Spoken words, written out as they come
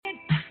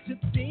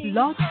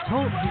Blog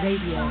Talk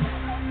Radio.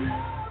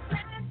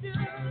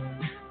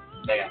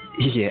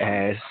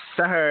 Yes,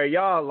 sir.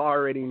 Y'all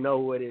already know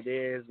what it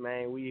is,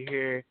 man. We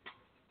here,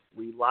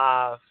 we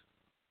live,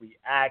 we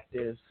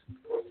active.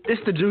 This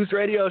the Juice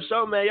Radio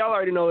Show, man. Y'all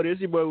already know it is.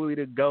 Your boy Willie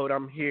the Goat.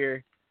 I'm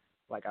here.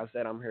 Like I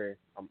said, I'm here.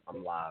 I'm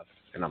live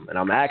and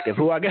I'm active.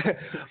 Who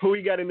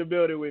we got in the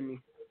building with me?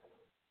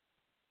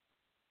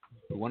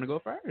 You want to go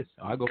first?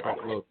 I'll go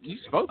first. Well, you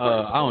spoke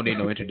first. I don't need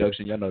no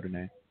introduction. Y'all know the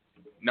name.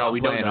 No,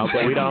 we don't.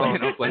 We don't.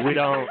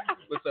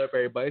 What's up,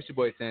 everybody? It's your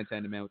boy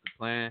Santan, the man with the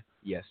plan.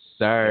 Yes,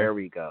 sir. There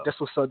we go. That's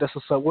what's up.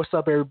 What's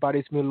up, everybody?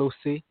 It's me,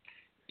 Lucy.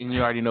 And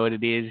you already know what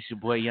it is. It's your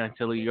boy Young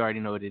Tiller. You already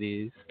know what it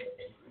is.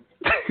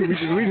 we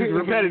just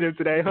repetitive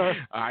today, huh?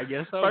 I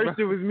guess so. First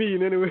it was me,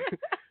 and then it was.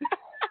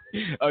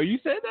 Oh, you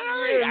said that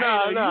already?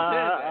 No.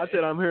 I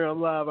said I'm here.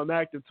 I'm live. I'm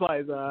active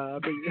twice.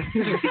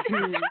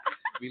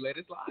 We let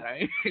it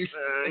slide.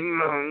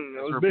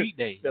 Repeat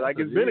day. Like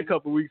it's been a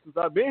couple weeks since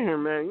I've been here,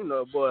 man. You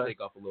know, boy. Take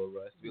off a little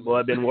rust. Boy,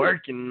 I've been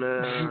working,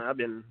 man.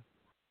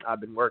 I've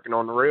been working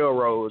on the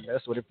railroad.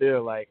 That's what it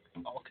feels like.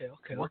 Okay.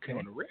 Working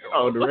on the railroad.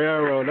 Oh, the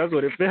railroad. That's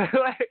what it feels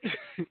like.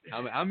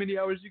 How many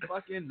hours you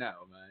clock in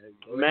now, man?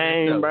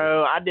 Man,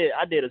 bro, I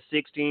did a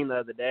 16 the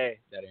other day.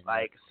 That ain't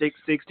like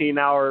 16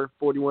 hour,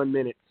 41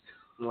 minutes.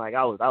 Like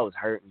I was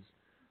hurting.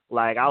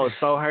 Like I was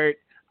so hurt.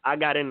 I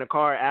got in the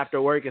car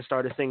after work and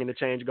started singing "The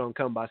Change Gonna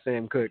Come" by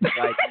Sam Cooke.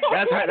 Like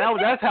that's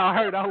how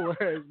hurt I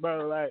was,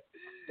 bro. Like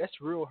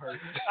that's real hurt.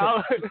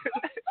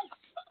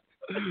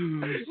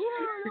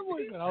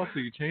 I'll see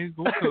you change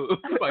gonna come.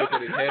 Somebody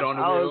put his head on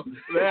the wheel.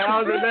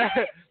 I was in there.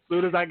 As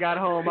soon as I got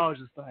home, I was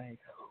just like,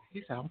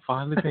 he said, "I'm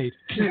finally paid."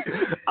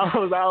 I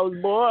was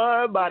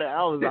bored about it.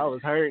 I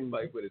was hurting.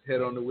 Like put his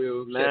head on the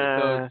wheel.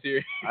 Man, I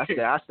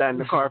sat in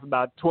the car for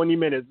about 20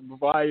 minutes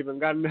before I even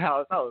got in the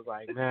house. I was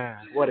like, man,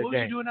 what a day. What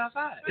you doing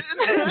outside?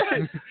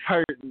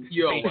 Hurting.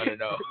 You don't want to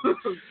know.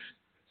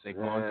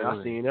 Man,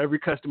 I seen every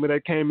customer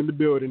that came in the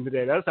building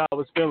today. That's how I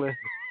was feeling.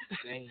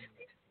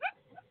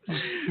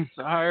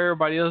 So how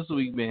everybody else's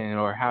week been,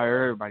 or how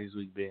everybody's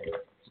week been?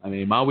 I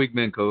mean, my week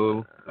been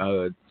cool.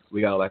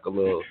 We got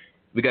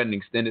we got an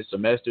extended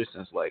semester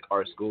since like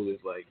our school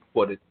is like,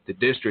 the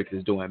district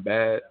is doing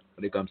bad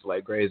when it comes to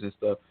like grades and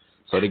stuff.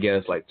 So they get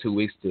us like 2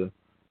 weeks to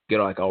get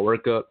like our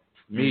work up.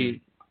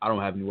 Me, I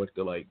don't have any work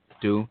to like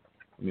do.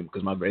 I mean,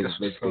 because my grades are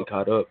basically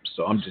caught up.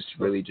 So I'm just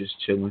really just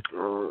chilling.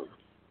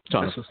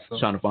 Trying to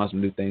find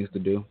some new things to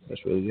do.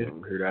 That's really it.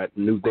 Hear that?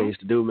 New things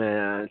to do,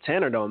 man.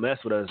 Tanner don't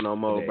mess with us no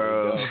more,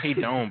 bro. He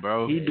don't,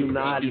 bro. He do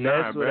not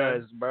mess with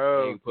us,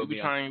 bro. Put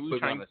me on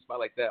the spot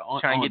like that.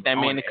 Trying to get that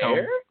man to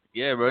come.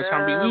 Yeah, bro. We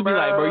be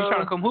like, bro, you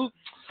trying to come hoop?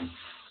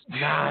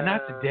 Nah,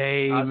 not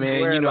today,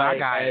 man. You know, I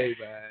got.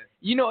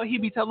 You know what he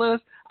be telling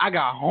us? I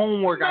got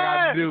homework I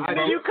got to do. And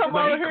then you come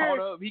on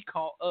here. He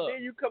caught up.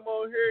 Then you come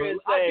on here and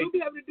say. I do be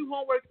having to do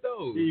homework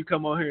though. Then you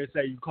come on here and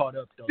say you caught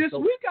up though. This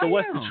week I am. So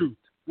what's the truth?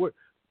 What?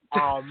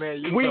 Oh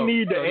man, we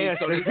need the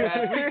answer.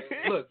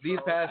 These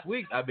past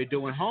weeks I've been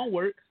doing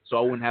homework, so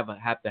I wouldn't have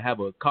to have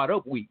a caught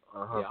up week.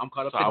 Yeah, I'm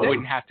caught up. So I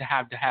wouldn't have to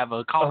have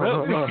a caught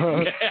up.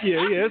 Yeah,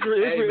 it's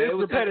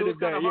repetitive.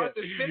 Hard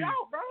to spit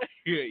out, bro.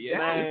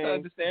 Yeah, it's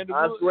understandable.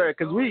 I swear,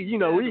 because we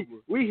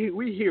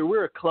here,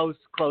 we're a close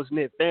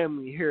knit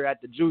family here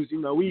at the Juice. You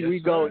know, we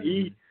go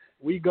eat.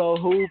 We go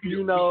hoop,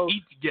 you know.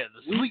 Eat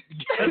together, sleep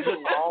together.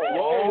 Not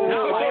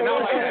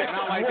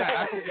like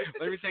that.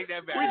 Let me take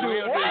that back. We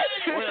don't do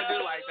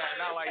like that.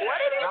 Not like that. What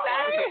did he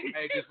say?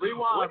 Hey, just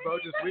rewind, bro.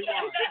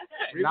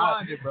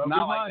 Rewind it, bro.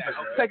 Not like that.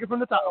 Take it from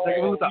the top. Take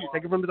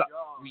it from the top.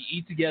 We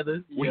eat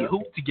together. We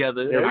hoop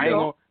together. I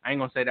ain't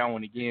gonna say that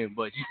one again,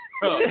 but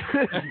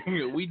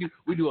we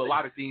do a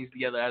lot of things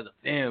together as a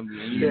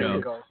family. And, you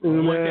know,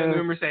 one family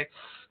member say,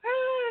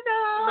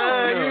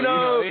 man, you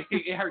know,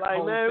 it hurts like, the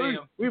whole man,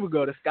 fam. we would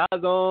go to Sky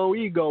Zone,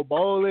 we go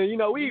bowling, you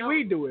know,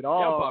 we do it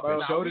all,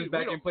 bro. Shoulders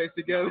back in place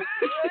together.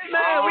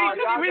 Man,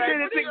 we did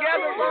it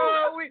together,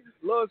 bro.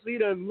 Lil C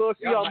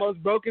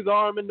almost broke his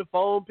arm in the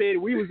foam pit.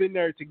 We was in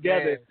there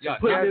together,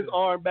 putting his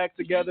arm back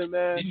together,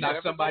 man. He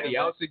knocked somebody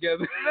out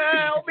together.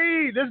 Man,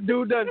 this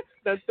dude done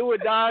threw a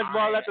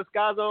dodgeball at the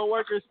Sky Zone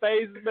workers'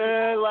 faces,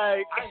 man.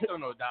 Like, I ain't throw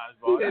no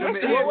dodgeball.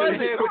 What was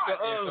it? Who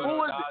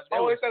was it?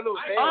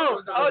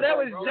 That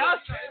was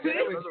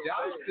Justin.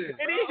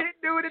 And he hit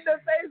dude in the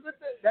face with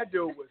it. That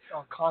dude was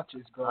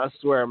unconscious, bro. I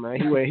swear, man.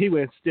 He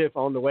went stiff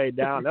on the way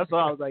down. That's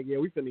why I was like, yeah,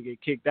 we finna get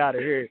kicked out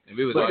of here. And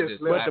we was but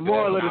the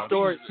moral of the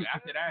story.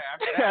 After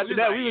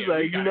that, we was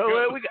like, you know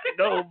what? We got to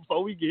go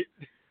before we get.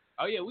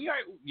 Oh yeah, we are.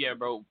 Yeah,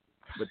 bro.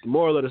 But the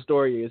moral of the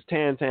story is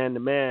Tantan, the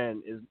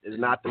man, is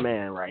not the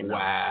man right now.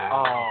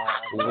 Wow.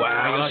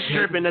 I'm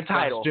stripping the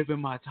title. Stripping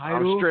my title?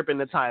 I'm stripping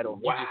the title.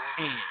 Wow.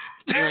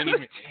 You ain't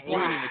even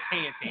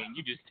tan.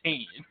 You just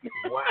tan.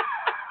 Wow.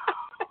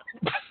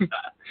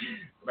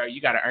 Bro,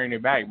 you gotta earn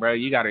it back, bro.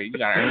 You gotta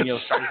earn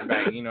your stripes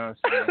back. You know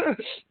what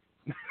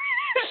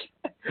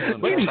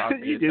I'm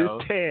saying? You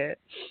just tan.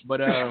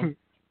 But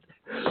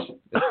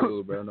that's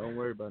cool, bro. Don't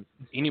worry about it.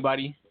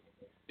 Anybody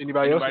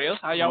else?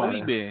 How y'all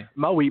week been?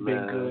 My week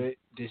been good.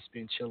 Just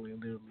been chilling,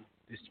 literally.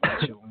 Just been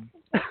chilling.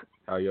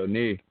 How your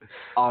knee.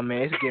 Oh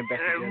man, it's getting back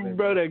together.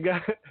 Bro, that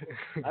guy.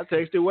 I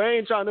texted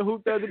Wayne trying to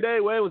hoop the other day.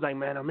 Wayne was like,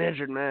 "Man, I'm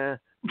injured, man."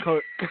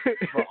 Coach,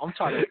 Bro, I'm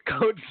trying to.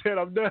 Coach said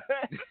I'm done.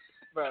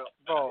 Bro,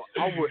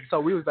 so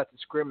we was about to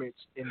scrimmage,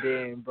 and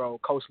then, bro,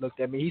 Coach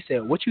looked at me. He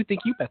said, "What you think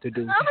you about to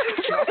do?"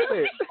 I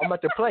said, "I'm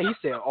about to play." He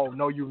said, "Oh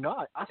no, you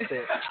not." I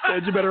said,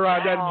 "You better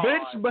ride that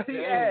bitch, but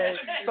yeah."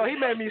 So he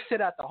made me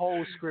sit out the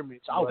whole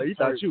scrimmage. You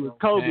thought you was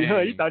Kobe, huh?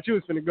 You thought you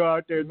was finna go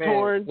out there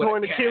torn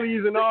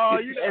Achilles and all,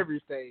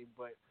 everything.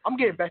 But I'm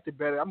getting back to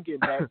better. I'm getting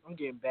back.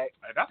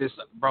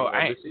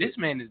 This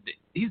man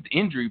he's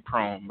injury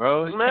prone,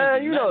 bro.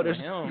 Man, you know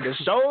the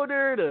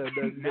shoulder,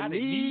 the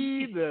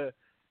knee,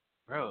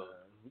 bro.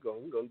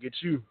 We're gonna get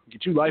you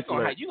life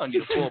alert. You gonna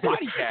get a full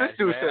body cast. This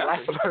dude said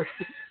life alert.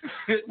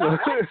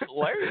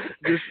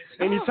 Just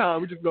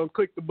anytime we just gonna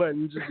click the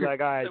button, just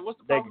like, all right. So what's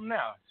the problem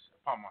now?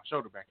 Pop my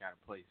shoulder back out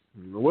of place.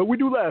 What we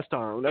do last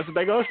time? That's what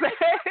they gonna say.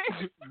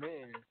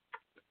 Man.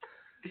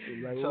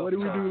 Like, what did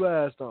we do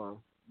last time?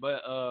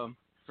 But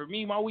for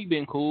me, my week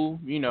been cool.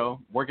 You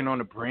know, working on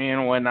the brand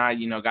and whatnot.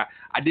 You know,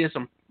 I did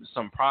some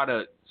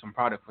product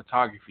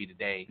photography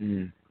today,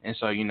 and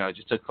so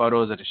just took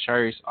photos of the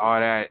shirts, all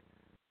that.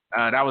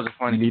 That was a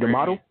fun experience. Need a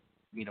model?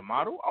 Need a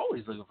model?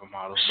 Always looking for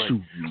models. But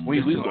I'm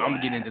gonna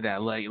get into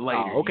that later.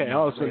 Oh, okay. I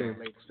was gonna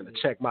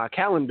check my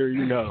calendar.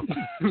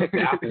 Check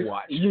the Apple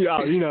Watch. You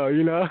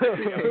know.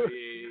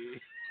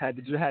 Had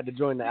to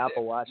join the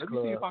Apple Watch Let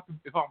club. me see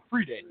if I'm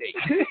free that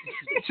day.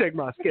 Check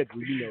my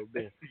schedule.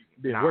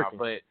 Been working.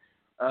 But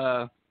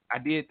I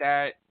did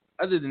that.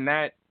 Other than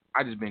that,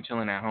 I just been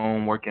chilling at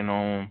home, working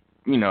on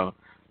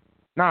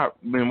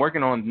been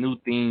working on new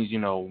things.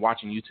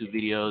 Watching YouTube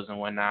videos and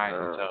whatnot.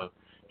 And so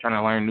trying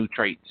to learn new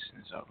traits.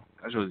 And so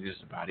that's really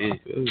just about it.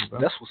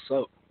 That's what's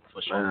up. For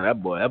sure. Man,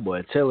 that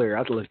boy Tiller.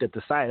 I looked at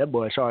the site. That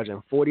boy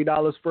charging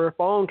 $40 for a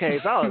phone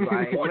case. I was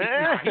like,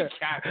 man.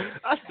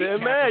 I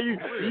said, man,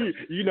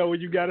 you know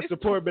when you got to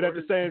support, but at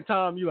the same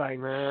time, you like,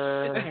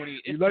 man.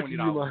 It's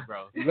 $20,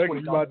 bro. You lucky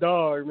you my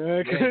dog,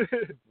 man.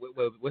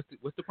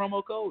 What's the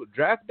promo code?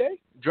 Draft Day?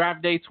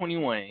 Draft Day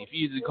 21. If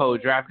you use the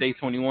code Draft Day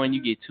 21,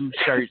 you get 2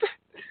 shirts.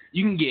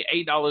 You can get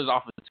 $8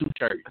 off of 2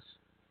 shirts.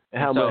 And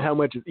how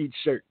much is each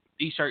shirt?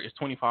 Each shirt is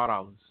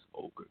 $25.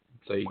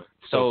 Okay.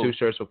 So 2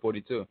 shirts for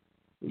 $42.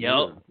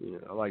 Yep. Yeah,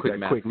 I like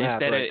that quick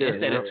math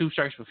instead of 2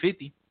 shirts for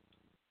 $50.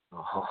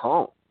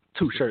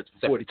 2 shirts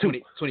for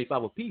 42.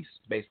 25 a piece.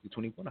 Basically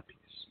 21 a piece.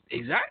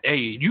 Exactly.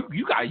 Hey,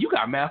 you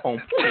got math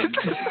on point.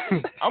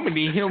 I'm gonna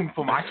need him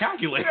for my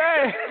calculator.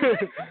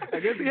 I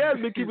guess he has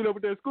been keeping up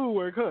with that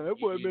schoolwork, huh? That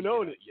boy been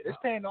on it. It's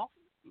paying off.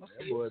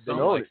 That boy been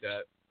on it.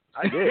 That.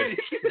 I did.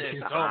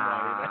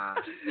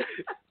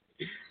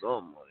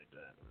 Something like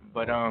that.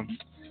 But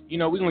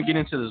we're gonna get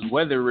into this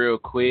weather real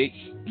quick.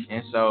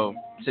 And so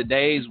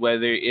today's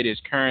weather, it is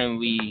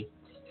currently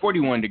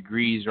 41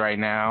 degrees right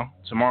now.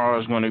 Tomorrow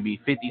is going to be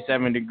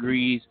 57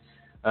 degrees,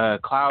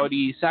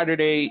 cloudy.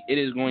 Saturday, it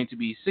is going to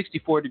be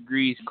 64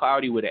 degrees,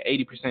 cloudy with an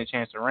 80%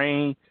 chance of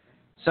rain.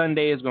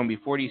 Sunday is going to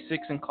be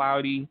 46 and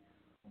cloudy.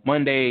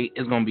 Monday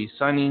is going to be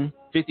sunny,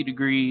 50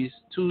 degrees.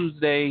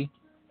 Tuesday,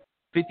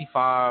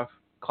 55,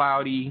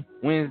 cloudy.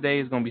 Wednesday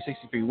is going to be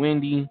 63,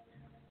 windy.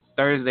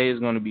 Thursday is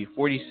going to be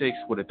 46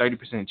 with a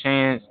 30%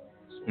 chance.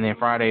 And then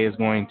Friday is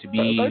going to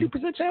be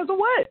 30% chance of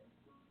what?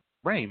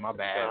 rain. My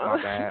bad.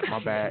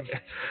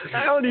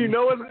 I don't even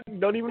know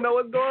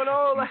what's going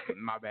on.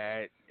 My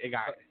bad. It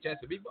got chance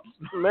of big bumps.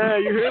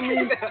 Man, you hear me?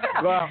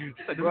 Go rain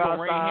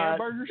outside,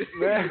 hamburgers,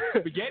 man.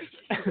 spaghetti.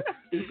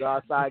 Go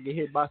outside, get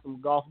hit by some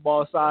golf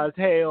ball sized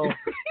hail.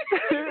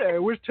 I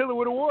wish Tiller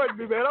would have warned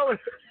me, man. I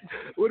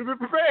would have been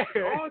prepared.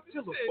 Oh,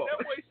 Tiller,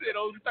 that boy said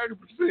only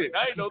 30%.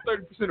 I ain't know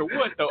 30% of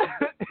what though.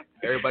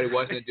 Everybody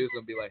watching the dudes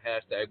gonna be like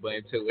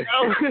 #blame Tiller.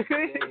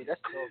 Hey,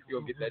 that's tough. You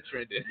gonna get that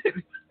trending.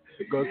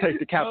 Gonna take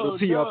the capital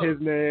T off his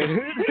name.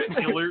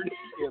 Tiller.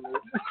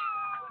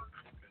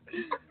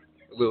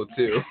 Will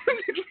too.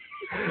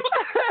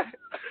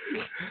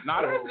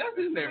 Nah, that's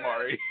his name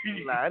already.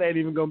 Nah, it ain't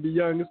even gonna be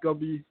young. It's gonna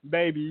be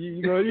baby.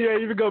 You know, you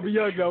ain't even gonna be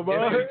young no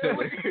more.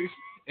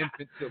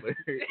 Infant Tiller.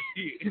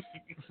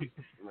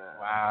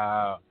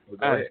 Wow,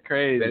 that's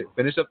crazy.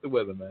 Finish up the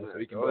weather, man. So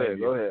we can go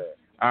ahead.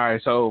 All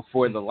right, so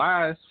for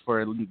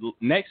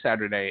next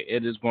Saturday,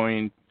 it is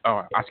going.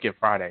 Oh, I skipped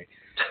Friday.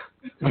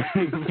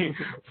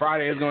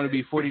 Friday is going to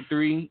be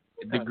 43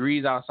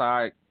 degrees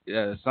outside,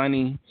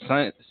 sunny.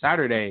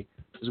 Saturday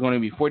is going to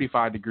be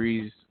 45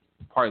 degrees,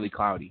 partly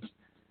cloudy.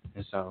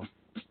 And so,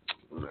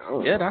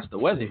 yeah, that's the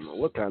weather. I don't know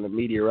what kind of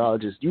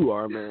meteorologist you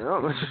are, man.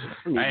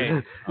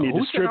 I need Who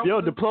to strip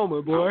your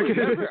diploma, boy.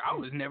 I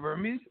was never a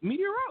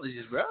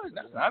meteorologist, bro.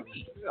 That's not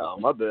me. Oh,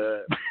 my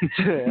bad.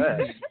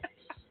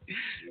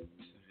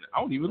 I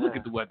don't even look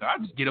at the weather. I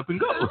just get up and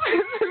go.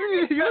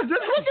 You're just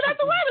looking at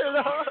the weather,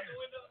 though.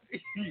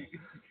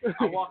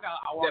 I walk out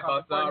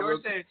the front door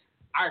and say,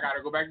 I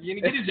gotta go back again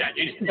and get a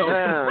jacket.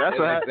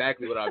 That's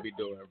exactly what I'll be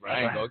doing, bro.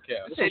 I ain't gonna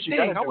care.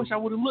 I wish I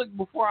would have looked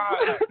before I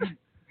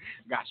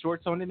got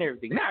shorts on and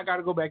everything. Now I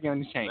gotta go back in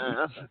the change.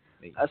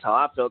 Man, that's how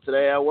I felt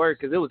today at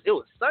work because it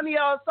was sunny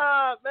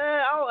outside,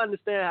 man. I don't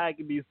understand how it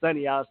can be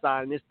sunny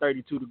outside and it's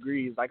 32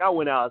 degrees. Like I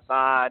went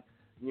outside,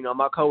 you know,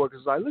 my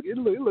coworkers was like, look, it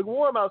look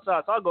warm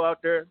outside. So I go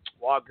out there,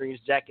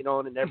 Walgreens jacket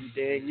on and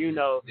everything, you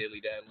know.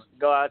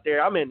 Go out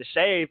there. I'm in the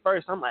shade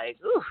first. I'm like,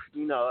 ooh,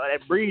 you know,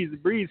 that breeze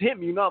hit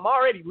me. You know, I'm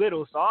already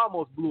little, so I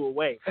almost blew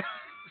away.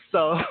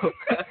 So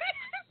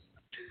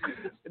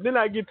and then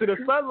I get to the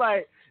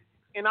sunlight,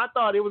 and I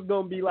thought it was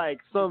gonna be like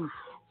some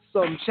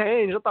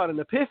change. I thought an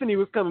epiphany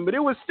was coming, but it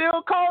was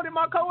still cold, and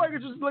my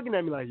coworkers just looking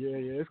at me like, yeah,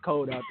 it's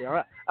cold out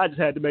there. I just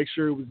had to make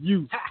sure it was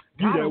you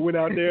that went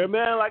out there,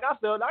 man. Like I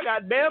felt I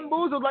got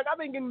bamboozled. Like I've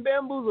been getting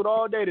bamboozled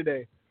all day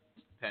today.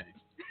 Pain.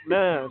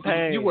 Man,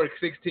 pain. You work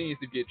 16s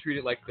to get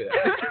treated like that.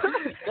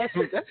 That's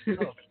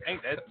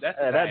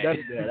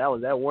that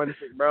was that one,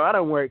 bro. I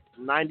done worked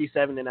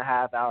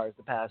 97.5 hours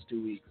the past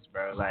 2 weeks,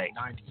 bro. Like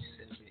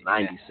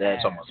 97.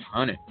 It's almost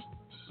 100.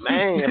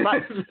 Man,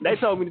 they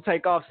told me to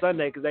take off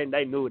Sunday because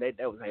they knew they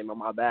was hating on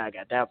my bag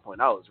at that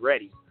point. I was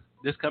ready.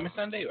 This coming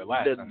Sunday or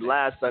last Sunday?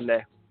 Last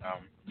Sunday.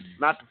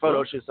 Not the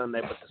photo shoot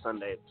Sunday, but the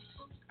Sunday.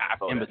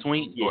 In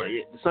between?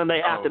 Yeah, the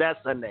Sunday after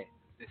that Sunday.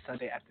 The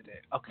Sunday after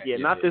that. Okay. Yeah,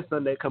 not this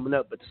Sunday coming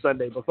up, but the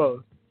Sunday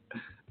before.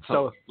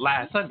 So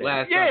last Sunday.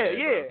 Last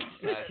Sunday.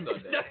 Last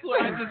Sunday. That's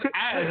what I just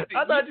asked.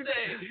 I thought you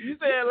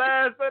said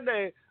last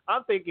Sunday.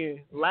 I'm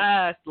thinking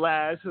last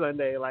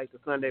Sunday, like the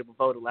Sunday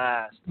before the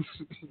last.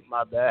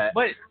 My bad.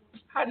 But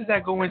how does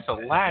that go into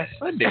last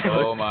Sunday?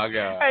 Oh my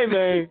God. Hey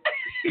man.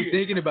 You're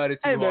thinking about it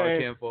too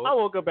hard, Kenfo. I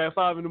woke up at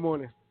 5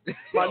 a.m.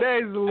 My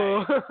day's a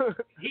little.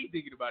 He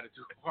thinking about it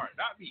too hard,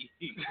 not me.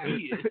 He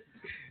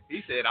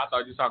said, I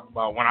thought you were talking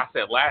about when I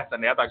said last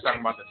Sunday. I thought you were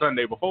talking about the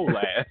Sunday before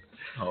last.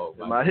 Oh,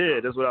 in my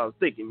head, that's what I was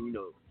thinking. You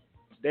know,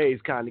 days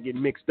kind of get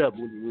mixed up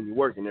when you're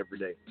working every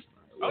day.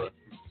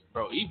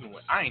 Bro, even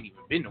when I ain't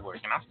even been to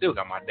work, and I still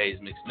got my days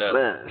mixed up.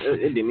 Man,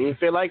 it didn't even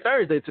feel like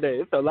Thursday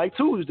today. It felt like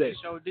Tuesday. It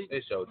sure did.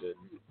 did.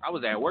 I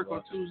was at work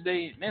on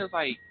Tuesday, and it was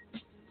like,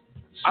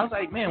 I was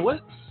like, man,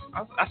 what?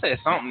 I said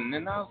something, and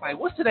then I was like,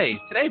 what's today?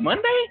 Today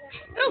Monday?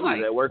 I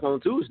was at work on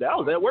Tuesday. I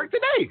was at work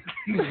today.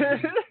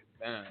 Man,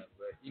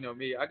 but you know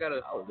me, I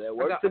was at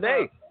work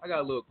today. I got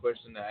a little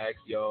question to ask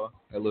y'all,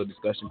 a little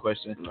discussion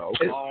question.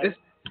 Okay.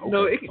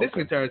 This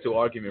can turn into an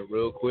argument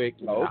real quick.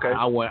 Oh, okay.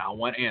 I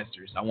want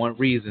answers. I want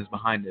reasons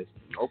behind this.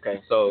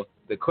 Okay. So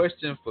the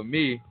question for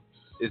me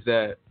is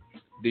that,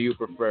 do you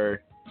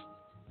prefer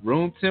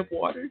room temp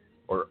water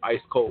or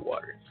ice cold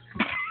water?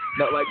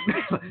 No,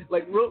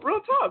 like real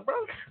talk, bro.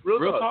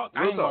 Real talk.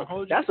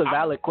 That's a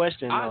valid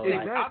question. I'll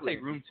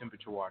take room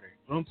temperature water.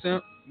 Room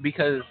temp?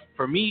 Because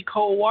for me,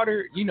 cold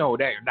water, you know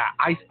that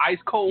ice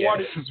cold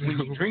water, when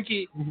you drink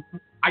it,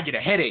 I get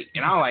a headache,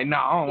 and I'm like,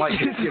 I don't like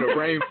it. Get a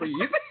brain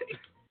freeze.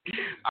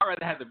 I'd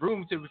rather have the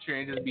room temperature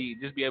and just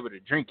be able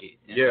to drink it.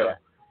 Yeah.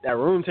 That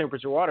room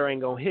temperature water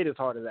ain't gonna hit as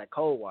hard as that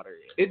cold water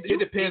is. It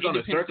depends on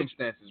the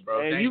circumstances,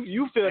 bro. And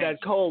you feel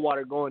that cold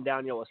water going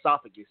down your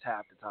esophagus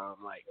half the time,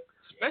 like.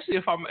 Especially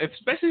if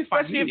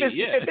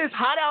it's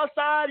hot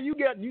outside, you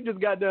just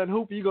got done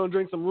hooping. You gonna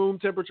drink some room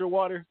temperature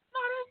water? No,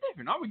 that's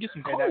different. I'm gonna get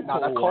some cold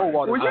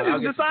water. Well, you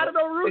just decided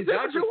on room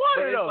temperature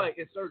water though. It's like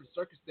in certain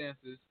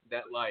circumstances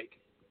that like.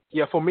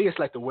 Yeah, for me it's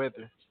like the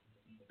weather.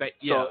 But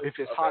yeah, so if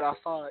it's hot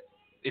outside,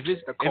 if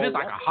it's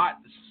like a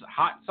hot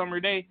summer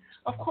day,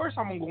 of course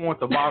I'm gonna go with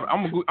the bottle.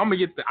 I'm gonna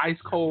get the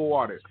ice cold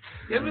water.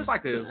 If it's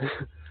like if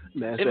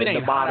it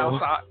ain't hot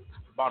outside.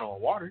 Bottle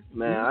of water.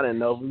 Man, I didn't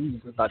know.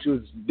 I thought you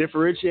was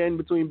differentiating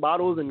between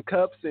bottles and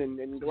cups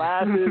and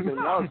glasses, and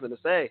I was gonna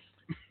say.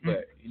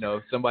 But you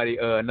know, somebody,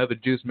 another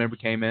juice member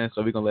came in,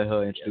 so we're gonna let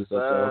her introduce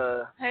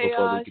herself. Hey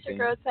y'all, it's your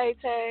girl Tay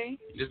Tay.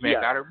 This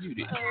man got her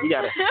muted. She's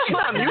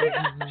not muted.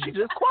 She's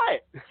just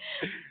quiet.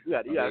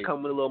 You gotta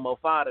come with a little more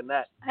fire than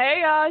that.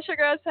 Hey y'all, it's your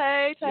girl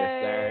Tay Tay.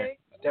 Yes, sir.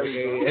 There we go.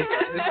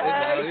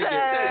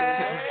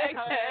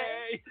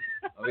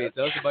 Okay,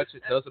 tell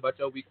us about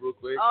your week real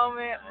quick. Oh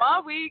man,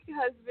 my week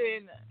has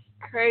been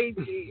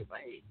crazy.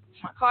 Like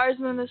my car's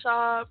been in the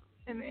shop,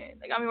 and then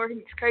they got me working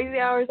these crazy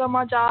hours on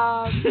my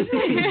job.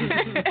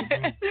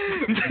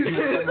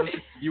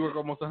 You work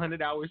almost 100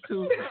 hours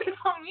too. I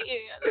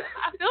mean,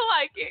 I feel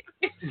like it.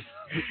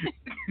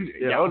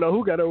 Yeah, I don't know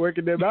who got to work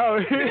in them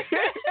hours.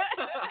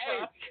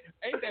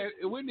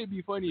 Wouldn't it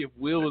be funny if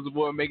Will was the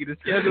one making the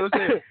schedule and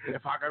said,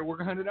 if I got to work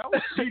 100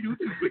 hours, she do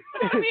too.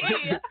 I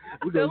mean,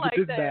 we're going to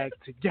get this bag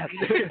together.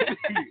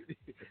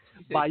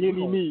 By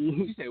any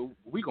means. She said,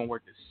 we're going to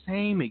work the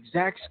same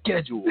exact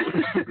schedule.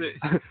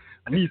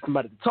 I need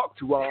somebody to talk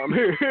to while I'm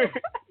here.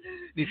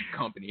 Need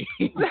company.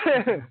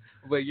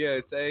 But yeah,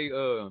 say,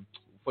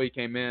 before you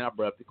came in, I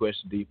brought up the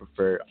question, do you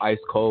prefer ice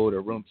cold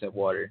or room temp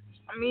water?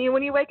 I mean,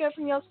 when you wake up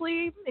from your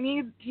sleep and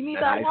you need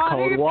that ice water,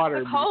 cold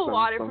water, cold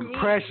water some for me.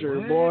 Pressure,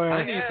 boy.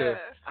 I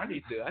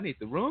need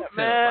the room temp.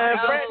 Man,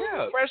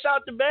 fresh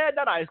out the bed,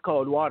 that ice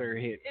cold water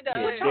hit. It does.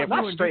 Yeah,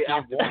 not straight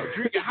out the water.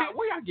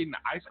 Where y'all getting the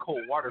ice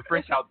cold water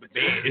fresh out the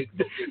bed?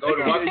 Go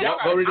to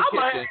the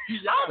kitchen.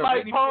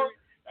 I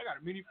got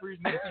a mini fridge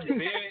next to your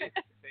bed.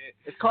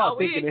 It's called Oh,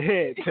 thinking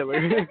ahead, Tiller.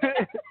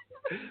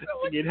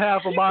 You get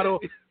half a bottle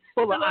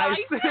full of ice.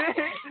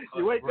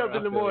 You wake up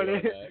in the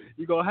morning,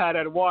 you're going to have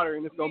that water,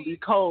 and it's going to be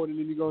cold, and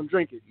then you're going to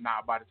drink it.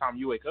 Nah, by the time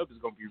you wake up,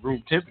 it's gonna be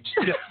room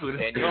temperature.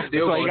 And you're So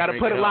still you got to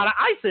put a lot of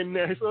ice in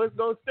there, so it's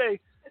going to stay.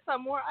 It's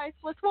not more ice,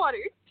 less water.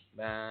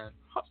 man.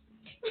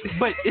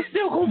 But it's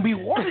still gonna be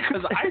water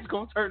because the ice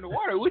gonna turn to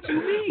water. What you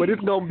mean? But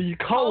it's going to be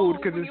cold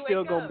because when it's you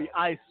still wake going to up. be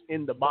ice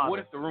in the But bottle. what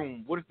if the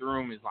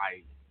room is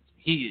like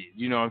heated?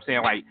 You know what I'm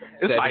saying? Like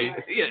it's 70.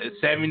 like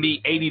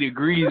 70, 80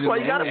 degrees. That's why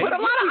you in got to there. put a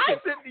lot of ice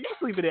in. You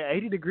sleeping at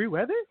 80-degree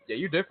weather? Yeah,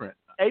 you're different.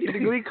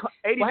 80-degree What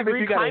happens if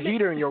degree you got a climate?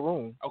 heater in your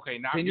room? Okay,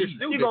 now Then you're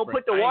still You going to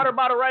different. put the water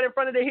bottle right in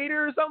front of the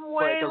heater or something?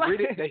 But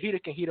Wayne? the heater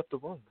can heat up the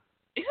room.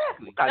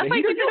 exactly. What kind That's of like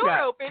heater the you door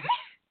got? open.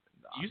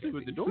 You sleep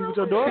with the door. Sleep with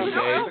your door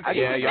open?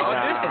 Yeah, y'all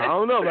I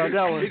don't know about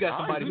that one. We got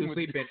somebody who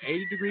sleep in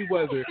 80-degree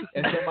weather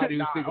and somebody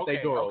who sleep with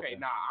their door okay, open.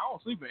 nah, I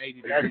don't sleep in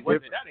 80 That's degree weather.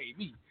 different. That ain't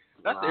me.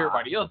 That's Nah.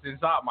 everybody else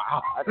inside my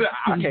house.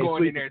 I I'm can't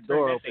going sleep in there with and the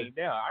door turn that open. thing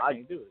down. I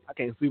can't do it. I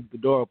can't sleep with the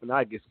door open.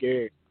 I get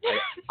scared.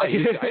 I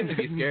used to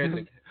be scared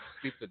to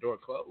sleep the door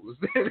closed.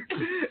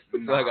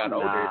 So I got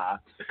older. Nah,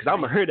 because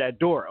I'm going to hear that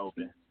door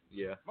open.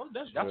 Yeah.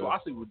 That's why I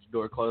sleep with the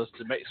door closed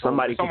to make so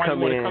Somebody if can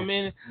come wanna in. come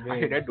in. I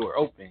hear that door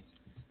open.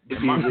 It's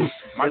My easy.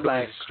 my It's door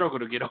like- is a struggle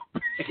to get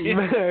open.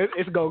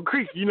 It's going to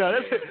creak. You know,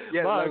 that's it.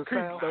 Yeah, Mine like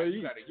creak. sound. So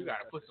you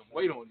gotta put some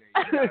weight on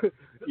there.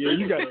 yeah,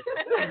 you got to.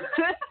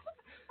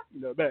 You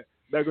know, back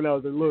when I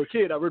was a little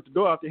kid, I ripped the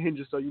door off the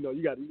hinges. So, you know,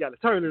 you got to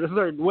turn it a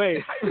certain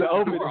way to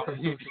open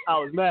it. I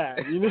was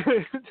mad, you know.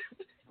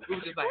 It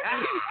was just like,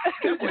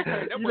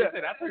 That boy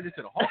said I turned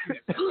into the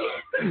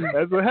Hawkins.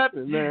 That's what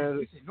happened, man.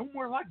 He said, no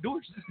more locked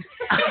doors.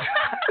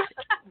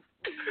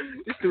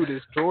 This dude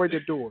destroyed the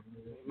door.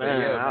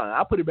 Man, Yeah,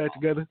 I put it back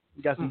together.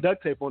 You got some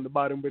duct tape on the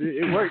bottom, but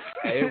it worked.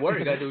 hey, it worked.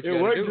 You gotta do what you It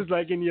gotta worked do. just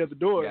like any other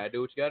door. You gotta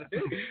do what you gotta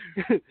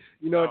do.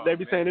 You know, Oh, they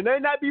be saying it may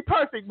not be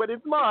perfect, but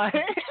it's mine.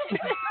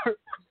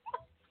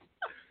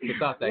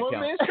 Without that One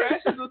count. man's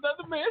trash is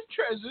another man's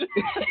treasure.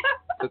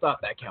 Without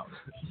that count.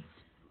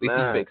 At least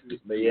Nah, he fixed it.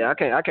 but yeah,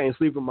 I can't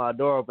sleep with my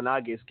door open. I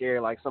get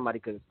scared like somebody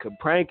could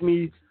prank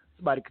me.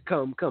 Somebody could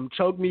come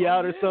choke me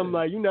out or something.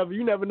 Like you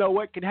never know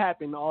what could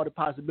happen. All the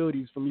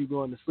possibilities from you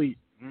going to sleep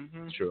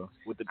Mm-hmm. True.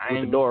 with the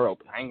door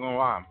open. I ain't gonna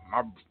lie.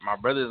 My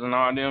brothers and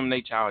all them,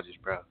 they childish,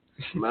 bro.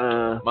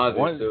 Man, Mine's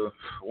One- too.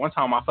 One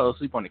time I fell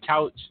asleep on the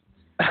couch.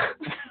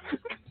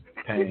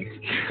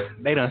 Pain.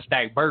 They done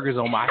stacked burgers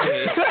on my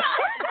head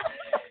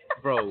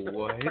Bro,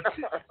 what?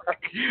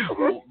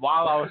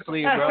 while I was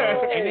asleep,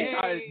 bro.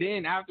 And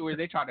then afterwards,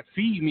 they tried to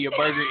feed me a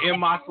burger in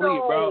my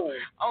sleep, bro.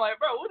 I'm like,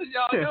 bro, what is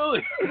y'all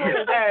doing?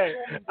 hey,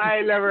 I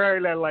ain't never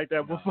heard that like that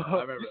I before.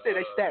 remember, You said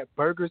they stacked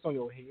burgers on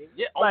your head?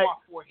 Yeah, on Like- my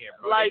forehead,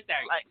 bro. Like they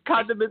stacked,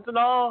 condiments and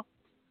all.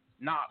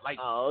 nah, like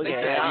Oh, they,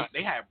 okay.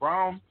 they had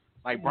Brahms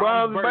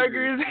Brahms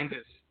burgers. and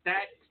just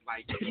stacked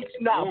like each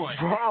Not one.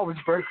 Browns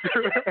burger.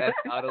 That's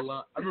out of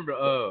line. I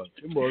remember,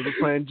 Them boys were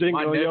playing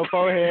jingle My on nephew- your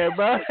forehead,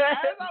 bro. As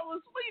I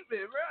was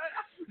sleeping,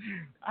 bro.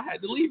 I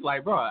had to leave.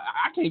 Like, bro, I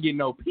can't get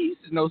no peace,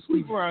 no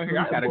sleep around here.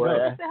 I gotta Boy.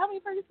 go. So how many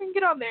burgers can you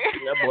get on there?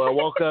 That boy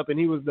woke up and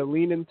he was the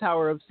Leaning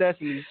Tower of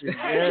Sesame Street.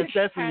 Yeah,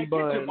 sesame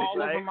buns. Ketchup all over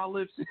Right? my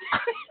lips.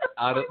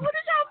 out of What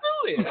did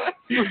y'all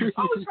doing?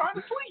 I was trying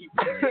to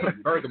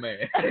sleep. Burger Man.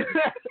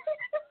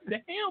 The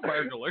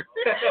Hamburglar.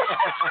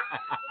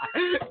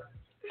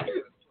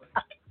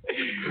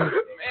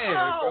 Man,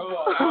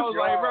 bro. I was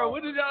like, bro,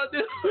 what did y'all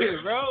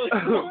do,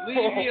 bro?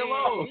 Leave me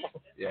alone.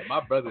 Yeah, my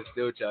brother's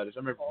still childish. I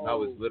remember when I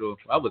was little.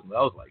 I was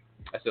like,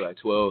 I said like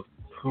 12.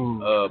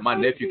 My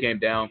nephew came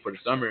down for the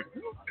summer,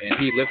 and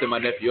he lifted my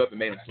nephew up and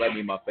made him slap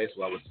me in my face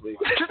while I was asleep.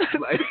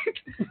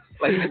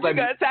 like You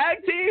got tag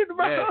teamed,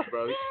 bro. yes,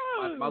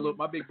 bro.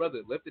 My big brother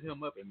lifted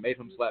him up and made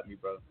him slap me,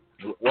 bro.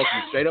 Woke me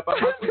straight up out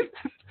my sleep.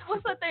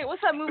 What's that thing?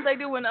 What's that move they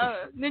do in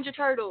Ninja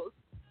Turtles?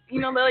 You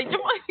know, they like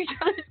jump on each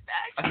other's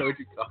back. I know what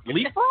you're talking.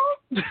 Leapfrog?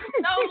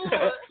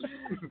 No.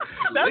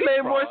 That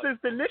made more sense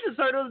than Ninja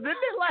Turtles, didn't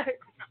it? Like,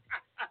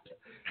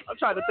 I'm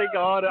trying to think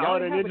of all the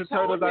Ninja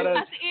Turtles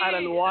I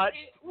done watched.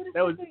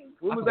 That was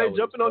when was I they forgot what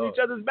jumping it's on called. each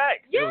other's back?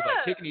 They was Yeah.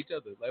 like kicking each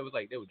other. It was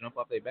like they would jump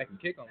off their back and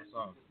kick on the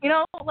song. You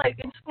know, like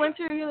in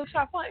Splinter, you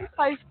shot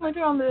fight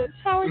Splinter on the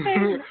shower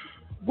table.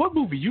 What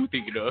movie you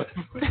thinking of?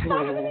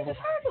 Ninja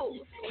Turtles.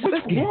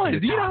 Which one?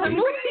 Do you know The the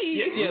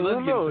movie. Yeah, let's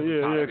get No, into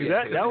yeah, the topic.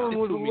 'cause that one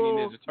was Too a many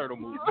little- Ninja Turtle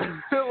movies.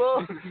 a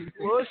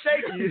little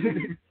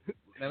shaky.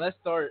 Now let's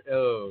start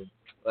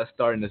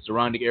in the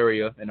surrounding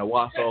area in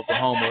Owasso,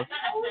 Oklahoma.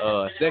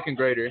 A second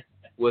grader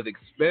was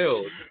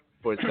expelled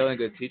for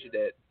telling a teacher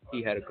that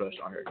he had a crush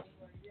on her.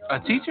 A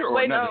teacher or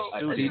Wait, another no, a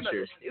student? it's another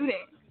teacher. student.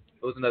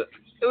 It was another.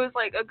 It was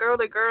like a girl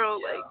to girl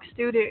like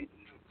student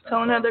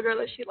telling another girl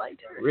that she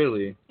liked her.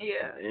 Really?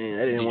 Yeah. Man,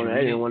 they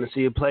didn't want to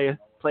see a player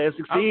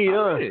succeed, I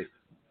huh? read it.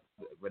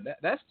 But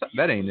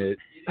that ain't it.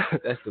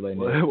 That still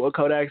ain't it. What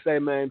Kodak say,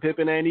 man?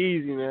 Pippin ain't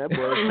easy, man. That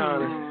boy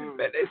trying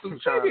Man, they some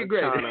to second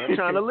graders.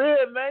 trying to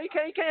live, man. You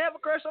can't have a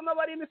crush on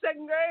nobody in the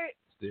second grade.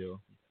 Still,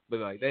 but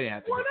like they didn't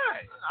have to. Why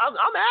not?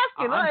 I'm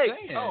asking, I'm like,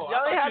 saying. Oh,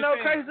 y'all ain't had no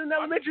saying- crushes in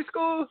elementary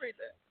school.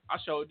 I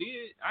sure did.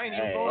 I ain't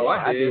even Hey, going.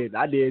 I did.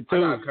 I did I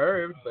too. got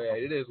curved, but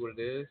it is what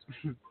it is.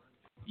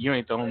 You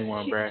ain't the only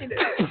one, bro.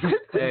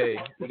 Hey,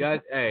 you guys.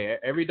 Hey,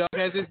 every dog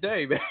has its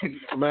day, man.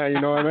 Man, you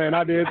know what, man?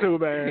 I did too,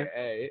 man.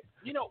 Hey,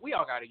 You know, we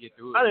all got to get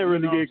through it. I didn't you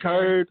really know get what I'm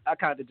saying? curved. I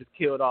kind of just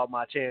killed all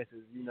my chances,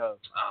 you know.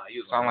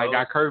 you Sound like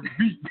got curved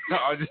beat. No,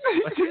 I just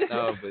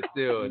No, but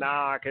still.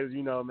 Nah, cause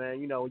you know, man,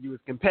 when you was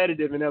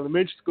competitive in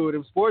elementary school,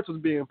 them sports was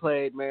being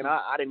played, man.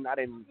 I didn't.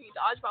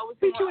 Dodgeball was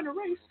Beat you in the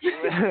race.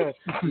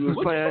 We was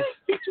playing.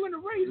 beat you in the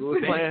race. We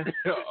was playing.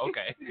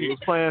 Okay. We was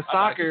playing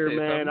soccer,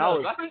 man. I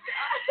was.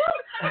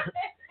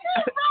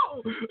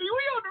 Bro, we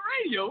on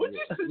the radio. What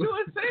you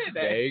doing saying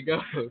that? There you go.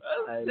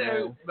 Hey,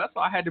 man. That's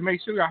why I had to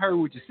make sure I heard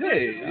what you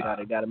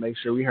said. Gotta make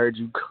sure we heard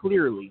you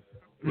clearly,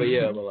 But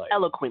yeah, but like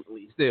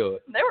eloquently. still,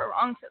 They were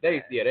wrong for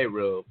that. they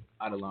real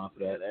out of line for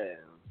that.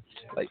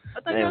 Like,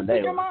 I thought Damn, you was they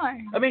in your were.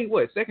 mind. I mean,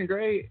 what, second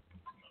grade?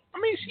 I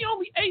mean, she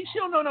only 8. She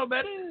don't know no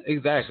better.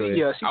 Exactly.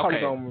 Yeah, she probably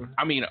Okay. gonna.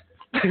 I mean,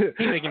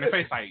 he making the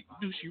face like,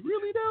 do she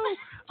really though?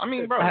 I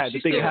mean, bro, I had to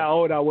she think still, how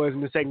old I was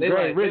in the second They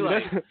grade. like- they really,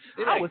 like- that's-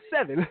 they I like- was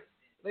 7.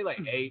 They like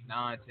 8,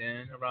 9, 10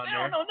 around they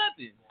there. don't know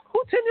nothing.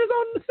 Who 10 years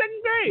old in the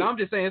second grade? No, I'm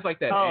just saying it's like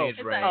that Oh. age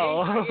It's range.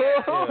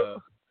 like-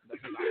 Oh.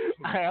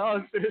 Yeah. I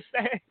was gonna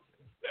say.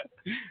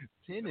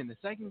 10 in the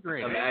second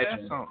grade.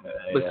 Imagine. That's something.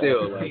 But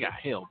still, He like, got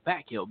held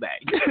back. a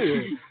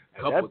At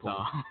couple that point.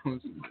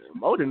 times.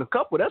 More than a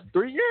couple. That's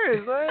 3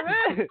 years,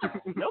 man.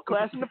 No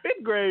class in the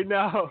 5th grade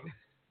now.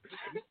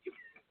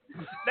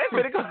 They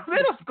finna go to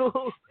middle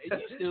school. You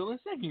still in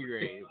second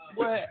grade.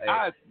 But Hey.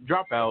 I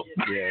drop out.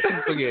 Yeah,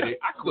 forget it.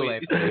 I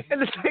quit. In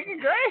the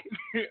second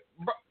grade?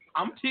 Bro,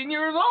 I'm 10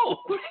 years old.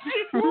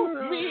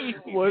 Me.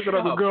 Was it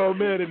I'm a grown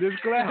man in this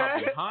class? How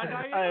behind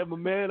I am? I am a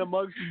man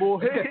amongst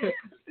boys.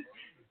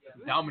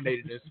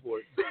 Dominated this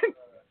sport.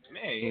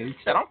 Man, he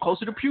said I'm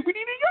closer to puberty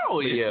than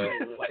y'all. But yeah,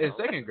 like, in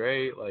second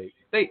grade, like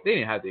they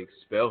didn't have to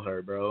expel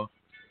her, bro.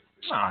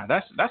 Nah,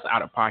 that's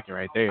out of pocket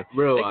right there.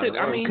 Real. They out of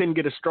I line. mean, couldn't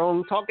get a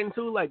strong talking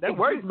to. Like, that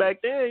worked back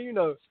then, you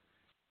know.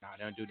 Nah,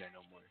 they don't do that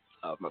no more.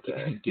 Oh, my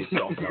bad. Get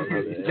off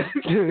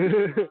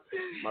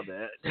My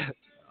bad.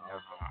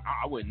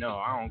 I wouldn't know.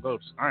 I don't go.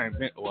 I ain't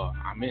been. Well,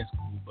 I'm in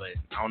school, but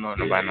I don't know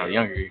nobody no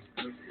younger.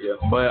 Yeah.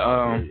 But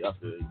Yeah,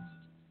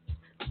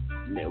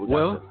 we got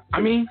well,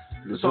 I mean,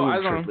 the so Zoom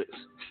as triplets.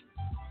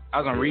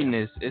 I'm reading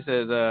this, it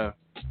says,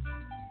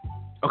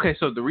 okay,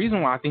 so the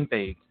reason why I think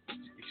they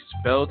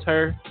expelled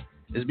her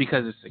is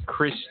because it's a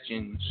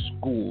Christian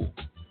school.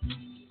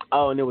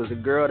 Oh, and there was a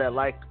girl that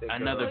liked the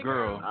Another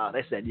girl. Oh,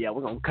 they said, yeah,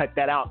 we're going to cut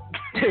that out.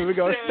 We're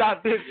going to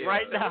stop this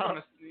right now.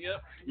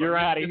 Yep. You're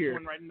out of This here.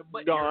 one right in the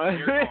butt. Gone.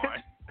 You're gone.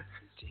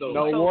 So,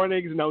 No like,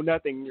 warnings, no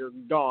nothing. You're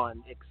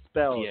gone.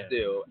 Expelled. Yeah.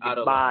 still out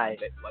of Goodbye.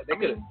 line. Like they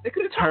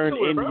could have Turn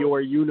in your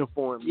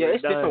uniform. Yeah, You're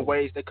it's done. different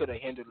ways they could have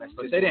handled that.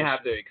 But they didn't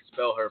have to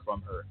expel her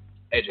from her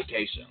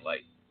education. Like,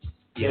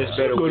 Yeah, there's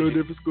better go to a ways.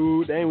 different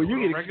school. Dang, when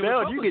you get Regular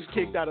expelled, you public get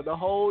kicked school. out of the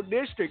whole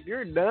district.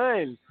 You're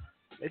done.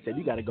 They said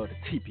you got to go to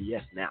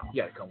TPS now.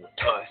 You gotta come with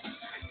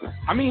us.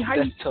 I mean, how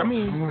That's you, tough. I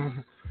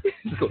mean,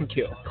 He's gonna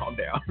kill. Calm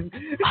down.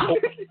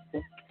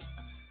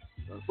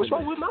 What's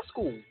wrong with my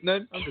school?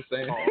 None. I'm just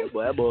saying. Oh,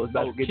 boy, that boy was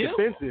about to get kill?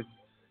 defensive.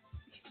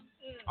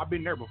 I've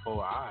been there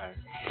before.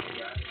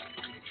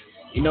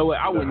 You know what?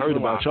 I wouldn't heard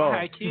even lie. about If y'all.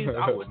 I had kids,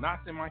 I would not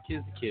send my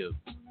kids to kill.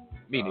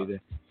 Me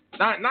neither.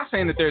 Not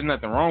saying that there's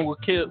nothing wrong with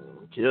kill.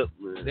 Yep.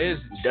 There's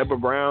Deborah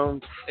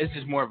Brown. it's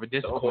just more of a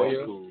discipline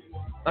Sequoia. school.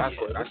 That's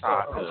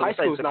how I feel. High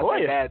school's not Sequoia.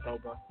 that bad though,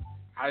 bro.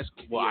 High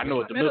school. Well, I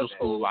know at the middle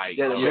school, like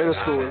Yeah, the middle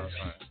school is-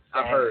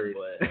 I've heard.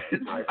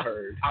 I've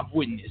heard. I've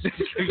witnessed.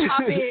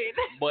 I mean,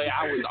 But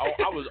I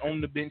was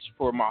on the bench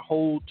for my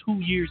whole 2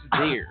 years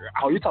there.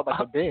 Oh, you talk about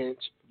the bench.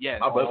 Yes,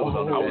 My brother was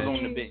on the I was bench.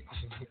 on the bench.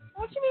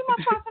 what you mean my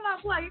pocket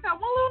not black? You got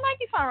one little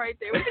Nike sign right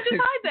there. We can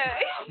just hide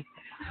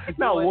that.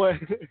 Now what?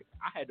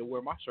 I had to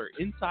wear my shirt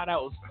inside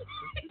out.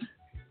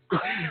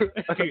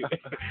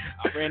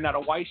 I ran out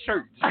of white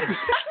shirts.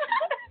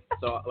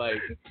 So like,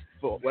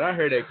 when I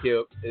heard that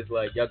Kip, it's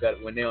like y'all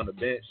got when they on the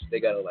bench, they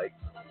gotta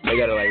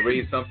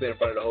read something in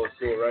front of the whole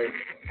school, right?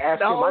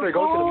 Ask him, I didn't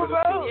go to the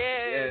middle school.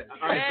 Yes.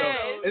 All right,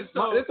 Yes.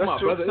 so this is my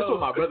brother. This is what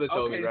my brother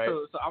told me, right?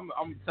 So I'm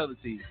gonna tell it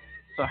to you.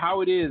 So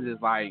how it is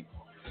like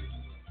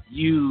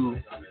you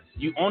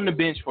on the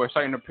bench for a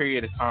certain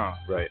period of time.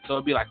 Right. So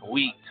it'd be like a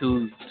week,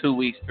 2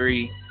 weeks,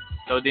 3.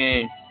 So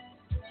then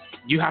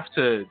you have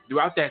to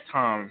throughout that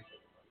time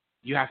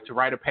you have to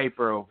write a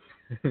paper of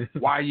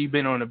why you've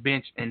been on the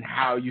bench and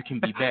how you can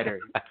be better.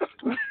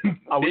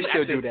 Oh, we Then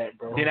still at the- do that,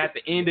 bro. Then at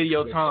the end of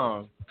your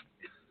time,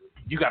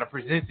 you got to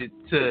present it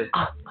to.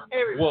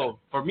 Well,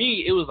 for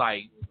me, it was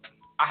like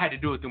I had to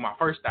do it through my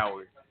first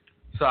hour,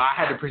 so I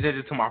had to present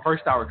it to my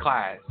first hour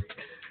class,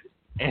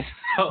 and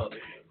so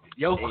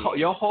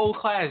your whole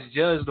class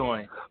judged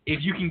on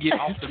if you can get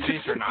off the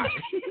bench or not.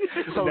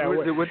 So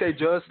would they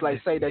just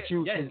like say that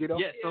you Yes, can get off?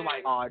 yes. So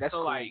like, Oh, that's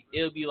cool. like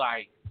it'll be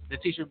like the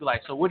teacher would be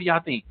like, so what do y'all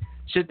think?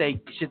 Should they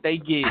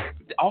get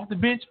off the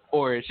bench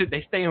or should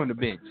they stay on the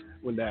bench?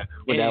 When that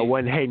And-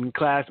 one hating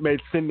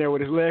classmate sitting there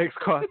with his legs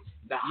crossed.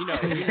 You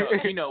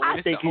know, when I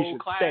it's think the he whole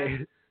should class. stay.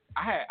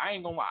 I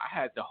ain't gonna lie, I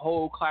had the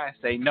whole class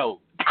say no.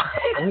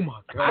 Oh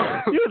my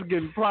god. You was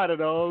getting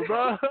plotted on,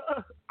 bro.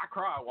 I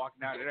cried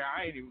walking out of there.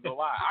 I ain't even gonna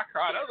lie. I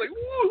cried. I was like, "Ooh,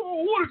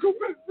 I want to go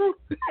back, bro."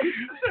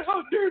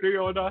 How dare they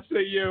all not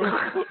say yeah?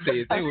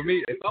 See, the thing with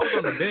me, if I was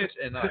on the bench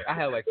and I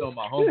had like some of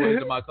my homeboys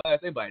in my class,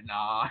 they'd be like,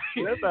 nah.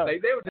 That's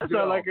Like, they would just do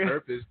it on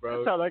purpose, bro.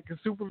 That sound like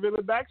a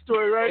supervillain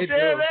backstory right It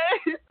there, do.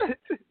 man.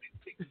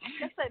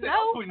 I said I'm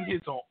no. putting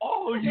hits on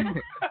all you.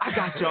 I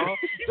got y'all.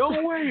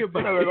 Don't worry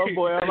about That it. little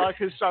boy unlocked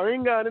his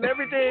Sharingan and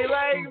everything.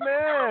 Like, man,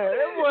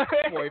 that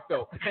That boy. boy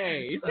felt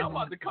pain. I'm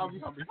about to come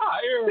behind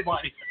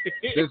everybody.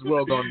 This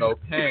world don't know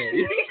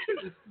pain.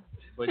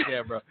 But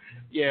yeah, bro.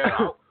 Yeah,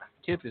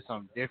 KIPP is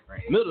something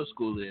different. Middle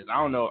school is. I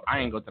don't know. I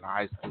ain't go to the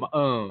high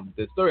school.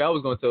 The story I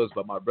was gonna tell is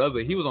about my brother.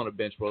 He was on the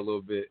bench for a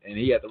little bit, and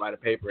he had to write a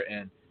paper.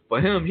 And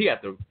for him, he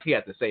had to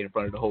say it in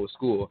front of the whole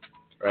school,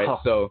 right? Huh.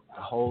 So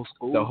The whole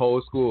school. the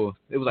whole school.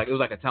 It was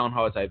like a town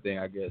hall type thing,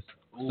 I guess.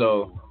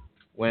 So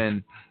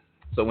when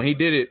he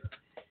did it,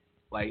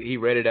 like he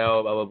read it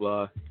out, blah blah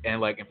blah,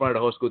 and like in front of the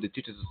whole school, the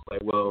teachers was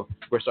like, "Well,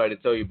 we're sorry to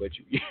tell you, but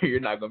you're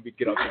not gonna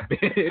get off the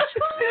bench."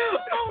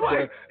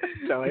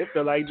 So it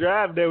feel like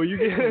draft day when you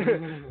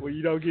get when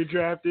you don't get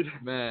drafted.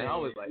 Man, I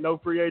was like, No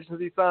free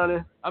agency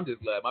signing. I'm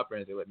just glad my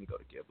parents didn't let me go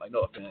to KIPP. Like,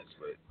 no offense,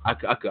 but I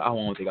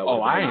don't think I would.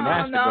 Oh, I ain't Oh,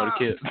 asked no. to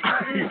go to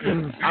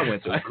KIPP. I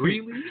went to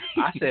Greeley.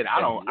 I said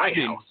I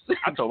didn't.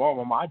 I told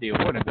my mom I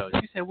didn't want to go.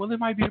 She said, "Well, it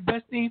might be the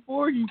best thing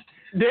for you."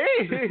 Dang.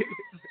 I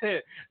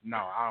said, "No,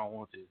 I don't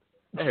want to."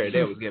 I heard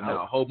they was giving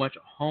out a whole bunch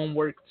of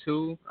homework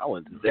too. I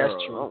went to That's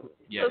zero. true.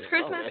 Yeah, Those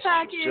Christmas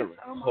packets.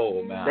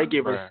 Oh man, They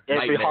give us every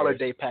Nightmares.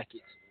 holiday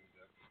package.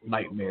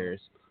 nightmares.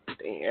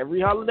 Dang,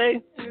 every holiday.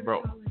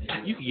 bro.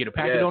 You can get a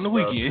packet Yes, on the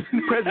bro. weekend.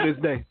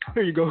 President's Day.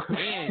 Here you go.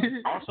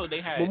 And also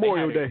they had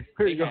Memorial they had, Day.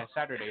 Here They you go. had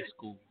Saturday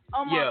school.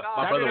 Oh my Yeah, God.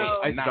 my brother. no.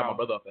 I used to drop Nah. my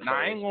brother off at Nah, I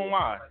Saturday ain't gonna school.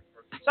 lie.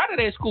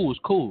 Saturday school was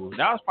cool.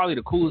 That was probably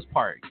the coolest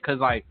part, cause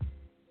like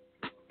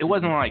it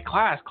wasn't like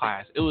class.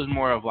 It was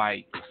more of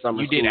like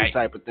Summer you did school act-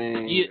 type of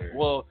thing.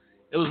 well,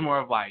 it was more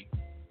of like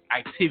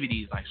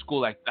activities, like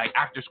school, like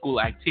after school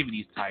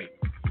activities type.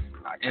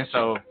 And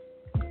so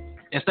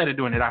instead of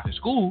doing it after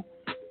school,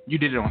 you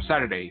did it on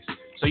Saturdays.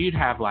 So you'd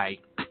have like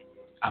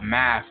a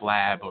math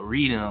lab, a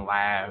reading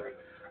lab,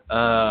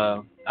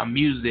 a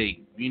music,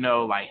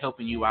 like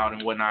helping you out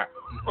and whatnot,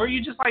 or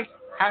you just like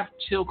have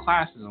chill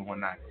classes and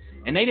whatnot.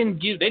 And they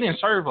didn't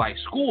serve like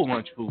school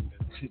lunch food.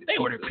 They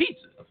ordered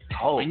pizza.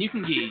 Oh, And you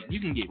can get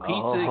pizza,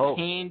 Oh.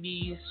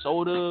 candy,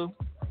 soda,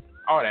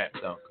 all that.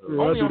 So yeah,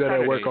 cool. I only do on that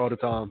at work Saturdays. all the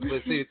time.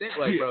 But see, think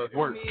like, bro,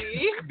 Work.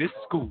 Me. This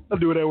is cool. I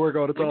do it at work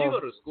all the when you time. go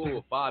to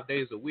school 5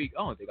 days a week,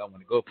 I don't think I want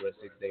to go for a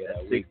 6 day of that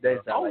 6 week. days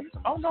bro. sound like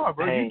Oh no,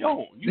 bro, pain.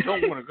 you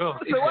don't want to go.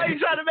 So why are you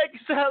trying to make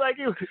it sound like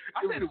you?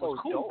 I said it was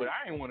cool, but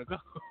I didn't want to go.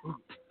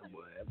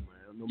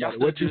 No Y'all matter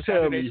still what you do tell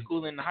Saturday me.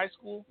 school in the high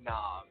school?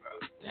 Nah,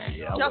 bro. Dang.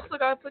 Yeah, Y'all still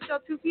gotta put y'all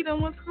 2 feet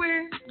in one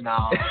square.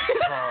 Nah.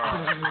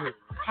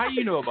 How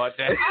you know about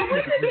that?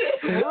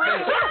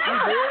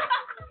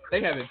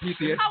 They having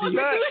PTSD. I was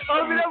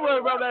I mean, that was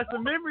about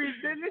some memories.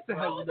 Listen,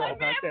 how you know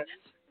about that?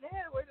 They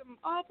had to wear them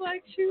all black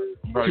shoes.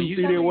 Bro, 2 you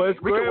feet in one We can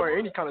square. wear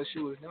any kind of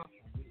shoes now.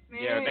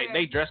 yeah, Man.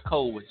 they dress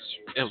code was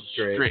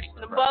Strict. strict.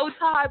 The bow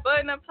tie,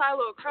 button up tie,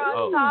 little cross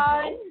Oh,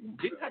 tie.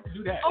 didn't have to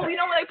do that. Oh, you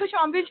know when they put you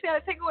on bench, they had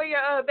to take away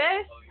your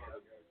vest.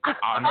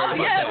 I know Oh, about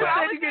yeah, that. bro.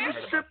 Said you getting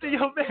stripped of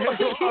your bed.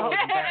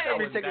 Yeah.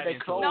 Every taking their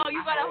clothes. No,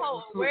 you gotta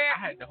hold. Where? I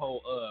had the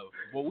whole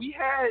well, we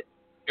had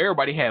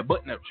everybody had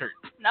button up shirts,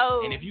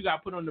 No. and if you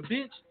got put on the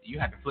bench, you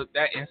had to flip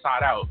that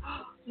inside out.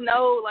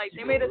 No, like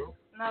they made us.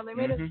 No, they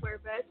made Mhm. us wear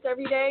vests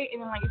every day, and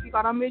then like if you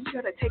got on bench, you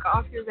had to take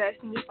off your vest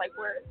and just like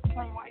wear a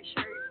plain white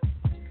shirt.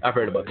 I've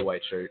heard about the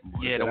white shirt.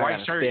 Yeah, the I white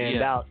gotta shirt, stand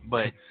yeah, out.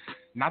 but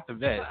not the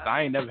vest.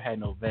 I ain't never had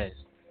no vest.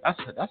 That's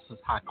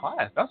just high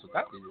class. That's what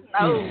that is.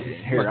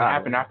 No. What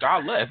happened after I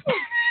left?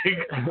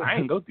 I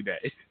ain't go through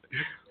that.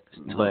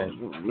 But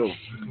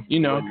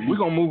we're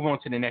gonna move on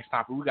to the next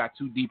topic. We got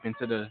too deep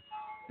into the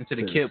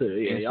KIPP.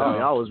 Yeah, and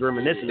y'all was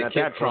reminiscing The at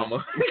kid that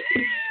trauma.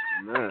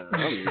 trauma. Nah,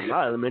 I mean,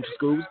 my elementary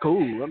school was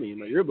cool. I mean,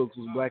 my yearbooks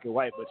was black and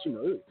white, but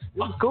it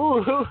was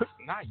cool.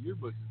 Not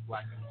yearbooks is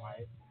black and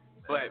white.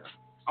 But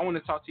I want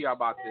to talk to you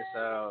about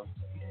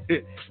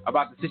this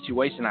about the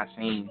situation I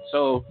seen.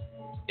 So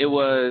it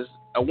was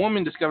a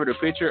woman discovered a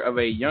picture of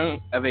a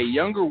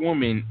younger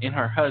woman and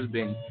her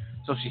husband,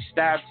 so she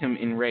stabbed him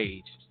in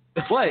rage.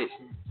 But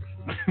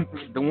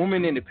the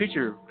woman in the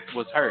picture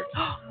was her.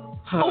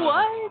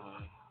 What?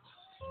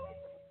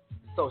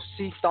 So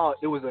she thought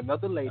it was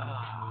another lady.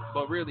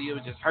 But really it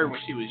was just her when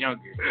she was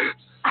younger.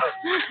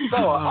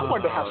 Bro, I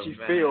wonder how she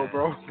man. feel,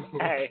 bro.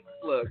 Hey,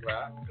 Look,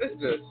 bro. It's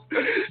just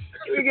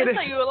we get I'll a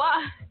tell you a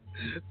lie.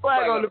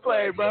 flag on the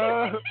play,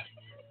 bro.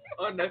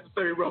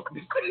 unnecessary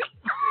roughness.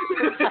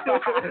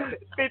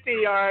 50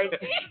 yards.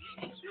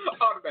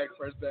 Automatic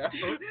first down.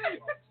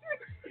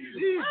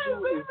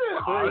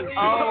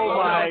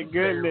 Oh my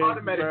goodness,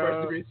 Automatic bro.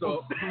 first degree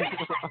assault.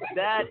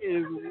 That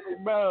is,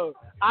 bro.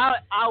 I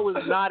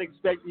was not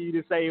expecting you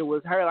to say it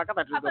was her. Like I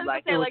thought you I were thought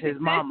like you it said was like his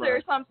his mama. sister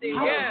or something.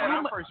 When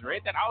Yeah. I first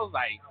read that, I was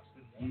like,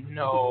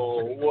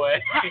 No, what?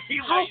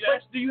 How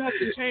much do you have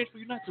to change for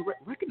you not to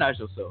recognize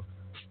yourself?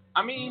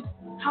 I mean,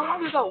 How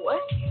long ago?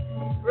 What?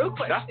 Real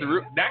question.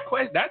 that's that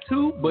question, that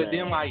too. But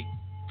then, like,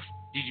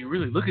 did you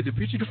really look at the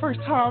picture the first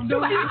time?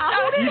 No,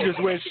 You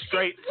just went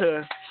straight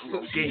to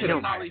she get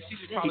him. She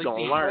just He probably gonna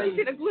seen- learn. She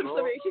did a glimpse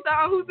of it. She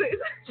thought, "Oh, who's this?"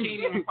 She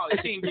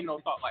didn't get no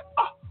thought like,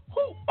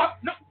 who?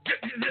 No.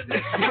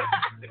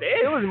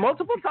 It was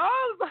multiple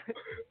times.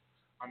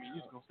 I mean,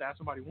 you just gonna stab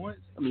somebody once?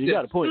 I mean, you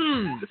got a point.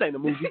 This ain't a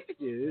movie.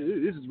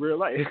 Yeah, this is real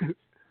life.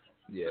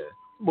 Yeah.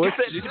 Boy,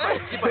 She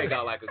probably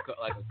got like a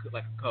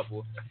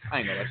couple. I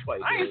ain't know. That's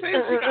probably. I ain't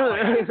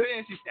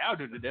saying she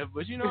stabbed her to death,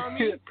 but you know what I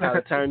mean?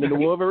 probably turned into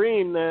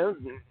Wolverine now.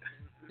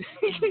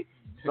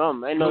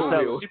 Something ain't no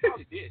telling. She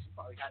probably did. She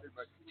probably got it.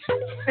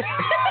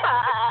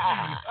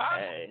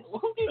 Hey.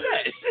 Who did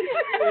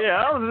that?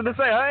 Yeah, I was gonna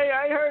say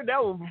I ain't heard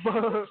that one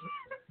before.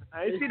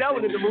 I ain't see that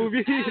one in the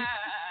movie.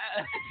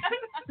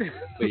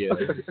 But yeah.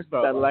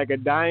 Sounded like a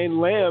dying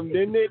lamb,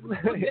 didn't it?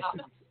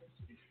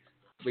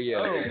 But yeah.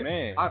 Oh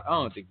man, I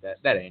don't think that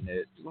ain't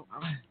it.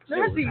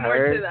 There has to be more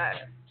her. to that.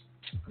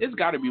 it's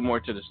got to be more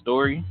to the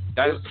story.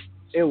 That's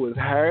It was She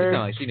her.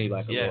 sound like she need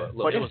like a yeah,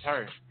 little. but it was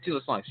her. She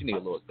looks like she need a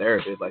little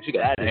therapist. Like she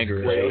got That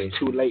anger is way issues.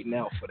 too late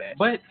now for that.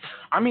 But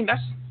I mean,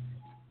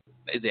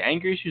 is it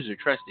anger issues or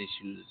trust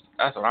issues?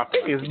 That's what I I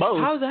think feel. it's both.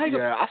 How's the anger?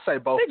 Yeah, I say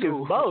both I think too.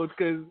 it's both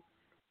because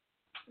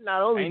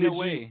not only Ain't did no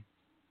way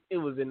it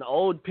was an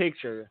old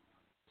picture,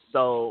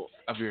 so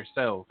of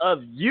yourself.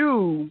 of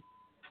you,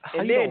 How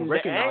and you then gonna the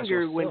recognize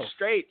anger went yourself?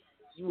 straight.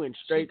 You went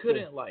She straight.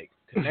 couldn't like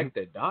connect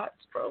the dots,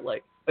 bro.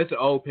 Like it's an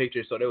old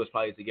picture, so they was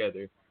probably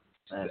together.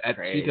 That's She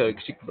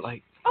crazy. could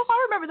like Oh,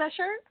 I remember that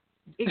shirt.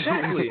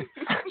 exactly.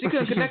 She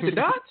couldn't connect the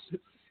dots.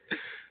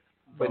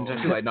 But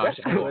she's like, no,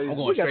 I'm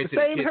going we got straight the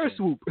to same the hair kitchen.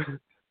 swoop. I'm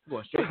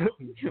going straight.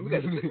 we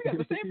got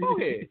the same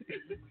forehead.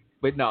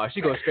 But no, she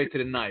goes straight to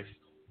the knife.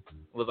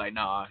 Was like,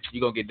 nah, you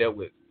gonna get dealt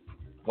with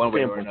one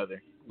way or Simple.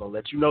 another. I'm gonna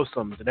let you know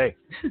something today.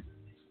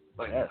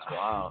 That's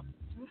wild.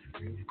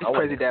 It's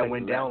crazy that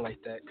went down like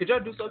that. Could y'all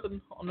do something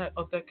on that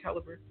of that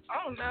caliber?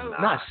 I don't know.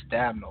 Not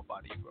stab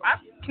nobody, bro.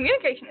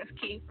 Communication is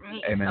key for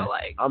me. Hey, man. So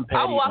like, I'm petty.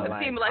 I'll walk but, up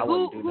to him and be I like,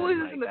 wouldn't who do is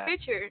nothing this in the like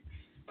picture?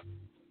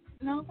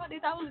 Nobody.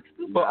 That was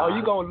stupid. But are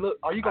you gonna look?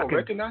 Are you gonna Okay.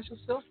 recognize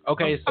yourself?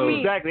 Okay, so I mean-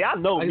 Exactly. I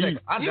know me.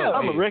 I know. Yeah,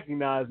 I'm gonna me.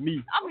 recognize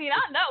me. I mean,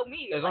 I know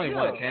me. There's Like, only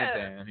yeah. one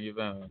chance, you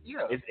feel me? Yeah.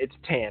 It's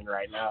 10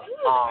 right now.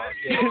 Oh,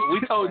 yeah.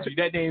 we told you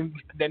that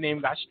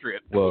name got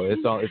stripped. Well,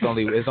 it's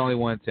only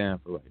 110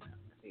 for right now.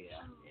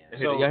 Yeah.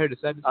 So- Y'all heard the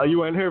second? Oh, you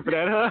weren't here for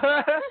that, huh?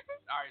 All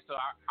right, so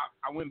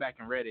I went back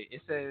and read it.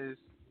 It says,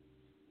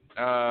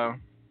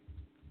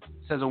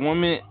 a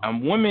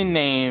woman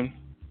named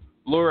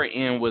Laura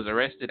N was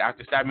arrested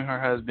after stabbing her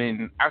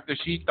husband after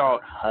she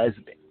thought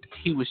Husband.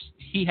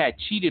 he had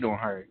cheated on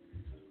her.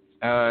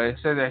 It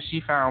says that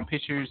she found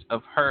pictures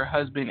of her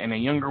husband and a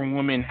younger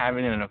woman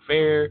having an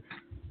affair,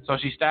 so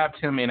she stabbed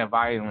him in a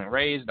violent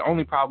rage. The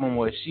only problem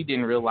was she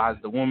didn't realize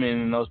the woman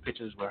in those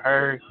pictures were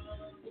her.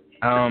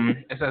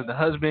 It says the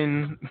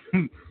husband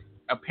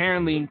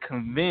apparently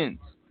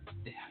convinced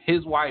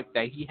his wife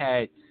that he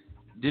had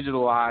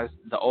digitalized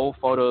the old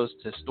photos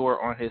to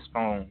store on his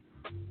phone.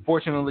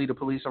 Fortunately, the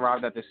police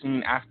arrived at the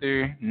scene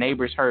after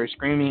neighbors heard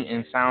screaming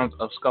and sounds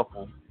of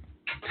scuffle.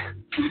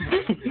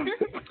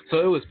 So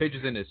it was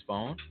pictures in his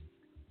phone.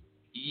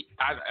 It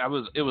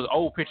was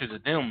old pictures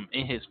of them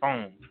in his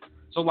phone.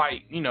 So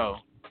like, Yeah,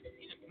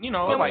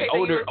 like okay,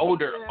 you were-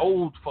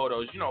 old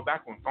photos,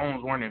 back when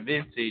phones weren't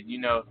invented,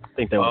 I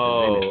think that was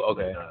Oh, invented.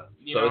 okay.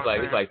 you So know it's what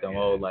I'm like saying?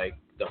 them old like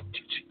the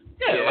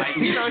Yeah,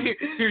 like,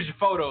 here's your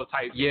photo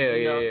type. Yeah,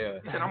 you know? yeah.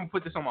 He said, I'm gonna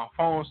put this on my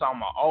phone, so I'm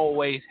gonna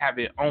always have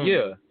it on.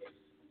 Yeah.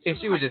 If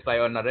she was just like,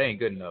 oh no, that ain't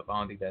good enough. I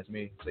don't think that's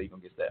me. So you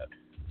gonna get stabbed.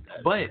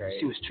 But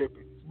She was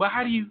tripping. But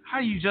how do you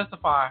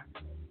justify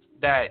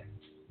that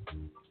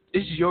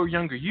this is your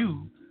younger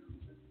you?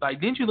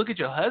 Like, didn't you look at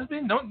your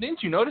husband?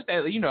 Didn't you notice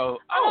that,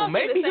 I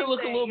maybe do he the same look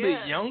a thing, little yeah.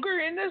 bit younger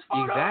in this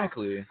photo?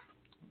 Exactly.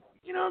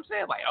 You know what I'm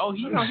saying? Like, oh,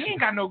 he ain't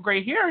got no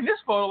gray hair in this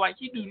photo like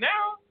he do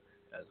now.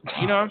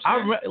 You know what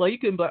I'm saying? Like you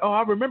can be like, oh,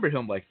 I remember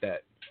him like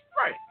that.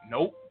 Right.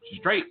 Nope.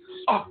 Straight.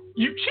 Oh,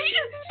 you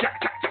cheated?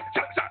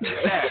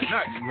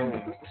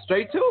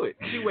 Straight to it.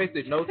 She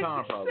wasted no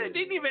time probably.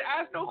 Didn't even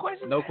ask no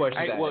questions. No questions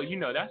Hey, asked. well,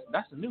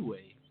 that's a new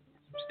way.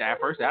 Stab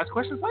first, ask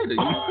questions later.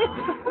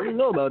 What do you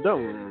know about that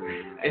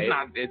one? It's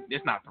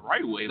not the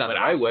right way. It's not but the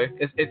right way.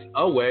 It's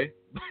a way.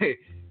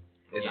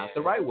 It's not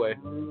the right way. I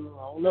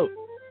don't know.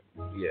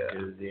 Yeah.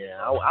 'Cause,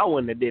 I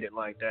wouldn't have did it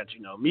like that.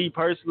 Me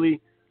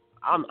personally,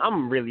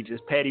 I'm really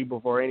just petty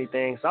before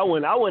anything. So I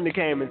wouldn't have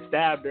came and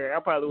stabbed her. I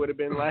probably would have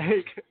been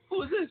like,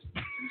 Who is this?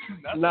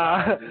 That's nah.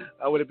 what I do.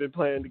 I would have been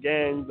playing the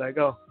game. Like,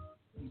 oh,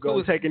 go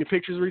and take any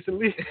pictures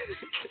recently?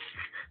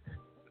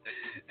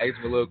 Ask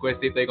them a little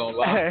question if they gonna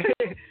lie.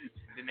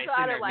 Then they So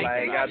sitting out there of like Like,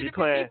 I gotta be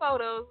playing. 350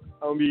 photos,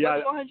 I'm gonna be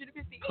out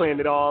 150. playing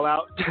it all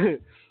out,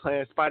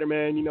 playing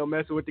Spider-Man.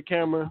 Messing with the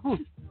camera.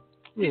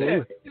 He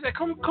said,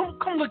 come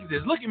look at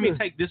this. Look at me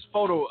take this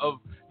photo of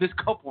this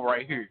couple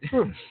right here. He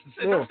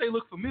said, don't they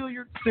look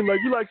familiar? Seem like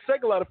you like to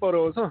take a lot of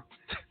photos, huh?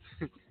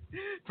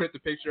 print the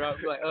picture out.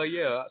 Be like, oh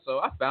yeah, so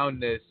I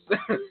found this.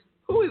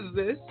 Who is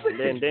this?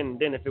 And then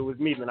if it was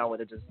me, then I would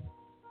have just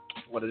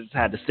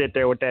had to sit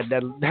there with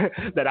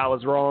that I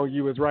was wrong,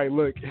 you was right.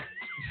 Look,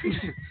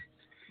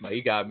 No,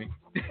 you got me.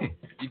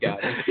 You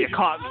got me. you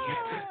caught me.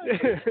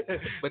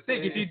 But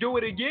think, if you do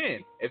it again,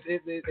 if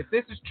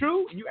this is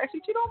true, and you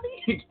actually cheat on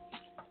me,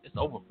 it's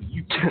over for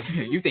you.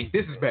 You think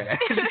this is bad?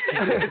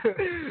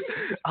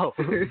 Oh,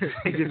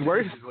 it gets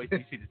worse. Just wait till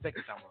you see the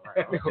second time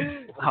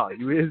around. Oh,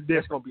 you is That's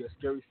different. gonna be a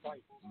scary sight.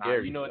 Nah,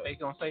 Scary you know what stuff. they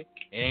gonna say?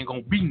 It ain't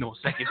gonna be no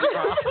second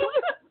time.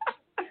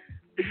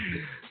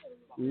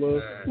 A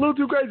little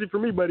too crazy for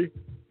me, buddy.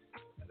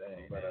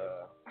 But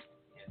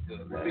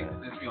let's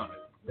be honest.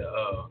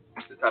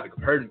 The topic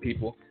of hurting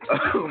people.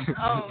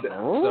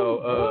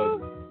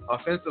 So,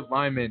 offensive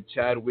lineman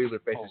Chad Wheeler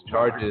faces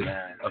charges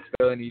of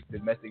felony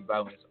domestic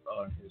violence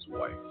on his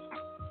wife.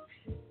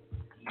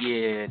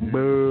 Yeah.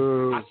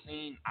 Boo. I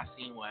seen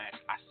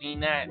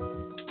that.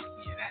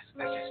 Yeah, that's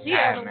just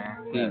Yeah.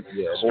 bad, man.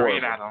 Yeah,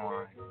 Straight out of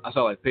line. I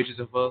saw like pictures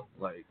of her,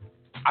 like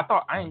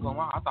I ain't gonna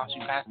lie, I thought she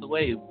passed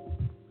away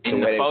in The the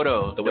way-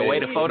 photo. The way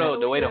the photo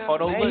Man,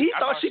 Man, he looked. I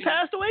thought she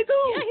passed away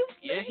too.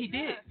 Yeah, he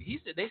did.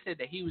 They said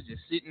that he was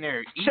just sitting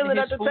there eating Chilling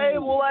his at the food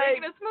table, like.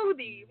 Making a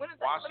smoothie. When is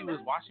that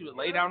while she was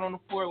laid down on the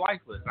floor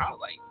lifeless. And I was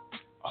like,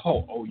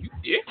 oh, you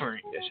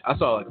different. yeah, I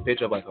saw like a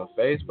picture of like her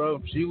face,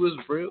 bro. She was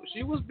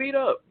beat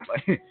up.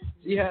 Like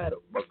she had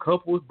a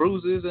couple of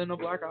bruises and a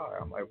black eye.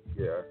 I'm like,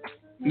 yeah,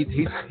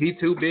 he's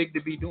too big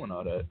to be doing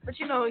all that. But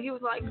you know, he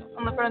was like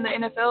on the front of the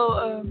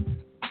NFL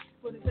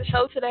what is the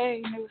show today,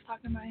 and they was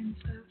talking about him and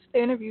stuff.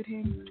 They interviewed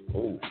him.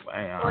 Oh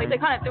man, So, like they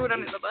kind of threw it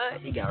under the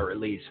bus. He got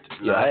released.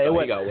 Yeah, I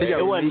thought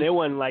It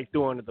wasn't like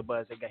thrown under the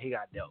bus. He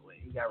got dealt with.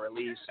 He got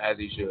released. as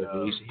he should.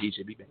 He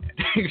should be banned.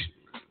 He's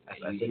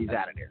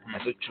out of there.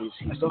 That's a truth.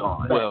 He's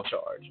gone. Well,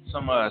 charge.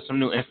 some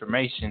new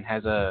information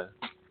has been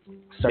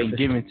Surface.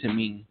 given to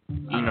me.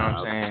 You know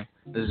what I'm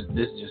saying?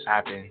 This just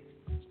happened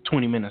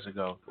 20 minutes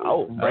ago.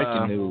 Oh,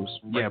 Breaking news.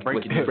 Yeah,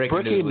 breaking With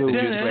Breaking with the news.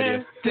 Juice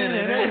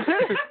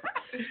Radio.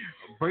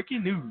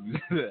 Breaking news.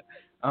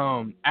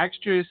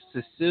 Actress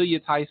Cecilia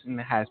Tyson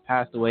has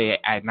passed away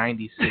at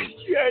 96.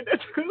 yeah,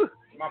 that's cool.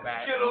 My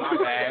bad.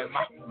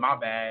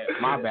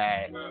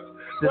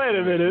 Wait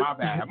a minute. My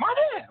bad.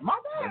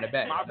 In the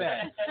back. My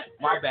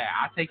bad.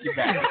 I take it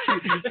back.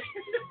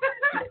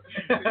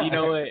 You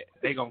know what?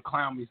 They gonna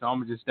clown me, so I'm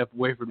gonna just step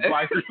away from the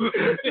mic.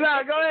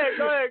 Nah, go ahead.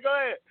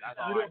 That's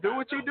all right. Do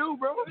what you do,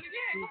 bro. Run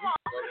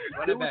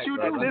Do it what back, you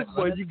bro. do. This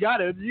boy, you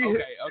got it.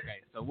 Okay.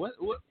 So what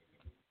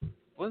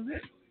was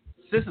it?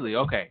 Cicely.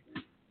 Okay.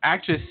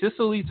 Actress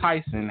Cicely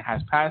Tyson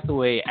has passed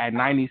away at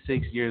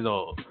 96 years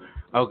old.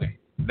 Okay.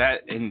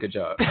 That and Good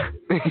job.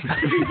 Good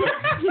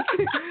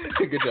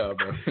job,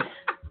 bro.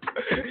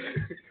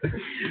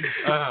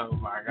 oh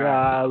my God.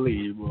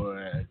 Golly,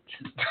 boy.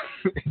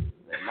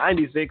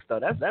 96 though.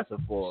 That's a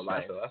full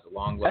life. That's a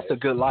long life. That's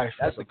a good life.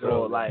 That's a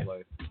full life.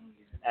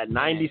 At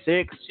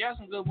 96. She has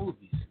some good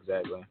movies.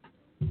 Exactly.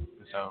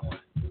 So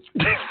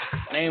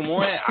name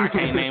one. I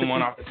can't name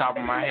one off the top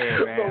of my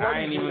head, man. I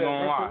ain't even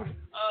gonna lie.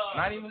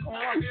 Not even gonna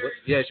lie.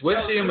 Yeah,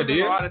 wasn't she in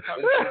Medea?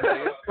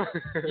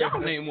 Y'all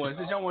name one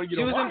since y'all want to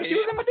get on my head. She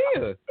was in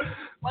Medea.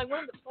 Like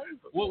one of the plays.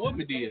 What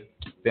Medea?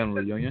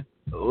 Family reunion.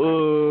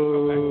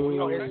 Ooh. You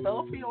know his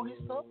stuff.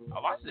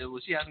 All I said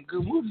was she had some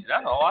good movies.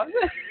 That's all I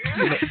said.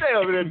 They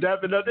over there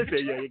dapping up. They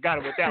said, "Yeah, you got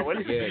him with that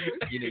one." Yeah,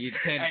 you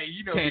can't. Hey,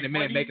 you know, Can't the it's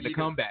man funny, making a you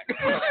know- comeback.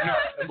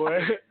 No, Boy.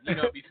 you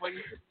know, it'd be funny.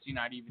 She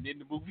not even in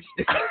the movie.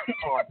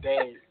 Oh,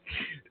 dang.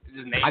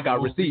 Just name I got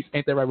the movie. receipts.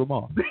 Ain't that right,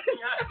 Ramon?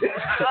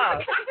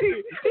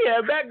 He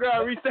had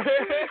background research.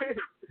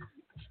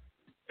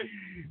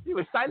 He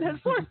was citing his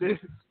sources.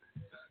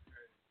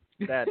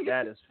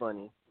 That is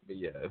funny. But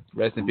yeah,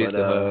 rest in peace But,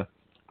 to her.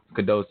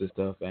 Condolences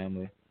to her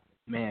family.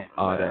 Man.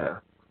 All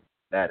that.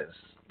 That's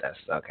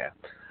okay.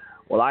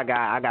 Well, I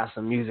got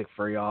some music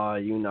for y'all.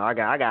 You know, I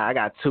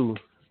got two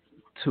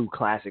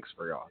classics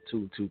for y'all.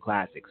 Two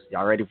classics.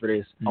 Y'all ready for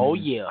this? Oh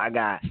yeah. I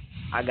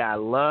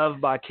got Love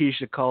by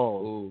Keisha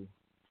Cole. Ooh.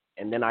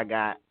 And then I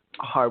got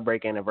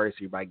Heartbreak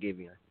Anniversary by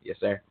Giveon. Yes,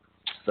 sir.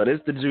 So this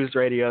is the Juice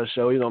Radio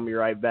Show. We're gonna be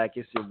right back.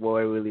 It's your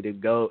boy Willie the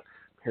Goat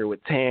here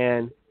with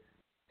Tan,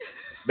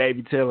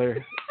 Baby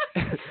Tiller,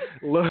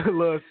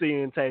 Lil C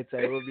and Tay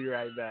Tay. We'll be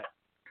right back.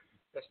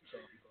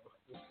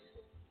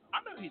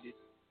 I know he did.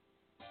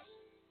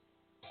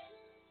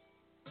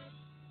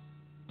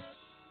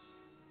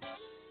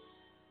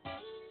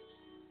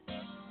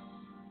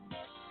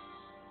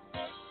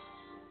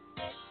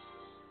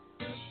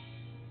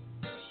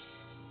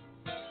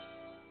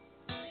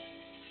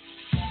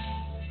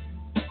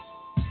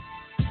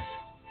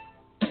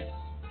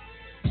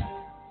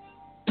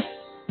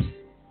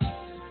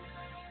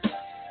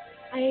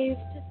 I used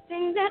to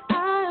think that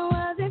I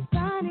wasn't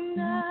fine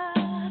enough,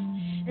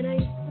 and I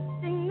used to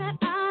think that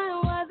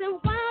I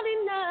wasn't wild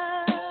enough.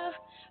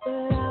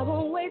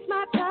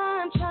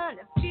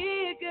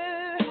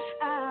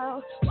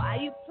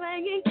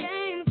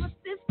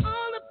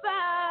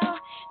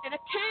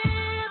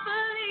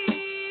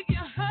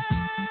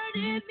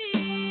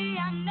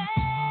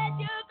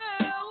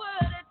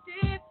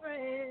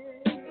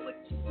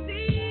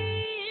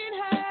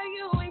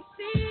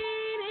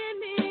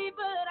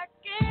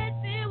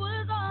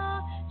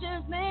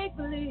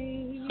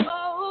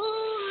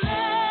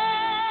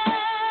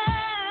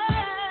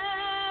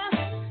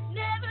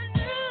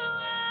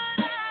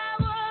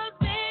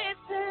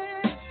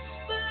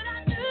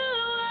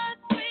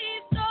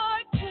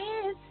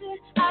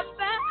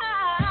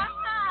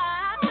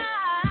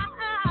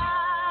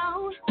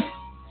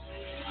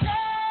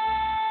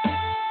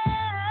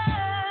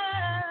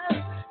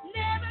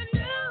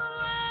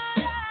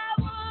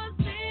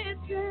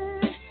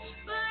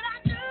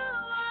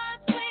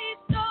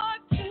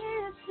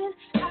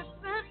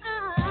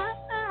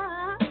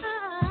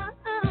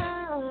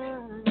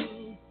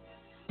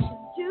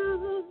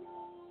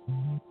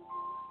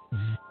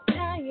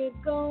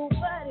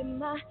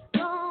 I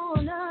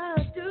gonna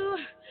do?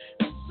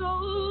 So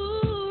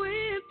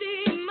empty,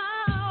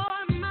 my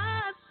heart,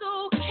 my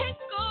soul can't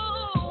go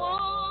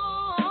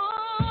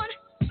on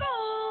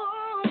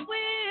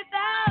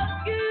without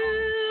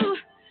you.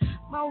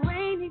 My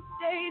rainy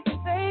days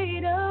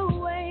fade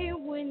away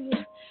when you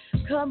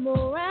come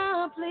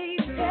around.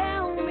 Please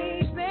tell me,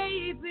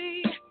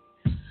 baby,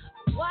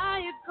 why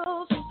you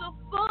go so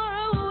far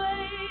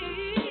away?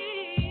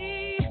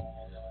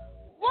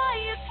 Why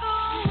you go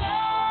away?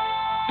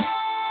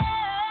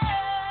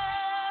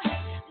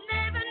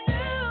 Never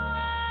knew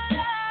what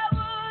I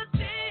was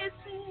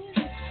missing,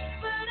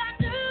 but I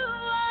knew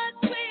once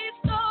we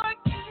start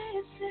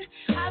kissing,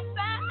 I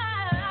found.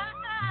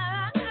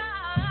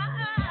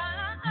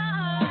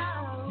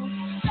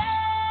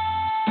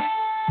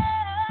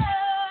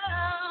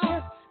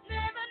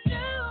 Never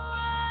knew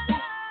what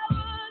I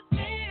was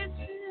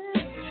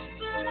missing,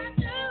 but I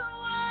knew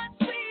once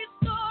we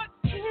start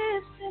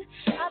kissing,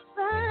 I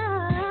found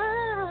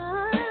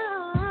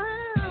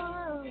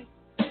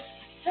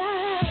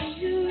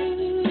you.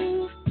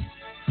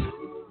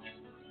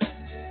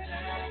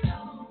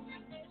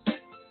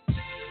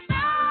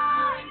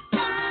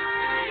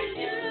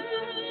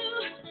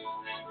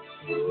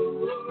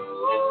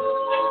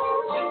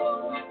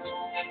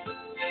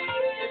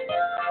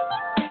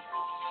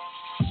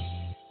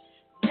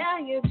 Now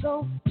you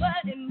go,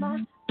 what am I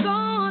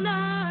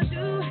gonna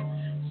do?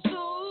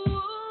 So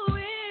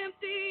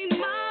empty,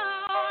 my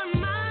heart,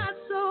 my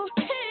soul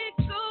can't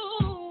go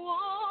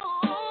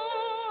on.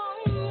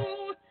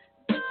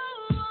 Go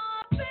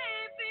on,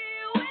 baby,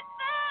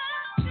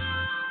 without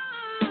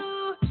you.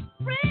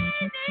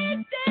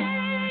 Rainy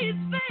days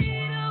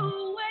fade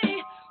away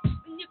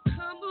when you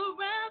come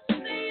around.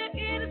 Say you're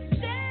here to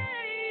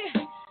stay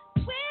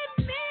with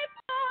me,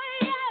 boy.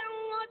 I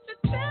don't want you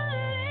to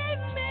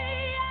leave me.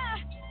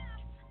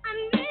 I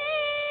need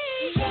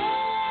you.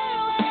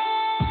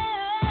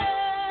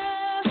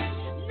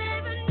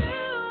 Never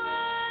knew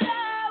what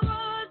I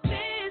was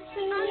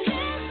missing,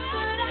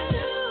 but I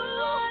knew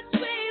once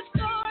we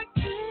start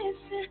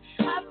kissing,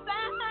 I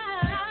found.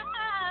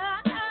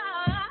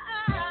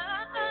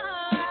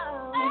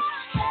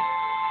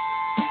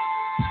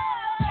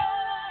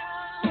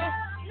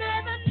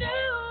 Never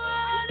knew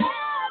what I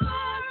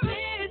was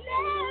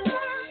missing,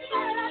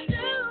 but I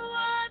knew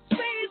once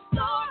we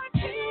start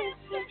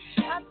kissing, I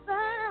found.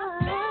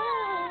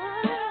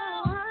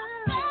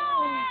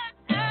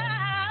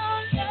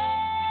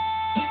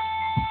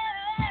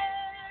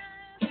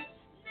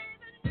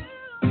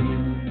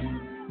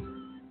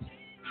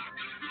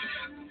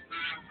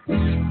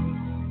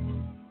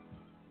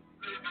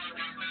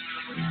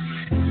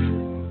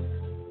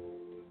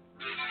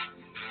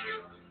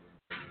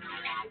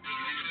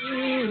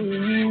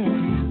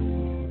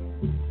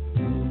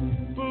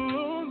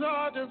 Balloons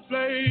are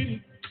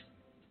deflated.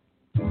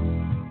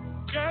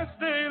 Guess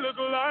they look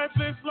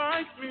lifeless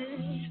like me.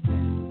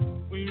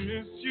 We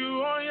miss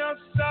you on your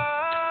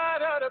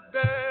side of the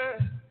bed.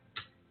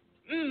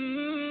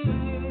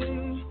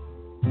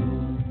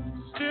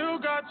 Still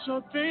got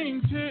your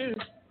things here.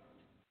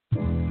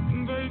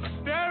 They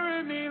stare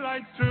at me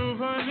like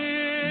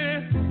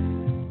souvenirs.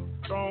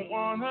 Don't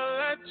wanna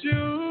let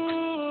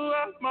you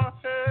out my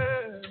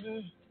head.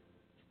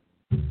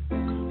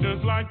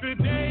 Just like the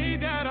day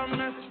that I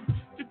met you.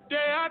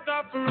 Today I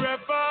thought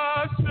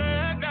forever.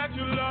 Said that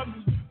you love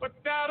me, but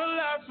that'll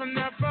last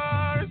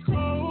forever. It's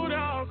cold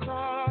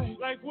outside,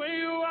 like when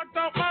you walked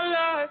out my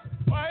life.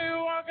 Why you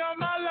walk out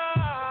my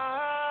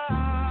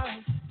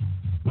life?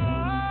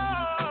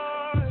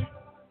 Oh,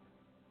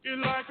 you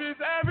like this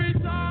every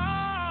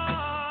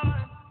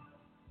time.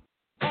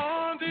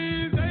 On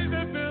these days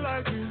that feel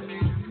like you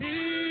need me.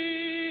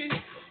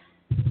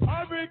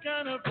 Heartbreak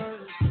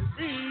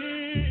anniversary.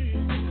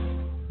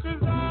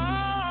 'Cause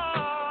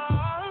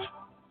I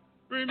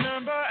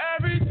remember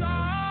every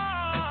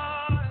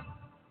time.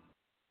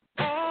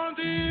 On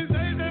these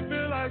days that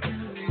feel like you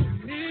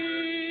need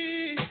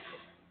me.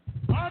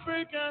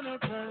 Heartbreak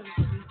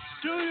anniversary.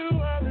 Do you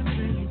ever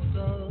think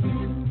so?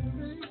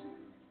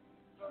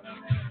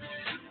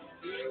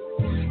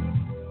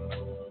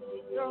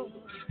 No.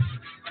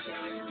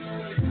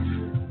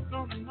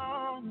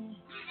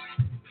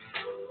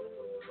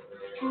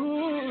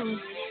 Ooh,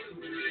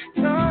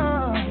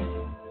 yeah.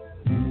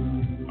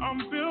 I'm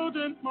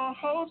building my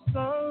hopes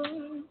up,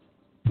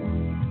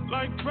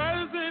 like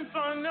presents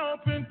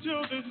unopened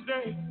till this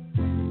day.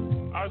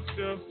 I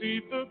still see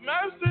the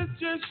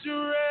messages you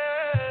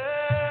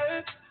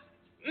read.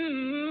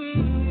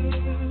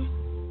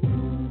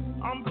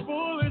 I'm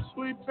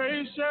foolishly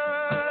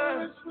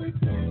patient.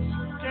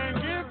 Can't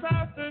get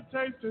past the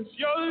taste of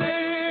your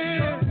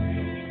lips.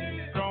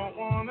 Don't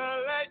wanna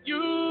let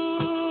you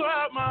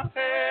out my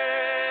head.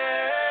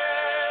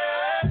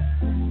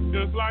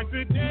 Just like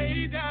the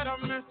day that I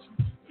met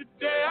you.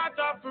 Today I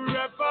thought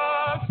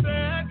forever.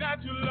 Said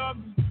that you love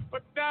me,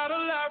 but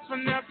that'll last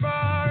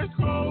forever. It's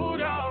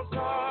cold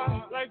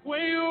outside, like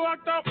when you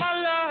walked out my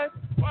life.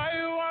 Why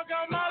you walk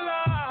out my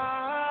life?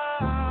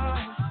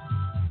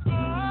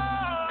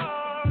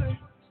 Oh,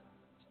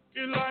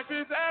 you like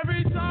this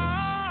every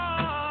time.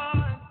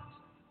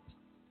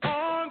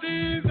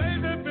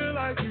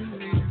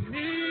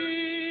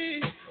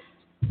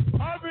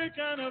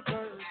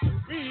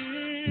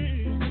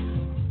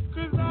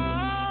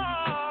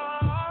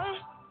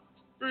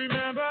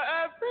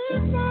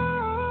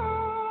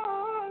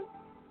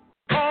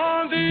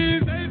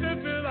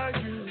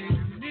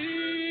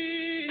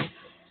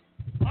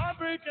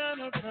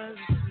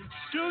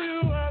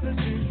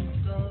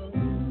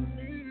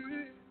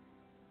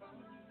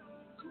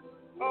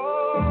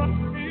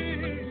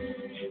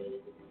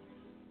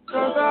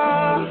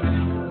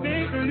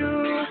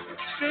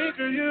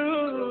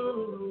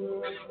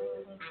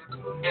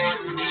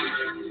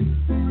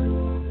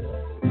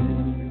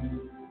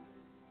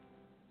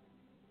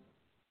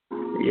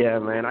 Yeah,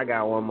 man, I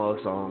got one more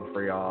song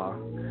for y'all.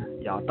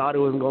 Y'all thought it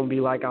was gonna be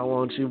like I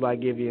Want You by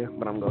Give You,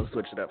 but I'm gonna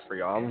switch it up for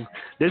y'all.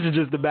 This is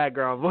just the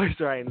background voice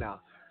right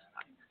now.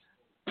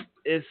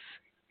 It's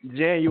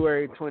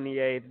January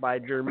 28th by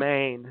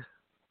Jermaine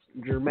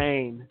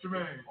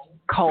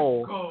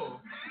Cole.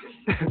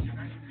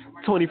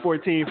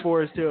 2014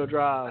 Forest Hill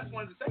Drive.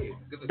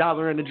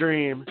 Dollar in the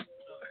Dream.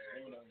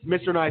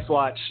 Mr. Nice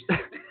Watch.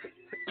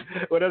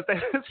 What else?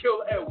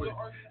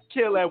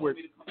 Kill Edward.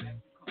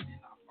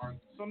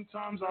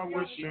 Sometimes I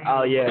wish you.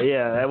 Oh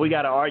yeah. We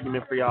got an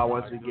argument for y'all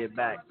once we get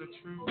back.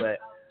 But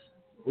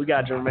we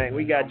got Jermaine.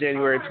 We got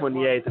January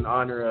 28th in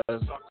honor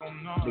of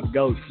the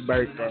GOAT's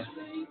birthday.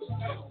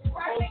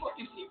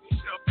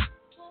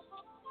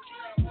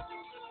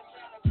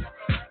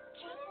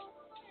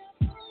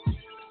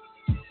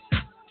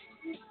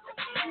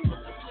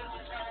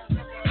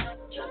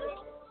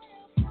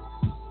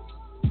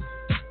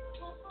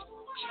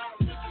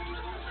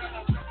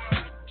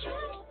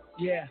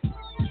 Yeah.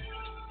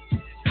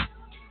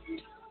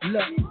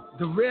 Look,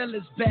 the real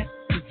is back,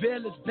 the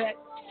veil is back,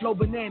 flow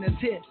bananas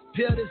here,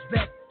 peel this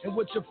back, and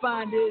what you'll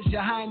find is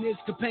your highness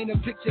could paint a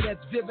picture that's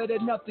vivid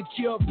enough to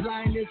cure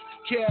blindness.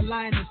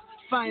 Carolina's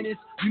finest,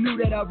 you knew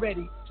that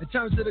already. In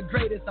terms of the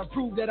greatest, I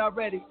proved that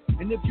already.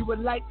 And if you would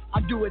like,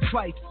 I'll do it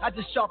twice. I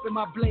just sharpened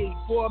my blade,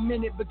 for a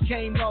minute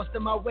became lost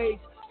in my ways.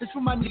 It's for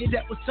my nigga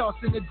that was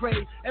tossed in the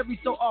grave. Every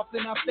so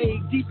often I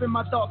fade deep in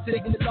my thoughts,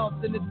 taking it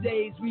lost in the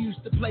days we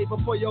used to play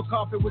before your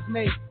carpet was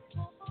made.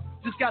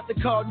 Just got the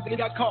call, nigga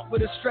got caught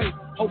with a straight.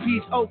 Hope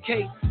he's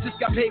okay. Just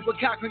got paid what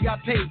Cochran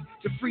got paid.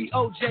 The free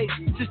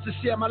OJ, just to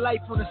share my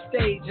life on the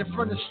stage in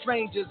front of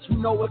strangers who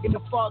know it can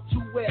fall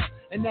too well.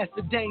 And that's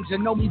the danger.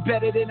 Know me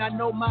better than I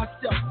know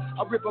myself.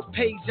 I rip a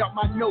page out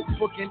my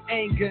notebook in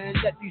anger and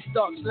let these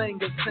thoughts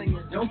linger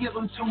singing. Don't give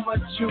them too much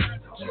juice.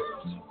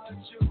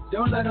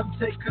 Don't let them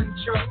take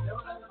control.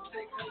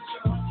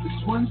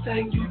 It's one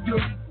thing you do.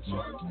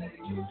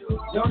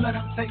 Don't let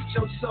them take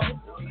your soul.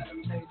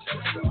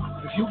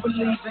 If you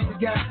believe in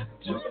God,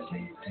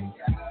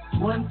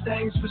 one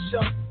thing's for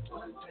sure.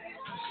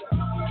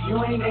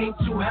 You ain't aim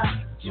too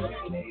high,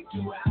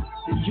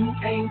 and you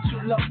aim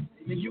too low,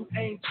 and you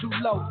aim too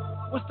low.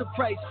 What's the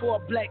price for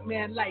a black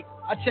man life?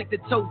 I check the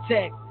toe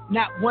tag,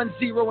 not 1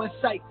 0 in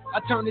sight. I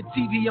turn the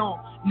TV on,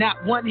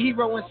 not one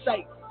hero in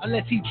sight.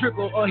 Unless he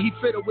dribble or he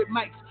fiddle with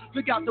mics.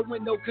 Look out the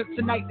window, cause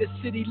tonight the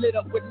city lit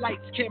up with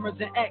lights, cameras,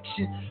 and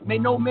action. May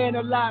no man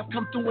alive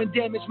come through and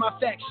damage my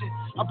faction.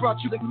 I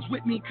brought you niggas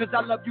with me cause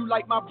I love you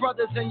like my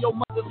brothers, and your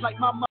mothers like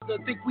my mother.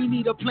 Think we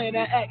need a plan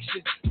of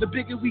action. The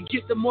bigger we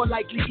get, the more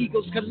likely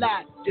egos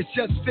collide. It's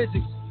just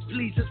physics.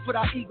 Please just put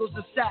our egos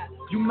aside.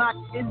 You mock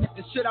in it,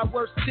 and should our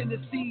worst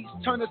tendencies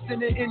turn us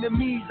into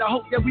enemies? I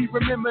hope that we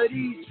remember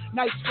these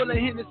nights full of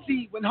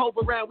Hennessy. When Hove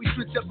around, we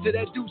switch up to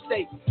that do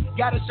say.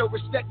 Gotta show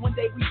respect one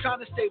day, we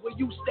tryna stay where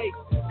you stay.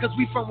 Cause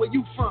we from where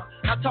you from.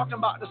 Not talking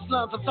about the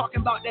slums, I'm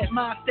talking about that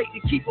mind state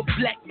to keep a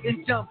black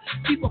and dumb.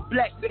 Keep a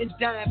black and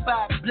dying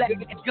by a black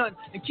and gun.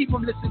 And keep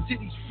them listening to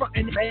these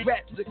frontin'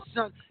 raps,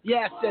 son.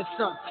 Yeah, I said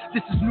son.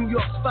 This is New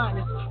York's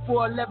finest.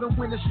 For 11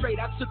 winters straight,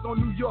 I took on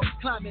New York's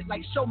climate.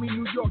 Like show me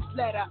New York's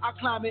ladder. I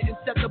climb it and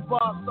set the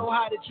bar so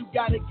high that you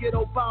gotta get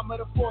Obama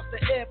to force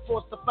the Air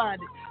Force to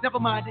find it. Never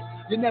mind it,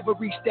 you never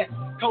reach that.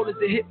 Cold as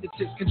a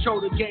hypnotist,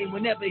 control the game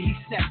whenever he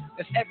snaps.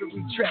 That's every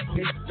track.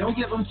 Don't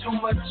give him too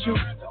much juice.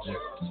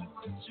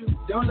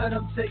 Don't let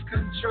him take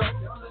control.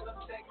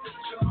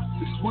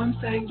 It's one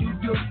thing you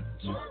do.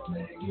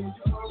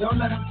 Don't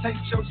let him take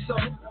your soul.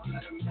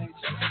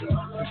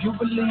 If you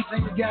believe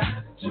in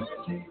God,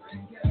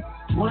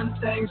 one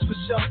thing's for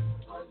sure.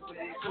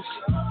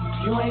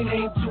 You ain't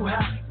aim too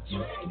high,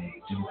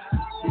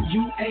 and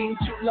you aim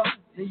too low,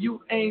 and you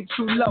aim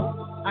too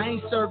low. I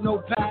ain't serve no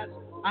pies,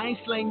 I ain't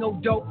slang no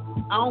dope,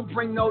 I don't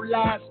bring no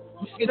lies.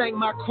 It ain't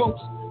my quotes,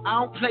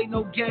 I don't play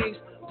no games.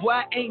 Boy,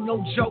 I ain't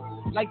no joke,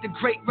 like the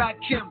great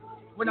Rakim.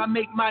 When I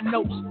make my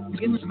notes,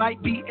 it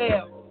might be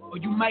L, or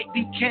you might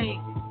be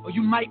Kane, or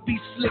you might be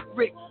Slick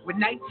Rick with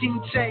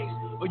 19 chains,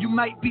 or you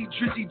might be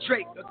Drizzy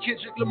Drake or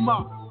Kendrick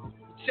Lamar.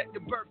 Check the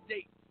birth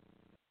date.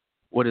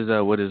 What is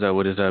up? What is up?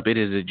 What is up? It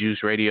is the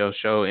Juice Radio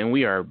Show, and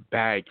we are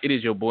back. It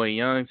is your boy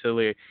Young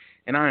Tiller,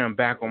 and I am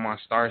back on my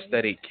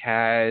star-studded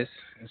cast.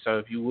 And so,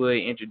 if you would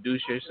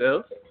introduce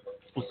yourself.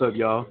 What's up,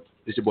 y'all?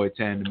 It's your boy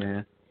Tan, the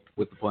man,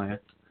 with the plan.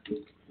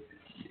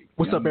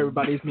 What's up,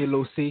 everybody? It's me,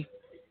 Lil C.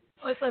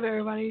 What's up,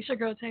 everybody? It's your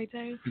girl, Tay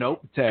Tay.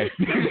 Nope, Tay.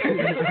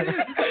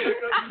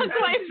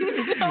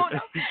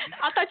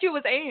 I thought you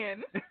was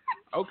Ann.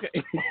 Okay.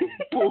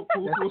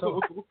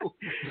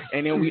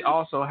 And then we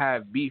also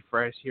have B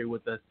Fresh here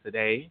with us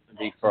today.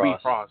 B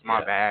Frost. My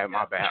bad.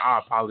 I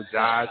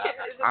apologize.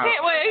 Wait.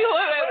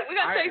 We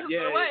gotta take some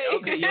away.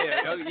 Okay,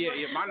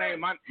 yeah.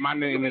 My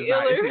name is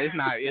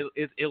not.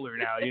 It's Iller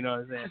now. You know what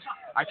I'm saying?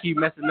 I keep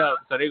messing up,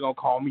 so they're gonna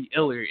call me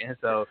Iller, and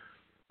so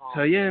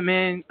yeah,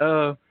 man.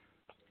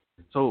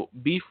 So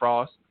B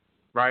Frost,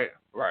 right?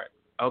 Right.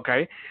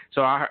 Okay.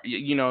 So I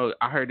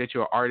heard that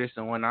you're an artist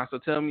and whatnot. So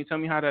tell me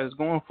how that is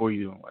going for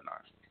you and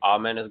whatnot. Oh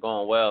man, it's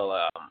going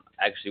well.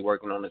 actually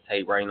working on a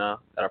tape right now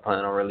that I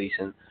plan on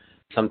releasing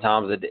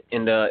sometimes at the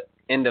end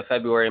of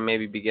February,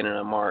 maybe beginning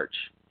of March.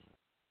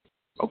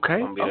 Okay.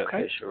 It's gonna be the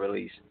official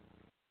release.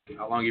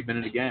 How long you been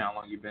in the game? How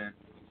long you been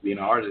being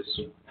an artist?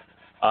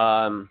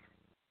 Well,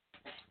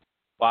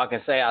 I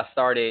can say I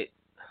started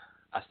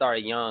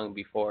young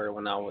before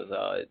when I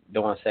was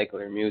doing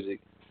secular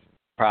music.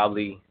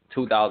 Probably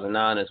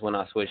 2009 is when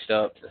I switched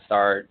up and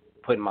started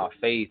putting my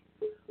faith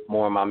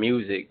more in my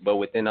music. But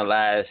within the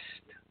last,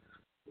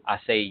 I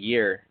say,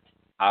 year,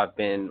 I've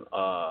been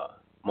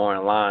more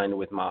in line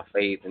with my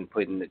faith and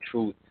putting the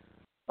truth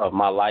of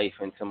my life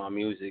into my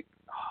music,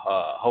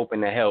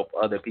 hoping to help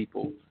other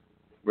people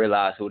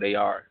realize who they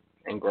are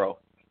and grow.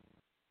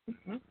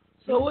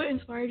 So what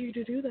inspired you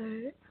to do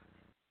that?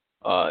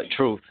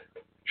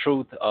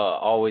 Truth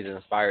always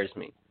inspires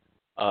me.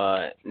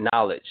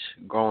 Knowledge,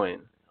 growing.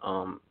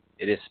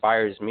 It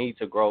inspires me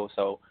to grow.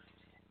 So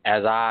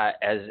as I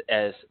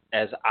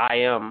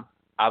am,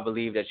 I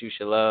believe that you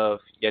should love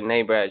your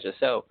neighbor as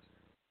yourself.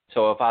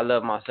 So if I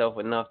love myself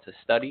enough to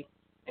study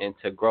and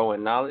to grow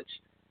in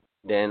knowledge,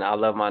 then I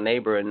love my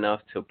neighbor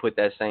enough to put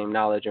that same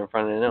knowledge in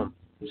front of them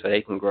so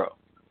they can grow.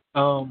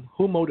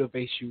 Who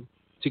motivates you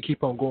to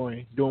keep on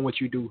going, doing what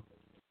you do?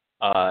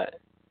 The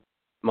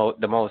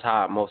Most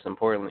High, most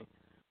importantly.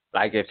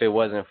 Like, if it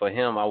wasn't for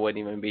him, I wouldn't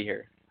even be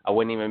here. I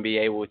wouldn't even be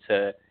able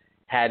to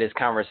have this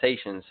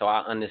conversation. So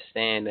I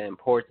understand the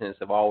importance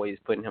of always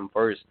putting him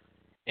first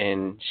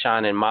and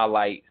shining my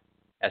light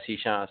as he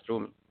shines through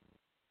me.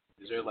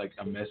 Is there like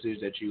a message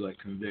that you like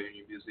convey in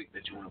your music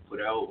that you want to put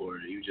out, or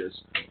you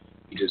just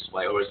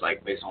like, or it's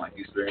like based on like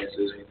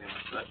experiences or anything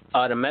like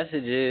that? The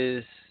message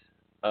is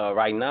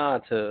right now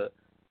to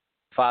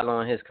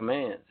following his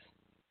commands,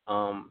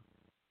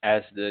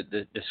 as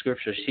the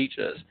scriptures teach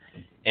us,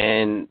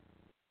 and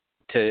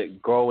to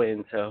grow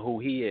into who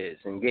he is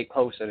and get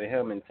closer to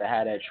him and to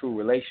have that true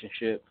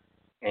relationship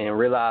and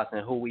realizing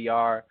who we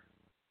are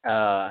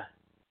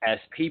as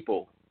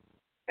people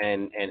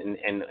and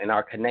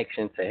our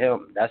connection to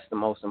him. That's the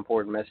most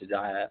important message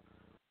I have.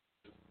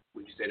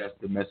 Would you say that's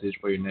the message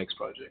for your next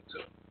project? So?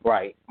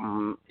 Right.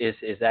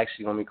 It's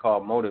actually going to be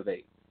called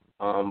Motivate,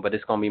 but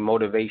it's going to be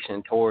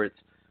motivation towards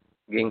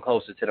getting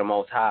closer to the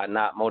Most High,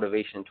 not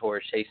motivation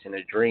towards chasing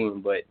a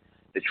dream, but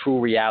the true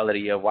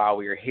reality of why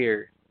we're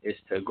here is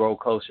to grow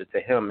closer to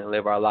him and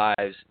live our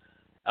lives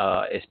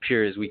as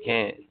pure as we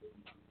can.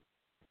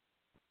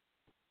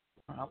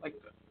 I like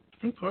that.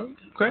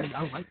 Okay.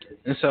 I like it.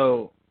 And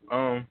so,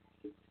 I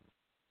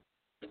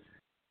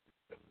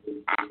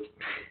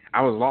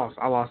was lost.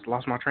 I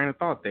lost my train of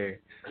thought there.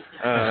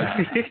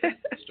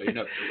 Straighten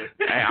up.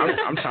 Hey,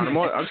 I'm trying to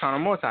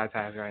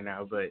multitask right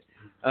now, but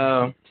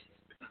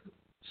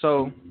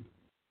so,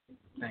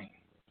 dang,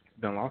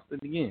 done lost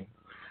it again.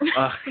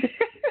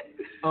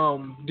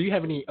 Do you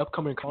have any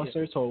upcoming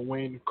concerts, or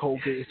when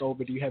COVID is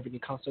over, do you have any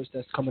concerts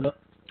that's coming up?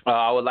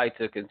 I would like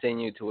to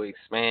continue to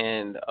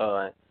expand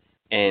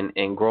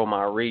and grow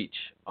my reach.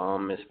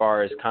 As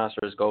far as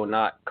concerts go,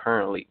 not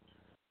currently,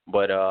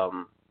 but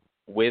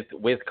with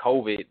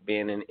COVID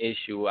being an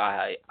issue,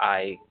 I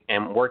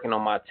am working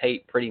on my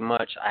tape pretty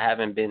much. I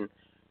haven't been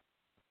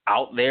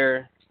out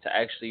there to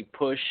actually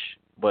push,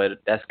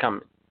 but that's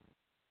coming.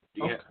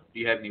 Do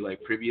you have any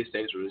like previous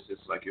tapes, or is this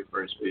like your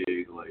first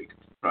big like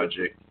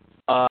project?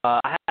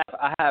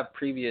 I have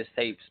previous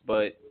tapes,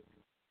 but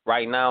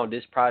right now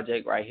this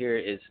project right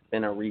here has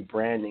been a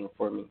rebranding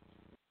for me.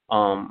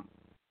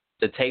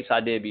 The tapes I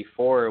did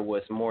before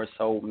was more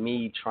so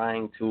me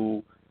trying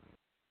to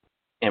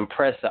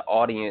impress the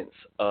audience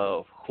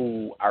of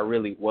who I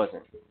really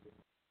wasn't.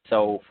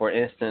 So, for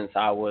instance,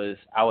 I was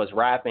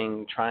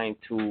rapping trying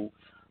to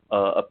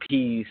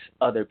appease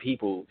other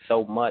people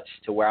so much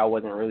to where I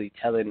wasn't really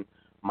telling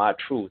my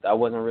truth. I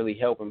wasn't really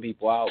helping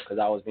people out because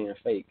I was being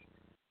fake.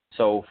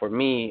 So for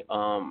me,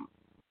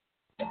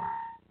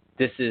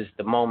 this is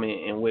the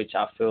moment in which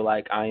I feel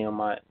like I am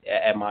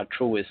at my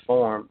truest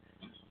form,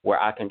 where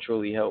I can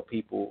truly help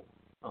people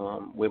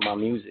with my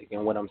music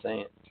and what I'm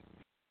saying.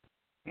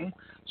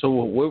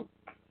 So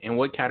in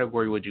what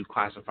category would you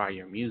classify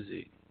your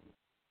music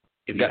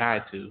if you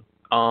had to?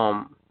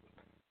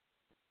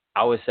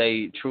 I would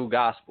say true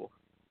gospel.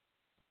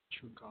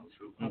 True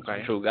gospel.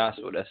 Okay. True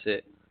gospel, that's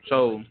it.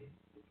 So,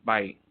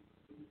 like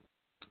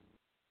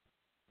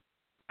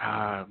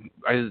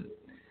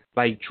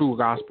true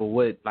gospel,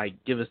 what, like,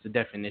 give us the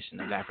definition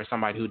of that for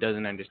somebody who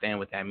doesn't understand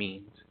what that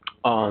means.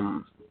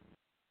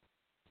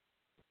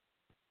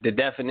 The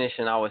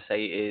definition I would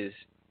say is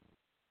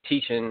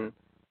teaching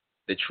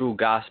the true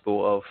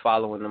gospel of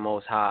following the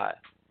Most High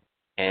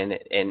and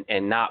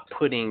not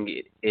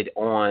putting it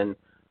on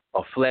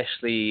a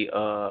fleshly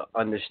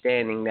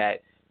understanding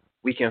that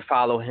we can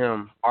follow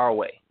him our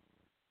way.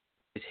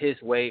 It's his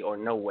way or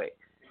no way.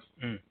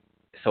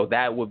 So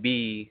that would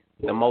be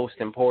the most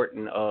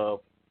important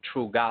of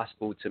true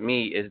gospel to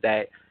me, is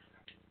that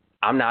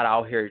I'm not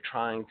out here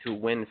trying to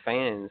win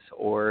fans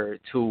or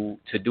to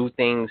do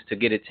things to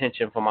get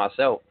attention for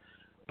myself,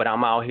 but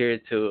I'm out here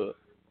to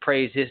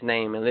praise his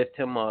name and lift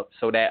him up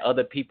so that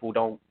other people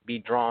don't be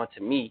drawn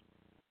to me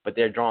but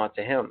they're drawn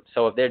to him.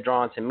 So if they're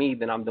drawn to me,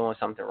 then I'm doing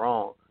something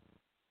wrong.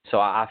 So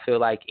I feel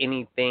like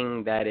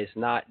anything that is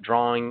not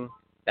drawing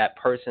that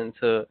person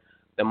to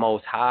the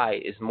Most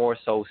High is more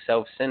so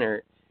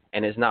self-centered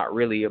and is not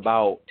really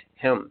about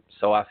him.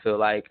 So I feel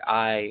like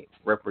I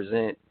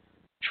represent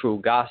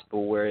true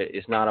gospel where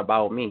it's not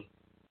about me.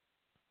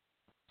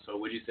 So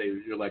would you say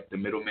you're like the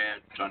middleman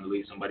trying to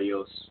lead somebody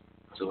else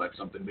to like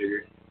something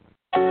bigger?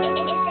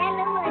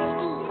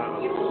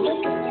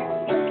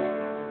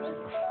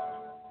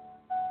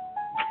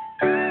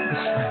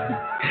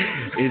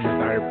 It just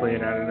started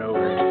playing out of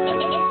nowhere.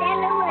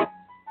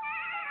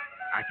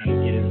 I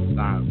can't get it to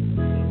stop.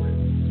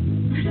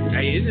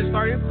 Hey, it just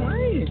started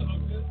playing.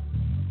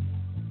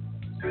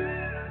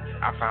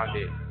 I found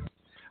it.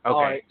 Okay.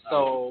 All right,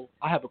 so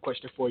I have a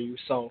question for you.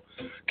 So,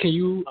 can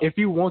you, if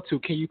you want to,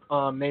 can you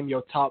name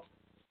your top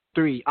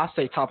 3? I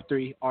say top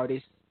 3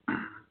 artists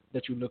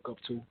that you look up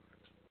to.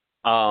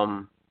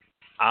 I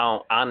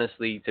don't,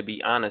 honestly, to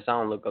be honest, I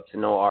don't look up to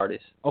no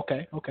artist.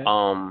 Okay.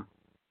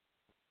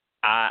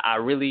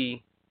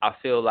 I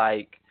feel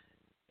like,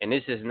 and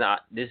this is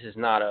not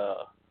a,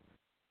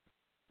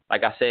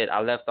 like I said,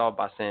 I left off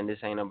by saying this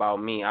ain't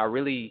about me. I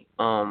really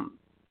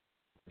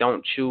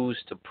don't choose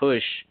to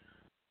push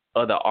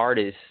other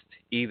artists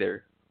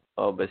either.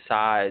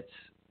 Besides,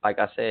 like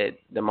I said,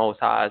 the Most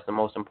High is the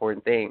most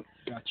important thing.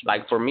 Gotcha.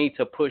 Like for me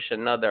to push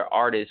another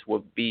artist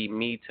would be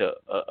me to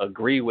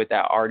agree with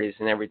that artist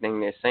and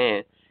everything they're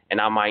saying, and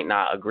I might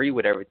not agree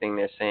with everything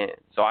they're saying.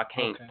 So I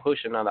can't push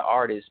another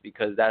artist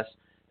because that's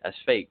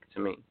fake to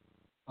me.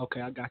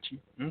 Okay, I got you.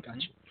 Mm-hmm.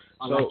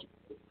 I like it.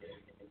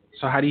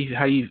 So how do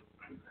you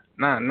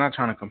not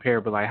trying to compare,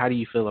 but like how do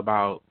you feel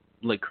about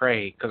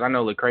Lecrae? Because I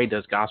know Lecrae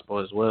does gospel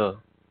as well.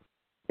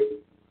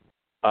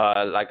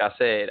 Like I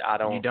said, I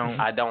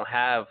don't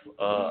have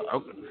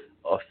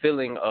a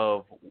feeling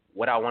of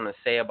what I want to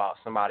say about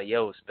somebody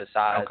else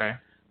besides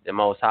the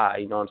Most High.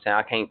 You know what I'm saying?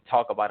 I can't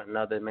talk about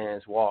another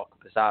man's walk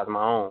besides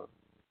my own.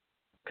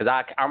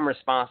 Because I'm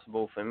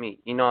responsible for me.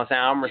 You know what I'm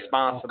saying? I'm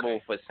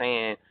responsible for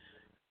saying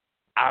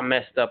I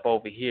messed up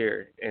over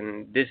here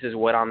and this is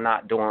what I'm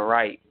not doing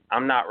right.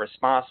 I'm not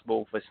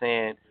responsible for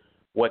saying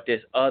what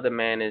this other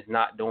man is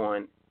not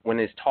doing when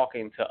it's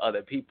talking to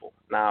other people.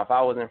 Now, if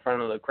I was in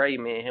front of Lecrae,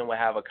 me and him would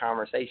have a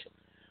conversation.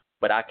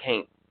 But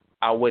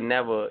I would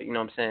never, you know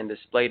what I'm saying,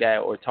 display that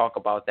or talk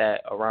about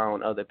that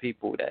around other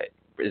people that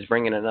is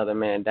bringing another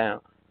man down.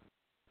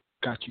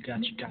 Got you.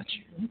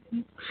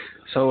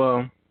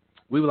 So,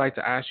 we would like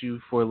to ask you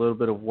for a little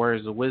bit of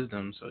words of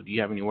wisdom. So do you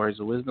have any words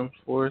of wisdom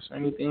for us or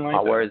anything like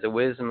that? My words of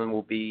wisdom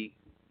will be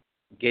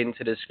get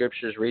into the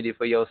scriptures, read it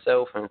for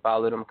yourself, and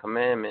follow them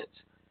commandments.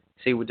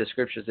 See what the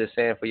scriptures are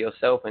saying for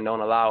yourself, and don't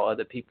allow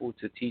other people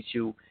to teach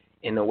you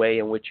in the way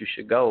in which you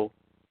should go,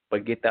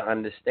 but get the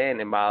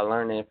understanding by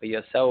learning for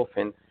yourself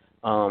and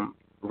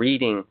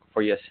reading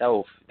for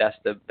yourself. That's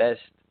the best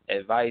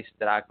advice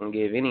that I can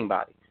give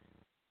anybody.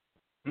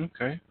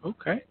 Okay.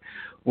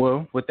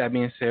 Well, with that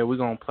being said, we're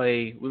gonna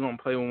play with one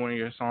of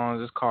your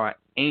songs. It's called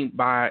Ain't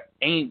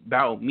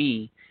About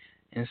Me.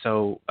 And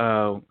so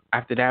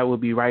after that we'll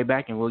be right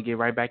back and we'll get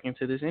right back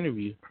into this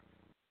interview.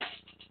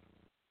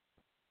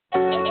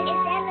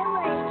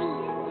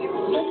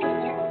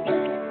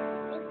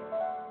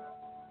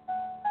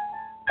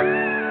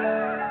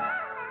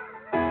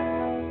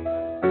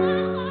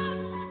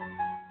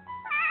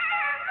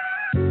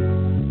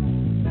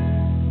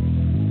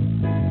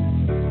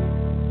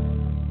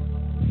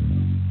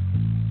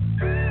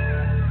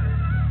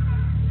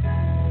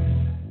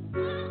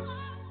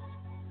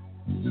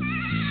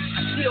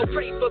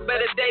 Pray for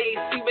better days,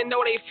 even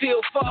though they feel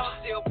far.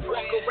 Still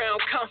walk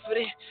around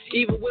confident,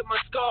 even with my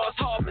scars,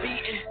 heart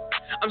beating.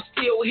 I'm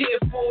still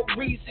here for a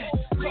reason.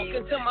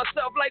 Talking to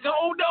myself like,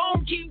 hold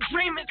on, keep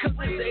dreaming. Cause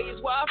there's days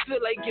where I feel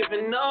like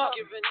giving up.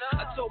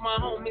 I told my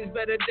homies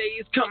better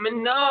days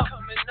coming up.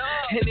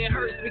 And it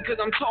hurts because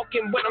I'm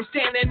talking, but I'm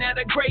standing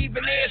at a grave.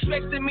 And they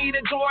expecting me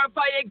to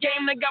glorify a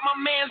game that got my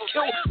man's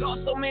killed.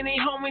 Lost so many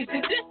homies to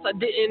this I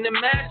didn't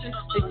imagine.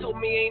 They told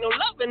me ain't no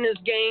love in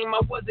this game, I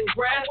wasn't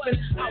grasping.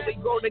 How we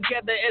grow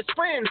together as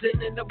friends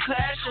and end up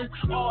clashing.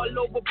 All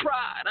over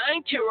pride, I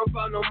ain't care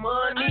about no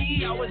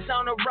money. I was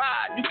down to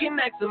ride, you can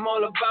ask them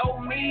all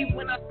about me.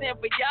 When I stand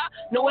for y'all,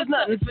 no, it's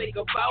nothing fake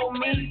about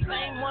me.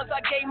 Same ones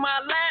I gave my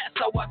last,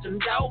 I watch them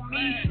doubt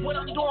me. What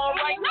I'm doing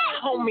right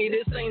now, homie,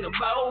 this ain't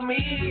about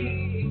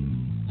me.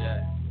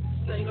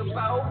 This ain't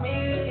about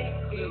me.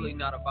 Clearly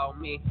not about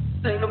me.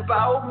 This ain't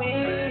about me.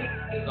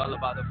 It's all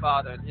about the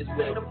Father and His will.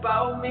 This ain't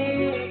about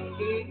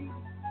me.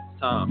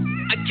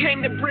 I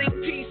came to bring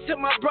peace to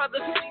my brothers,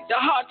 the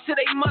heart to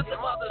their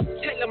mothers.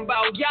 Tell them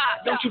about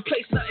Yah, don't you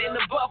place nothing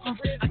above them.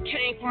 I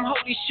came from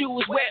holy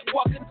shoes, wet,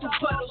 walking through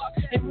puddles.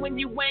 And when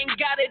you ain't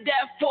got it,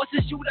 that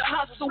forces you to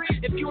hustle.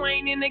 If you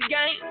ain't in the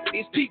game,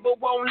 these people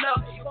won't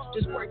love you.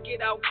 Just work it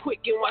out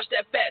quick and watch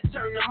that fat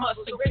turn to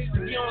muscle.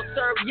 If you don't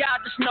serve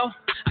Yah, just know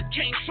I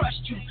can't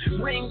trust you.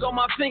 Ring on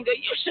my finger,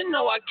 you should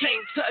know I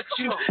can't touch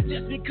you.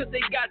 Just because they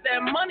got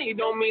that money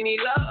don't mean he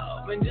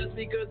love. And just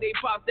because they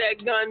pop that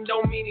gun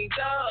don't mean he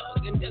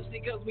thug. And just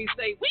because we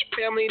say we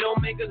family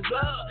don't make us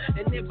love.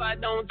 And if I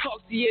don't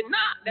talk to you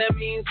not, that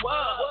means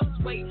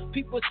what? Wait,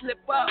 people slip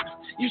up,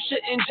 you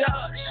shouldn't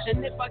judge.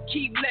 And if I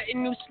keep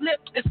letting you slip,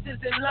 this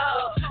isn't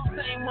love.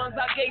 Same ones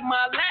I gave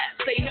my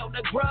last, they held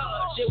a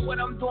grudge. And what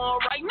I'm doing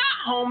right now,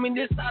 homie,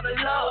 this out of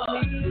love.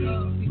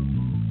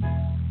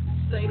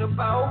 This ain't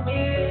about me.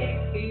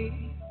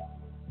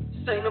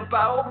 This ain't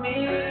about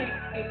me.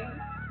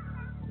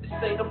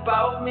 This ain't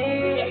about me.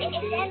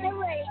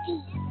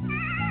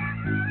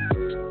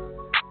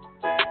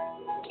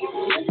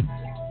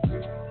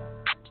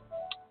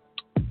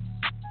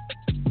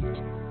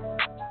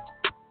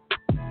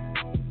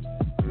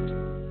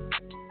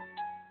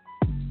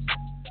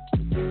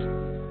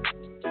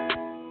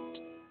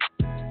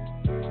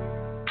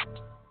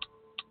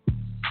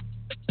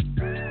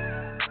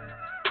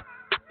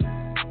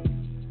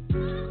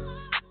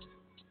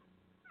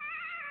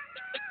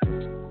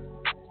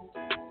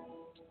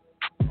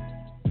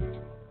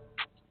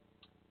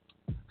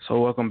 So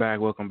welcome back.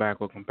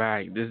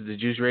 This is the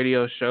Juice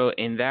Radio Show,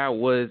 and that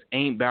was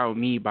Ain't About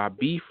Me by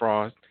B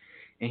Frost,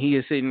 and he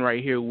is sitting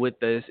right here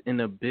with us in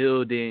the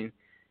building.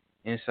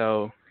 And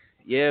so,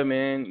 yeah,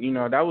 man, you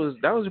know, that was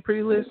a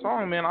pretty lit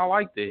song, man. I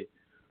liked it.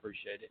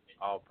 Appreciate it.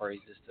 All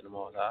praises to the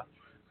Most High.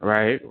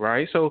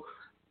 Right. So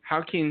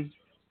how can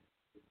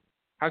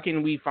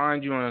we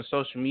find you on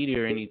social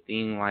media or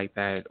anything like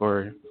that?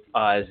 Or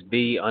it's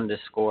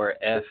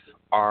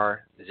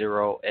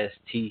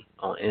B_FR0ST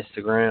on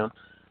Instagram.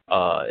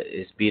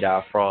 It's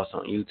B.Frost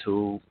on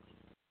YouTube.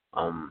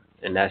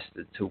 And that's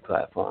the two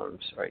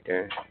platforms right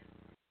there.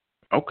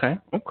 Okay.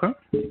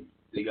 You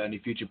got any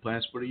future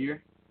plans for the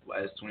year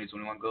as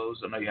 2021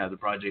 goes? I know you have the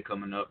project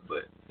coming up,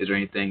 but is there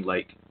anything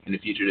like in the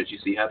future that you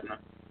see happening?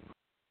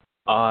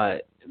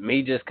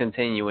 Me just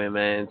continuing,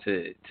 man,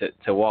 to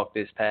walk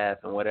this path,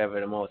 and whatever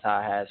the Most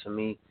High has for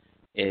me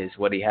is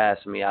what He has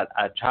for me. I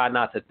try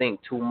not to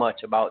think too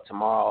much about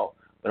tomorrow,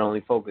 but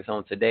only focus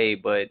on today.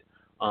 But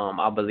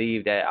I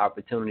believe that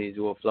opportunities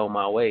will flow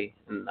my way,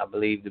 and I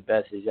believe the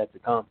best is yet to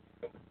come.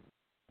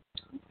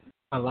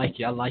 I like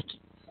it.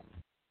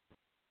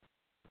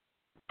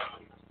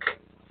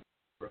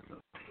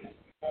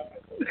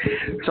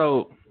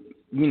 So,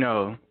 you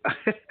know,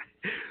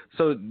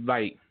 so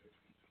like,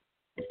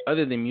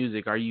 other than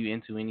music, are you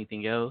into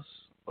anything else,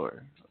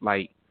 or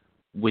like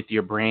with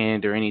your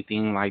brand or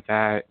anything like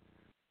that?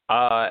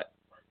 Like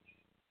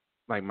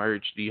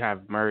merch. Do you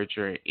have merch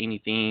or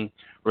anything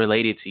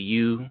related to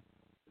you?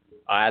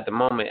 At the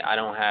moment, I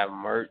don't have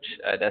merch.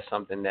 That's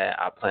something that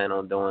I plan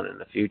on doing in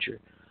the future.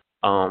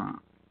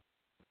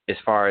 As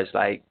far as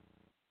like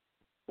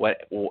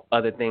what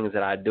other things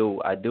that I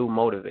do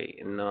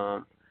motivate, and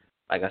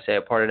like I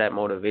said, part of that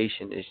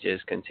motivation is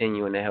just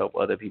continuing to help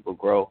other people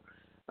grow.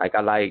 Like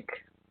I like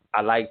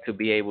to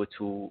be able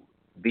to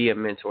be a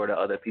mentor to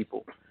other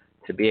people,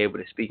 to be able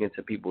to speak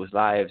into people's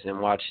lives and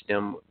watch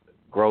them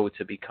grow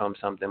to become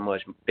something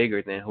much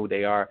bigger than who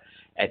they are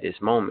at this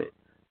moment.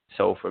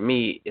 So for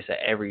me, it's an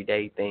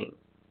everyday thing.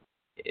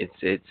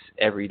 It's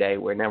every day.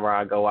 Whenever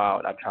I go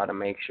out, I try to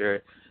make sure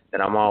that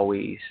I'm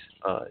always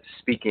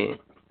speaking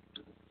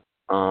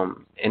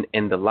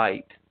in the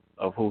light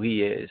of who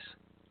He is.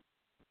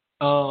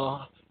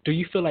 Do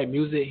you feel like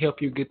music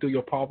help you get through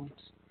your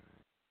problems?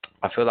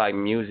 I feel like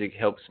music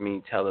helps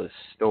me tell a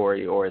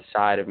story or a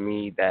side of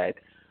me that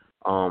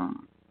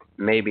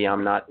maybe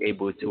I'm not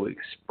able to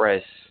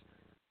express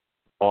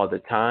all the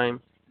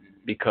time,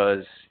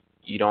 because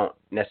you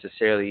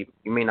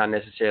may not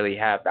necessarily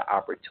have the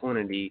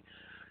opportunity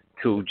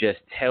to just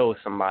tell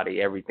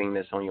somebody everything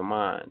that's on your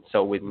mind.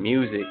 So with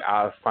music,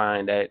 I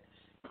find that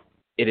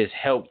it has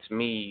helped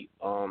me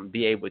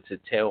be able to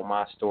tell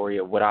my story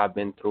of what I've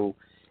been through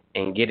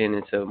and getting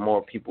into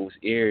more people's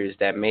ears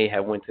that may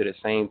have went through the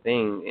same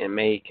thing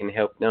and can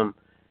help them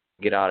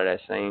get out of that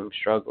same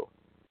struggle.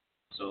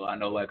 So I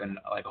know like a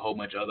whole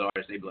bunch of other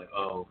artists, they'd be like,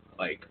 oh,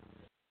 like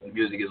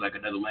music is like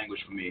another language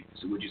for me.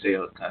 So would you say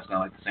it's kind of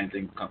like the same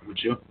thing with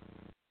you?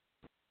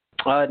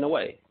 In a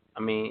way. I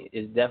mean,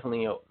 it's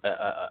definitely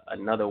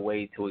another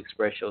way to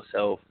express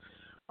yourself,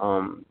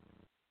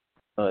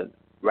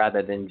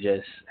 rather than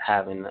just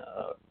having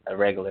a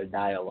regular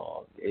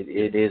dialogue.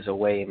 It is a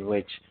way in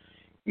which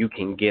you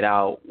can get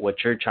out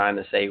what you're trying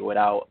to say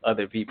without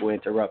other people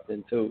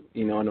interrupting too.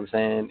 You know what I'm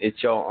saying?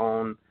 It's your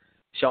own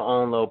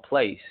little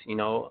place. You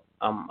know,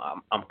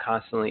 I'm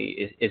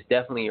constantly. It's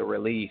definitely a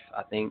relief.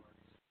 I think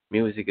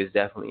music is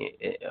definitely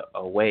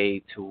a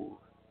way to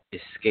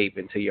escape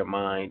into your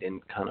mind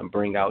and kind of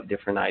bring out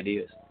different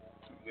ideas.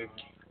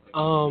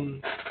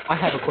 I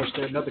have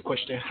another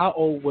question. How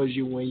old was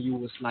you when you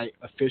was like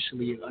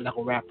officially like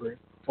a rapper?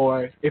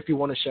 Or if you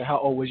want to share, how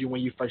old was you when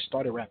you first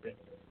started rapping?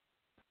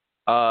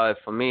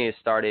 For me, it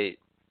started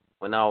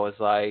when I was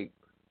like,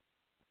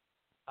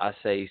 I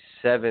say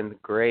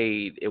 7th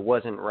grade. It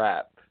wasn't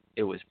rap.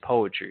 It was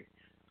poetry.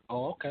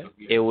 Oh, okay.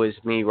 It was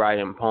me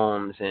writing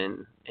poems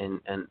and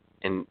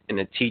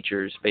the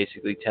teachers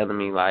basically telling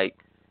me like,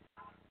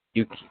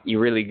 you're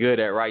really good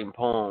at writing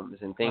poems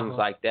and things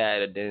like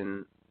that. And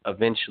then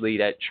eventually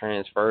that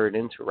transferred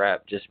into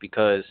rap just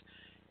because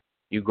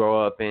you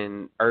grow up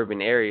in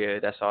urban area.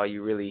 That's all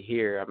you really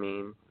hear. I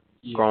mean,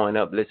 growing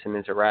up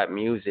listening to rap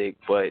music,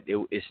 but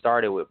it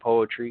started with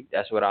poetry.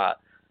 That's what I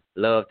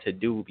loved to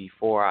do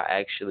before I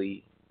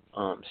actually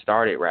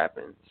started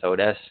rapping. So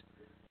that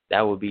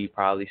would be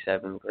probably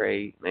 7th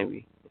grade,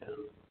 maybe. Yeah.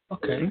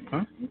 Okay.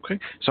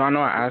 So I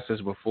know I asked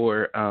this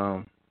before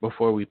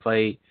we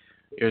played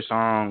your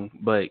song,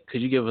 but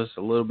could you give us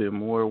a little bit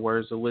more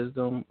words of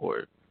wisdom,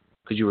 or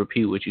could you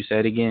repeat what you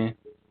said again?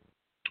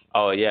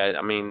 Oh, yeah.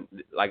 I mean,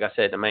 like I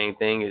said, the main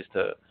thing is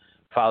to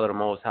follow the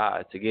Most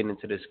High, to get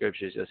into the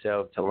scriptures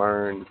yourself, to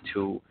learn,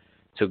 to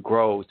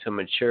grow, to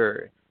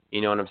mature.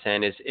 You know what I'm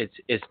saying?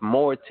 It's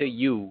more to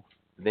you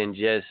than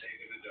just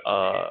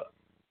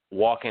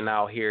walking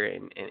out here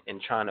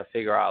and trying to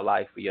figure out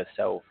life for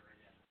yourself.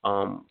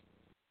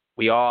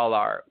 We all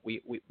are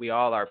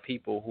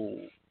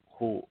people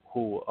who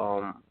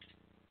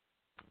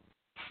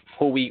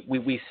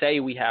we say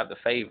we have the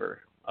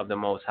favor of the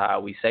Most High.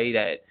 We say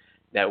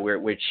that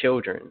we're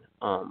children.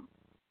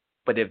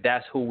 But if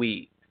that's who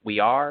we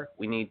are,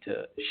 we need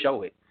to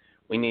show it.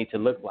 We need to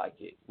look like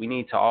it. We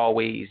need to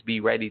always be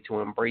ready to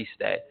embrace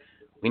that.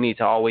 We need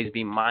to always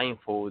be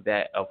mindful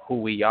of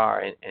who we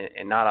are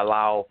and not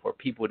allow for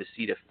people to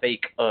see the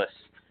fake us,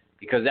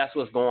 because that's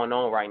what's going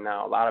on right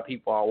now. A lot of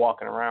people are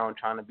walking around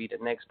trying to be the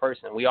next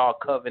person. We all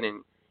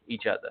coveting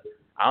each other.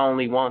 I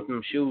only want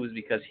them shoes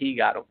because he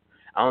got them.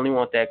 I only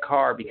want that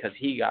car because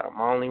he got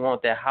them. I only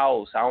want that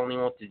house. I only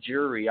want the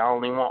jewelry. I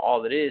only want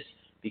all of this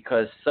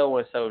because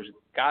so-and-so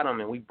got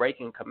them, and we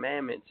breaking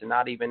commandments and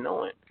not even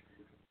knowing.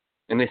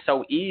 And it's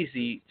so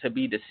easy to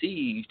be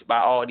deceived by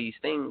all these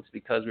things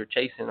because we're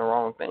chasing the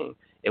wrong thing.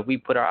 If we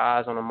put our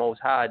eyes on the Most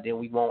High, then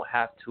we won't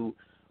have to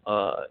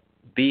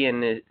be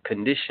in the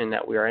condition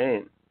that we are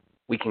in.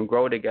 We can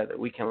grow together.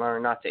 We can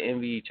learn not to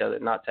envy each other,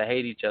 not to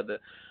hate each other,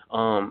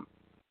 and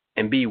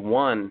be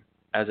one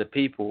as a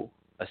people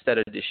instead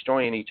of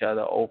destroying each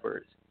other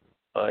over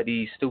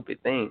these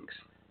stupid things.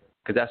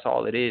 Because that's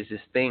all it is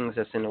things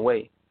that's in the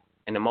way.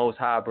 And the Most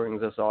High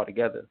brings us all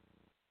together.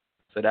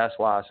 So that's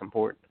why it's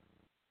important.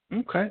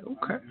 Okay.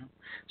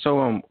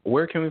 So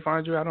where can we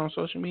find you out on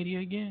social media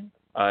again?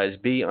 It's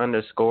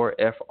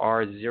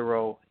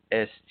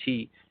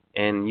B_FR0ST,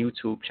 and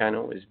YouTube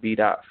channel is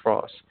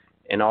B.Frost.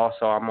 And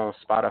also I'm on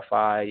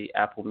Spotify,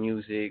 Apple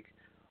Music,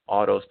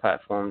 all those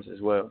platforms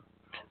as well.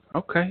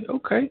 Okay.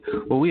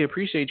 Well, we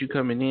appreciate you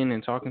coming in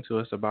and talking to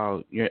us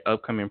about your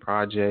upcoming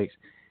projects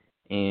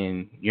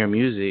and your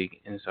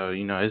music. And so,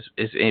 you know,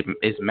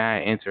 it's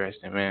mad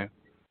interesting, man.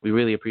 We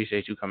really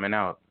appreciate you coming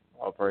out.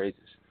 All praises.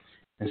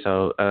 And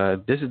so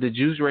this is the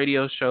Juice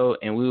Radio Show,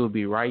 and we will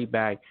be right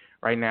back.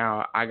 Right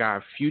now, I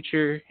got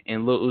Future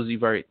and Lil Uzi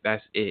Vert.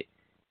 That's it.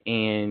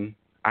 And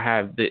I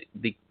have that's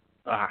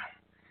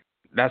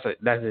it.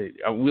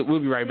 We'll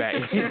be right back.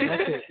 That's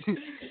it.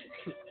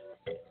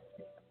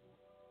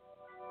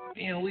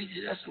 And we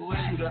just away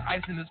through the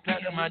ice in this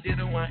platinum. I did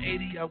a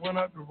 180, I went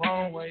up the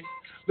wrong way.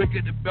 Look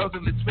at the belt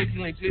and the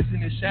twinkling,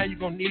 glistening the shine. You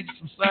gon' need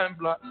some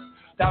sunblock.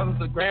 Thousands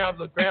of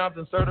grams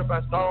and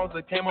certified stones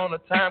that came on a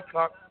time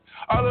clock.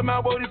 All of my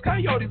woodies,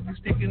 coyotes, we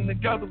sticking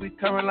together, we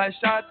coming like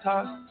shot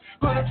toss.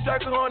 Put a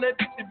striker on that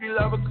bitch if you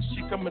love her, cause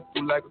she coming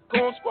through like a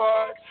coon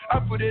squad. I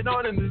put it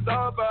on and it's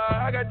over.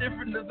 I got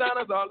different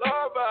designers all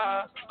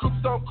over.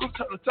 Coops on coops,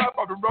 on the top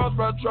of the Rolls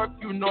Royce truck,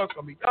 you know it's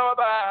gonna be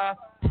over.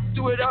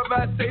 Do it up,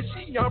 I say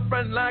she on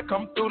front line,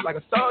 come through like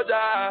a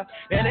soldier.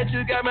 And if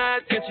you got my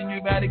attention,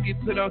 you better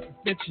get put on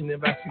suspension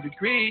if I see the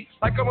greed.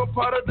 Like I'm a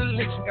part of the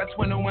lynching, got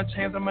 21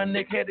 chains on my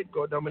neck, had to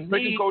go down my knee.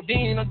 Drinking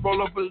codeine, I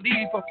roll up a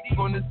leaf,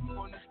 on this.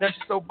 Now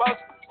she so boss,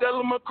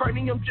 Stella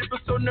McCartney, I'm dripping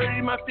so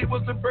nerdy, my feet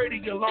was a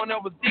birdie, alone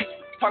that was deep.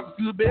 Talking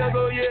to the bell,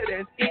 oh yeah,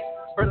 that's it.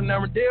 Burning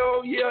Armadale,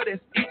 oh yeah,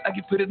 that's it. I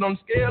can put it on the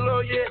scale, oh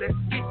yeah, that's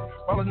it.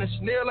 Rolling the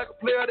Chanel like a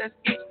player, that's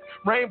it.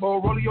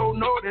 Rainbow, rolling, oh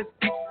no, that's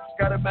it.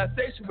 Got a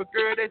station, but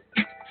girl, that's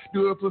it.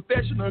 Do a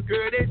professional,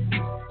 girl, that's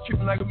it.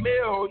 Tripping like a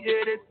male, oh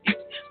yeah, that's it.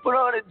 Put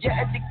on a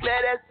jacket,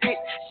 declare that's it.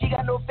 She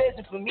got no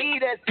fashion for me,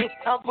 that's it.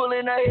 I'm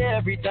pulling her hair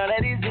every time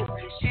that is it.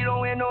 She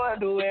don't wear no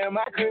underwear in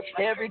my crib.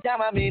 Every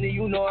time I'm in it,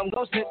 you know I'm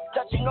gon' slip.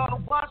 Touching on the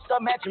wall,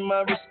 start matching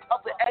my wrist.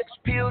 Off the X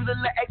pills, a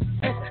little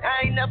exorcist.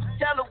 I ain't never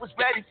tell her was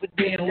ready for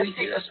this. And we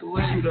just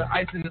away through the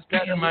ice in this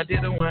platinum. I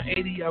did a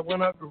 180, I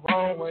went up the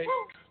wrong way.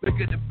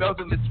 Look at the belt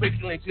and the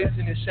twinkling,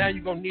 glistening and shine.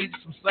 You gon' need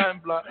some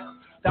sunblock.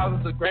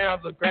 Thousands of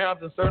grams and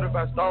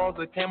certified stones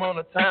that came on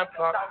the time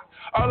clock.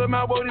 All of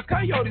my woodies,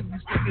 coyotes, we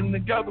sticking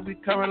together, we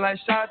coming like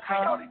shot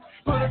town.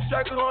 Put a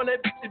striker on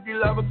that bitch if you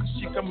love her, cause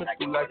she coming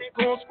through like a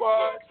goon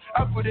squad.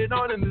 I put it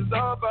on in the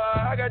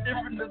Zaba, I got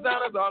different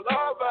designers all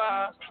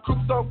over.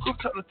 Coops on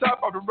coops on the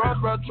top of the Rolls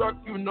Royce truck,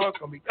 you know it's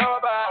gonna be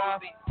over.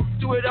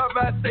 Do it up,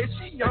 I say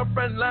she young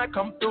front line,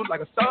 come through like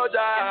a soldier.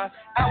 I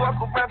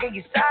walk around and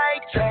get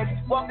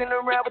sidetracked, walking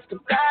around with some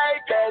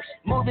side bags,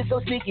 moving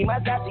so sneaky, my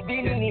Dr.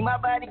 Bini, my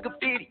body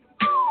graffiti.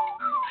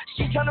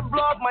 She tryna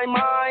blow off my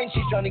mind,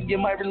 she tryna get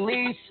my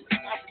release.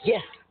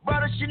 Yeah,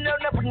 brought a Chanel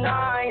number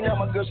 9, now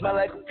my girl smell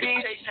like a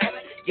peach.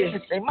 Yeah,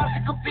 this ain't my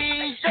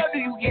piece, how do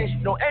you get?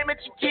 Don't aim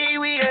at your key,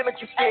 we aim at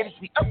your finish.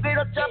 We upgrade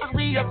our choppers,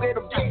 we upgrade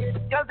our business.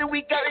 Y'all think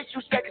we got it,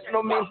 shoot seconds,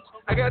 no minutes.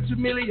 I got 2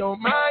 million on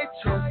my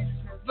chest.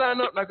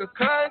 Line up like a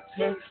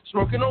contest.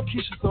 Smoking on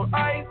Keisha, so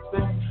I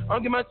bet.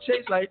 I'm get my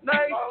chase like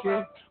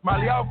Nike.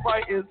 Molly off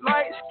white is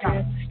light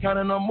skin.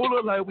 Counting on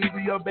moolah like we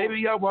be your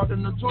baby. I walked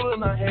in the tool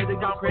and I had to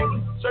go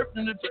crazy.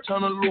 Surfing the touch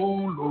on a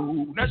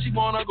Lulu. Now she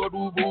wanna go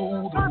do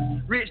voodoo.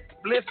 Rich,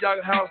 bliss,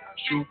 y'all house.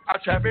 Shoot, I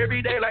trap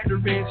every day like the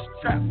rich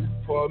trap.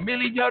 For $1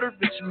 million,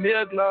 bitch,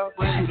 meal glove.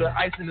 Through the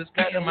ice in this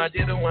platinum, I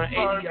did a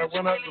 180. I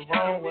went up the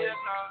wrong way.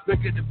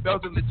 Look at the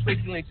belt of the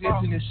twinkling,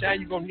 glistening and shine.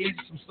 You gon' need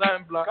some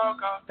sunblock.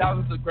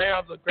 Thousands of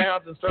grams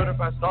and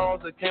certified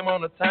stones that came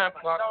on the time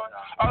clock.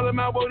 All of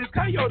my woodies,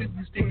 coyotes,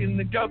 we sticking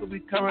together, we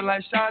coming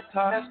like shot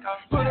tops.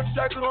 Put a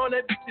striker on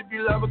that bitch if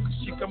you love her, cause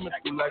she coming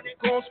through like a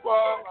goon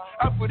squad.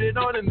 I put it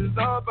on in the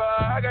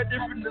Zaba, I got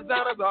different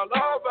designers all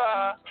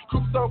over.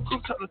 Coops on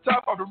the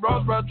top of the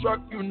Rolls Royce truck,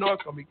 you know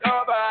it's gonna be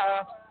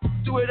over.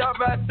 Do it up,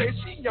 I say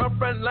she young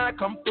front line,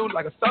 come through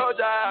like a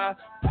soldier.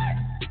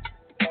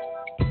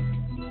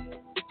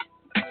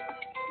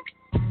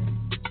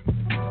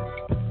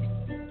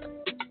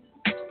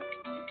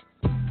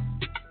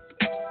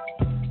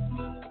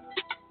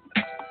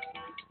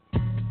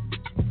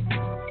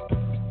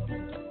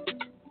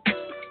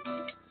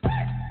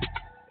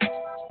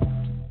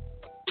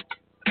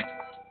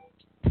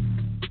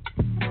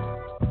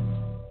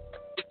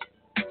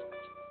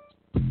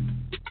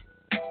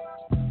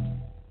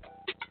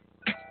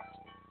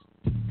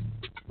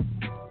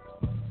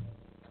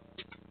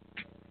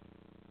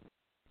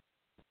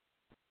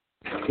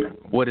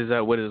 What is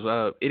up? What is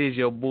up? It is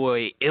your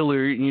boy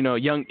Illard,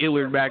 young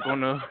Illard back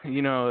on the,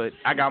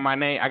 I got my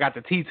name, I got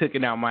the T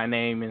taken out my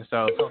name, and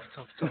so,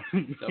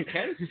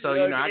 Okay. so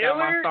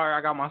I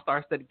got my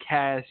star-studded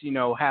cast,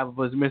 half of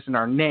us missing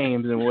our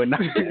names and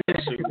whatnot.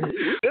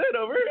 Good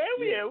over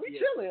here, we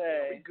chilling.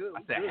 Hey. Good.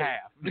 I said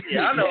half.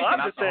 Yeah, I know. I'm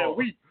just saying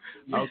we.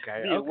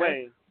 Okay. Me and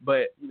Wayne.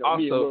 But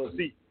also,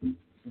 me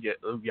yeah,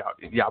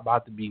 y'all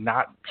about to be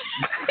not.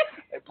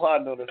 They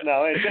plotting on us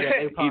now, ain't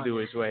they? Either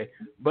which way,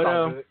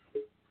 but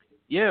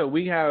yeah,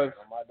 we have.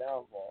 On my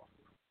downfall.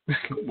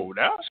 Come on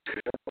now.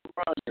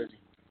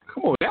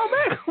 Come on now,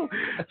 man.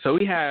 So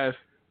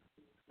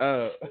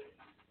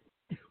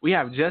we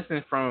have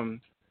Justin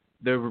from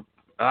the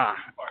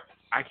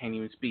I can't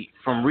even speak,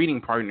 from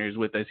Reading Partners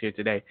with us here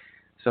today.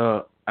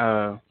 So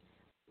can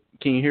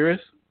you hear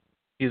us?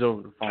 He's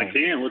over the phone. I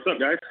can. What's up,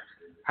 guys?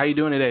 How you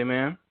doing today,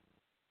 man?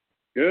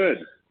 Good.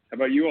 How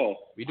about you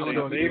all? I'm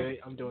doing good.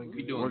 I'm doing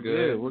good. We're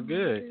good. We're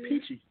good.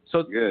 Peachy.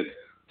 So Good.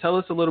 Tell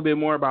us a little bit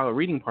more about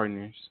Reading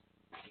Partners.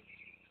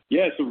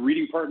 Yeah, so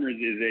Reading Partners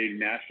is a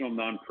national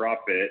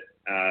nonprofit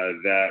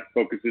that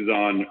focuses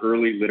on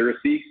early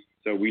literacy.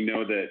 So we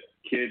know that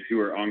kids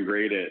who are on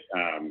grade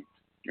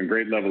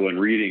level in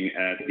reading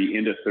at the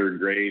end of third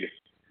grade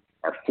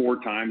are 4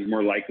 times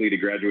more likely to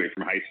graduate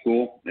from high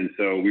school. And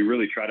so we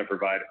really try to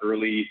provide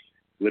early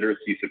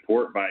literacy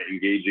support by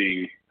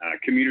engaging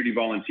community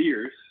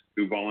volunteers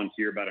who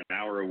volunteer about an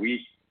hour a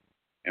week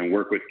and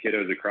work with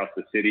kiddos across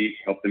the city,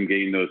 help them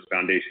gain those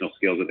foundational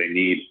skills that they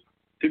need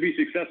to be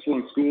successful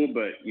in school,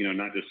 but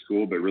not just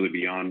school, but really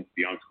beyond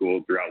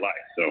school throughout life.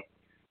 So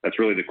that's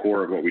really the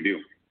core of what we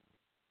do.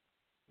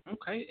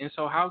 Okay, and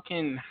so how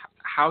can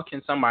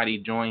somebody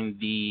join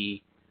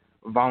the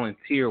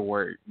volunteer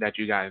work that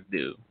you guys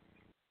do?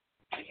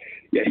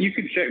 Yeah, you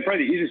can check.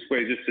 Probably the easiest way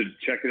is just to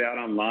check it out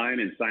online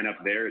and sign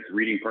up there. It's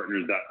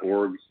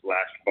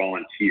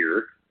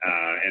readingpartners.org/volunteer.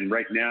 And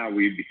right now,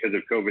 because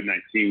of COVID-19,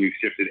 we've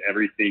shifted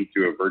everything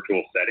to a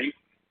virtual setting.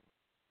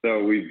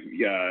 So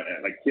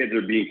kids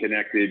are being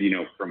connected,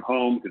 from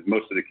home, because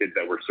most of the kids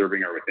that we're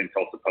serving are within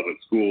Tulsa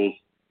Public Schools.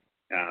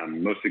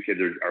 Most of the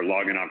kids are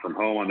logging on from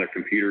home on their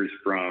computers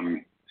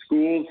from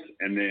schools,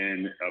 and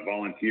then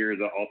volunteers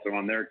are also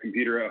on their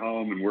computer at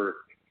home. And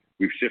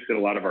we've shifted a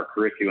lot of our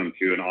curriculum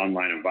to an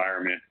online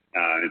environment.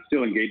 It's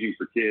still engaging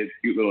for kids,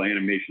 cute little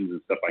animations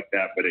and stuff like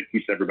that, but it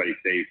keeps everybody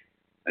safe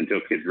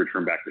until kids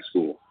return back to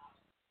school.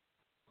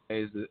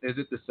 Is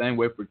it the same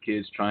way for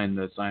kids trying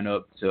to sign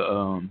up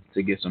to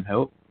get some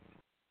help?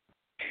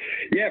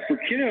 Yeah, for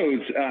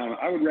kiddos,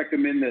 I would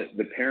recommend that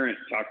the parent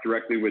talk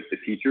directly with the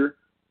teacher,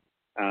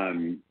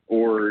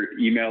 or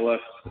email us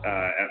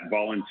at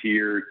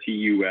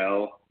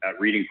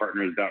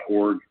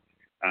volunteertul@readingpartners.org.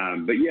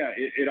 But yeah,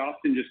 it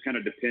often just kind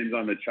of depends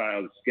on the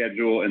child's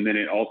schedule. And then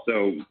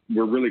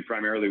we're really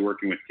primarily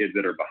working with kids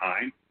that are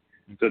behind.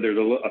 So there's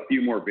a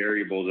few more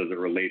variables as it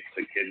relates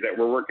to kids that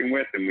we're working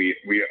with, and we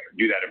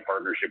do that in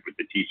partnership with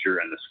the teacher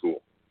and the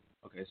school.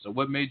 Okay, so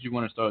what made you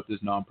want to start this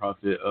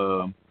nonprofit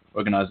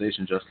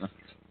organization, Justin?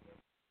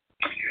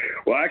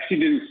 Well, I actually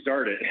didn't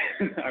start it,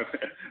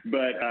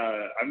 but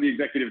I'm the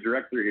executive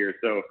director here.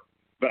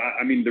 But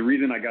I mean, the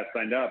reason I got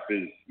signed up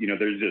is,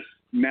 there's just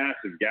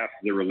massive gaps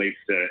as it relates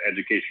to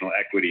educational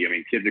equity. I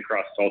mean, kids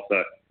across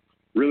Tulsa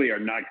really are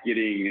not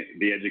getting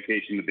the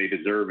education that they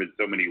deserve in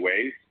so many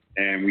ways.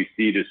 And we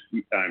see just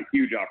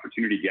huge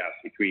opportunity gaps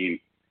between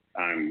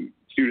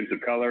students of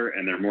color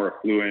and their more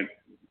affluent,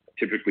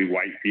 typically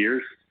white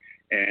peers.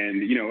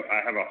 And,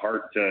 I have a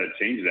heart to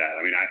change that.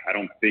 I mean, I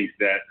don't think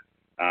that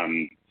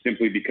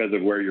simply because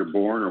of where you're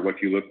born or what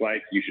you look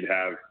like, you should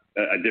have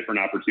a different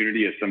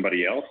opportunity as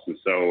somebody else. And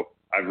so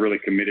I've really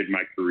committed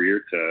my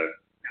career to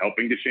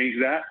helping to change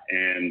that.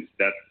 And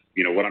that's,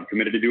 what I'm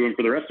committed to doing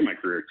for the rest of my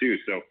career too.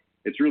 So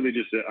it's really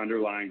just an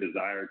underlying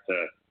desire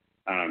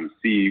to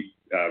see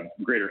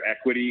greater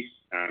equity,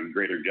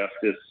 greater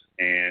justice,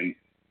 and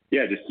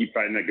just keep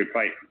fighting that good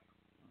fight.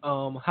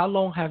 How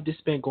long have this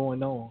been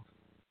going on?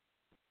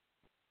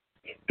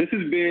 This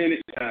has been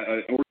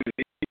an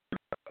organization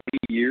for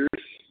 8 years,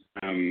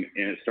 and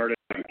it started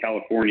in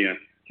California.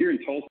 Here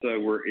in Tulsa,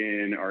 we're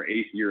in our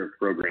 8th year of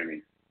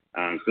programming.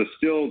 So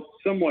still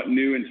somewhat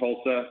new in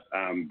Tulsa,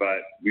 but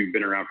we've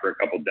been around for a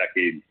couple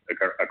decades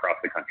across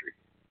the country.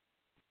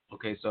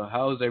 Okay, so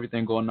how is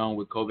everything going on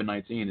with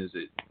COVID-19? Is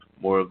it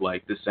more of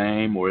like the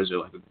same, or is there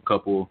like a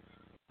couple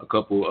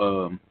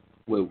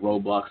with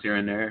roadblocks here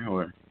and there,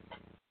 or?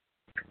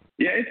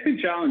 Yeah, it's been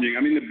challenging.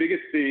 I mean, the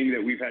biggest thing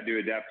that we've had to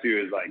adapt to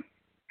is like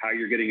how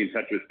you're getting in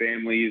touch with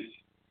families.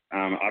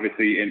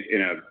 Obviously,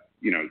 in a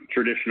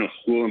traditional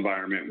school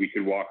environment, we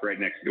could walk right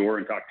next door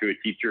and talk to a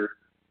teacher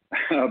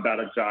about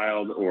a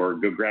child, or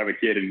go grab a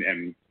kid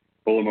and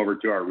pull them over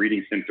to our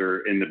reading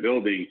center in the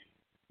building.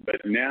 But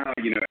now,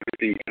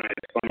 everything kind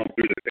of funneled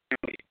through the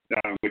family,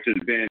 which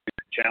has been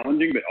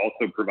challenging, but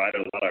also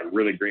provided a lot of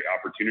really great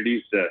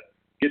opportunities to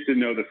get to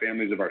know the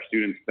families of our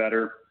students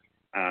better,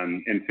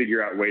 and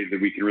figure out ways that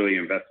we can really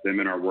invest them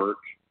in our work.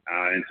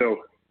 And so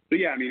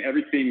yeah, I mean,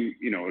 everything,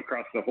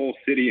 across the whole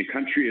city and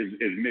country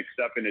is mixed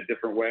up in a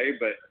different way.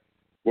 But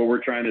what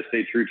we're trying to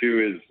stay true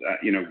to is,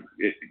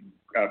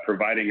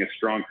 providing a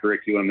strong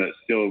curriculum that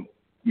still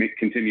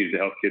continues to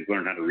help kids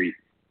learn how to read.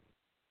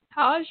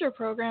 How is your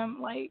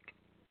program I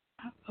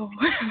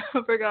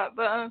forgot,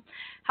 but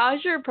how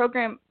is your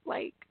program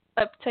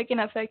taking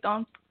effect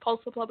on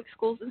Tulsa Public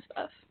Schools and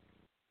stuff?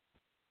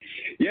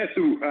 Yeah,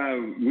 so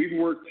we've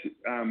worked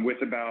with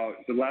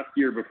so last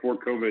year before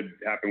COVID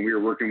happened, we were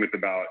working with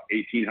about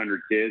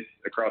 1,800 kids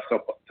across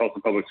Tulsa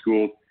Public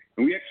Schools.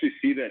 And we actually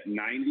see that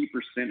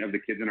 90% of the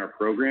kids in our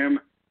program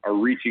are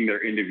reaching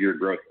their end of year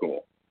growth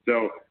goal.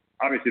 So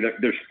obviously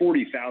there's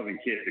 40,000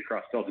 kids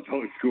across Tulsa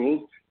Public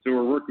Schools. So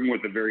we're working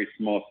with a very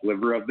small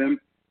sliver of them,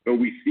 but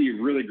we see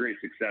really great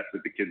success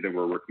with the kids that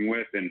we're working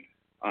with. And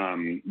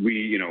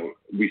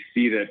we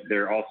see that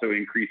they're also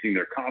increasing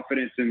their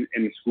confidence in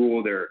the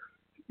school. They're,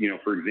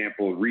 for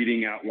example,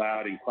 reading out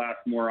loud in class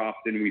more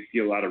often. We see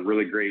a lot of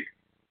really great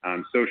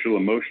social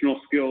emotional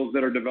skills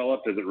that are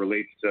developed as it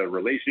relates to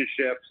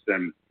relationships,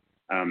 and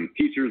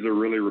teachers are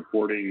really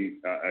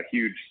reporting a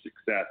huge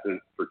success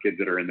for kids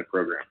that are in the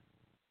program.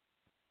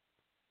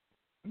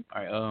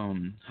 All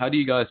right. How do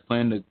you guys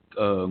plan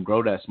to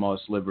grow that small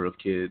sliver of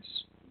kids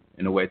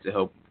in a way to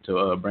help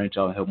to branch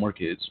out and help more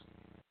kids?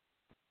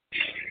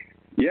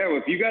 Yeah, well,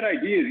 if you got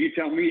ideas, you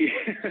tell me.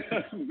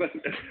 But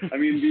I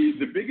mean,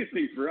 the biggest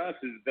thing for us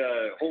is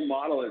the whole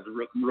model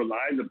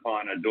relies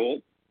upon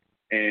adults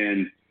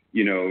and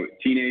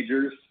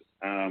teenagers,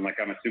 like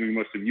I'm assuming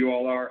most of you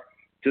all are,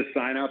 to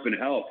sign up and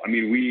help. I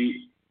mean,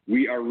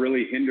 we are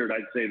really hindered.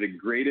 I'd say the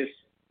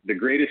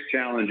greatest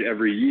challenge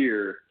every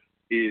year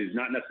is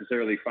not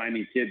necessarily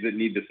finding kids that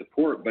need the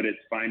support, but it's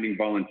finding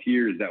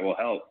volunteers that will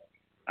help,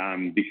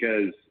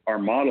 because our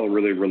model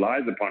really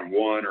relies upon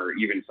one or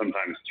even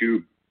sometimes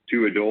two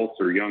adults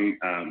or young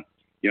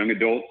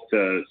adults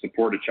to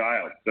support a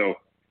child. So,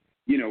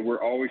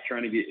 we're always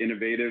trying to get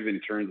innovative in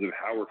terms of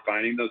how we're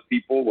finding those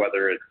people,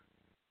 whether it's,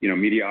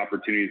 media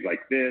opportunities like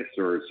this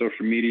or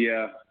social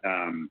media,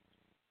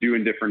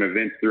 doing different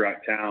events throughout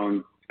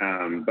town.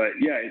 But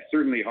yeah, it's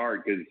certainly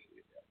hard because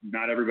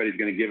not everybody's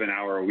going to give an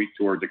hour a week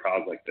towards a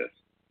cause like this.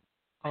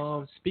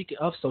 Speaking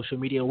of social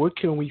media, where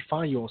can we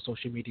find you on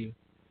social media?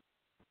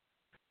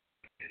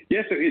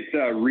 Yeah, so it's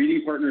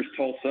Reading Partners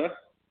Tulsa.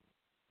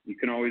 You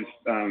can always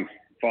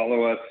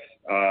follow us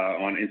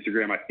on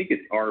Instagram. I think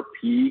it's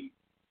RP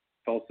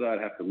Tulsa. I'd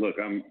have to look.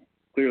 I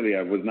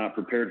was not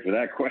prepared for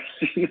that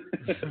question.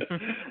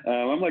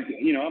 I'm like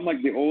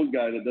the old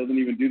guy that doesn't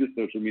even do the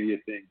social media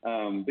thing.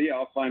 But yeah,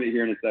 I'll find it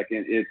here in a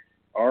second. It's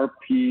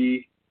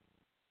RP_Tulsa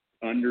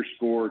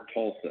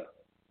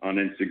on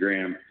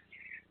Instagram.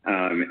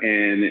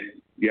 And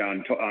yeah,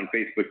 on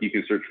Facebook, you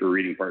can search for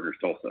Reading Partners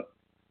Tulsa.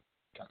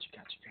 Gotcha.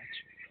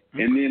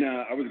 And then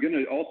I was going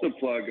to also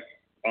plug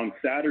on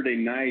Saturday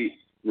night,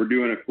 we're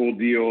doing a cool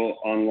deal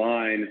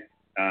online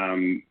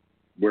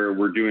where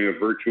we're doing a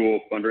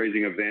virtual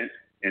fundraising event,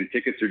 and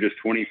tickets are just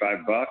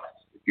 $25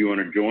 if you want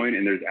to join.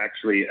 And there's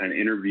actually an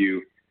interview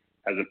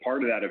as a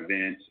part of that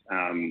event.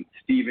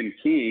 Stephen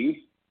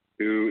King,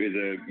 who is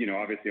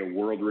obviously a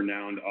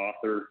world-renowned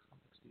author,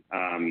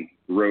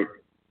 wrote,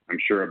 I'm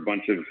sure, a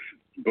bunch of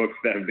books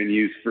that have been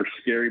used for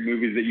scary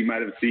movies that you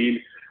might have seen.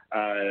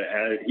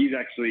 He's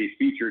actually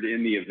featured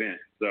in the event.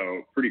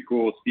 So pretty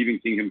cool. Stephen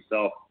King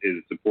himself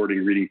is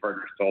supporting Reading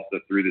Partners Tulsa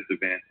through this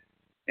event.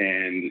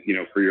 And,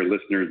 for your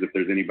listeners, if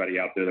there's anybody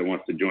out there that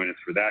wants to join us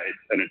for that, it's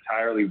an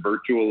entirely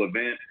virtual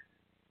event.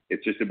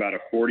 It's just about a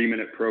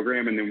 40-minute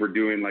program, and then we're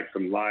doing like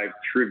some live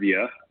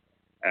trivia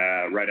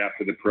right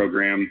after the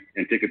program,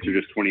 and tickets are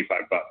just $25.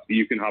 So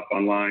you can hop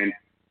online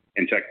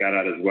and check that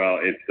out as well.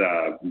 It's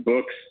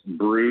Books,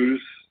 Brews,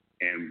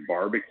 and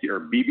Barbecue, or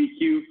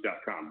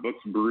BBQ.com.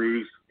 Books,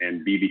 Brews,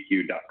 and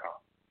BBQ.com.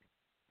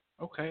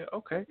 Okay.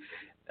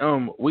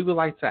 We would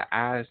like to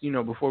ask,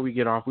 before we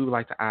get off, we would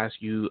like to ask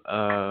you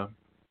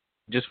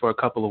just for a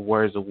couple of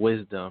words of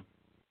wisdom.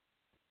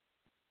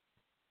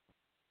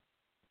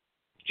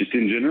 Just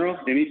in general,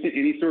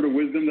 any sort of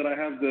wisdom that I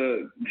have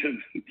to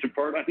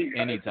part. I think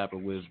any type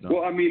of wisdom.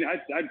 Well, I mean,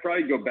 I'd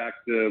probably go back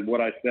to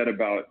what I said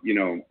about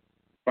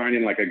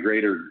finding like a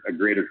greater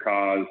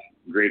cause,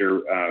 greater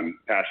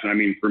passion. I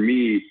mean, for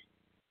me,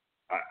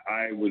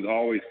 I was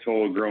always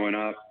told growing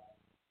up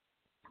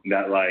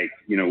that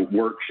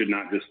work should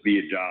not just be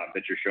a job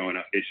that you're showing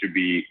up. It should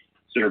be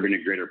serving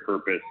a greater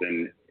purpose,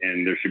 and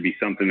there should be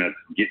something that's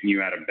getting you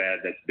out of bed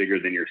that's bigger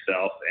than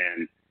yourself.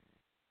 And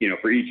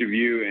for each of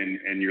you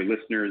and your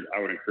listeners, I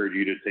would encourage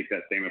you to take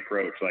that same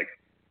approach. Like,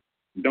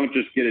 don't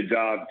just get a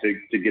job to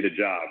get a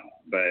job,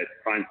 but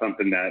find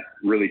something that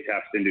really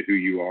taps into who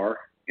you are.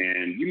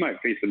 And you might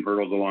face some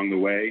hurdles along the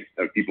way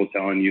of people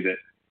telling you that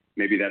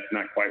maybe that's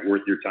not quite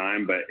worth your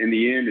time. But in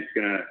the end, it's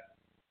gonna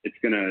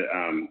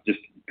just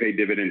pay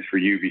dividends for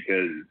you,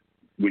 because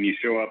when you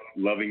show up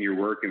loving your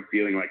work and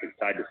feeling like it's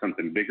tied to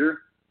something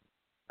bigger,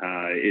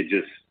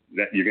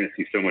 you're going to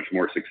see so much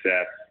more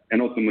success.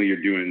 And ultimately,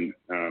 you're doing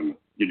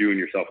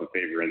yourself a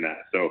favor in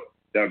that. So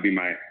that would be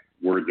my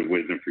words of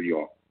wisdom for you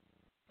all.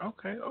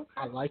 Okay.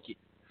 I like it.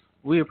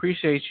 We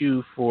appreciate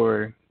you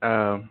for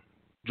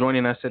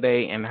joining us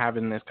today and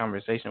having this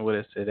conversation with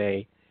us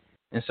today.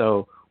 And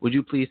so would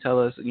you please tell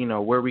us,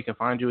 where we can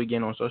find you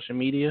again on social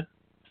media?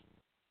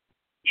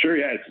 Sure,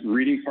 yeah. It's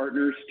Reading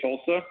Partners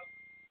Tulsa.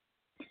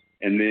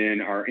 And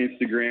then our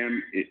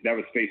Instagram, that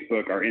was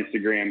Facebook. Our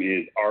Instagram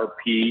is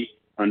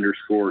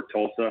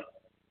RP_Tulsa.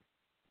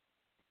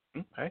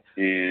 Okay.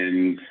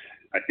 And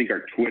I think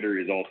our Twitter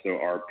is also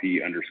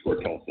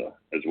RP_Tulsa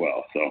as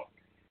well. So,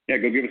 yeah,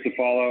 go give us a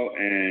follow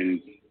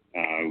and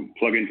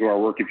plug into our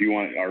work if you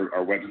want.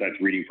 Our website's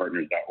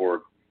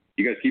readingpartners.org.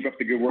 You guys keep up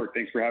the good work.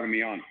 Thanks for having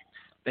me on.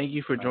 Thank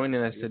you for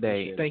joining us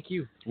today. Thank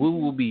you. We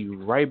will be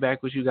right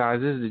back with you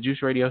guys. This is the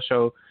Juice Radio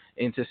Show.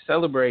 And to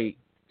celebrate,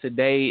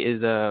 today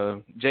is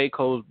J.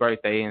 Cole's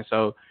birthday. And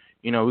so,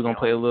 we're going to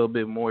play a little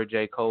bit more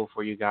J. Cole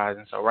for you guys.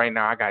 And so right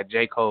now I got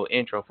J. Cole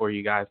intro for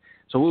you guys.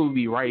 So we will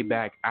be right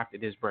back after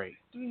this break.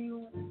 Do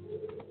you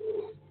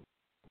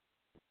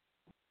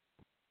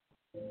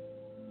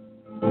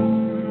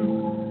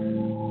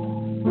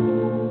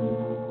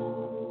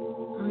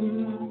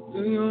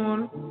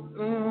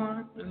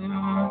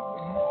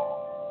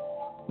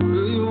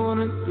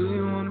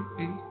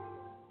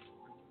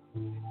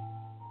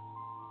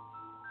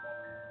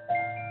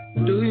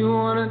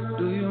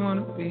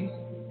wanna be?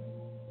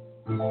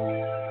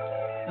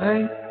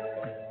 Hey,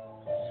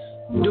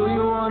 do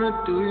you wanna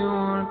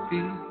be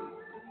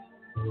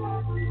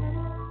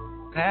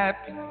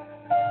happy?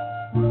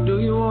 Do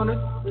you wanna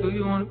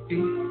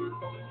be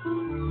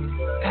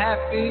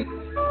happy?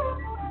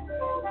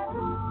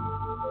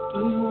 Do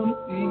you wanna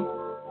be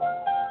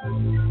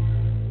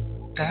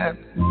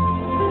happy?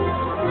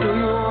 Do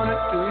you wanna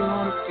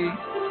be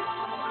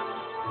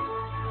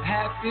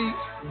happy?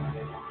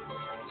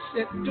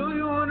 Said, do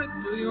you wanna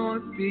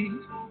be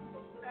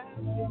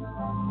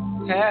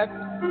happy?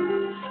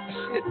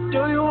 I said,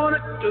 do you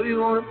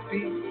wanna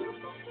be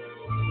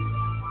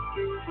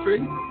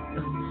free? I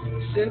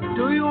said,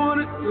 do you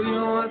wanna be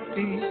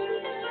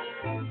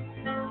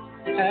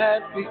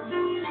happy? I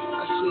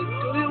said,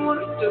 do you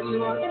wanna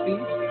be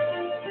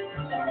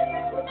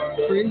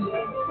free?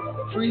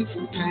 Free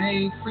from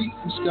pain, free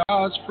from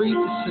scars, free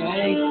to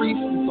sing, free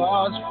from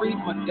bars, free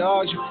my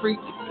dogs, you're free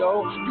to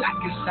go. Black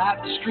inside,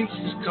 the streets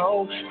is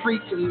cold. Free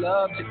to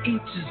love, to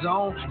each his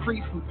own.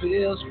 Free from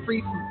bills,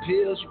 free from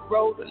pills. You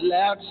wrote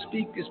aloud, the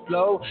speakers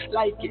blow.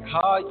 Like it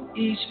hard, you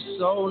ease your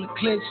soul and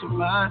cleanse your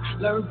mind.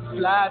 Learn to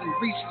fly and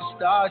reach the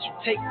stars. You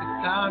take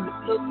the time to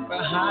look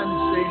behind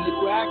and say, look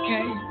where I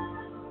came.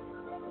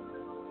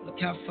 Look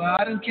how far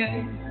I done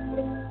came.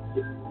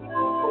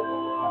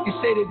 You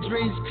say that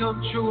dreams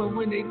come true, and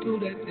when they do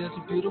that, there's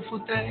a beautiful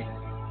thing.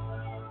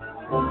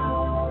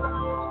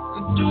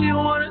 And do you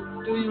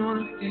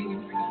wanna be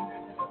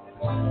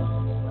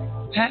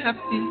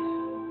happy?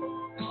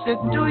 I I said,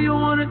 do you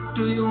wanna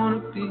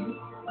be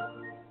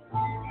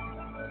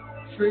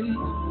free? I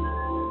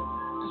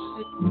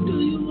said, do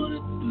you wanna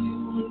be?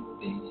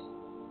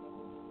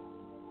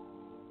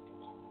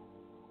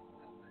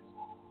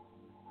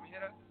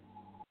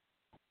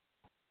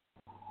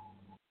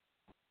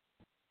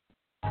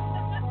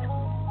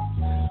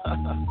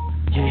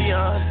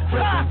 Yeah,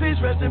 rest in peace,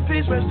 rest in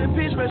peace, rest in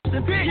peace, rest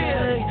in peace.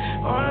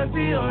 Yeah,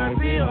 R.I.P.,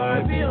 R.I.P.,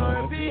 R.I.P.,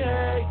 R.I.P.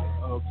 Hey,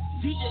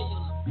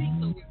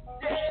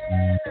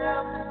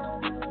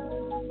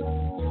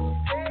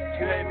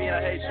 you hate me, I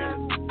hate you.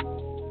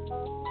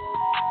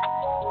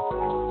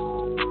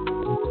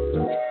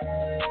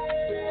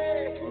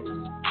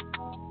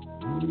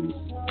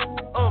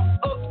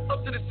 Up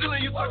to the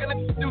ceiling, you talking,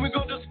 then we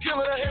gon' just kill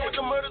it. I hate with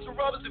the murders and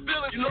robbers and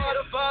villains. You know how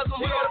to vibes,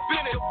 we got a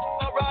business.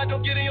 I ride,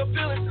 don't get in your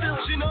feelings.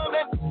 She know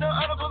that, now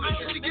I don't believe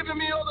she giving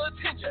me all the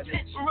attention.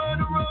 Run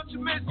the road, you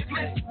miss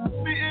me.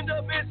 We end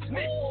up missing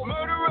me.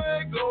 Murder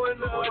rate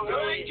going up.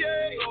 100K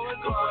going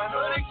up.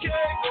 100K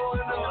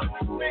going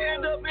up. We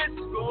end up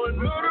missing. Going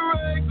murder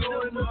rate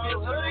going up.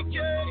 100K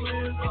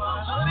going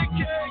up.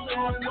 100K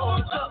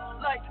going up.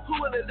 Like, who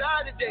wanna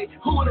die today?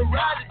 Who wanna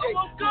ride today?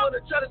 Who wanna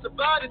try to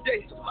survive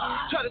today?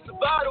 Try to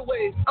survive the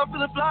waves. I'm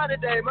feeling fly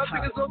today. My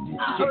fingers on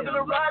I'm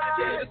gonna ride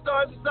today. The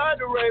stars inside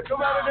the rave. No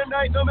matter the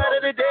night, no matter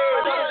the day.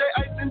 Another day,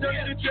 ice and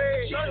under the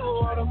trade.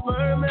 Water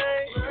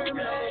mermaid,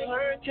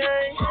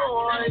 hurricane.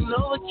 Oh, I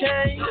know it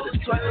came.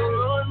 It's like a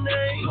real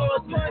name. Oh,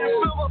 it's like to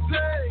feel my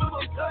pain.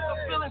 I'm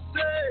feeling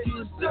safe.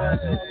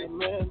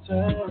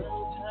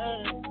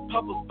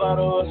 Pop a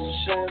bottle of some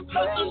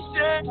champagne.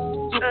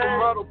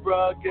 Supermodel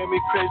bra gave me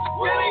crazy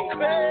wings.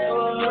 Whenever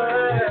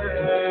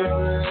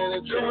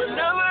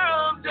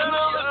I'm down, I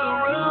look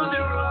around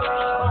and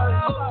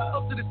around.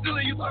 Up to the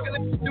ceiling, you talking,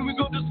 then we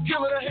gon' just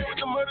kill it. I hate with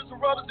the murders and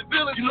robbers and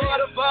villains. You know how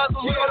to vibe, so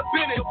we gotta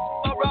pin it.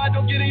 I ride,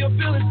 don't get in your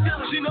feelings.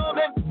 She know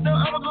that, now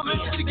I'm a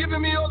conviction. She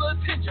giving me all the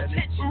attention.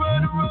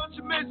 Run the road,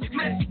 you miss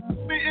me.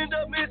 We end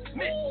up missing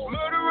me.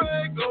 Murder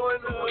rate going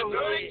up.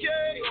 100K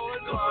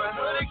going up.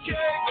 100K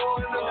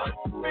going up.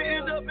 We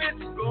end up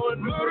missing.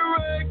 Going murder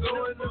rate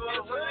going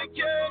up.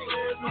 100K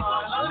going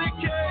up.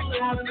 100K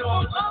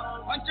going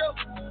up. One joke.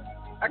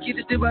 I keep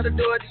the stick by the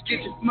door, just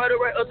kitchen. Murder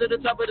right up to the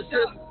top of the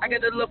ceiling. I got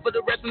the love for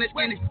the rest when they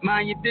skinny.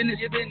 Mind your business,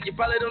 your business. You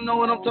probably don't know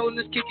what I'm told,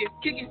 this kicking.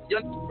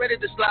 Young ready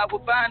to slide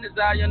with fine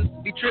desire. Young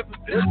be tripping.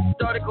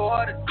 Started go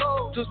harder.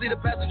 Two seat the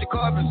passenger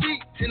car, seat.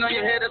 10 on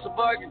your head, that's a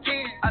bargain.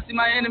 I see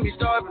my enemy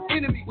starving.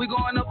 We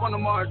going up on the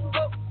margin.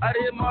 Out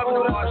of here,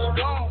 Marvin the Marshall.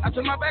 I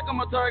turn my back on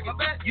my target.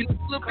 You know,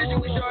 little fishing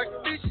with sharks.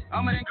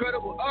 I'm an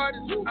incredible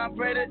artist. I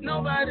pray that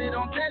nobody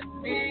don't test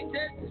me.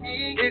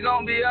 It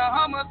gon' be a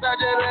homicide,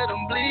 just let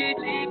them bleed.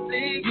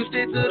 You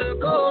stick to the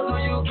code, no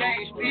you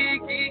can't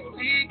speak.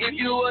 If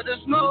you was to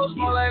smoke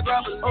like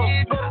broccoli.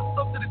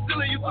 Up to the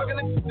ceiling, you talking,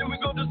 then we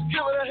gon' just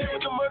kill it. I hate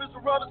with the murders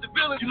and robbers and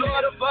villains. You know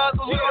how to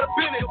vibe, so we gotta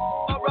pin it.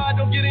 I ride,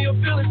 don't get in your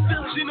feelings.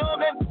 She know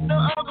that,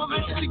 now I'm a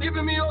conviction. She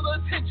giving me all the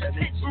attention.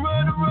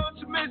 Run the road,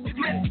 you miss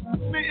me.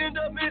 We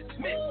end up missing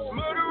me.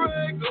 Murder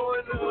rate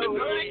going up.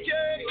 100K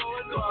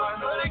going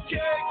up. 100K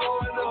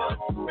going up.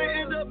 We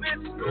end up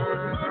missing me.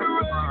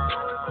 Murder rate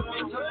going up.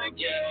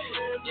 100K.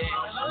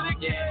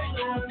 100K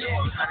going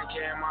up. 100K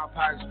in my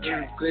pockets,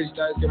 glitch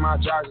starts get my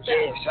joggers.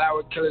 Side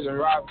with killers and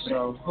robbers,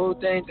 so who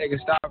think they can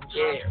stop us?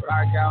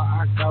 Rock out,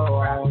 I go.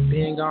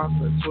 Being gone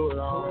for too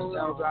long.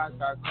 Cell block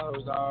got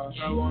closed off.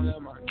 I won't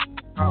let my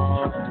I'm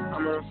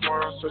on the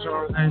phone, switch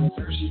on lanes.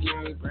 She give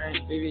me brain,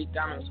 BB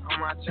diamonds on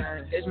my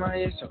chain. It's my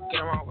ear, so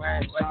get on my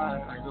way.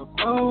 Like a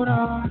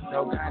quota.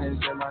 No guidance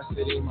in my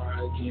city, my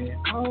hood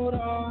getting colder.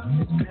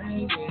 It's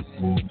crazy.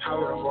 I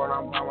would've born,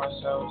 I'm by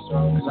myself, so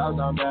cause I was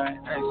down bad.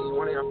 Ain't since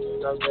one of y'all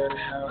flipped, I was there to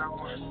hell.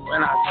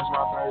 When I touched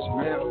my first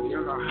meal, you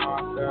know how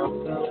I felt.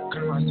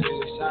 Couldn't my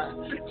city side,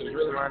 cause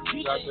really my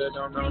kids out there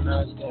don't know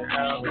nothing.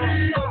 Hell.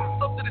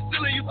 Up to the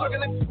ceiling, you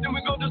talking, then we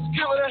gon' just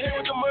kill it. I hate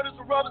with the murders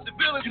and robbers and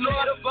villains. You know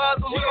how to vibe,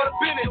 so we gotta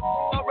pin it.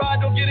 I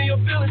ride, don't get in your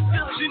feelings.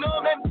 She know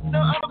that,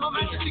 now I'm a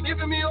conviction. She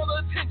giving me all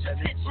the attention.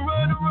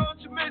 Run the road,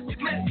 you miss me.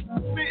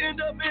 We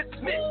end up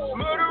missing me.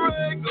 Murder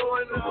rate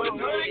going up.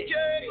 100K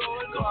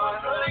going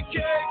up. 100K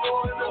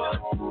going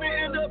up. We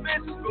end up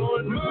missing.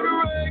 Going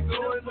murder rate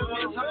going up.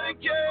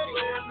 100K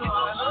going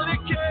up.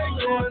 100K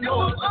going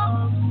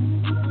up.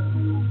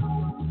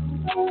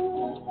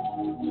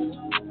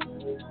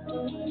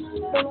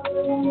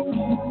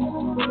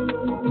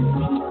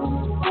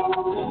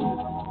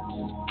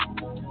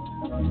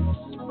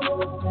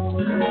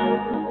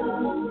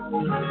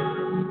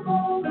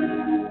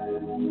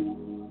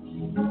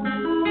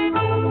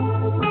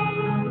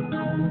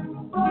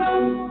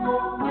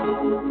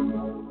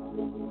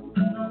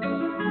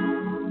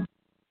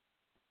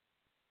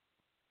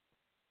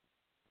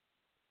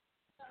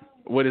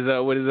 What is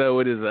up? What is up?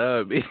 What is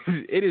up?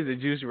 It is the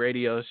Juice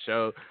Radio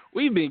Show.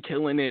 We've been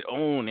killing it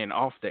on and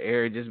off the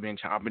air, just been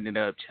chopping it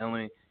up,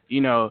 chilling.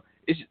 You know,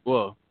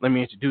 let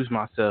me introduce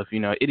myself. You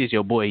know, it is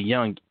your boy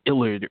Young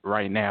Illard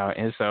right now,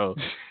 and so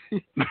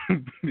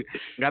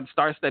got the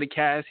Star Study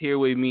cast here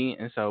with me,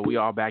 and so we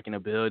all back in the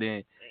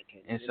building.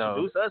 And so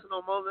Introduce us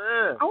no more,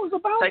 man. I was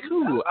about Take,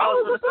 to. I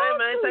was gonna say,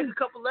 man, take a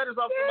couple letters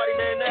off somebody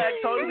name that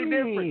act totally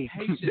different.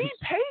 Be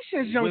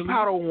patient, young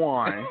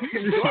Padawan. Do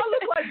I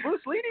look like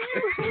Bruce Lee to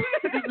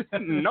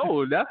you?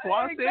 No, that's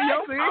why I said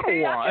young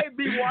Padawan. I can't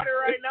be water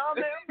right now,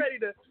 man. I'm ready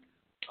to.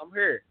 I'm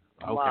here.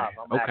 I'm live.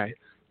 I'm Okay.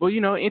 Well,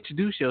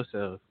 introduce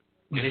yourself.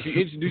 And if you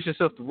introduce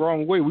yourself the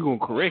wrong way, we're gonna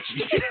correct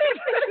you.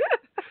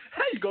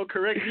 How you gonna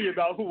correct me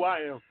about who I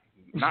am?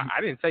 Nah,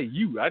 I didn't say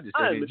you. I just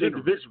said I'm an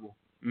individual.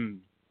 Mm.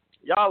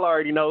 Y'all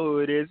already know who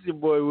it is. It's your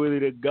boy Willie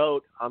the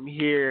GOAT. I'm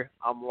here.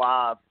 I'm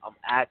live. I'm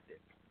active.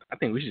 I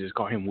think we should just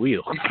call him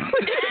Will.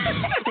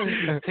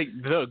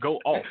 Take the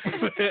GOAT off.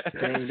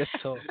 Dang, that's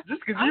tough.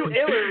 Just because you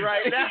iller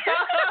right now.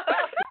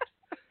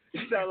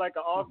 You sound like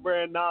an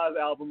off-brand Nas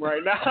album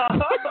right now.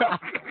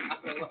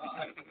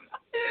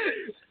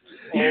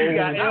 You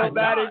got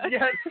Illmatic, you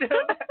got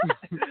still,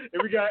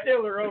 and we got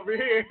Iller over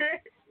here.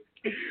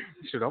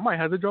 Shit, I might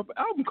have to drop an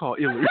album called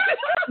Iller.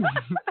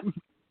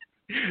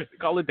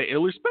 Call it the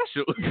Iller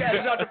Special.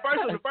 Yeah, no, the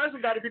first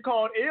one got to be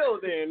called Ill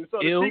then.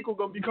 So Ill? the sequel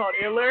gonna be called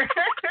Iller.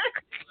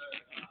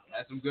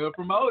 That's some good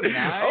promoting.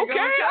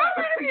 Okay,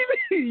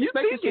 you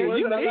thinking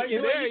there. Gotta be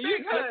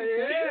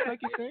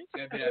that me.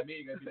 Gotta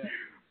be that.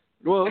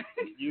 Well,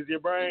 use your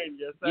brain,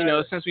 yes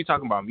sir. Since we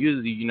talking about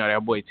music,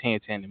 that boy Tan,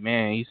 the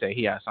man, he said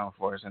he had something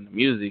for us in the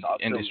music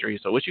industry.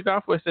 So what you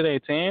got for us today,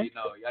 Tan?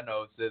 Y'all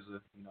know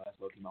SZA. That's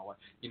low-key my wife.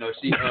 She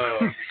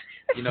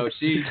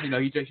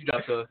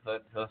dropped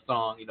her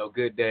song,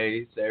 Good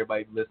Days. So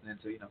everybody listening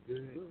to,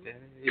 Good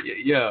Days.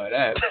 Yeah,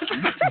 that.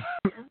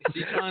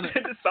 She's trying to.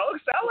 Did the song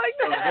sound like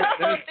that? I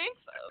don't think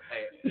so.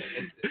 Hey,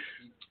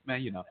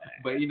 man,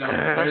 but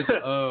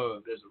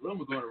there's a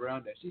rumor going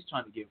around that she's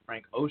trying to get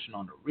Frank Ocean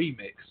on the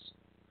remix.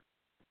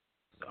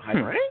 So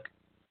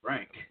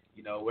Frank,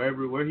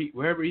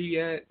 wherever he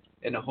at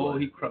in the hole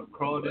he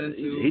crawled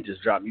into. He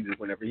just dropped music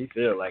whenever he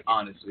feel like it.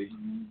 Honestly,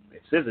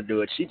 if SZA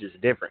do it, she just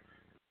different.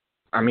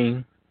 I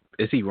mean,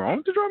 is he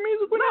wrong to drop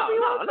music whenever he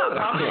wants? No.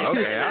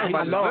 Okay, I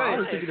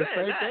was thinking the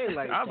same thing.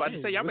 Like, I was about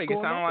to say, y'all make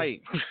it sound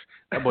like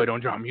that boy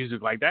don't drop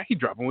music like that. He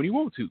drop it when he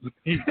want to.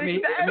 I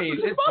mean,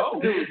 it's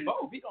both. It's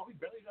both. He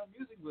barely drop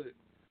music, but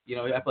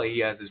I feel like he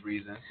has his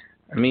reasons.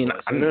 I mean,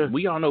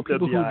 we all know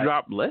people who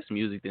drop less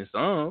music than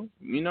some.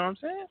 You know what I'm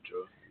saying?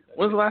 True.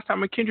 When's the last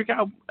time a Kendrick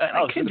album came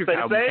out?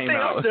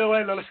 I'm still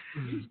waiting on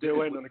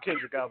the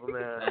Kendrick album,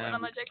 man.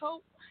 I'm a J.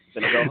 Cole.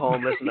 Gonna go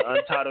home, listen to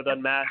Untitled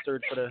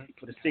Unmastered for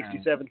the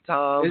 67th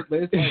time.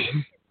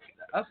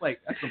 That's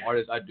some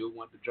artists I do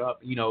want to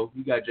drop. You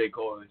got J.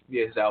 Cole.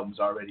 Yeah, his album's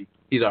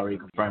he's already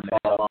confirmed.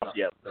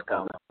 Yep, that's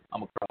coming.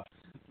 I'm a cross.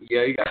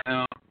 Yeah, you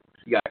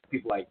got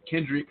people like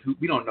Kendrick, who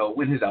we don't know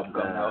when his album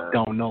coming out.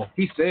 Don't know.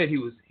 He said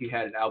he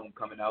had an album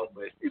coming out,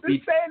 but he's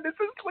been saying this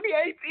since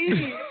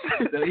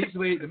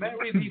 2018. The main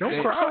reason he don't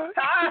said, cry. I'm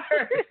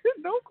tired.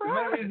 Don't the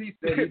cry. main reason he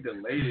said he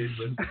delayed it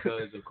was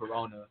because of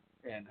Corona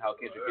and how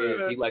Kendrick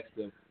is. He likes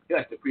to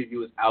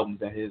preview his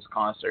albums at his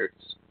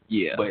concerts.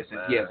 Yeah. But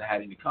since he hasn't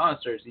had any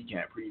concerts, he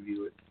can't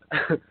preview it.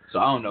 So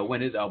I don't know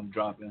when his album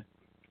dropping.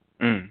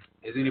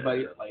 Is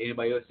anybody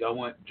else y'all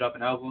want to drop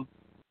an album?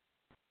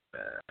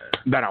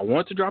 That I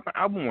want to drop an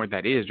album, or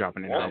that is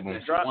dropping an album? Want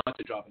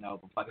to drop an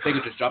album. Like, they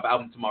could just drop an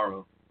album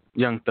tomorrow.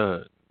 Young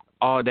Thug,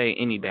 all day,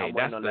 any day. I'm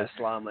waiting on that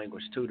Slime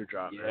Language 2 to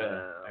drop.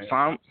 Yeah.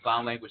 Slime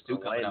Language 2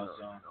 coming out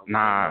soon.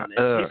 Nah.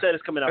 He said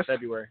it's coming out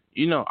February.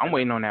 I'm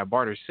waiting on that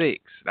Barter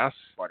 6. That's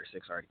Barter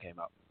 6 already came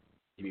out.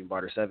 You mean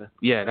Barter 7?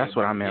 Yeah, that's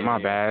what I meant. My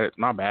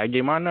bad.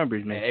 Get my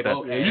numbers mixed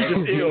up. You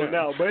just ill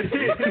now, buddy.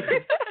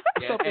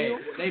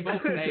 They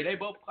both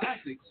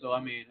classics. So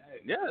I mean,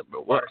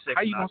 but what?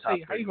 How you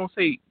gonna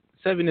say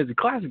 7 is a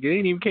classic? It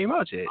ain't even came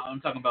out yet.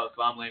 I'm talking about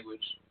Slime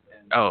Language.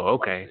 And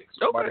okay.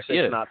 Barter 6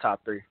 is not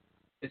top 3.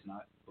 It's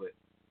not, but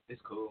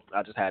it's cool.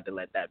 I just had to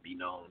let that be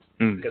known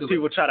because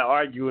people try to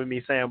argue with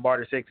me saying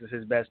Barter 6 is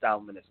his best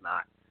album, and it's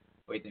not.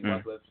 What do you think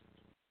about Clips?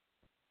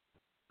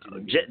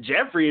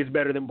 Jeffrey is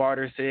better than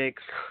Barter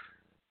 6.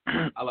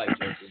 I like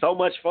Jeffrey. So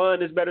Much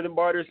Fun is better than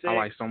Barter 6. I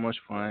like So Much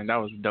Fun. That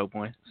was a dope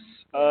one.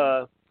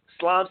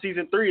 Slime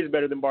Season 3 is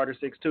better than Barter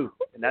 6 too,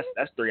 and that's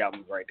 3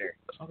 albums right there.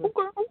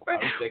 Okay.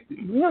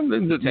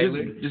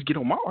 Just get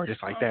on my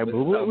artist like that,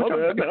 boo. I'm a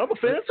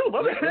fan too.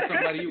 What's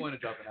somebody you want to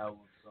drop an album?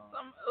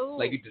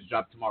 Like you just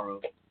drop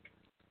tomorrow.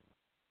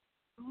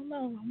 I don't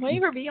know. I'm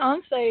waiting for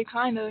Beyonce,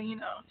 kind of,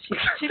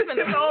 She's been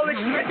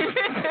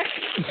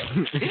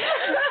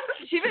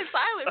she's been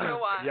silent for a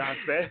while.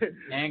 Beyonce.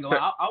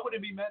 I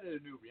wouldn't be mad at a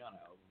new Rihanna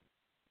album.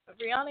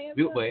 Rihanna?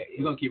 But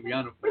we're going to keep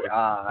Rihanna for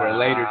a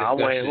later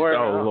discussion.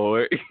 Oh,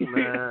 Lord.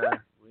 Man.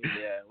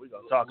 We're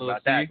going to talk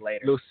about that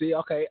later. We'll see.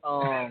 Okay.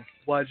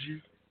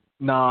 YG?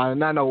 Nah,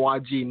 not no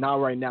YG.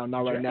 Not right now.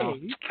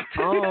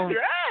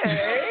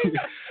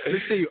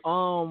 Let's see.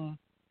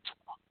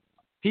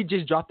 He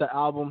just dropped the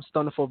album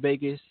Stunner for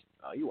Vegas.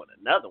 Oh, you want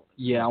another one?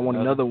 Yeah, I want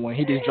another one.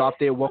 He just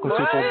dropped it. Welcome to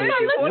For Vegas.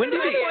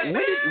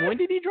 When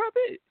did he drop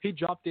it? He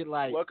dropped it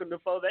like Welcome to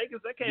For Vegas.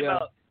 That came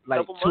out like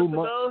couple 2 months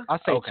months. ago. I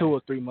say 2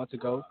 or 3 months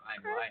ago. I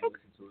ain't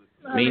listening to it.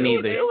 Me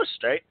neither. It was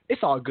straight.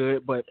 It's all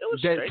good, but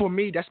was that, straight. for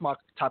me, that's my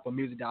type of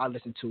music that I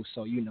listen to.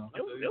 So It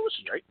was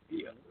straight.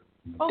 Yeah.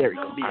 Oh, there you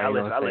go. I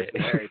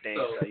listen to everything,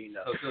 so you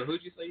know. So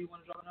who'd you say you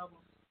want to drop an album?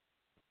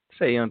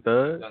 Say Young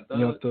Thug.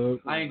 Young Thug.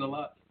 I ain't gonna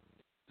lie.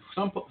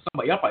 Somebody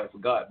y'all probably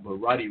forgot, but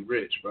Roddy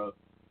Ricch, bro.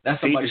 That's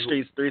Feed somebody the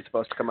Streets 3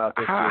 supposed to come out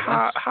this year.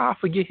 How I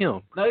forget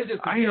him? No, it's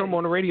just I hear him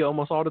on the radio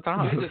almost all the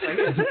time. It's just like,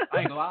 I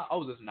ain't gonna lie. I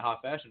was listening to High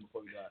Fashion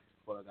before I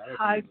got here.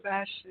 High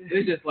Fashion.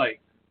 It's just like,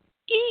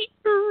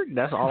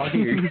 that's all I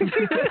hear.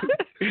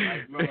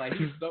 like, bro, like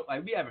he's so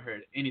like we haven't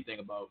heard anything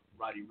about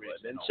Roddy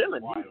Ricch. Been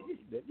chilling.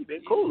 He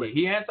been cool.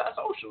 He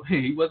antisocial.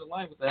 He wasn't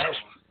lying with the album.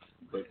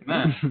 But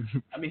man,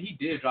 I mean, he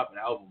did drop an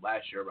album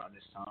last year around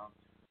this time.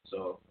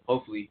 So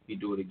hopefully he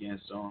do it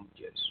again soon.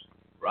 Because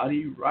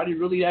Roddy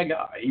really that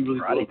guy. He really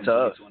Roddy blew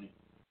up in 2020.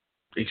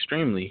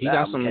 Extremely. He That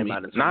got album some. came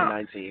out in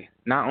 2019.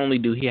 Not only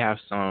do he have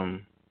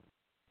some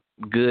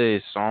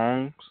good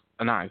songs,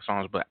 not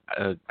songs, but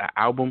an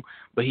album,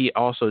 but he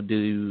also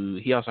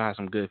has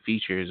some good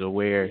features of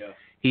where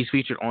he's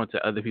featured onto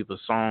other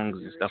people's songs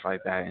and stuff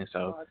like that. And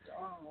so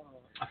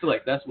I feel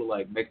like that's what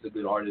like makes a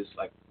good artist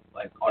like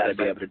Gotta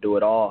be able to do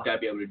it all. Gotta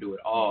be able to do it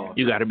all.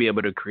 you got to be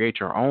able to create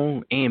your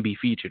own and be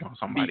featured on Be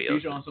somebody else.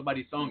 featured on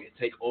somebody's song and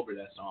take over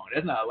that song.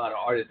 There's not a lot of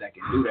artists that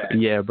can do that.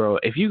 Yeah, bro.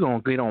 If you gonna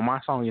get on my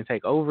song and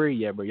take over,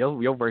 yeah, bro,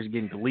 your verse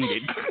getting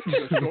deleted.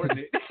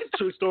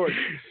 True story.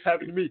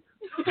 Happened to me.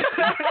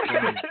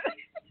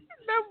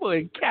 That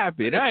boy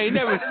capping. I ain't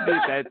never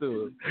did that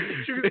to him.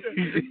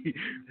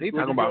 They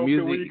talking about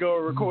music. When you go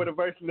and record a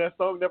verse and that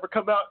song never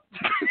come out.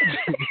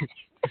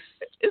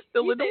 It's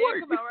still in the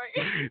works.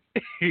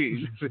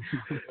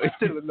 It's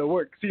still in the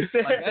works. He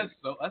said. Like,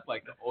 that's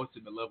like the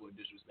ultimate level of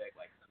disrespect.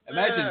 Like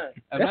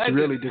imagine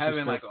really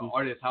having like disrespectful. an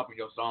artist hop on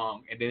your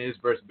song and then his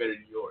verse better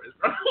than yours,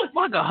 bro.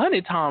 Like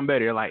 100 times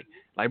better. Like,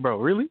 bro,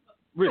 really?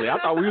 I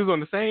thought we was on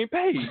the same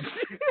page.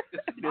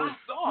 My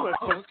song.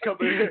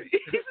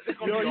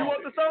 Yo, you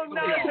want the song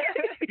now?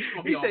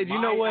 He said, you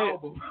know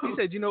what? He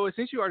said, you know what?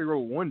 Since you already wrote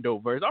one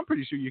dope verse, I'm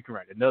pretty sure you can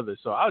write another.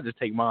 So I'll just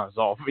take mine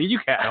off. I mean, you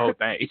got the whole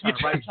thing. You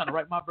trying to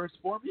write my verse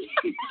for me?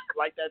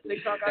 Like that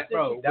TikTok I sent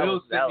Bro, you? That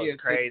Will sent was me a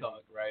crazy.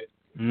 TikTok, right?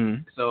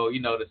 Mm-hmm. So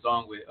you know the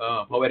song with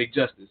Poetic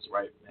Justice,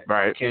 right?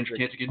 Right.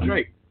 Kendrick and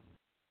Drake.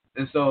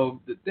 And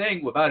so the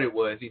thing about it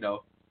was, you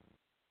know,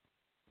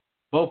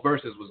 both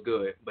verses was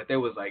good, but there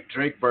was like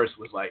Drake verse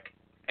was like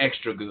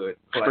extra good,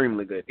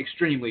 Extremely good.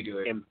 extremely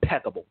good.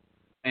 Impeccable.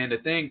 And the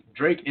thing,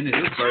 Drake ended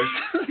his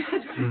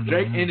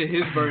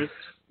verse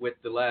with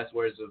the last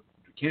words of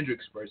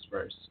Kendrick's first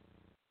verse.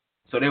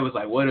 So they was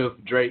like, what if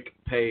Drake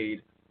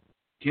paid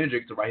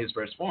Kendrick to write his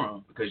verse for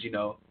him? Because, you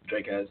know,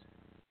 Drake has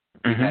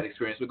had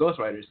experience with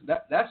ghostwriters.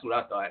 That's what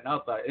I thought. And I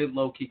thought it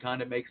low-key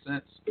kind of makes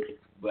sense,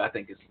 but I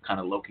think it's kind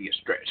of low-key a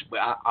stretch. But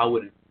I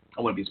wouldn't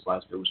be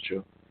surprised if it was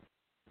true.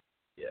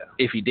 Yeah.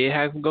 If he did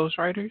have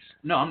ghostwriters?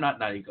 No, I'm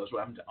not a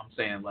ghostwriter. I'm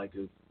saying like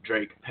if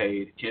Drake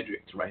paid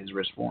Kendrick to write his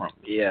verse for him.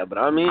 Yeah, but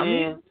I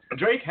mean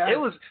Drake has. It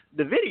was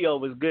the video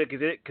was good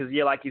because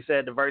yeah, like you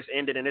said, the verse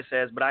ended and it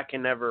says, "But I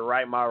can never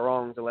right my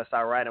wrongs unless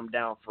I write them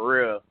down for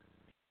real."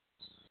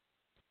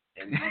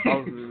 And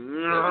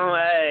no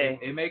way.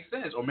 It makes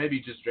sense, or maybe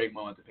just Drake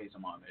wanted to pay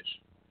some homage.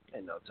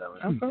 Ain't no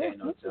telling. Ain't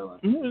no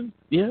telling.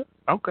 Yeah.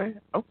 Okay.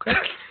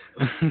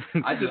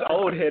 I just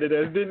old headed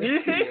us, didn't you?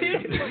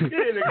 You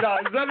didn't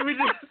acknowledge nothing we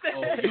just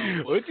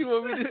said. What you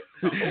want me to?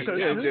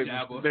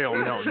 They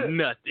don't know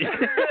nothing.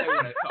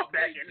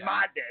 Back in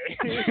my day.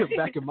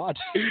 Back in my day.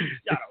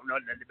 Y'all don't know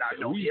nothing about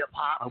no hip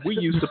hop. We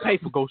used to pay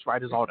for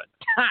ghostwriters all the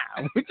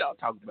time. What y'all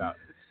talking about?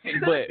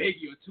 But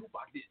Biggie or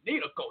Tupac didn't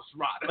need a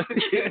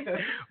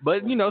ghostwriter.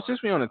 But you know,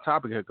 since we're on the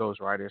topic of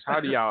ghostwriters,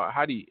 how do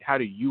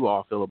you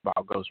all feel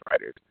about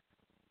ghostwriters?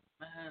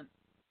 Man,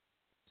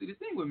 see the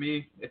thing with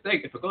me, if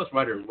a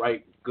ghostwriter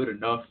write good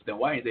enough, then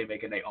why ain't they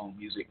making their own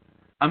music?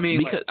 I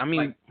mean,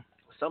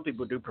 some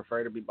people do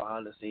prefer to be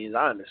behind the scenes.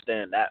 I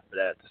understand that, but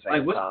at the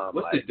same time,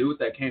 what's the dude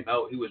that came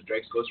out? He was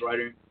Drake's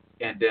ghostwriter,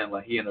 and then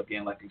like he ended up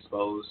getting like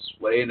exposed.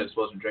 Well, they ended up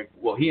exposing Drake.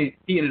 Well, he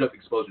ended up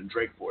exposing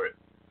Drake for it.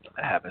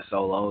 That happened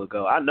so long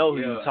ago. I know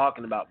who you're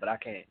talking about, but I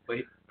can't.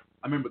 But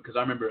I remember it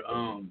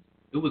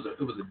was a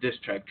diss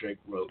track Drake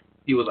wrote.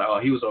 He was like, oh,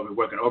 he was over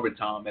working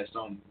overtime at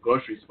some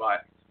grocery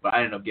spot, but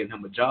I ended up getting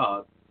him a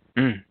job.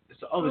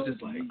 So I was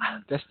just like,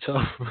 that's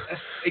tough.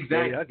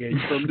 Exactly. Yeah, I gave you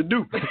something to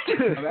do. I gave you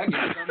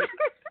something.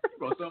 You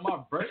wrote some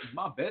of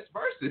my best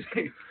verses.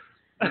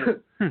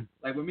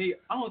 Like with me,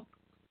 I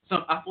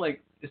feel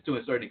like it's to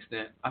a certain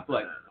extent. I feel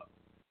like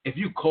if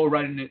you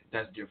co-writing it,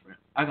 that's different.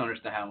 I can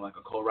understand having like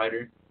a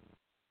co-writer.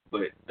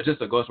 But it's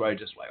just a ghostwriter,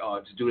 just like,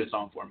 oh, just do this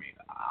song for me.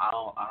 I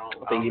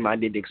think you might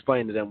need to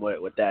explain to them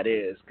what that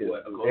is.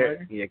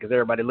 Because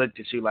everybody looked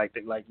at you like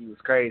you was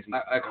crazy.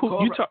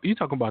 You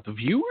talking about the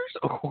viewers,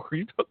 or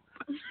you talking?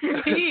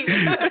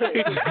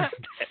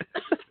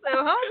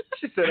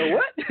 She said a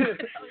what?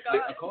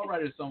 Like a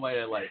co-writer is somebody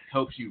that like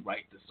helps you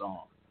write the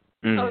song.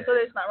 Oh, so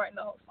they're just not writing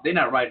the whole song. They're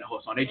not writing the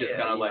whole song. They just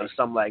kind of like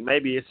something like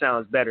maybe it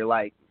sounds better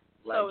like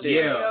this.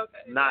 Yeah.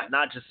 Okay.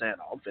 Not just saying,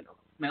 oh, I'm finna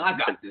man, I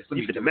got this. Let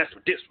You me finna mess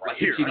with this right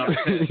here. cheat on the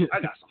test.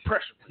 I got some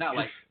pressure. It's not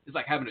like it's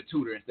like having a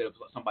tutor instead of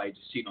somebody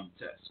just cheating on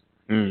the test.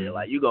 Yeah,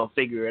 like you gonna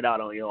figure it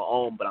out on your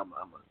own, but I'm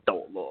gonna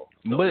throw a little.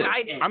 But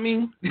I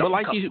mean, but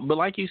like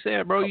you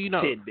said, bro, you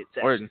know, tidbits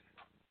at or you.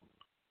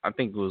 I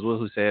think it was Will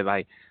who said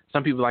like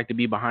some people like to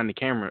be behind the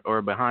camera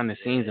or behind the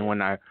scenes and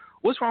whatnot.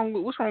 What's wrong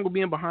with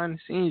being behind the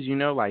scenes? You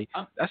know, like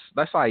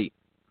that's like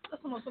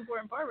That's the most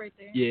important part right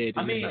there. Yeah,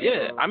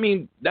 I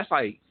mean that's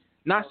like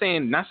not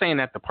saying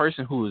that the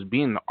person who is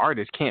being the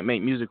artist can't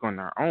make music on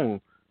their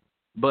own,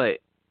 but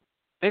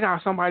they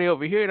got somebody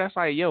over here that's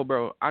like, yo,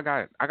 bro, I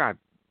got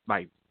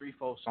like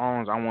 3-4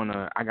 songs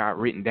I got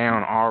written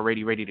down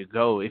already ready to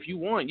go. If you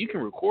want, you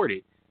can record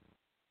it.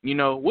 You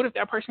know, what if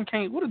that person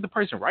can't? What if the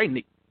person writing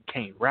it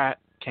can't rap,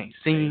 can't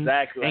sing,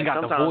 Exactly. ain't Like,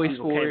 got the sometimes voice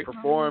people for can't it?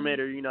 perform it,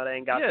 or they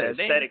ain't got the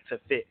they aesthetic to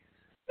fit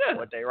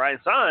what they write.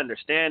 So I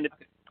understand it,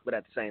 but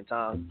at the same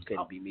time, it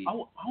couldn't be me. I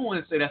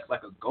want to say that's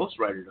like a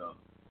ghostwriter though.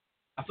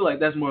 I feel like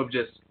that's more of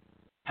just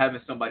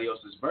having somebody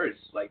else's verse.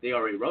 Like they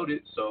already wrote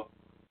it, so.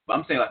 But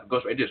I'm saying like a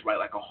ghostwriter just write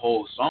like a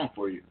whole song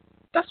for you.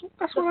 That's what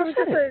I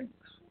said.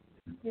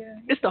 Yeah.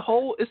 It's the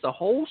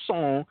whole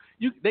song.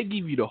 They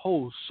give you the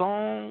whole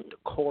song, the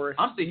chorus.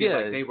 I'm thinking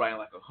like they writing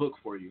like a hook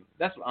for you.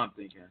 That's what I'm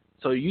thinking.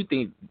 So you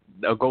think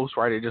a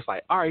ghostwriter just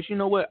like, all right, you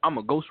know what? I'm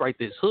gonna ghostwrite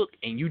this hook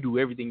and you do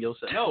everything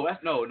yourself. No,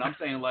 I'm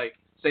saying like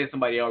say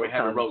somebody already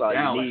have it wrote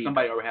down, like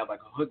somebody already have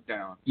like a hook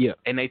down. Yeah,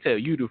 and they tell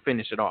you to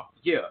finish it off.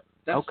 Yeah.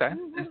 That's, okay.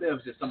 Instead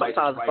of just somebody.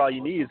 Sometimes just that's all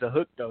you need is a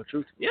hook, though.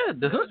 Truth. Yeah,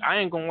 the hook. I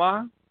ain't gonna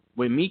lie.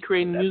 With me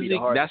creating That'd be the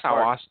music, hardest that's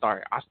how part. I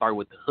start. I start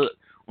with the hook.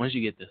 Once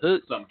you get the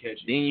hook, something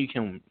catchy. Then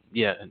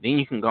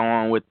you can go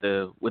on with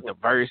the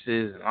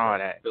verses and all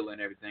that. Fill in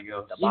everything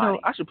else. You know,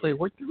 I should play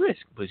Worth the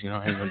Risk, but you know,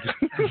 I ain't gonna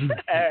do.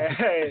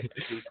 Hey,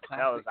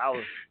 I was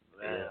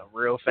man, a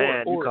real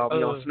fan. You called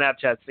me on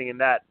Snapchat singing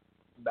that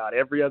about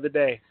every other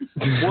day.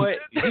 What?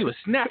 He was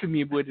snapping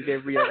me with it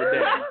every other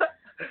day.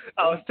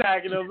 I was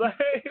tagging him like.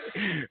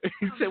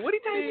 He said, "What are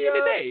you tagging me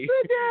today?"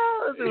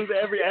 It was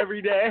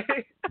every day.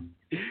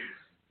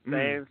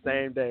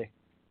 Same day.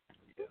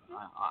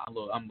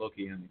 I'm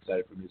low-key and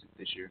excited for music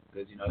this year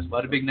because it's a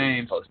lot of big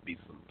names. Supposed to be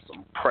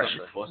some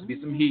pressure. Supposed to be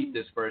some heat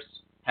this first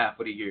half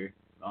of the year.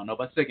 I don't know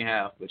about the second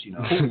half, but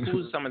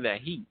who's some of that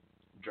heat?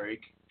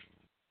 Drake,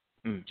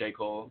 J.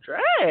 Cole,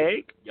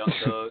 Drake, Young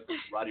Thug,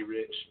 Roddy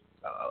Ricch.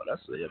 Oh,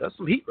 that's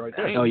some heat right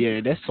there. Oh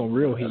yeah, that's some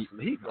real heat.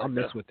 Right I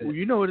mess with that. Well,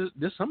 you know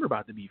this summer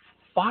about to be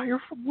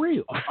fire for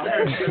real.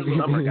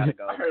 Summer gotta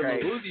go. I heard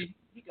crazy. Lil Uzi,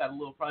 he got a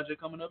little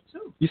project coming up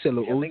too. You said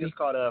Lil I think Uzi? it's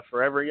called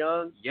Forever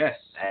Young. Yes,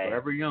 Hey.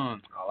 Forever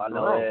Young. All I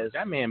know is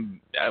that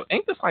man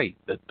ain't this like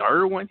the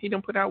third one he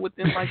done put out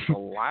within like the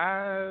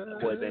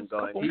last. boy been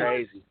going couple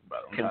crazy.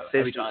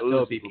 Consistent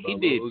Uzi. He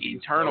did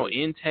Eternal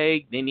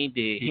Intake, then he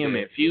did Him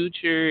and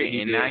Future,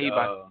 and now he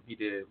about. He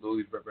did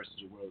Louis versus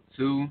the World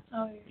 2.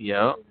 Oh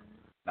yeah. Yep.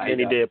 Then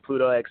he did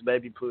Pluto X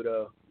Baby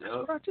Pluto. That's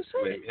what I just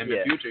said. With Him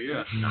and Future,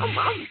 yeah.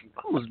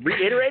 I was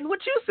reiterating what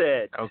you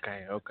said.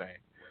 Okay. Well,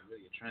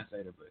 really a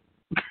translator,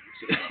 but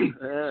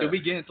should we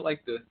get into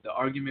like the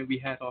argument we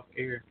had off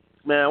air?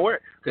 Man,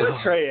 where's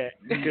Trey at?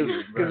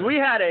 Because we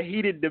had a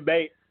heated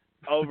debate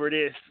over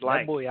this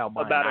like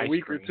about a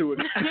week or two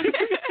ago.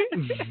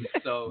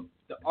 So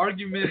the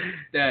argument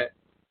that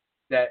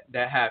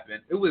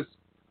happened, it was,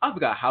 I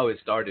forgot how it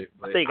started.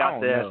 But I think I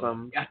don't said know.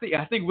 something.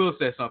 I think Will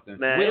said something.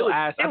 Man, Will it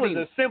asked. was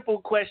a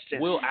simple question.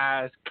 Will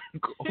ask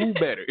who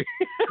better.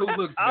 Who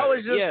looks better? I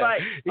was just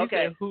like, He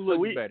okay, said, who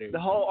looks better? The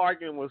whole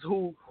argument was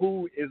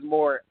who is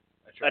more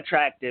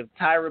attractive,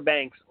 Tyra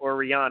Banks or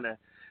Rihanna.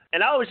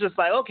 And I was just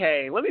like,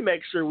 okay, let me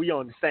make sure we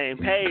on the same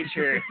page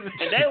here.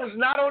 And they was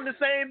not on the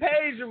same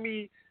page with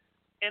me.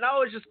 And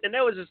they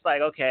was just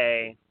like,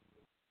 okay,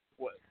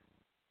 what?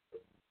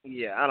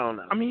 Yeah, I don't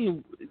know. I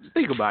mean,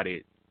 think about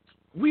it.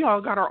 We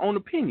all got our own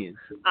opinions.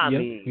 I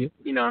mean,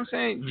 you know what I'm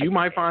saying? You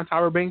might find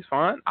Tyra Banks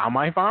fine. I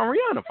might find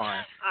Rihanna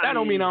fine. That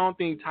don't mean I don't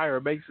think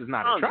Tyra Banks is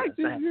not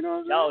attractive. You know what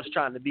I'm saying? Y'all was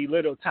trying to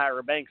belittle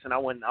Tyra Banks, and I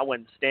wasn't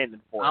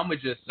standing for it. I'm gonna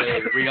just say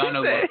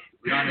Rihanna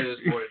is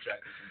more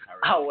attractive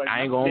than Tyra.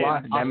 I ain't gonna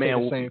lie. That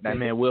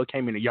man Will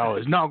came in and y'all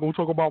is not gonna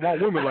talk about my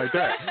women like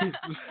that.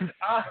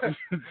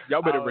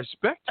 Y'all better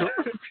respect her.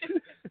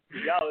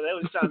 Y'all, they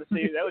was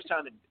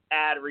trying to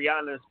add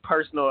Rihanna's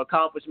personal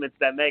accomplishments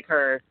that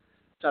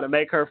trying to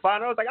make her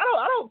fine. I was like,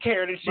 I don't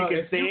care that she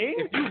can sing.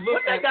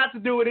 What that got to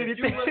do with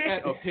anything? If you look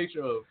at a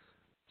picture of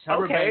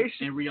Tyra Banks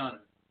and Rihanna,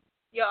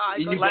 yeah,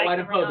 and you go out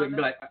in public and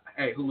be like,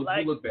 hey, who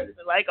looks better?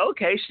 Like,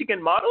 okay, she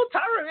can model.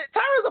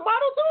 Tyra's a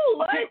model too.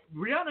 Like, okay,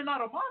 Rihanna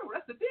not a model.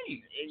 That's the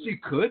thing. She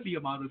could be a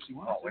model if she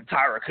wants. Oh, and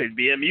Tyra could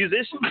be a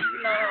musician.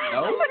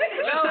 No.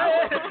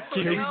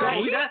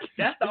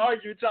 That's the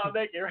argument y'all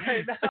making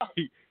right now.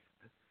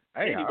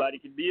 Hey, anybody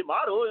can be a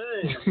model.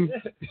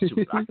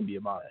 I can be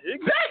a model.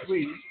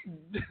 Exactly.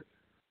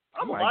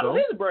 I'm a model of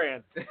his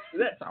brand.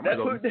 That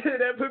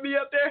put me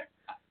up there?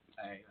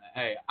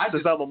 Hey,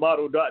 since I'm a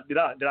model, did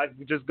I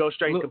just go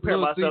straight and compare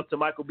myself to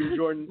Michael B.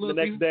 Jordan the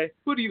next day?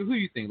 Who do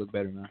you think look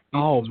better, man?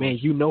 Oh man,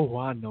 you know who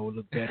I know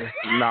look better.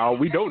 No,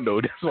 we don't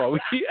know. That's why we.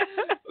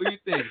 What do you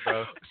think,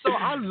 bro? So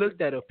I looked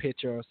at a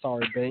picture of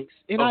Sorry Banks,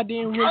 and I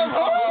didn't really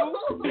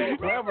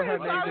whatever her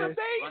name is.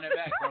 Run it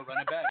back, bro.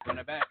 Run it back. Run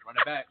it back. Run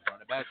it back.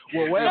 Run it back.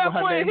 Well, whatever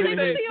her name is.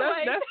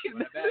 Run it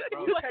back,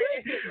 bro.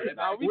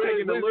 Nah, we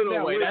taking the little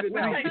away. That's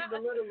nice.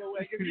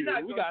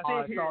 We got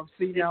some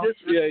see now.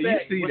 Yeah, you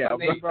see that,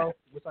 bro.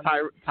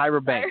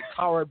 Tyra Banks.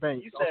 Tyra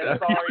Banks. You said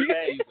Sorry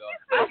Banks.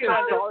 I can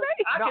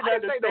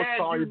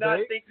understand you not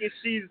thinking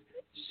she's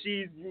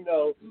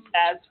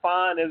as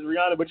fine as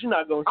Rihanna, but you're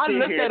not gonna sit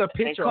here at a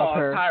picture and call of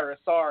her. Tyra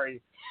sorry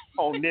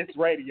on this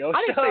radio show.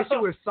 I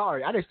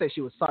didn't say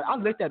she was sorry. I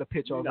looked at a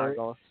picture of her.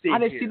 I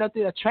didn't see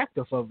nothing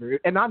attractive of her,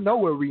 and I know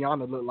what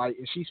Rihanna looked like,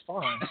 and she's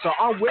fine. So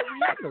I'm with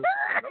Rihanna.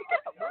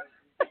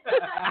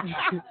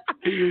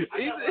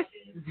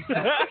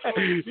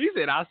 He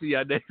said, "I'll see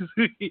y'all next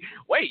week."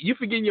 Wait, you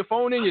forgetting your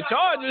phone and your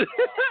charger?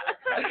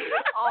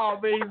 Oh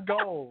man, he's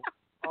gone.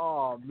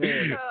 Oh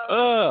man.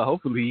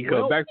 Hopefully he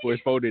comes back for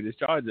his phone and his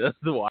charger.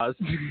 Otherwise,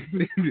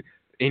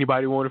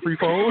 anybody want a free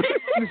phone?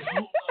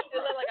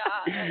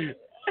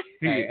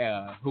 Hey,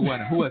 who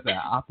was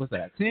that? Op was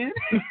that 10?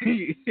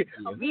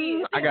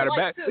 I got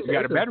a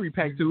battery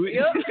pack to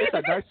it. It's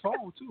a nice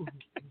phone too.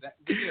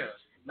 Yeah.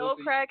 No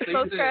cracks,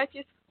 no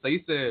scratches. So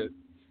you said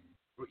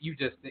you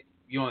just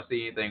you don't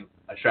see anything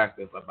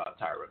attractive about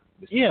Tyra.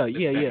 Yeah.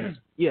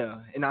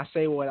 And I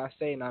say what I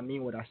say, and I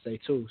mean what I say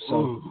too.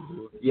 So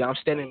yeah, I'm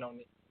standing on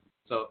it.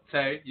 So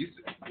Tay,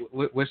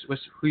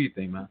 who you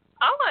think, man?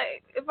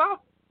 If I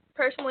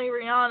personally,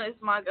 Rihanna is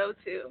my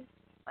go-to.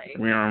 Like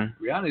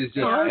Rihanna is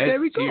just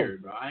S tier,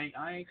 bro. I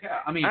ain't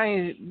care. I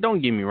mean, don't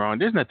get me wrong.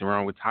 There's nothing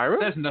wrong with Tyra.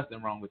 There's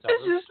nothing wrong with Tyra.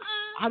 It's just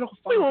I don't.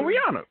 We want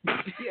Rihanna.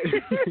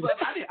 But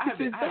I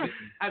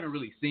haven't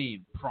really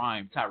seen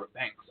prime Tyra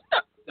Banks.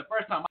 The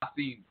first time I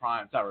seen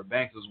prime Tyra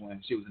Banks was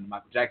when she was in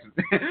Michael Jackson,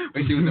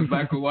 when she was in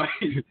Black and White,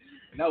 and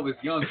that was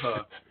young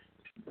her.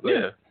 But,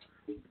 yeah.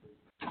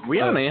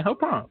 Rihanna in her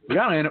prime.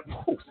 Rihanna in her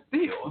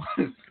still.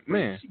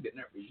 Man, she been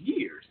there for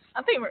years.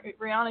 I think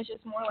Rihanna's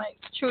just more like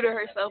true to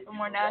herself and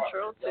more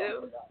natural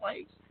too.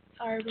 Like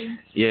Tyra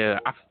Banks. Yeah,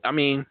 I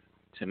mean,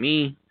 to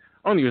me,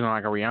 only reason I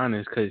like Rihanna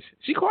is because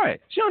she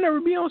quiet. She don't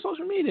ever be on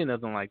social media,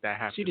 nothing like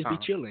that. She just be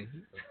chilling.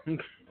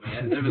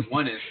 There was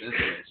one instance,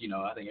 which,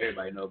 I think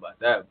everybody know about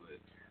that, but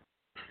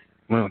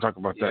we don't talk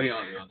about that. We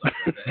don't talk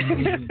about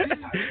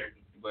that.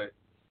 But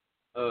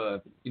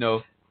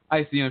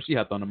ICM, she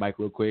hopped on the mic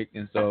real quick,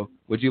 and so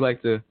would you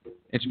like to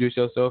introduce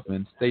yourself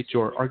and state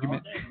your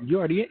argument? You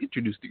already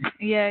introduced it.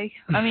 Yeah,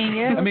 I mean,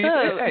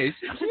 hey,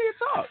 she can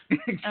talk.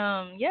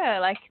 Yeah,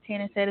 like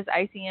Tanner said, it's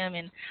ICM,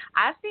 and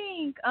I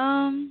think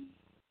I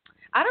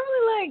don't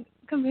really like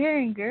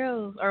comparing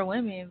girls or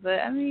women, but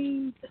I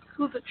mean,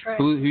 who's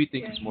attractive? Who you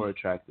think is more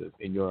attractive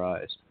in your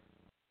eyes?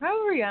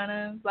 Probably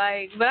Rihanna, but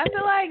I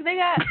feel like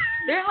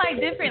they're in like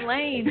different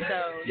lanes, so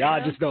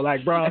y'all just don't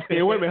like brown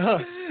skin women, huh?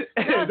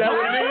 Is that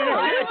what it is?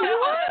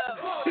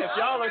 If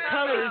y'all are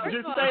colors,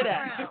 just say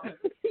that.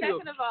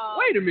 Second of all,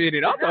 wait a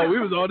minute, I thought we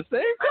was all the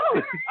same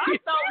color. I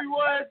thought we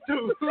was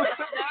too. Nah,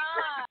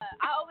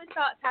 I always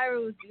thought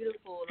Tyra was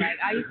beautiful. Like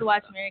I used to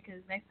watch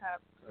America's Next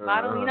Top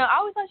Model. I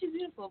always thought she was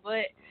beautiful,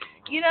 but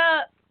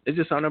it's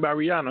just something about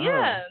Rihanna,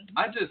 yeah. Huh?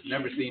 I just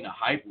never seen a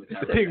hype with her.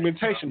 It's the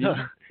pigmentation,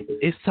 huh?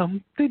 It's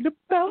something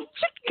about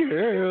you,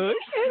 girl.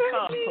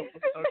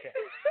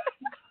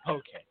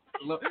 Okay.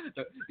 Look,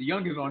 the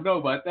youngins don't know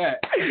about that.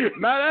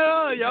 Not at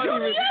all. Y'all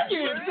even.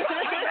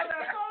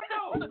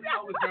 I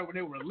was there when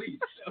they were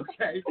released.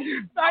 Okay.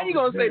 How you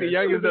gonna say the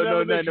youngins don't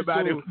know nothing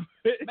about it? Man,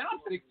 I'm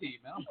 16,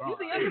 man. I'm grown.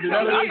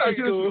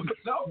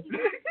 No.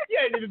 You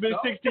ain't even been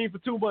 16 for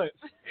 2 months.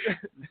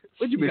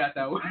 What you got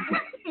that one?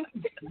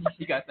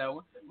 You got that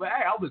one. But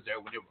hey, I was there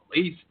when it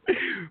released.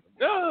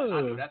 No.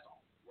 I know that's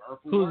all.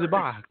 Who's it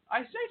by?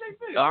 I say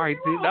they all right.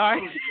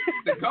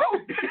 The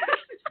GOAT.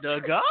 The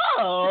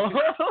GOAT.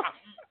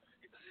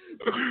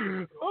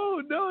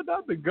 Oh no,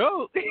 not the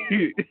GOAT. I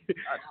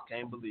just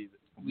can't believe it.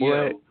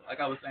 Yeah, like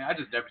I was saying, I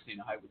just never seen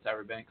a hype with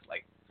Tyra Banks.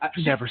 Like,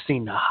 never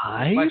seen the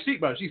hype. Like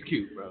she's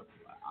cute, bro.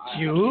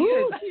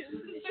 Cute?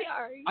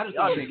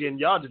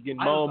 Y'all just getting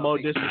more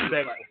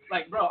disrespectful.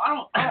 Like, bro, I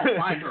don't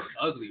find her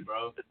ugly,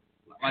 bro.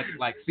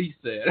 Like C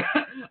said,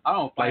 I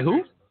don't find who?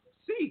 Her.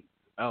 C.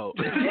 Oh.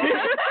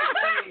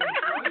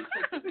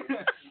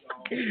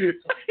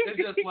 It's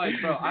just like,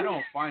 bro, I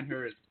don't find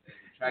her as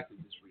attractive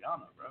as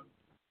Rihanna, bro.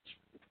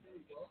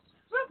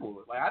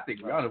 Simple. Like, I think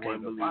Rihanna one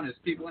of the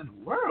finest people in the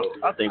world.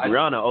 I think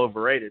Rihanna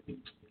overrated.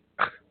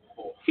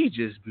 He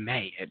just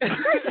mad.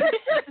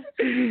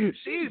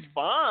 She's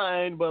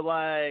fine, but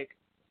like.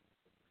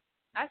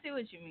 I see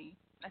what you mean.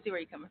 I see where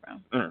you're coming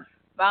from.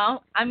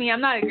 Well, I mean, I'm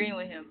not agreeing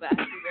with him, but I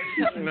see where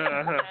you're coming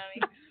from.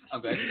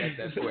 I'm glad you got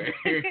that square.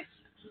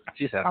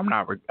 She said, I'm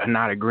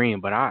not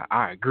agreeing, but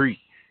I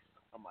agree.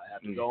 I might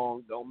have to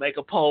go make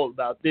a poll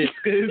about this.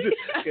 Hey,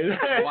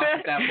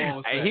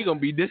 he gonna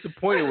be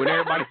disappointed when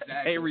everybody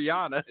say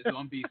Rihanna. It's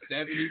gonna be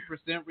 70%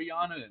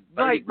 Rihanna and 30%.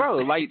 Like, bro,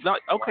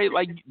 okay,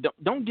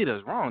 don't get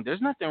us wrong.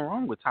 There's nothing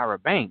wrong with Tyra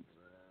Banks.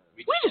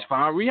 We just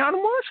find Rihanna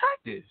more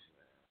attractive.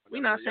 We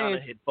not Rihanna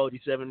saying hit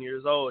 47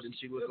 years old and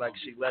she looked like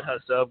she let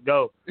herself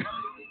go.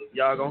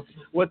 Y'all gonna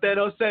what they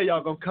don't say?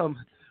 Y'all gonna come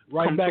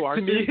right Come back to our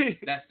to me.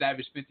 That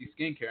Savage Fenty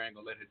skincare ain't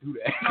gonna let her do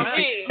that.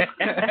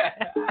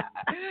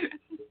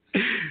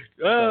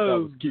 Oh, that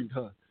was cute,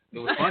 huh? It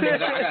was funny. I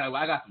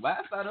got some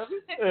laughs out of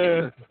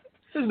it.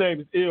 His name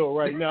is Ill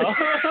right now.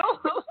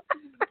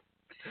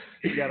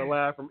 You got a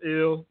laugh from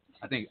Ill.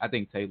 I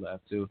think Tay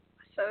laughed too.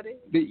 So did.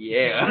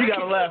 Yeah. You got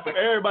to laugh for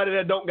everybody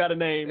that don't got a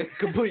name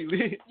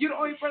completely. You the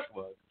only person.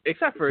 Well,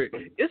 except for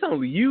it's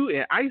only you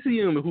and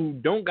ICM who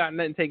don't got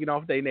nothing taken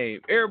off their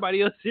name.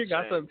 Everybody else here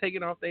got something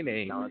taken off their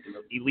name. No, it's an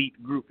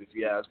elite group, if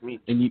you ask me.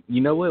 And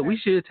you know what? We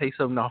should take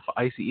something off of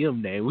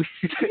ICM name. We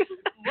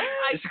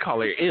should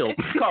call her Ill.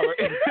 Call her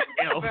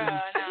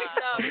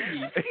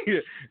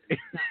Ill.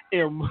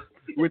 M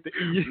with the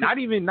E. Not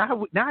even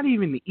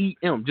the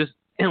EM, just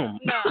M.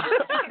 No.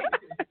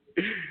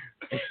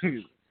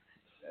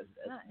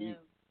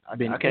 I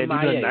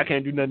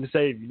can't do nothing to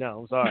save you now.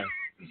 I'm sorry.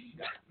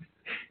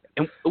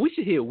 And we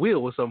should hear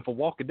Will or something for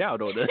walking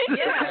out on us.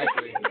 Yeah.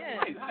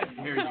 I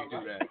hear you do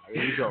that.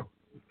 Here you go.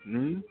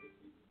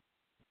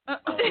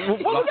 What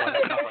was that?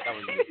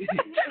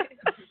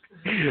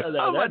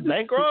 That's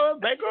bankroll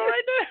right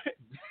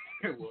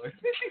there. It was.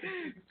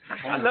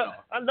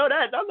 I know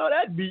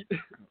that beat.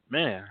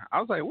 Man, I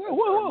was like,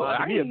 whoa.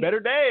 I need better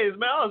days,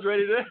 man. I was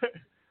ready to.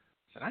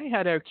 I ain't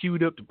had that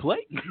queued up to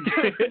play.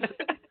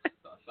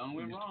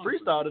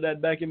 Freestyle to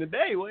that back in the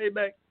day, way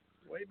back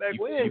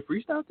when. You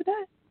freestyle to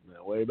that?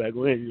 Man, way back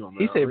when. You know,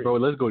 He said, bro,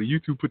 let's go to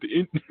YouTube, put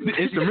the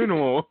instrumental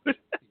on.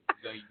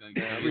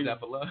 Use that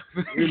for love.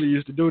 Really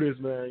used to do this,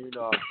 man. You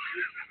know,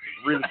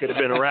 really could have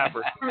been a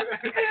rapper.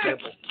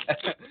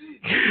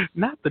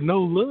 Not the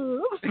No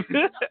Love.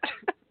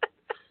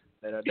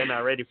 They're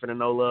not ready for the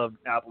No Love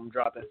album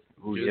dropping.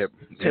 Oh, yeah.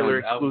 Taylor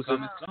exclusive.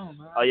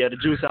 Oh, yeah, the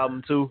Juice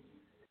album, too.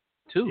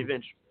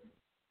 Eventually.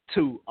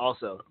 2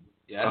 also.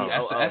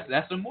 Yeah,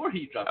 that's some more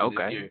heat dropping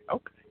this year.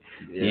 Okay.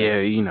 Yeah,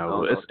 you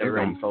know, they're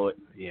ready for it.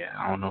 Yeah,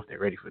 I don't know if they're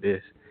ready for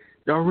this.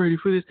 Y'all ready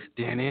for this?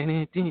 You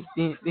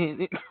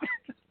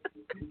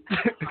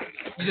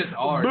just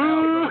are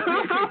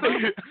now,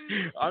 bro.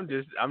 I'm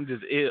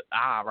just ill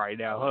right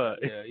now, huh?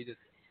 Yeah, you just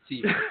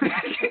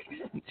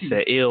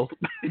That ill.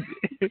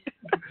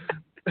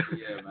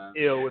 Yeah, man.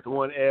 Ill with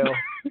one L.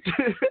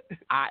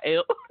 I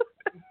ill.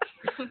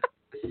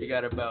 We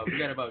got about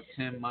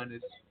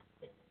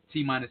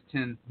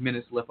T-10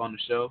 minutes left on the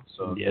show.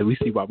 So yeah, we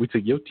see why we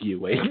took your T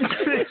away.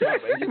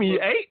 You mean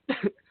 8?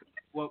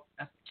 Well,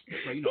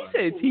 you know he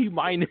said T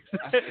minus.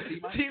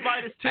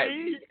 T-minus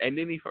T? And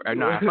then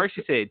at first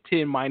he said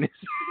 10 minus.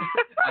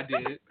 I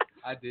did.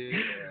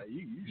 Yeah,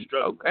 you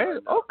struggle.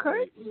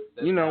 Okay.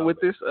 You know, with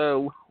this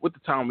with the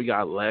time we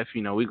got left,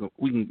 you know, we can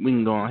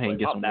go ahead and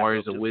get some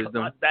words of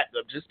wisdom. My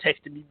backup just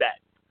texted me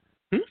back.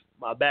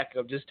 My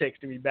backup just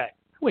texted me back.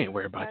 We ain't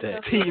worried about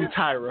that. Team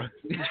Tyra.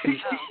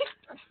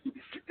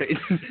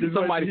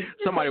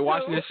 somebody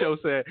watching this show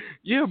said,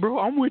 "Yeah, bro,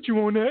 I'm with you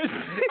on that."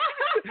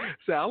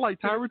 Said, "I like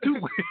Tyra too."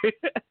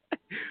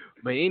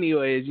 But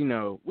anyways, you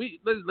know,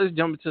 let's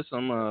jump into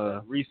some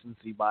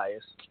recency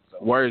bias.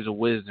 Words of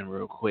wisdom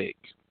real quick.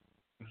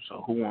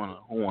 So who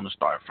wanna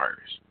start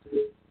first?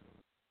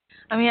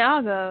 I mean,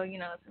 I'll go. You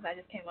know, since I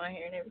just came on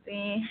here and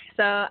everything.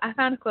 So I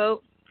found a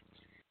quote,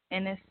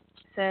 and it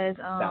says,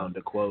 "Found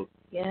a quote."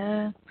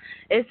 Yeah.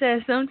 It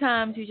says,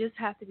 sometimes you just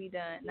have to be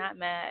done. Not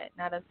mad,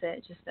 not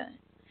upset, just done.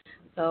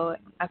 So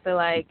I feel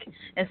like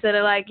instead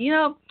of like, you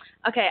know,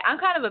 okay, I'm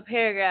kind of a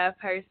paragraph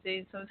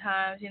person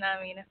sometimes, you know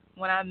what I mean,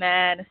 when I'm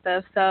mad and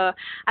stuff. So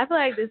I feel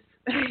like this,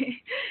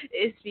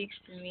 it speaks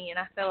to me. And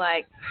I feel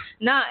like,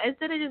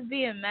 instead of just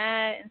being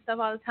mad and stuff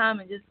all the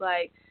time and just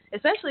like,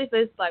 especially if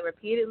it's like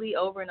repeatedly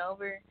over and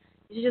over,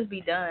 you should just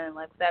be done,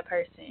 like, with that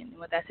person and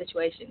with that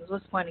situation. Because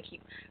what's the point to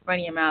keep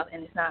running your mouth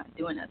and it's not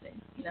doing nothing,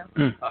 you know?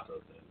 I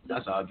felt that.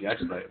 That's all I do. I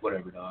just like,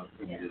 whatever, dog.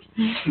 Yeah.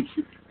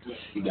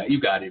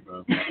 You got it,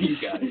 bro. You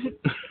got it.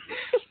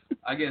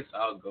 I guess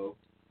I'll go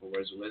for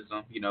words of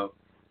wisdom. You know,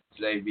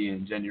 today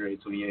being January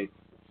 28th,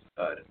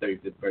 the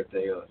 35th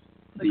birthday of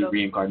the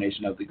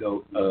reincarnation of the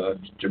GOAT,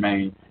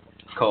 Jermaine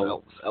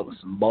Cole. That was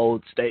some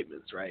bold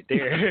statements right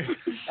there.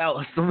 that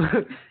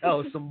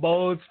was some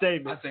bold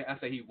statements. I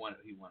say he won.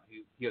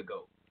 He'll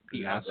go.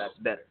 That's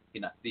better.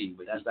 He's not Steve,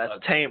 but that's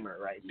tamer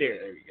right there.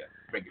 Yeah, there you go.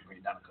 Bring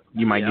it down a couple.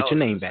 You might get your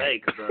name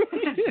back.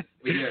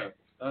 But yeah,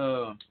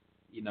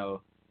 you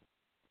know,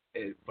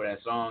 for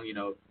that song, you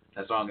know,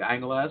 I ain't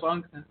gonna lie, that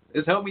song,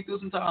 it's helped me through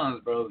some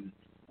times, bro.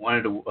 One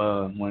of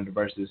the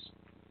verses.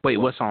 Wait,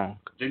 what song?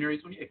 January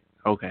 28th.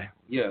 Okay.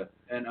 Yeah,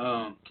 and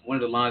one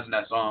of the lines in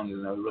that song is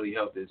really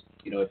helped is,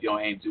 you know, if you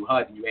don't aim too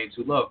high, then you aim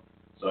too low.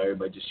 So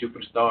everybody just shoot for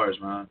the stars,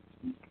 man.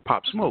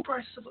 Pop Smoke.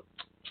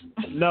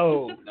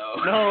 No.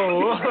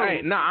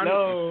 Right, no.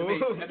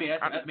 I mean,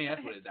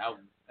 that's what his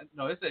album.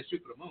 No, it says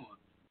shoot for the moon.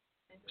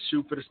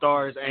 Shoot for the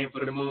stars, aim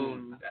for the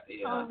moon.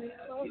 Yeah.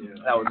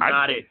 That was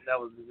not it.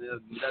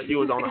 You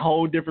was on a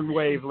whole different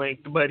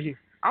wavelength, buddy.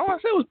 All I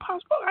said was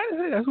Pop Smoke. I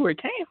didn't say that's where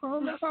it came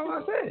from. That's all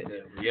I said.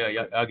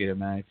 Yeah, I'll get it,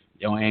 man. If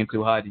you don't aim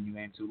too high, then you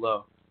aim too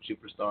low.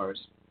 superstars.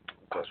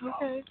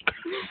 Okay.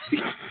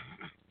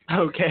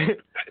 Okay.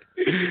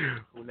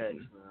 Who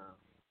next?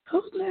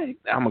 Who's next?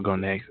 I'm gonna go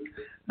next.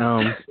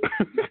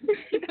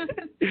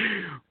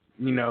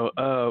 You know,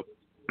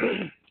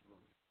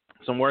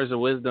 some words of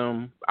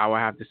wisdom I would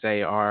have to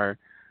say are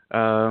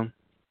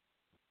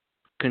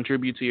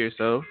contribute to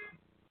yourself.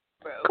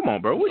 Bro. Come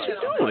on, bro. What you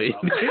doing?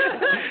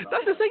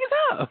 That's the second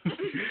time.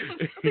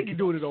 I think you're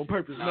doing it on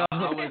purpose. No,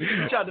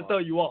 I'm trying to throw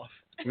you off.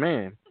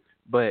 Man,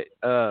 but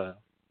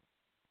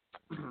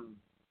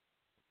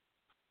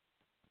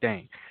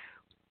dang.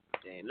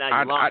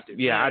 Now you lost it.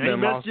 Yeah, man. I done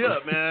messed lost you it.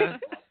 up, man.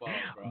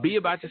 Be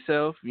about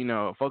yourself. You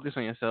know, focus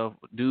on yourself.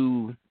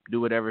 Do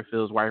whatever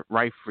feels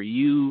right for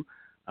you.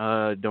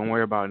 Don't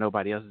worry about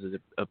nobody else's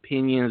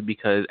opinions,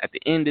 because at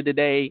the end of the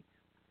day,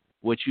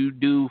 what you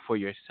do for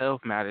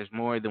yourself matters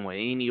more than what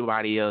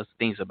anybody else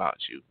thinks about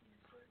you.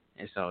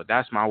 And so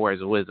that's my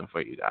words of wisdom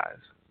for you guys.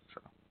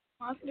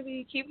 Wants to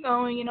be keep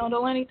going, you know,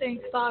 don't let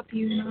anything stop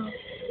you, you know.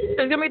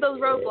 There's gonna be those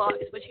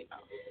roadblocks, but you know,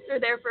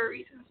 they're there for a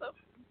reason, so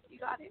you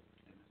got it.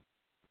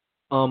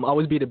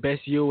 Always be the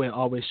best you and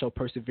always show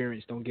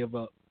perseverance. Don't give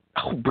up.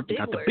 Oh, bring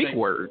out the big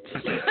words.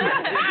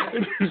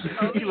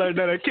 You learned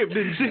that at Kip,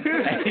 didn't you?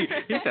 Hey,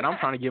 he said, I'm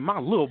trying to get my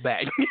little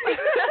back.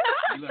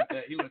 He left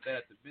that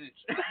at the bench.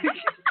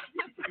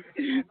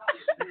 He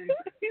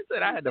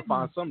said I had to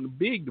find something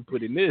big to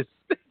put in this.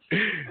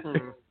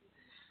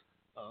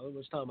 How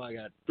much time I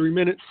got? 3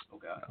 minutes. Oh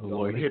God. I'm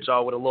gonna hit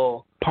y'all with a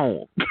little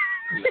poem.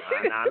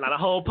 Nah, not a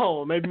whole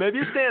poem. Maybe a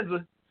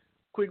stanza.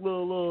 Quick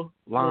little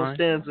line.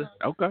 Stanza.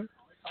 Okay.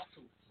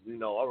 You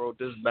know, I wrote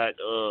this back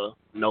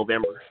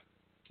November.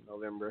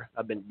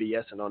 I've been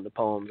BSing on the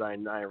poems. I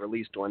ain't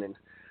released one in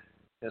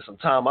some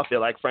time. I feel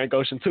like Frank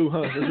Ocean too,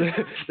 huh?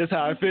 That's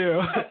how I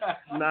feel.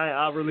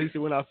 I'll release it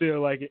when I feel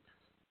like it.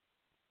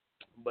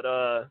 But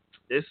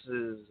this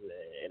is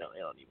it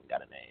don't even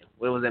got a name.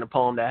 It was in a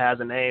poem that has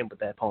a name, but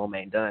that poem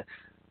ain't done.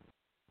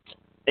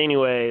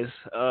 Anyways,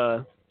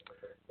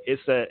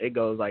 it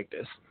goes like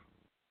this.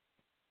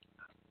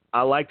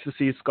 I like to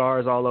see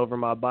scars all over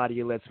my body.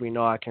 It lets me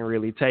know I can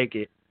really take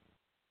it.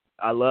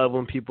 I love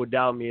when people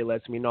doubt me. It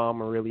lets me know I'm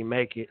going to really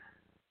make it.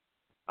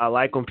 I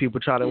like when people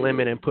try to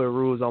limit and put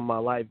rules on my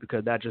life,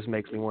 because that just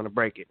makes me want to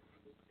break it.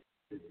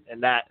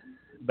 And that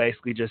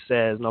basically just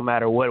says no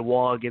matter what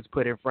wall gets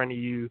put in front of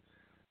you,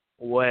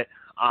 what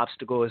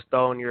obstacle is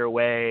thrown your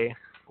way,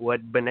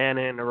 what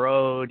banana in the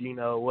road, you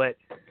know, what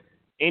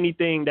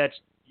anything that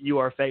you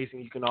are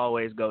facing, you can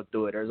always go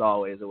through it. There's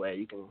always a way.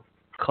 You can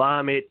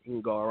climb it, you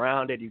can go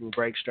around it, you can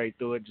break straight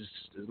through it, just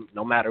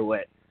no matter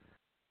what.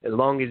 As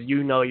long as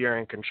you know you're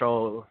in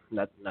control,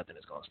 nothing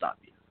is going to stop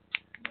you.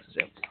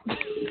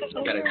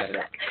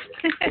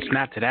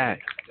 Snap to that.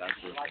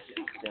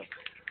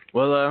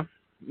 Well,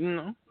 you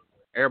know,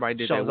 everybody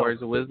did their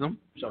words of wisdom.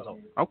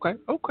 Okay.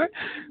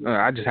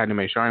 I just had to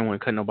make sure I didn't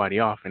want to cut nobody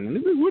off. And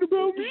what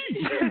about me?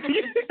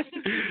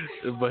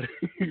 But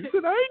he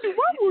said I ain't do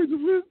my words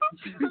of wisdom.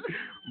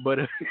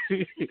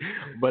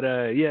 But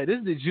yeah, this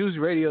is the Juice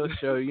Radio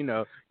Show. You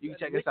know, you can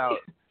check us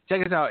out.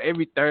 Check us out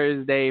every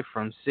Thursday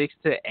from 6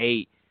 to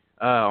 8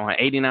 on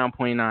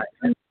 89.9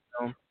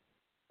 FM,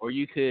 or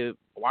you could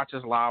watch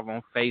us live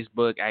on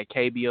Facebook at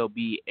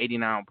KBOB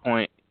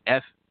 89.9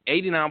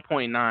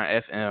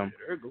 FM,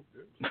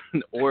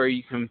 or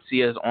you can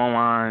see us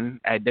online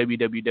at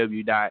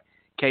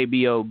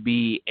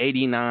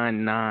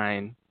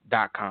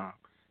www.kbob899.com.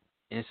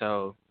 And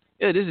so,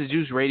 yeah, this is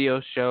Juice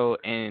Radio Show,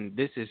 and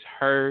this is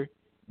Her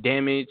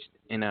Damaged,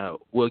 and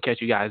we'll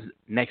catch you guys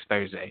next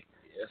Thursday.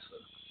 Yes, sir.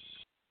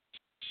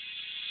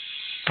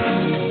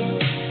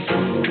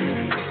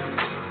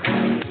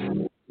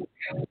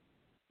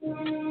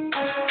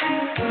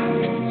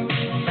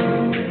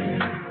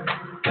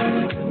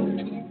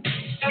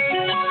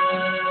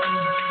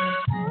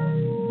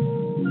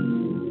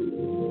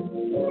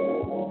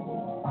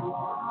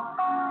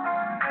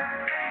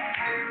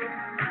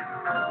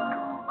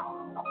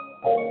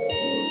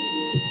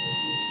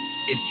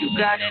 If you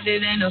got it,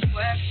 it ain't a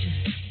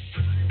question.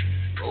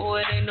 Oh,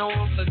 it ain't no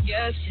room for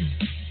guessing.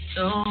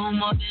 No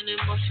more than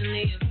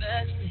emotionally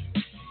invested.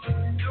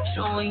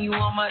 Showing you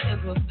all my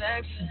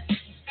imperfections.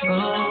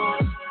 Oh,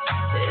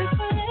 if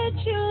I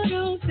let you,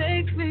 don't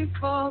take me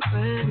for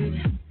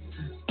granted.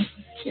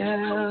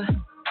 Yeah,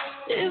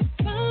 if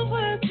I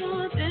were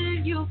more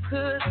than you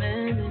could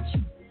manage,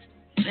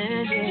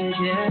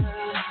 yeah.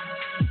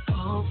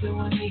 Open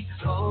with me,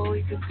 oh,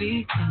 we could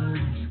be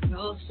honest.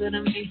 Closer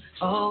to me,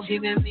 oh,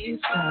 giving me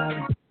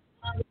silence.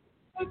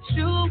 But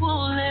you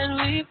won't let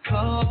me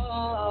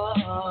fall.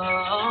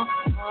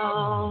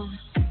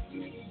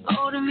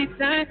 Holding me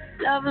tight,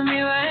 loving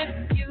me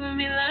right, giving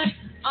me life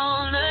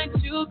all night.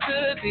 You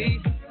could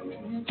be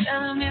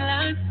telling me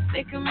lies,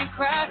 making me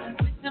cry,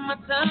 wasting my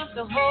time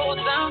the whole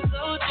time.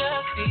 So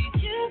just be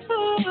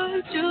careful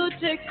what you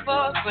take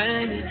for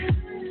granted.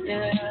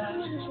 Yeah.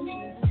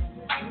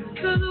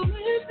 Cause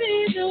with me,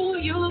 know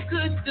you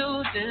could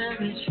do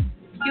damage.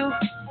 You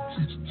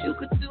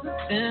could do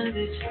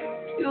damage.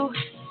 You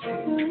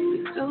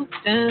could do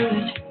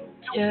damage.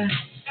 Yeah.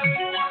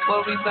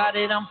 worry about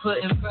it, I'm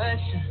putting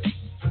pressure.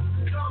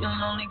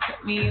 You'll only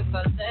cut me if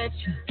I let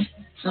you.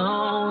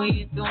 No, we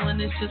ain't doing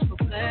this just for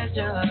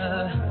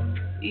pleasure.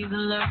 Either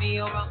learn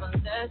me or I'm a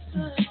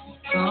lesson. If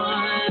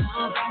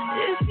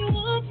you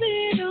want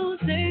me, don't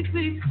take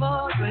me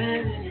for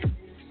granted.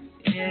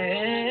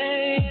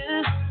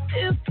 Yeah.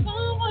 If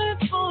I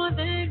went more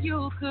than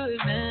you could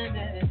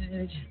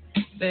manage,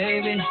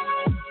 baby.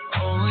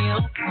 Oh,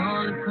 you're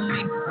calling for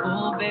me.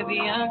 Oh, baby,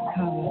 I'm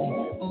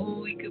calling. Oh,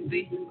 we could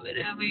be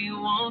whatever you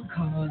want,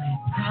 call it.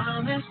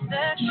 Promise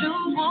that you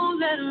won't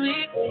let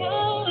me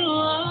go.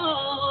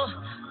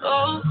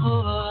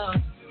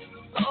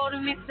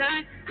 Holding me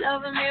tight,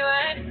 loving me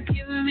right,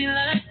 giving me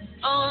life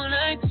all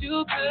night.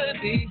 You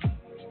could be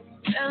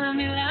telling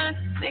me lies,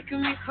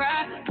 making me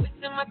cry,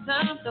 wasting my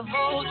time the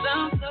whole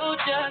time. So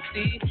just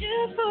be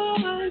careful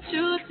what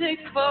you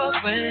take for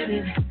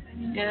granted,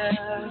 yeah.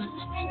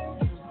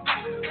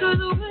 'Cause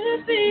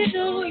with me,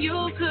 no,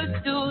 you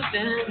could do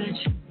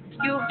damage.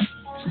 You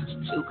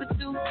could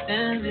do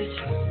damage.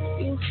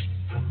 You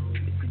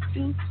could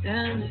do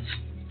damage.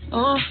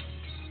 Oh,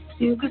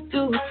 you could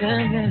do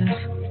damage.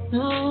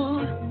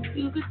 No,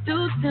 you could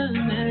do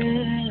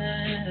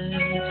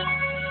damage.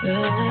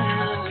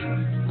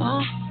 Yeah.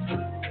 Oh,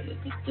 you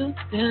could do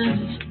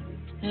damage.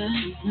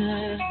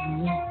 Yeah.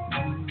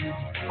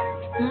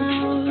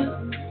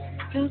 Oh,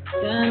 do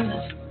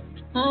damage.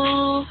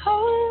 Oh,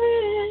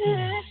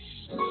 yeah.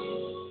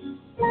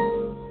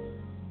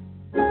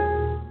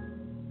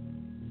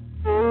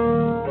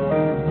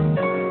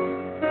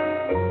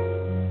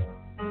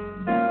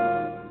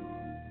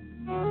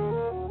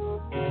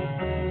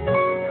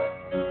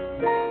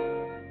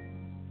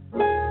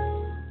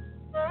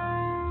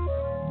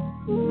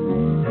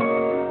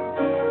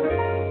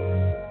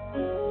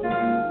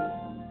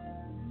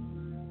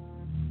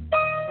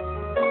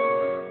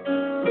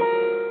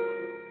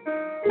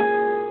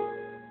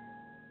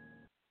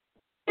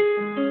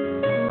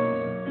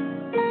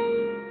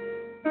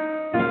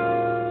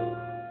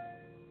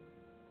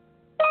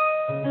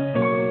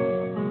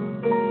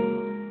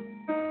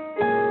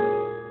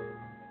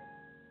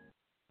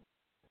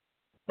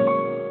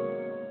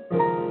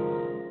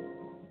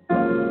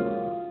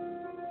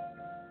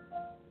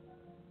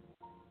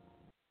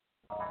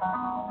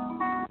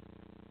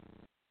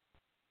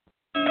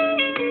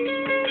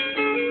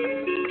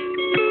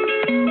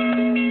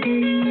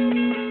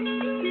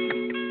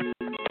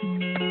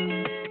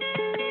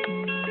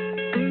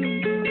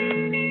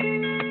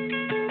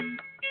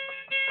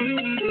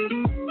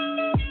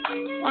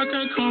 I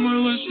can't calm her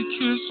unless she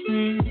kiss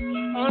me.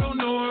 I don't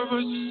know her,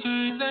 but she's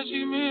saying that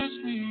she miss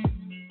me.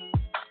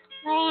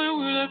 Rolling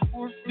with that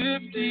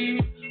 450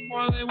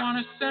 while they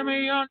wanna send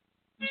me on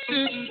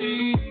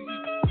 60.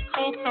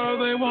 Cold how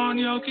they want,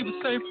 yo, keep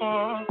it safe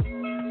far.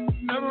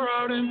 Never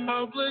out in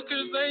public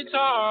 'cause they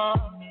talk.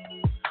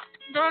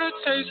 Got a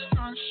taste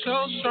on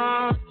shell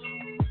shock.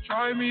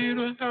 Drive me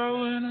to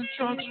hell in a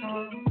truck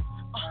stop.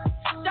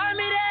 Drive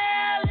me to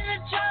hell in a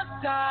truck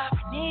stop. I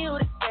need you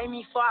to save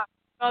me for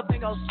up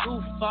and go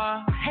too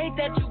far. I hate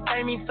that you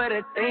pay me for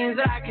the things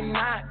that I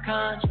cannot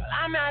control.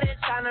 I'm out here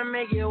trying to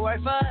make it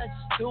work for us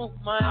too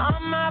much.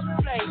 On my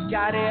plate,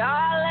 got it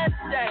all at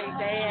stake.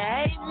 They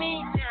hate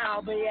me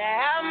now, but you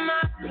have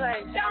my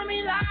place. Tell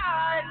me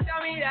lies,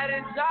 tell me that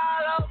it's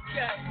all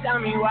okay. Tell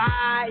me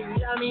why, you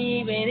love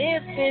me even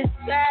if it's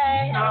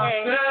sad. No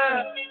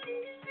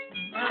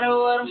matter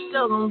what, I'm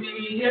still gonna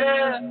be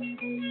here.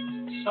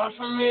 It's hard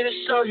for me to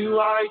show you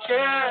I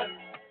care.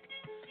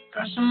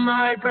 Crushing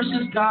my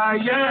precious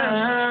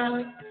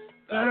diamond.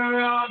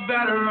 Better off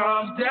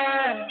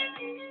dead.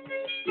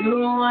 You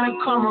don't wanna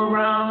come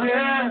around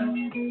here.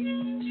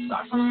 It's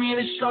hard for me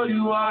to show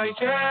you I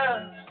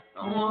care.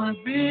 I wanna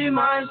be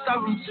myself,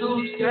 I'm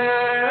too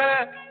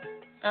scared.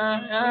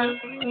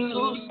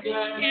 Too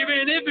scared.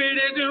 Even if it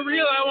isn't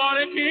real, I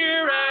wanna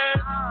hear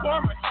it.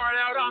 Pour my heart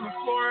out on the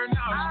floor,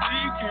 now it's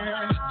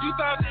leaking.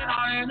 2000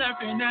 on an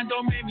F and then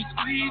don't make me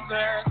squeeze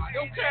it. I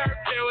don't care if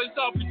it was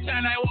all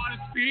pretend, I wanna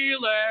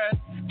feel it.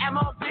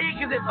 MOB,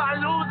 'cause if I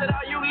lose it,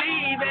 are you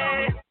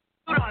leaving?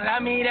 You don't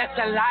love me, that's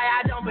a lie,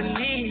 I don't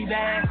believe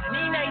it.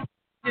 Nene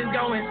just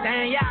go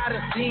insane, y'all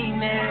have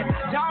seen it.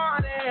 Don't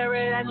wanna hear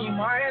it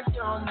anymore if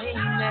you don't mean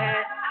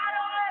it.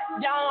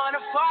 Don't wanna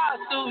fall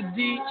too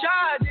deep.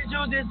 Try to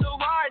use this too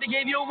hard to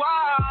give you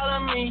all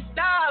of me.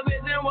 Love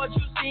isn't what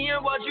you see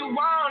and what you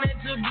want it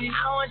to be.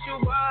 I want you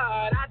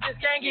what, I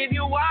just can't give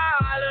you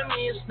all of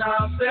me. It's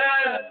not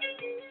fair.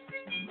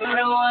 No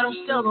matter what, I'm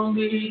still gonna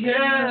be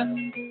here.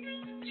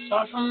 It's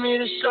hard for me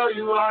to show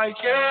you I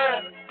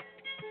care.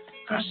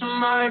 Crushing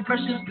my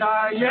precious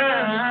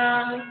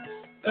diamond.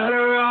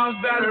 Better off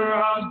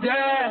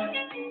dead.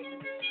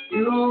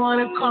 You don't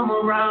wanna come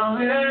around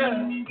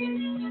here.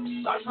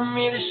 It's hard for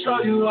me to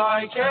show you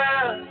I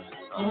care.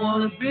 I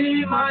wanna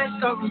be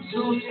myself, I'm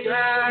too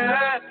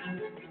scared.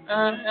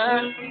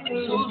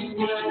 Too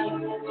scared.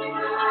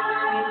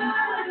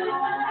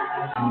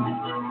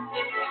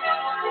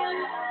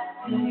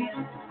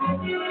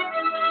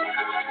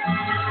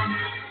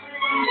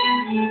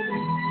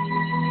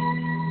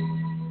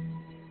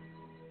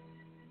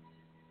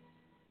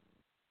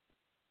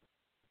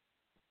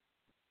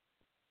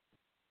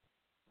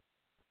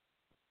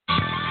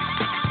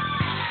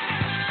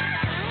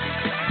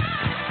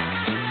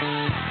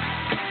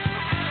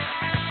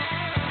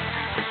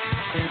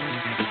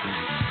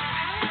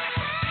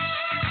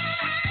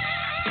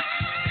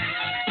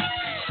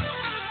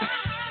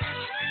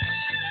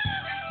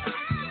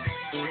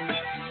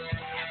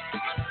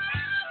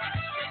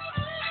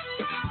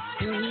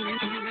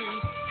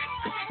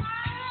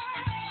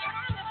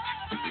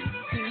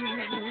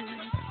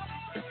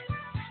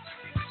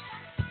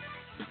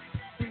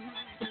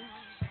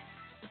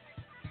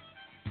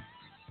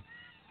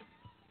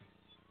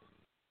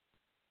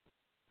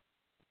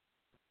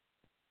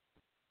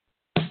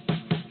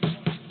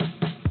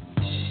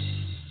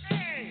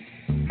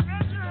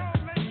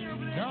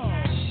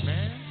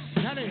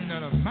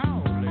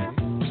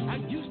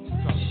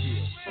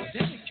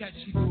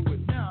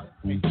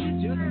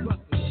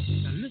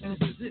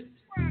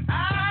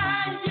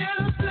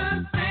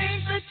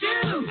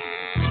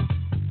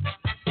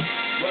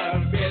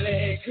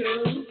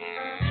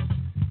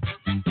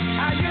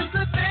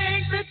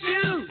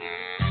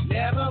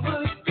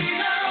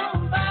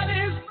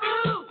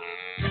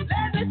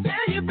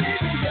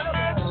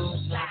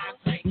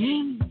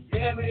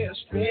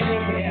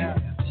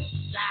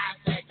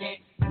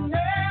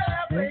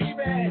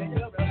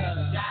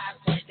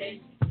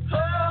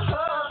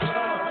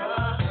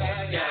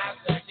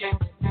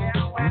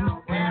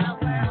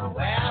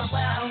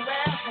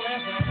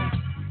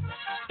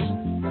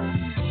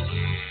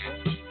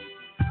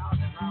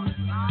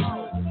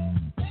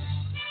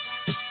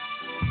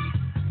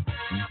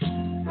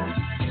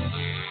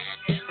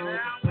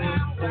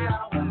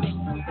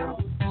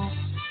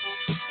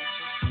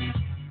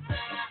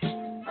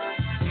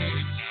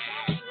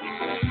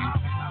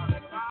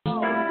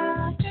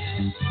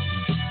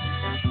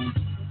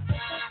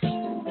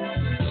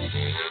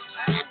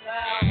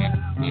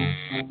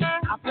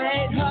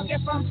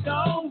 from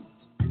stone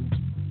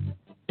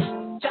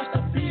just to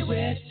be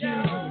with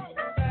you.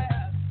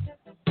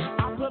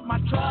 I put my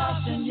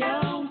trust in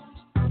you,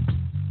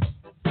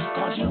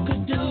 'cause you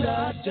could do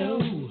the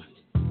do.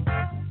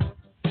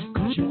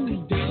 'Cause you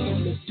could do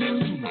the do.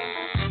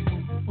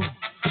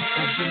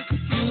 'Cause you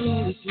could do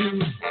the do.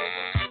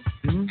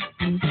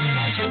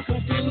 'Cause you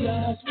could do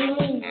the do,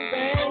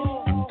 babe.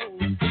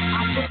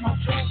 I put my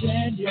trust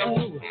in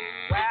you.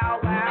 Wow,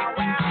 wow,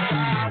 wow,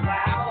 wow,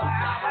 wow,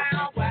 wow,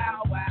 wow,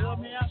 wow, wow. Put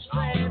me up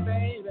straight,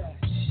 baby.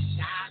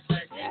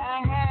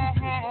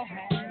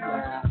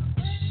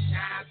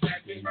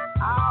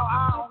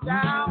 All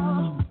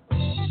down.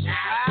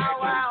 Wow,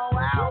 wow,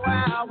 wow,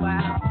 wow,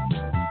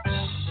 wow.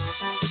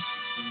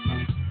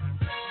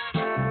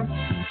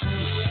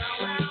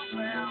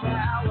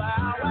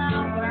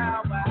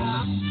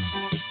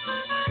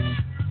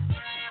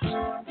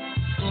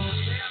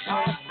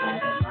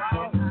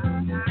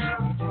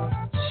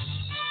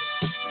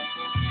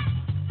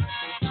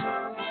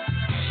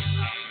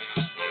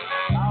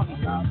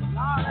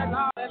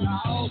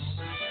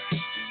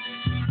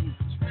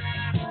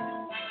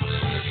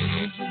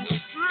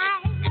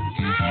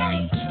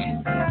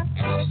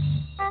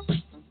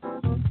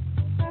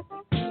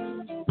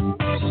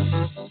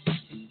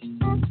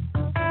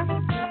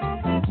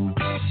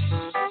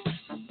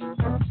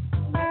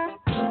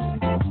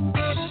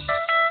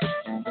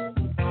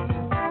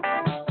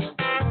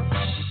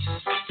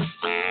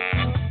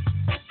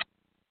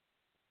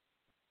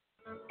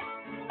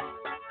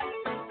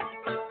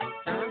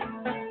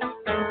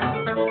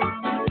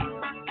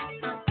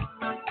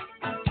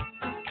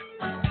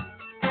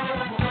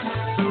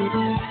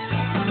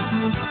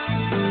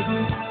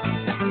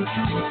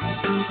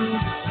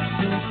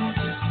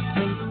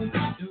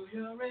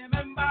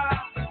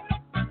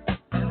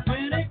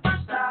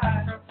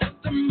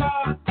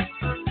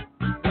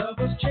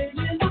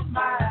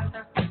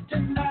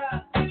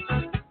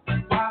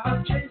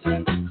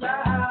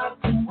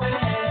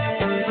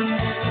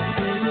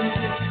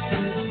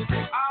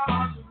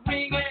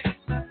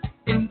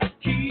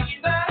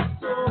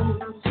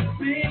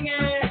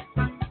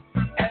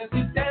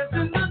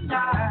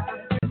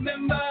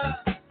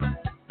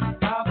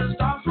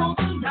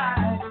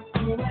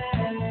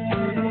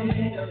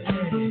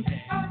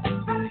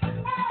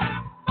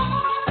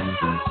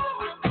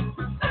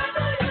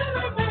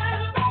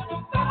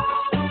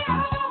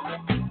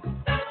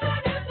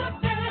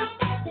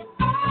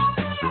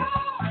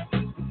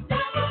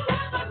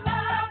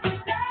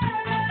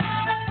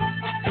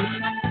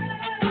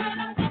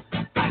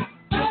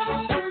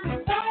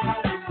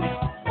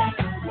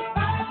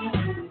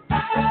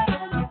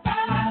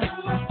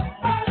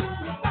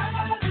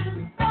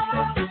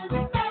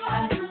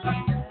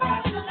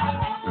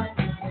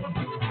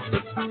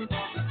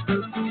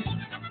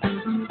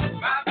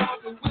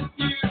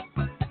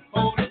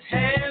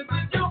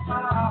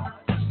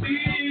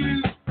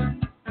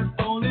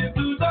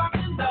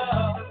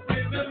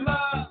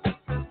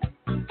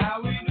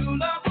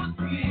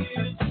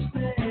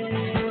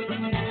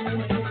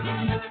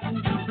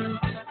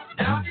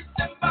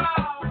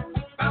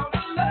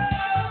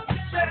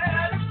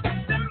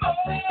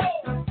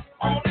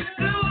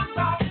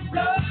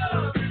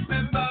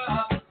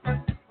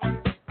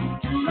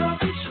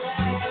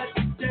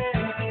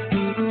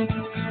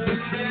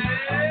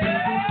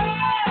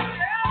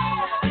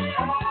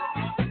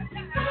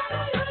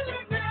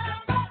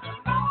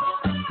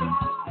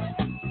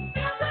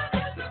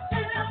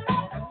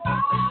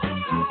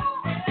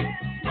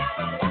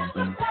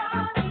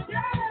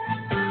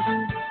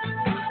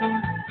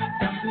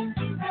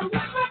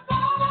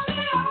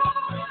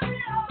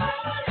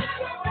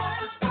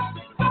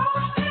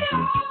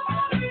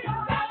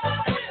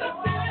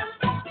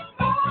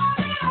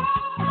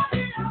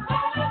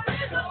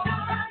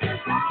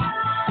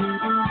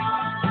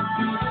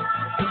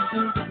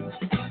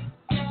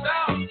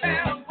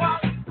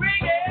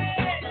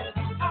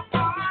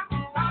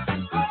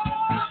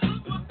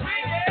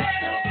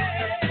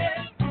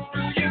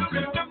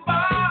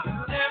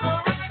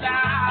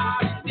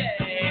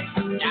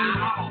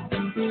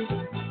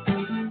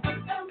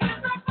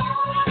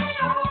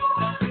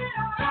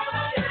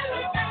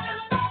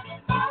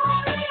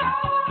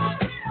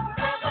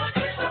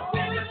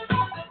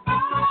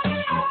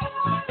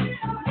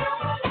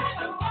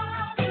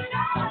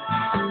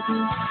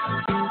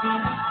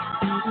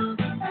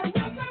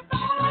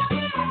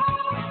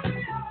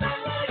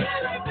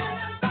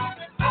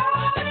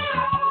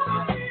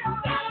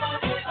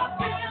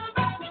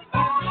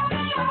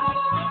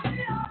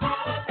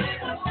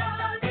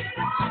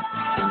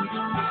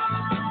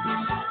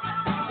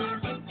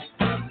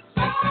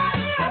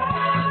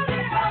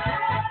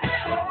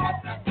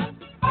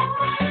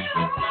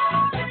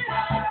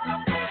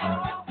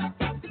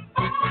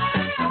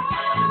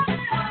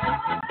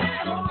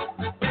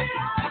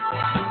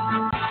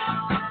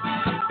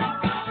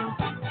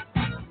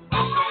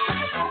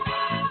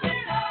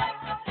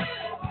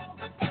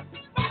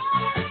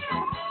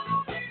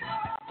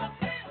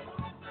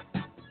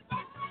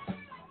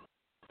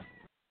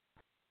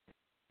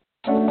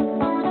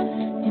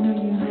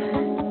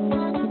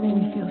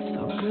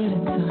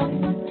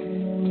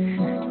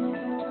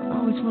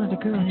 wanted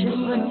a girl just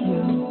like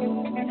you.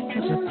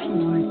 Such a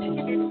purity,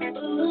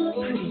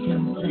 pretty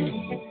young thing.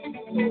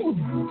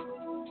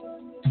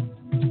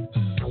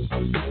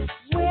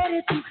 Where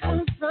did you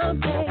come from,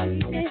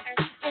 baby?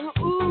 And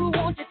ooh,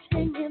 won't you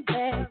take me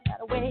there?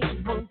 Right away,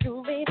 won't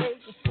you, baby?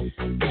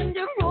 In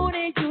the road,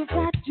 you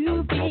got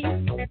to be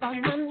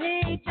on my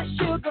knee, just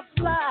sugar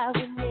fly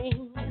with me.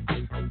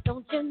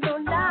 Don't you know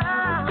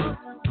now?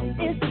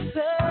 It's the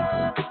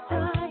perfect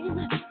time.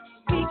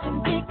 We can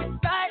make it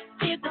right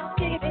in the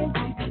city.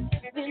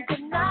 In the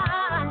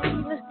night,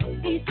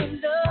 it's a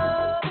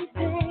loving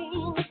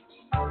thing.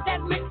 Let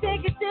me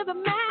take it to the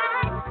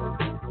max.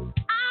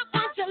 I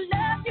want to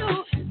love you,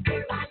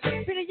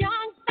 pretty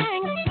young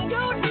thing.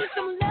 You need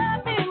some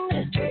loving,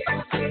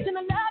 some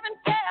loving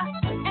care,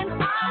 and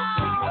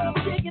I'll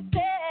take it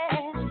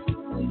there.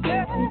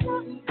 Girl,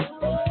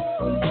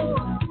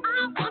 I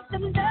want to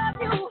love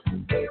you,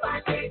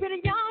 pretty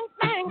young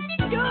thing.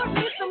 You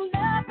need some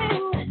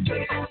loving,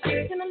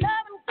 some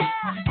loving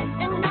care,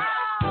 and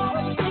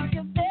I'll take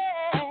you there.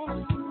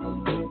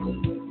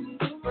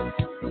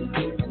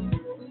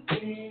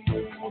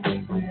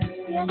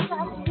 Yes, I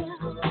will.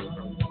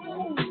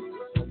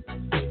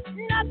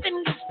 Nothing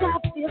can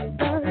stop this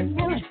burning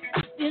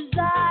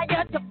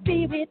desire to be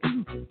with you.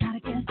 Gotta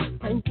get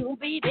when you'll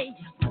be there.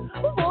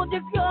 Won't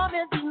you come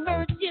as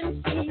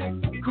emergency?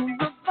 Cool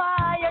the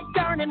fire,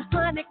 yearning,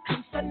 honey,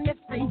 come set me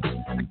free.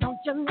 Don't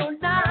you know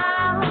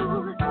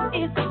now?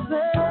 It's the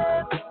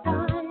perfect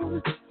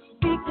time.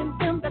 We can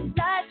dim the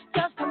lights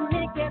just to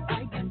make it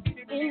right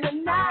in the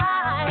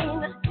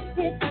night.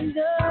 It's a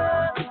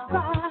love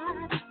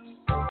ride.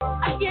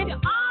 I give you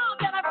all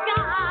that I've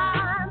got.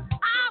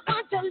 I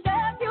want to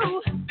love you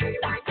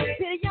like a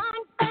pretty young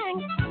thing.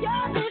 You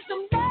need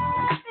some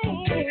loving,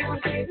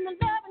 some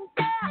loving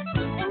care,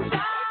 and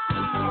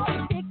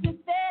I'll take you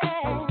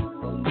there.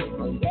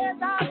 Yes,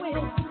 I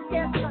will.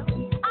 Yes,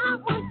 I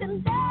want to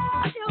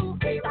love you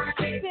like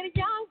a pretty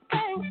young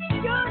thing.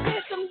 You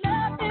need some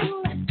loving,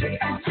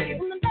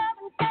 some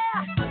loving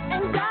care,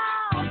 and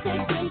I'll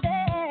take you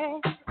there.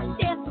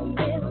 Yes, I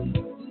will.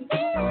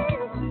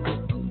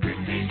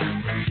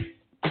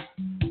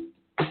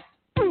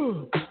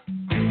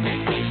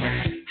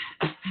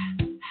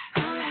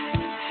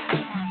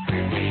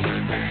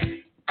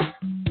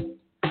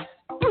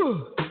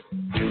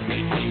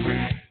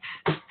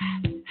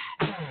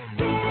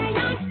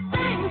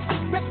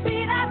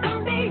 Repeat after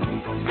me.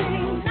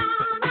 Sing na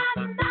na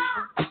na.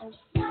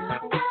 Na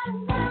na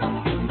na.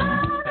 Na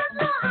na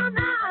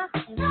na.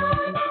 Na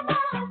na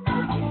na.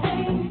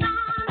 Sing na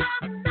na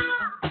na.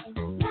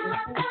 Na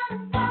na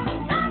na.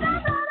 Na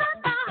na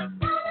na.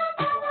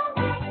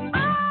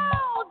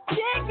 Oh,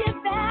 take it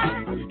there.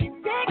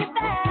 Take it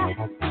there.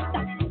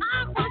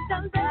 I want to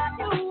love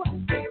you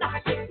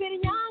like a pretty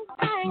young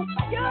thing.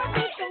 You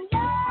need some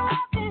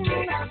loving,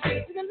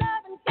 some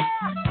loving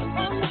care,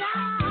 and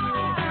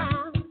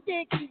I'll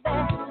take you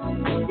there,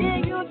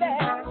 take you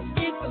there,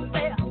 take you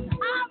there.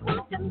 I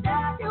want to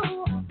love you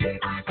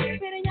like a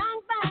pretty young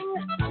thing.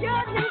 You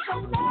need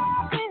some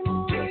loving,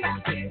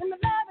 some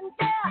loving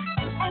care,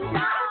 and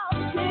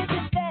I'll take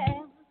you there,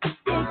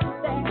 take you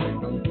there.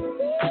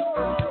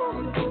 Oh,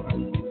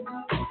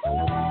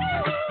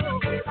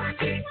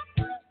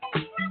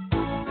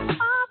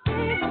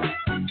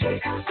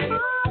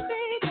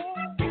 baby.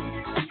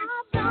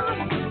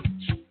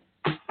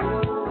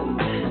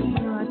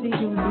 I think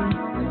it would be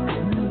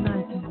really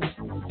nice if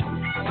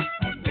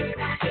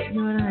you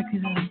and I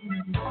could get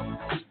together.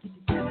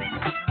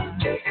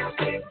 Pretty young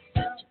thing.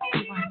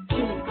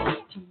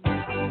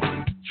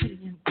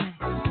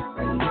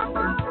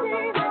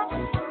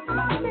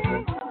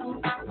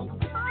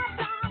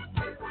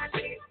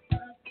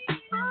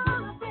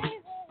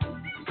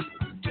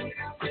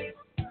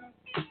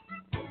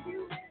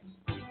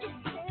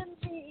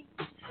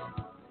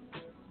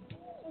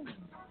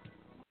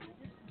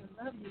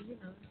 I love you, you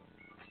know.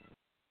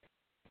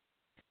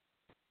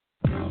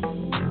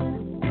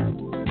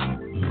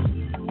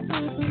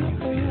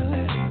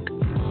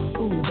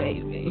 Ooh,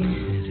 baby.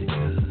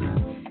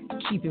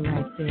 Keep it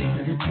right there.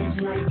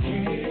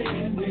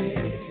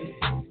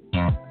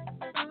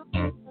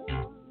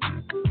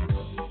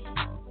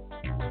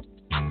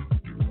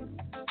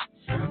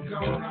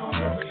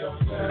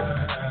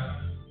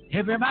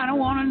 Everybody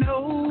wanna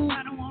know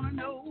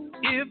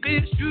if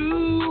it's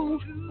true.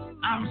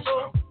 I'm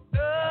so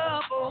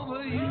up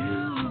over you.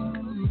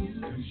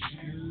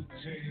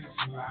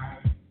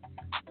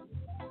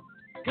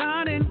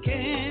 Cotton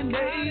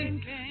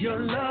candy, your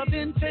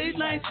loving tastes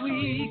like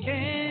sweet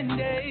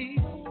candy.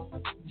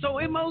 So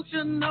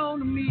emotional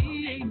to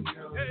me.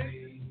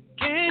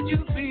 Can't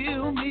you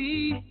feel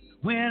me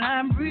when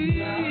I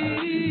breathe?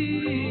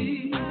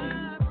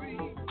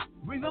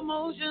 Bring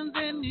emotions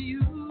into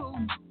you.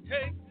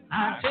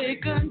 I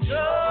take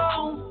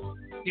control.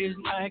 It's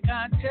like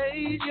I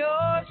taste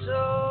your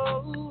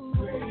soul.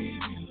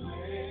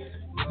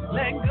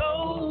 Let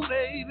go,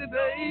 baby,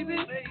 baby,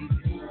 baby.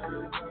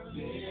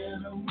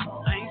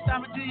 I ain't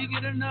stopping till you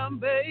get enough,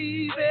 baby?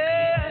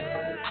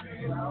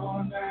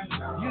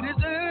 You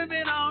deserve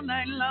it all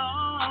night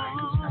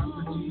long.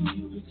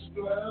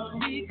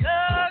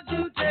 Because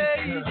you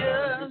taste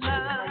just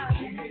like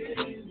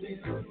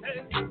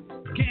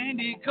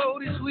candy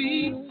coated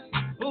sweet.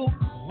 Oh,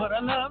 what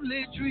a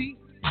lovely treat.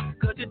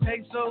 'Cause you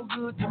taste so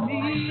good to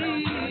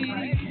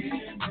me.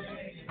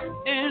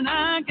 And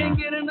I can't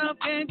get enough,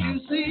 can't you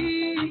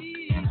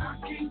see?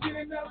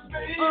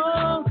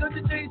 Oh, 'cause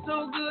you taste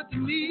so good to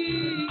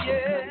me,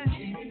 yeah.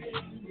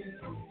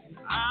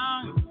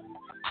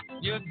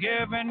 You're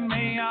giving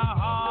me a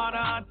heart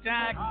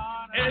attack.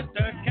 It's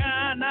the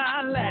kind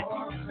I lack.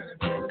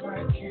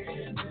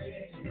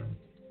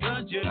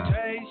 'Cause you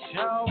taste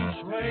so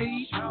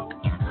sweet. Oh,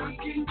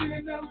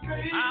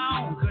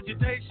 'cause you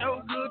taste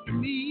so good to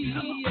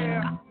me,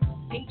 yeah.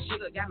 Pink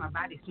sugar got my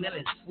body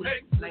smelling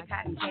sweet. Like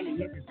cotton candy,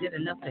 yes, it's good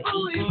enough to eat.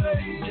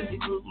 Juicy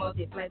fruit,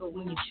 multi-flavor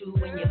when you chew.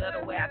 When you love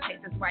the way I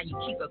taste, that's why you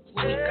keep a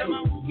sweet.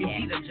 You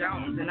see the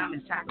Jones, and I'm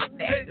his chocolate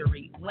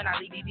factory. When I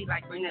leave, it be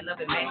like bring that love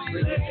and match.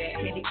 Bring it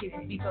back. Candy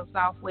kisses be so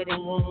soft, wet, and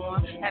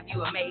warm. Have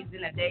you amazed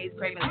in a day's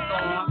craving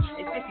storm?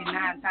 It's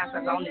 59 times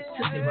I've on this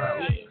Tootsie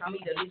Roll. Call me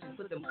delicious,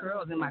 put them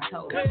curls in my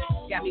toes.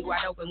 Got me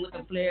wide open with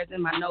the flares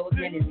in my nose.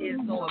 Man, it is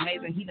so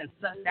amazing. He done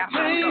sucked out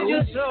my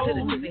soul. To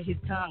the tip of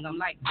his tongue, I'm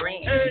like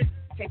brandy.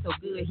 Tastes so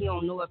good, he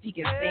don't know if he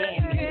can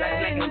stand me. Like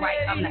black and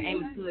white, I'm the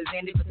Amos to his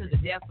Andy, but to the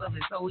depth of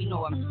it, so he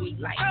know I'm sweet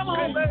like. Come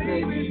on,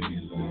 baby.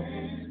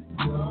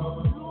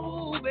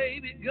 Go,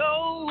 baby,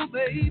 go,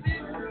 baby.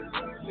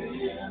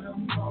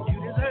 You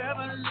deserve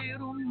a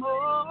little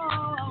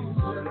more.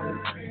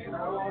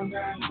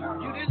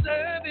 You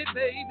deserve it,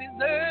 baby,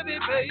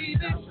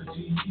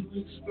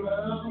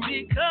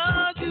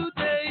 because you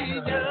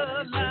taste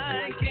just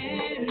like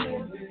candy.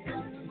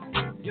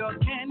 Your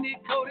candy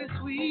coated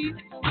sweet.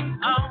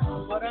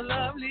 Oh, what a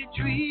lovely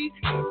treat.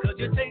 'Cause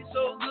you taste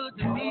so good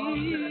to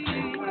me.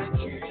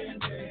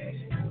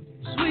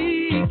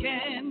 Sweet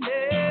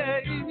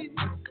candy.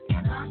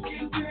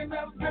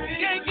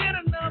 Can't get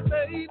enough,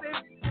 baby.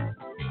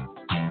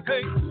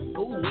 Hey.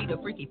 Ooh, we the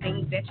freaky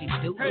things that you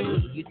do. Hey.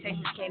 You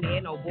taste the candy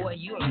and oh boy,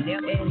 you ain't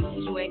never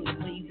please. You ain't gonna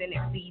please and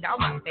exceed all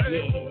my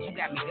fancies. You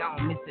got me gone,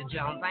 Mr.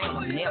 Jones. I ain't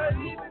gonna never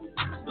leave.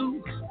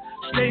 Ooh,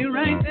 stay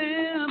right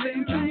there,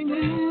 baby.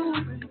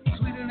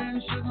 Sweeter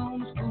than sugar on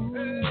the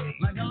spoon.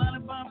 Like a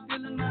lollipop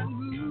filling my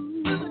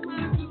room.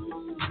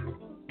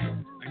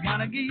 I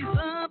gotta give you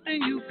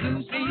something you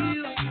can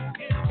feel.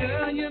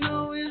 Girl, you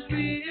know it's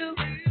real.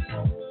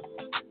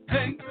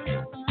 Hey,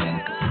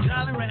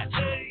 Jolly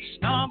Rancher,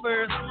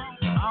 Starburst,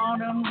 all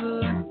them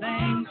good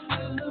things.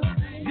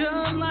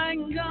 Just like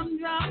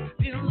gumdrops,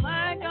 feel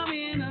like I'm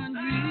in a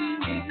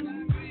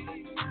dream.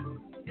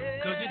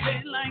 'Cause you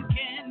taste like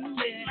candy,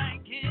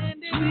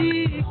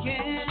 sweet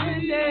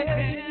candy.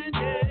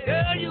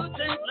 Girl, you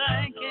taste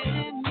like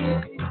candy,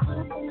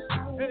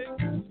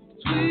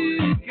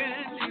 sweet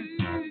candy.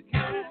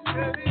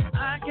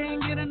 I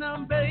can't get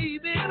enough,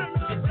 baby.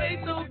 You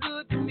taste so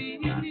good to me.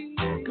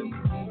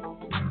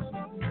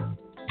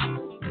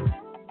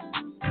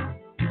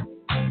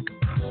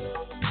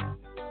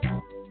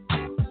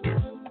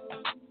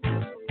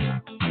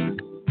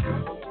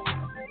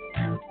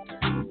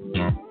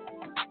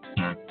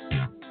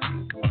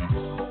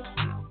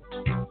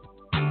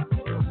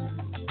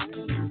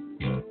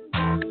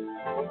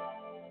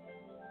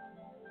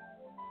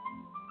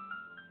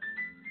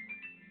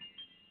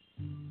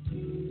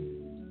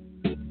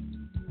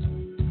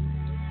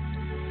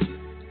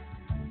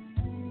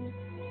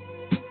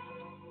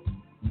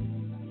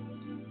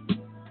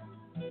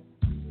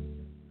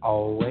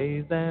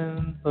 Always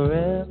and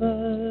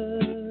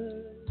forever,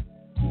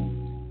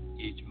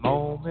 each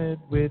moment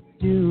with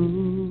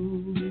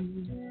you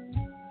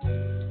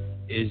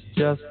is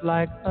just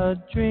like a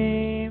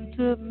dream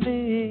to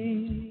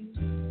me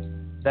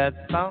that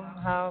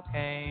somehow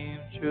came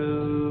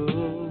true.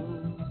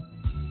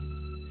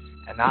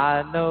 And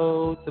I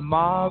know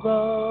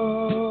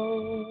tomorrow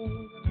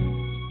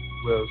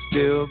will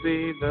still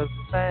be the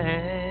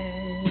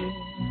same.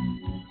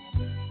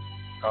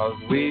 'Cause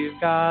we've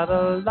got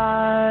a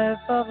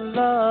life of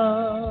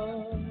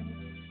love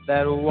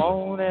that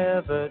won't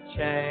ever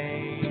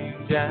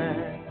change.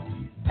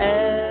 And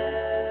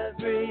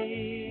every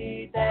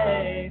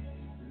day,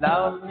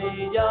 love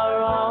me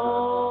your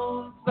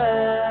own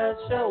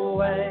special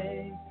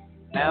way.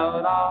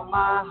 Melt all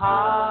my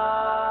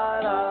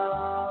heart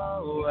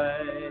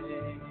away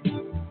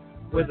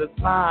with a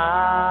smile.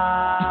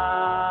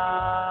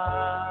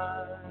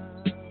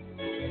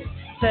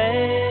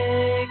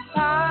 Take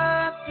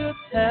time to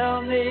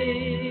tell me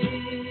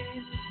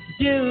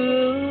you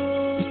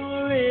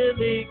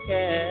really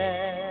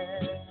care,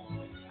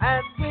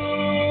 and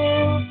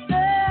we'll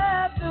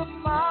share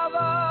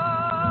tomorrow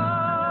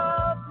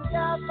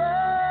together.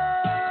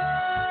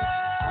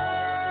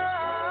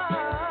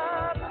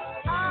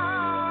 I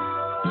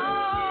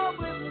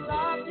will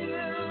love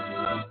you.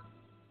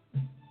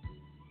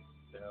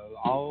 There'll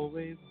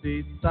always be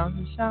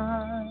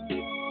sunshine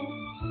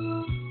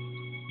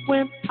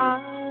when I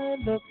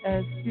look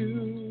at you.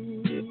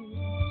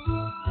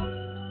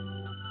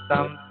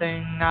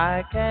 something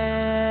I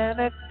can't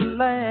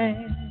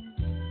explain.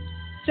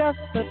 Just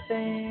the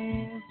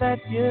things that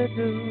you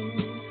do.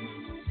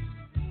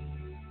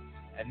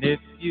 And if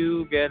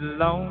you get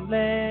lonely,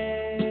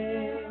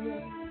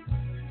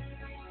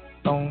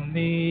 phone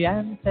me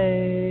and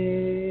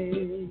say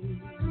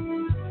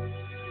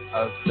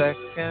a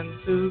second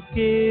to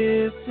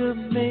give to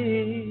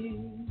me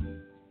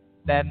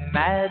that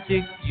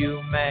magic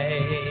you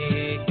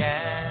make.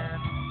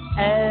 And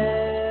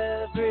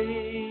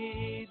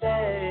every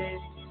day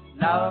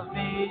love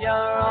me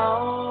your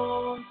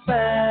own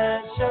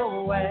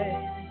special way,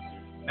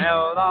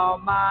 melt all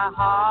my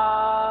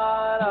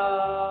heart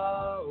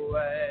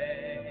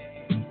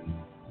away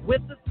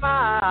with a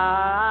smile.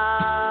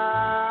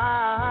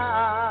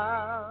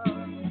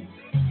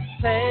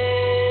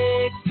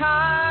 Take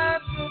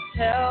time to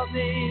tell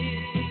me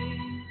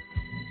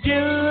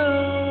you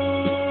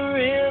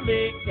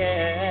really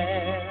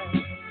care,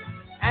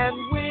 and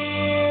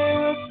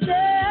we'll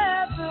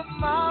share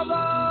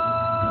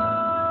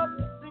tomorrow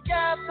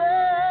together.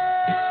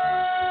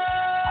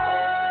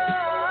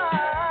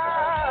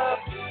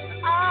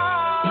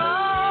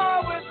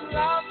 I always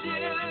loved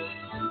you,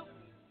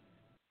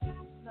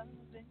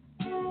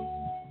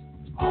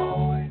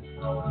 always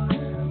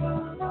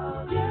forever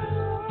love you.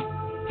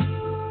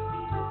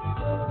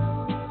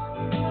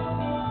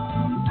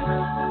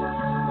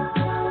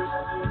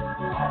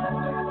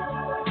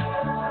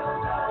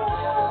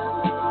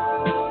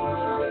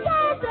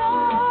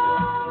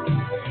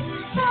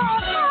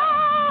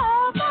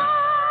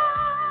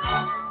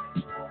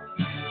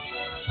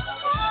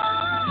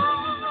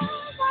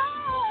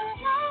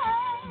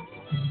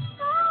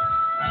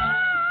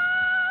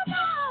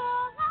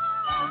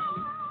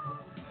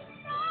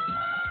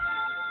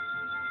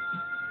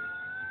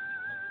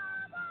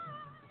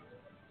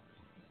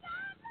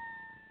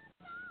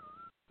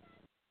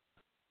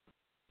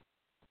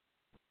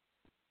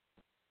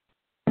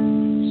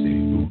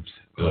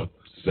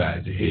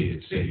 Upside your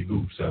head, say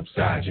oops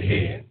upside your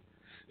head.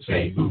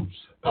 Say oops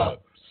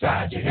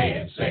upside your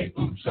head. Say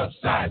oops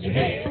upside your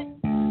head.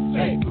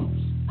 Say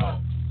oops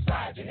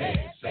upside your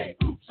head. Say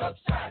oops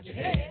upside your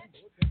head.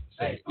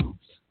 Say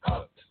oops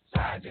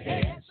upside your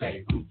head.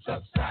 Say oops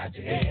upside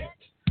your head.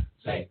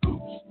 Say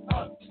oops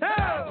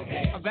upside your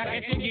head. I'm back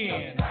at you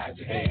again. Upside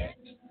your head.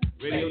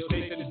 Radio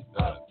station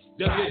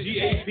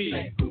WGAP.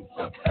 Say oops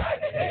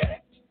upside your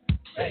head.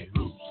 Say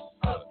oops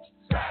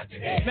upside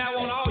your head. Now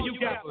on all you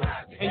gappers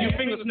and you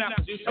finger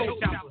snappers, you toe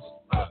choppers,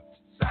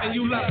 and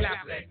you love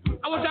lappers,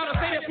 I want y'all to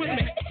say this with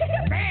me.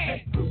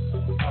 Bang!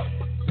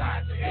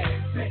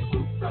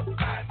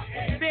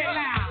 Say it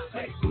loud.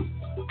 Say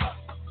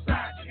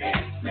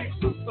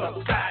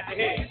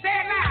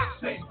it loud.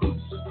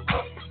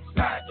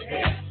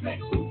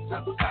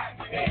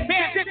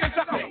 Pay attention,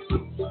 sucker.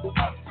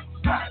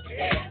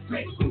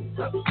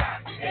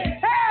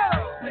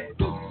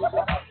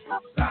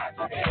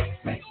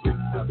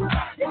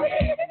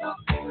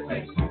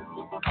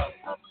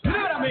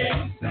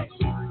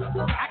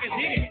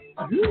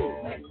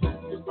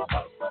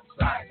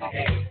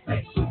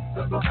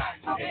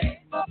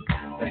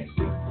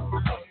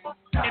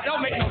 It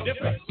don't make no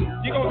difference.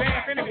 You gonna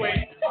dance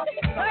anyway.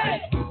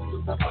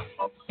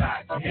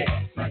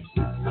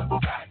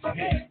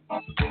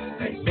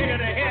 Bigger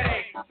the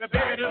headache, the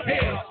bigger the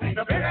pill,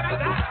 the bigger the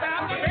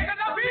doctor, the bigger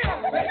the bill.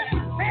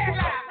 Say it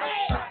loud.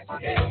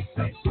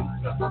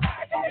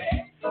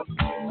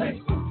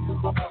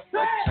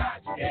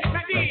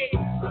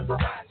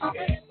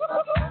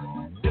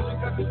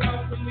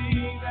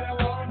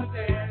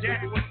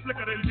 Jack was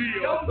slicker than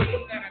Jill.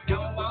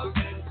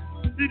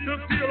 He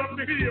took Jill up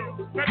the hill.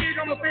 Now he's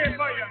gonna say it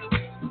for you.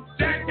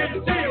 Jack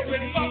and Jill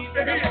went up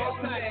the hill.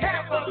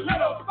 Have a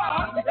little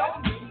fun.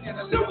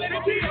 Stupid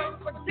Jill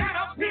got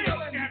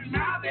uphill, and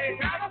now they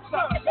got a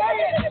son.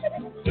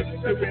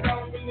 Stupid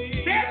don't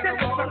believe.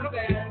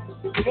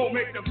 Won't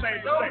make them say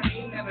the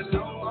same.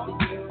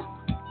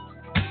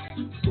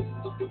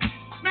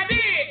 Now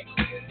dig,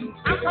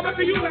 I'm coming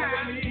to you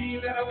now.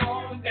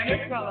 And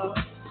it's color.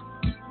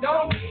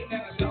 Don't mean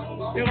that I don't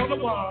want. Still on the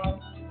wall.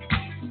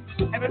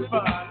 And it's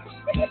fun.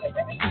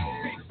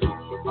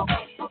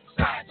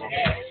 Upside your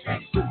head.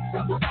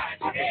 Upside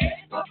your head.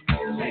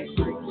 Upside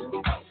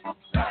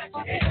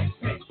your head.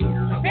 Say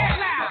it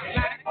loud.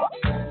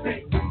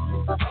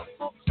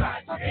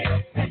 Upside your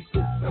head.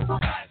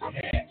 Upside your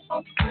head.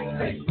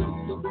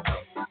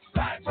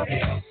 Upside your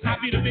head. I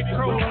be the big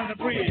crow on the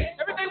bridge.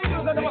 Everything we do is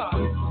on the bar.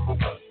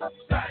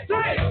 Upside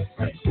your head.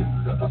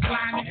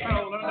 Slimy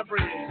crow on the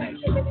bridge.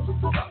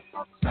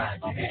 Upside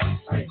your head.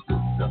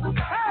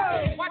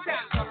 Hey, watch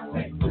out.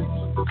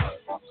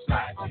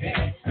 Upside your head.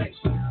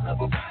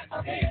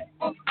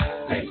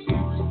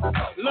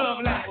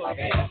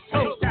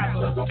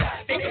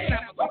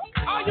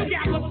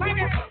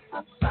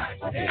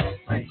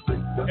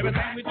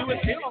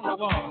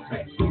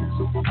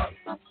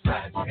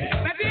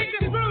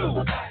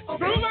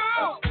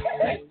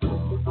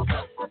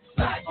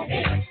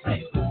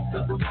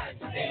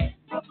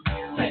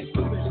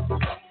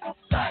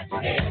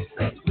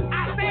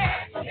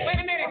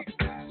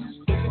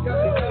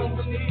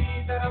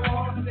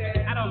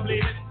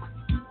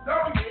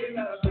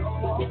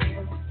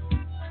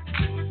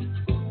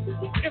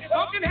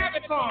 can have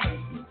it for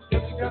me.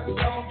 Just because you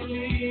don't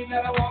believe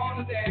that I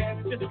want to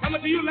dance. Just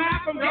coming to you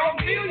live from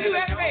Gainesville,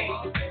 USA.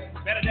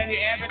 Better than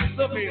your average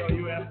Seville,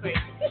 USA.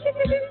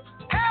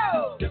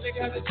 Oh! Just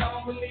because you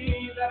don't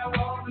believe that I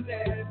want to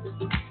dance.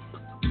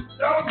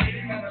 Don't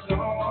mean that I don't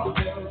want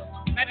to.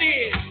 I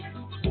did.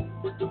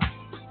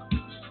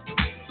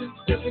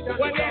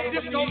 Well, that's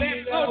just go that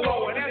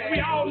slow, and as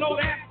we all know,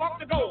 that's fuck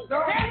the goal.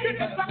 That's it,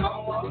 the sucker.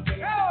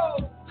 Oh!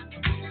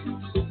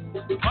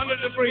 Under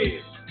the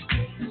bridge.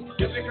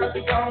 Just because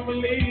you don't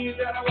believe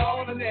that I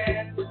want to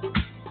dance.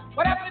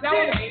 Whatever the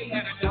deal.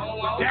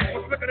 Jack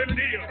was slicker than the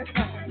deal.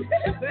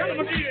 Tell him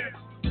again.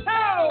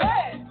 Oh,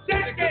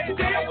 Jack can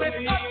deal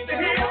with up the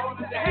hill.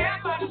 To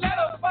have my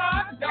little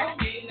fun. Don't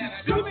mean that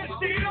I don't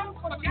steal.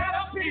 Forget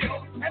a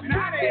pill. And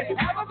now they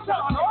have a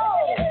son.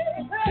 Oh,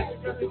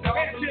 because you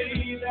don't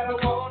believe that I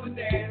want to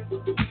dance.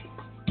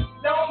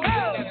 Don't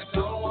mean that I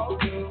don't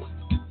want to.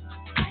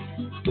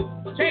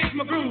 Change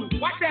my groove.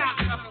 Watch out.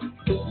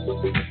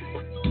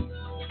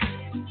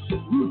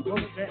 Ooh, what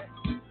was that?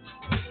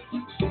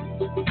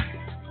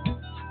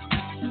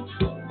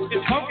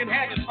 It's pumpkin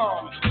hat is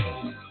for me.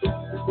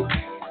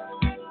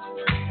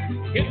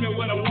 Hit me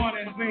with a one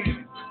and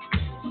zing.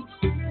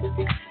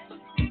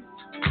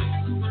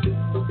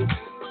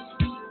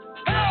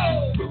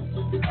 Oh!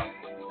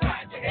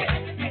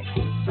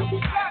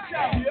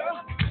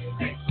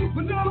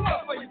 We're doing what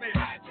for you, baby?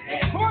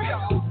 Come on,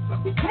 y'all.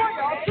 Come on,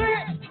 y'all. Say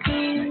it.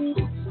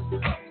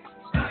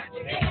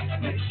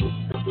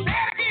 Say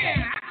it again.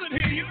 I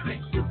couldn't hear you.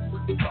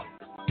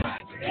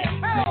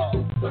 Oh!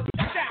 Say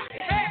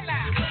it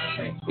loud.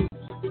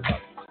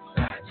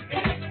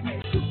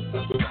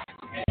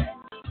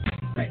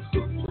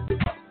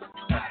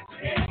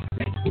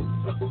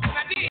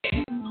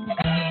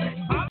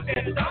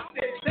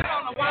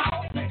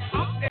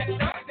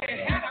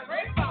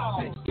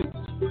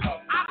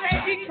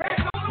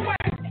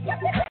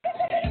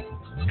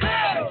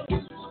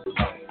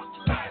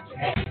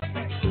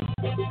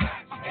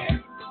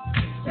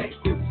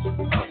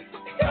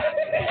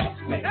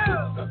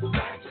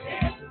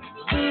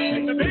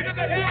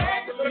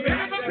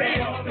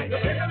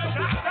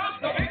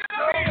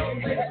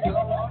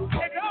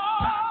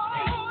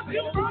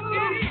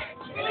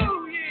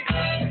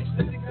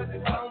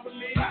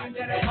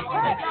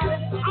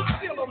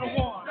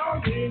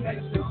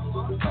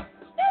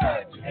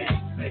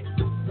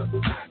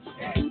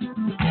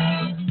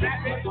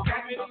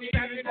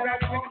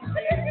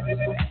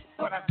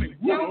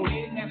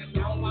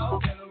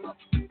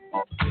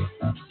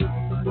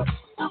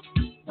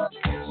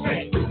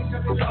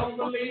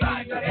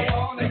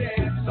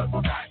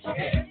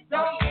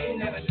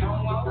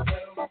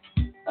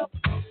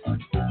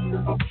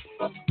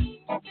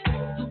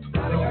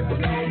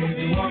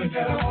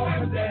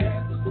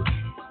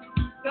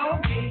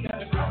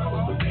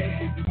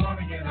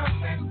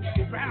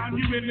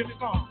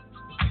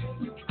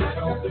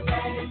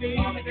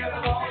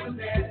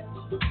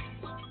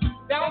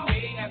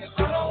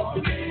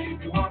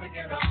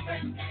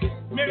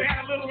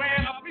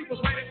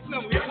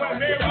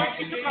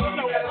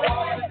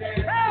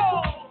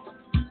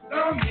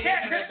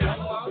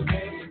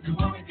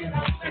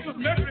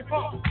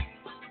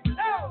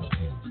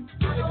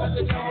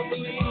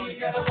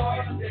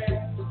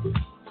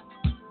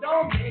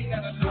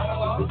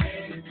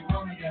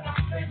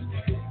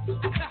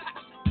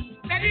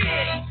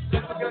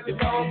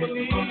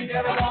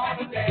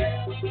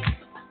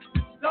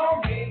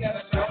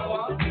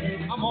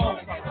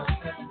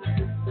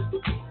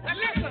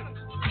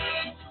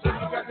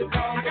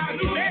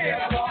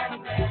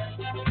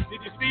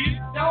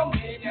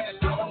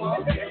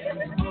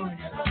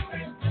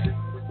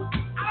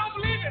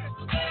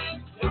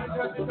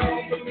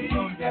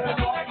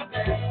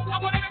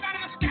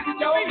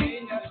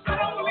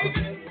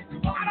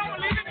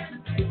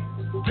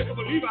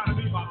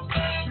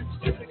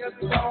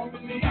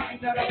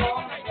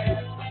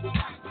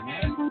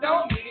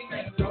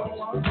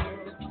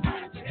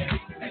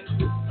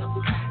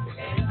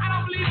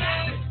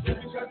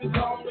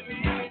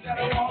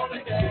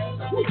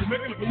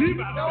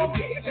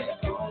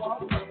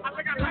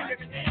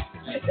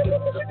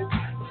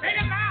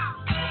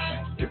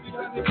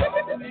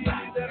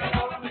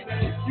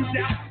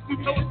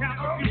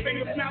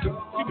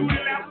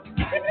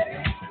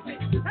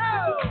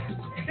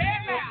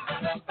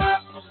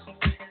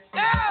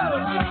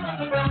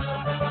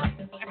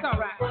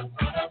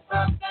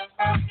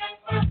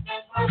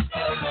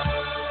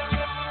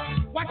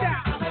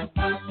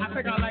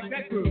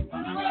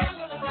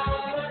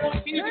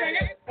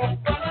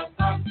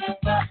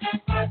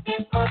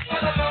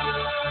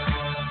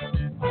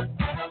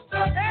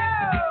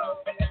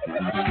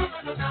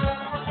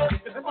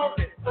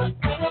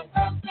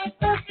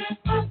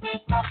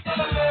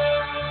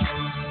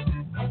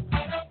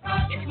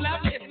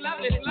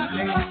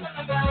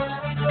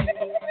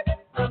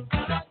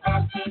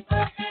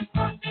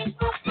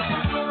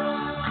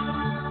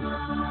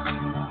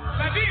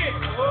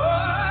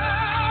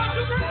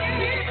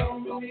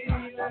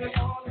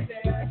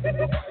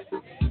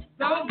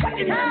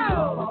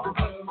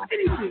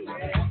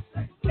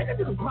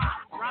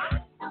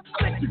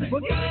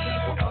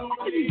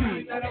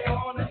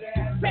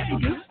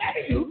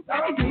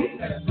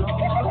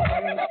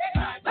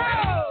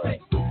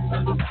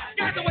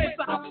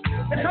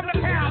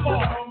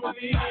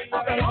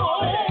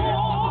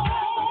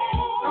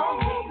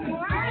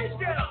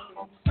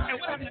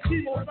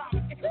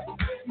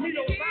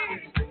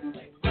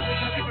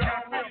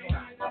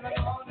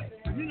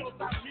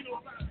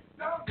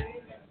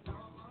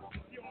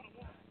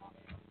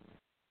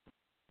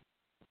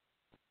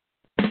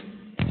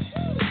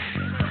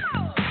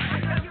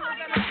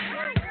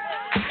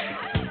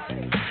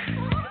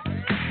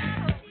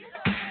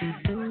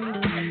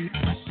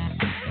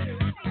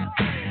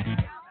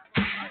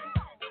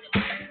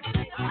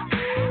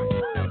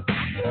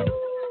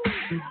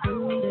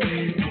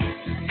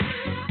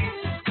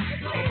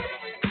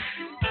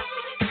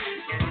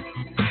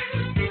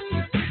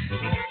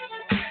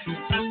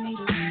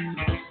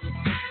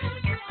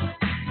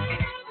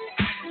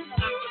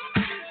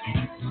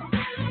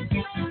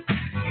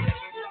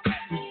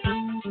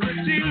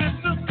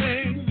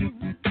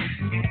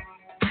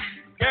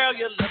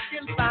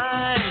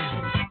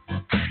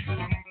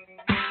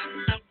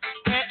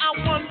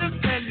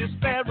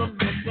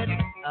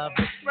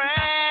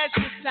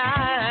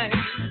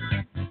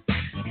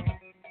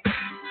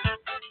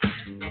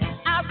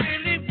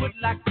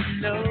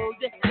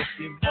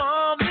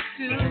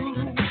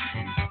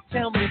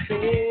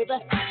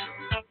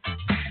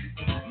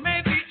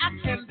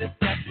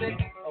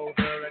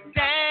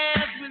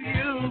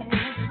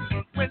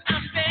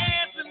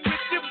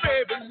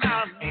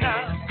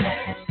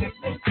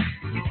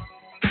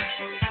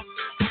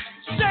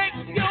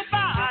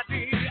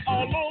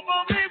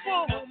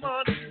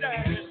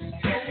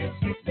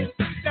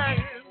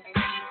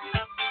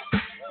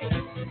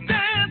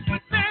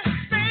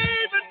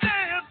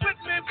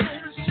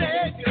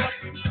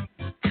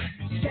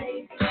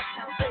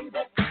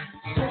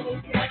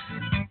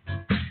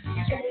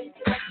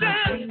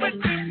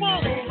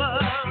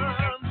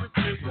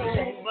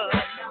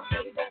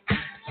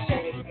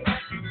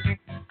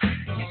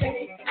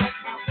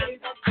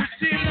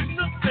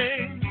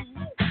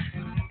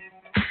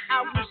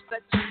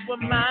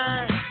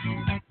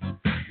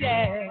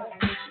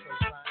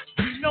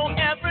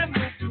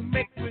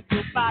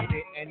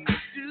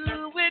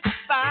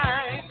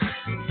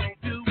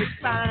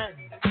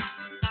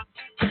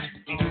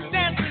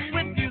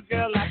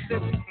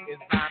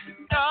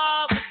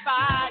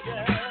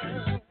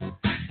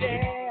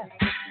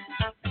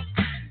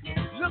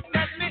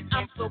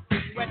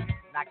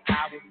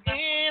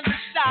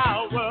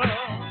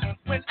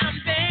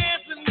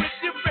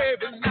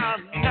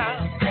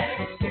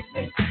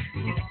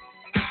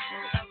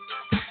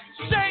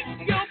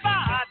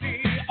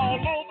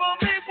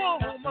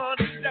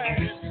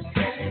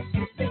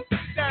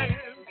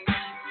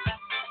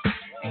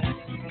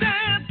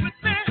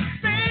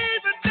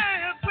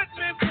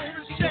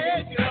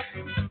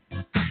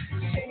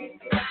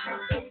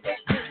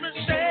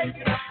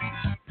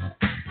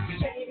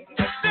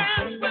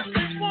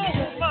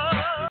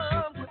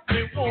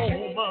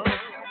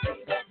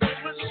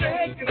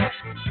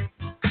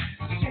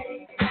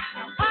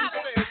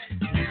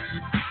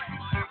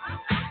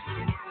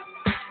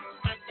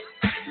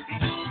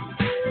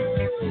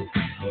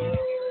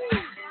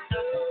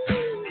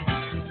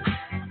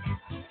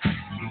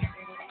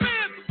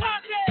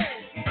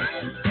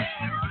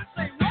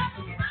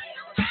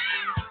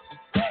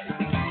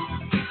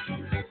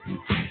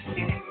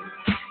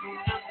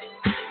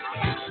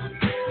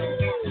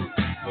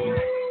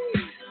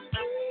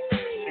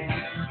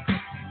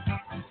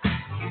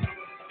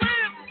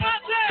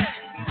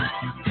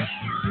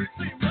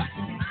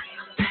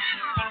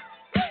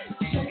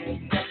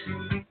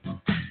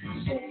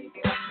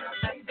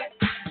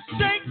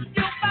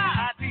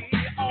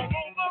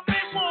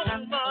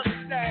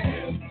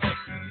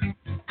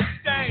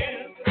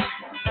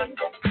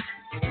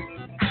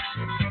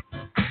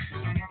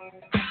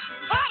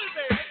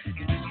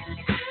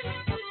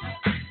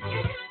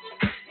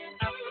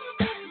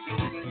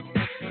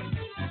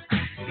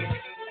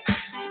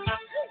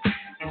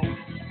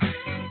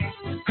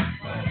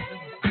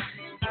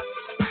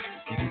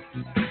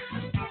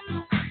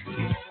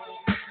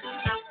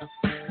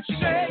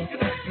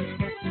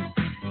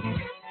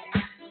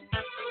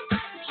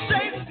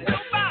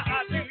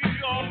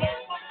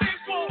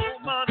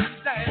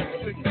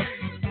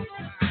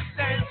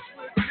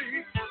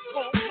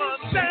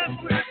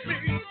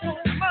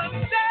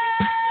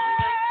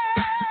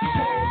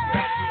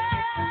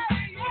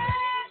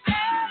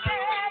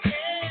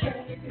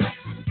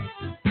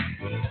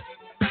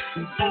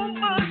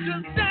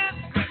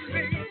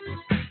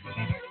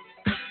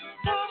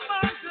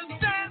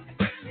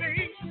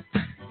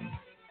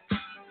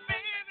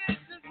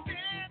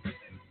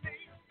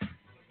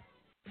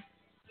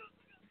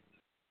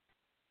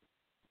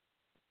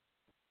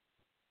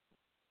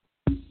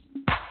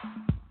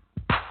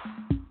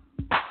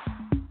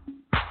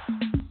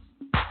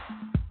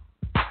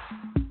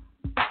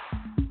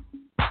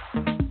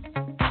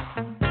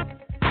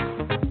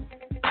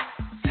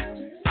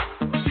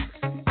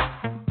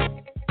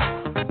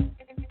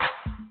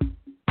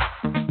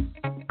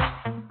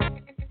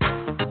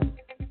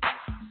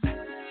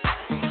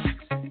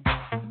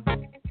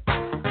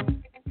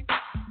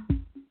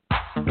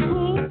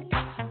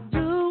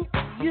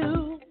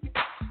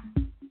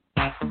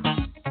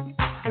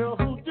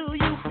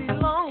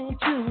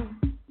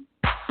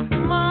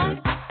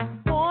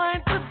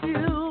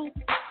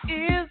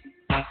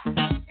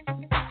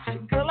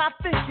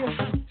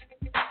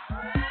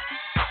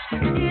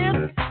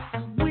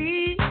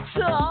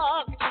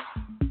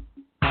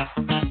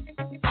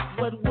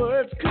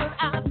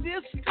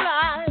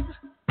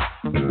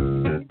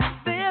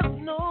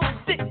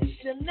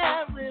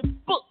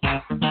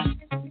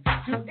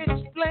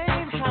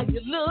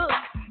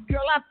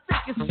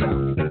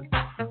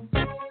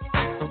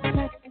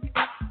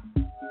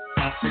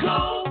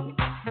 Cold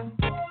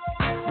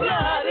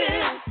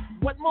blooded.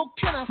 What more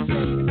can I say?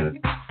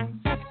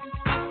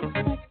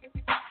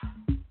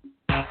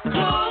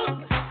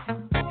 Cold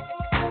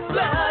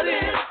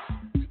blooded.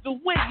 The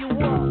way you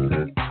walk,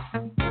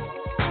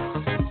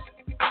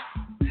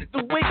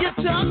 the way you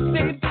talk,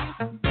 baby.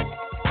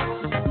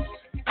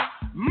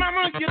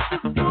 Mama, you're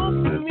too good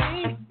for me.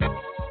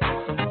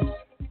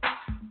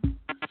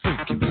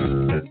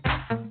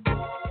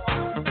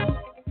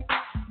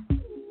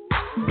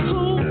 Who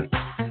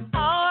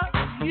are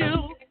you?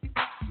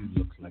 You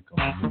look like a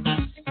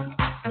movie star.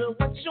 Well,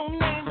 what's your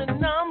name and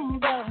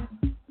number?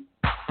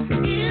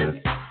 Is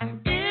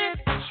it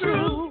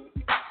true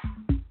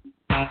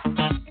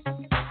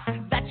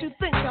that you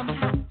think I'm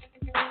hot?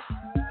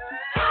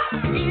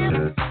 If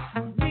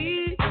we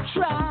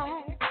try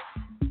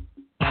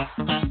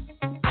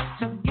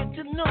to get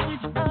to know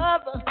each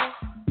other,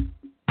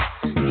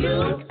 you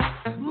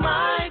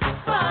might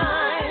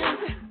find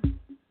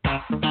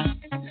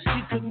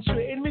you couldn't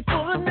trade me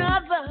for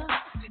another,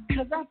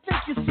 'cause I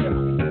think you're so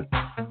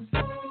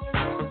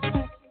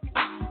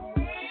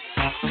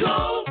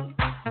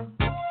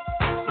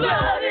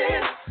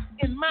cold-blooded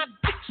in my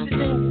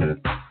dictionary.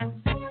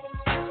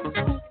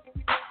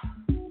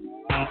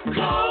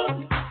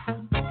 Cold-blooded.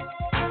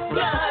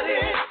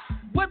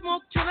 What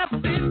more can I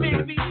say,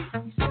 baby?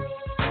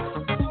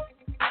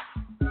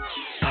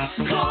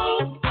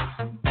 Cold-blooded.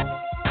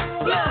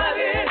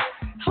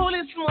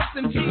 Holy smokes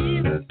and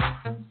cheese.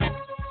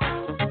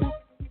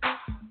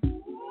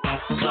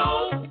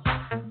 Cold-blooded.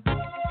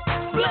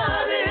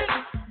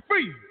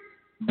 Free.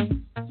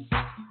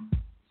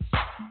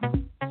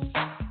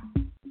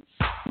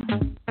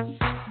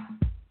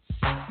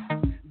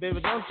 Baby,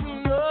 don't you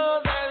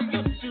know that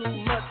you're too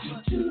much?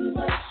 You're too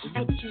much.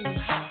 You're too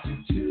hot.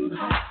 You're too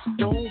hot.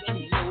 Don't you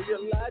know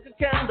you're like a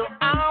candle?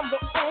 I'm the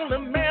only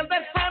man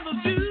that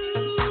handles you,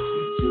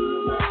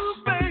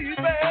 baby.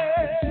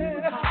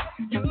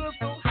 You're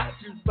so hot,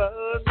 you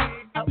buzz me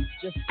up,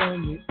 just turn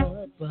me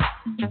up.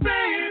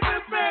 Baby,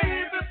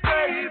 baby,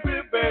 baby,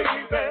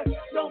 baby,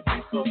 don't be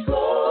so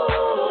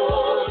cold-blooded.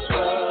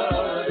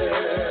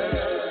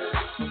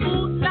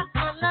 Ooh, la,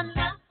 la, la,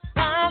 la,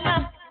 la, la.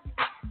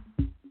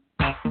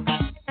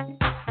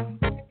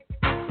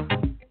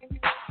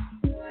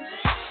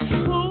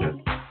 Who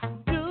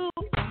do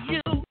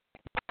you,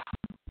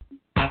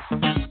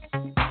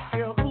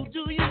 girl, who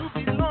do you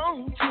belong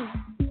to?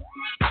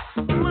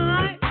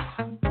 My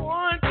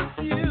point of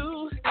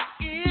view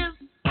is,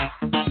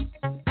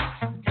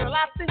 girl, I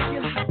think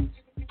you're hot.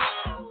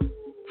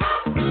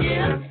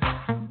 If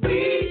we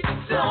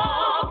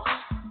talk,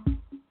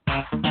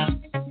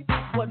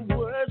 what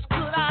words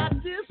could I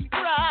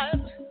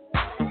describe?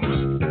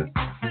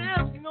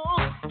 There's no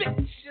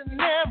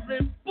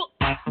dictionary book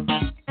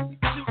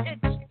to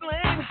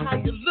explain how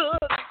you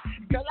look.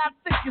 Girl, I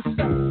think you're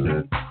so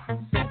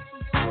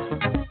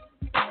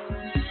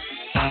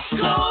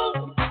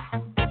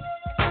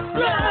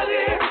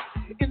cold-blooded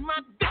in my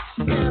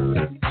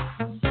dictionary.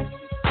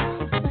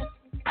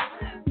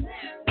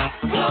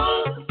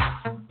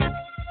 Cold-blooded.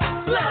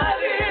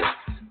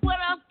 What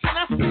else can I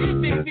say,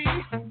 baby?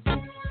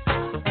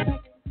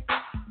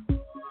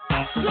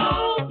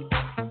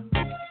 Cold-blooded.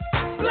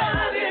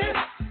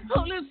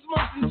 Holy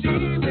smokes and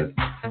Jesus.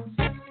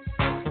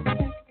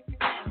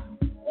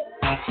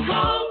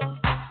 Cold-blooded.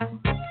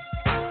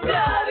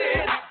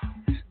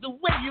 The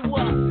way you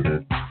walk.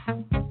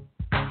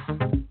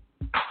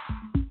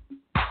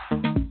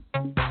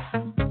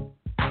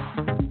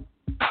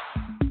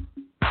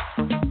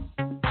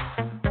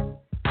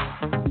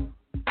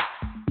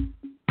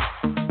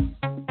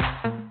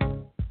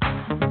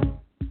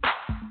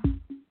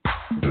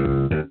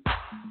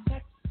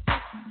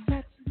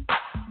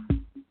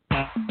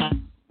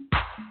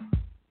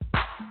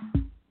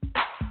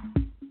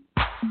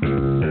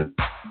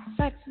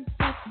 Sexy,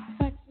 sexy,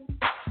 sexy.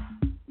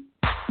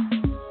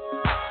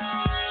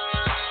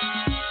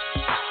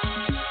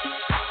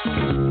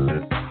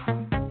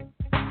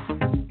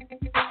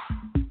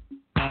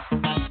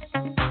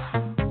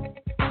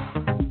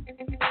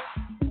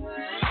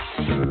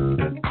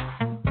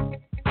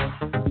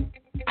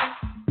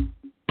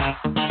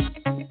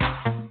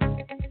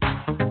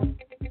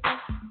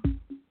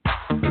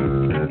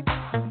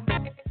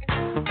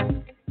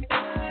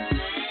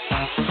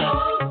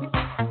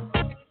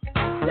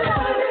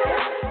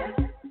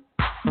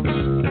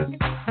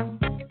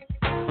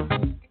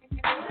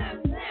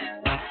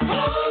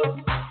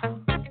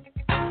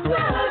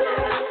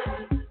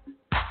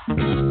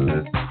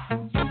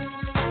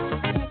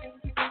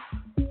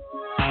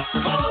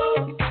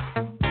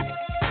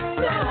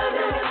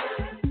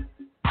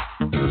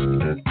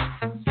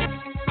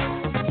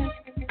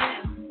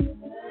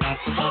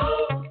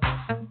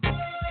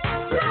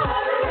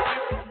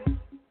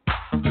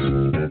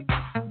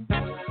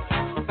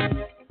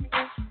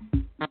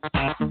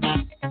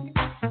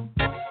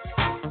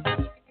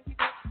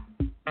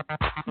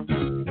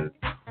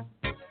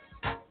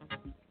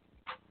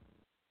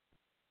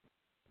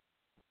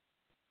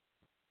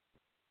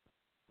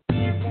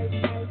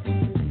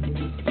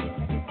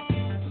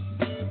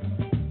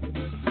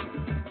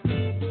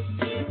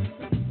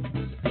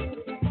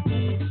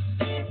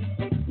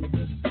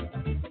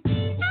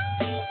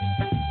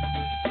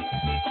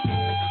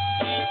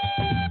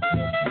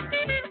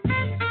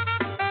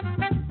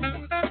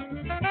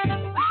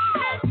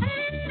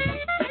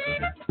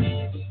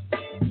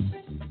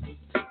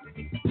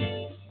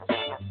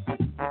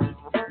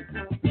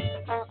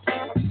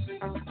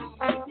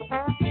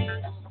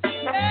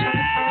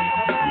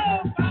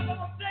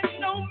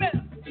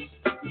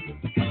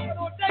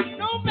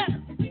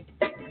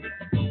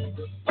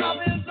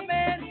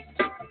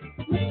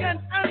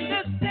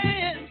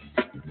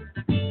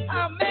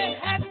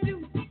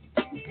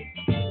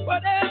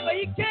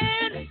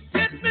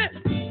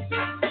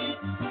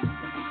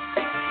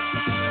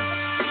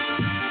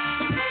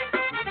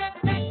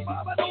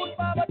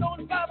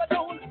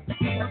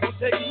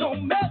 take no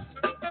mess.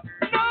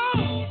 No,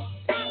 I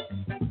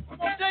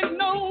won't take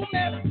no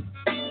mess.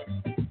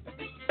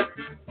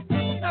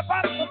 Now,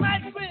 Papa,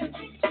 my friend,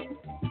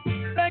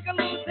 drink a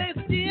little taste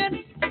of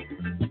gin.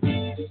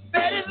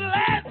 Bet it's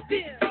last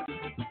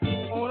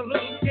gin on a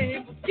little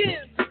game of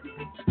skin.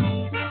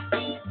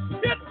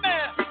 Hit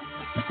man.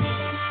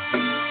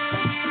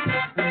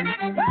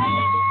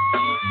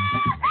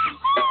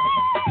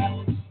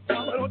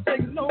 Papa don't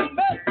take no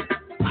mess.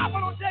 Papa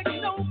don't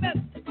take no mess.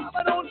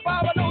 Papa don't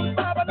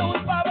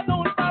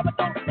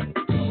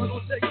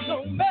take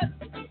no mess.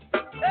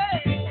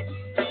 Hey.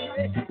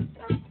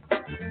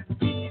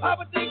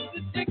 Papa takes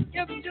the dick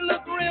if you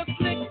look real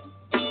slick.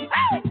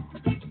 Hey.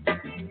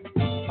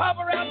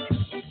 Papa rap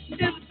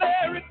is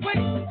very quick.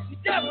 He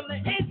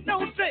definitely ain't no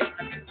trick.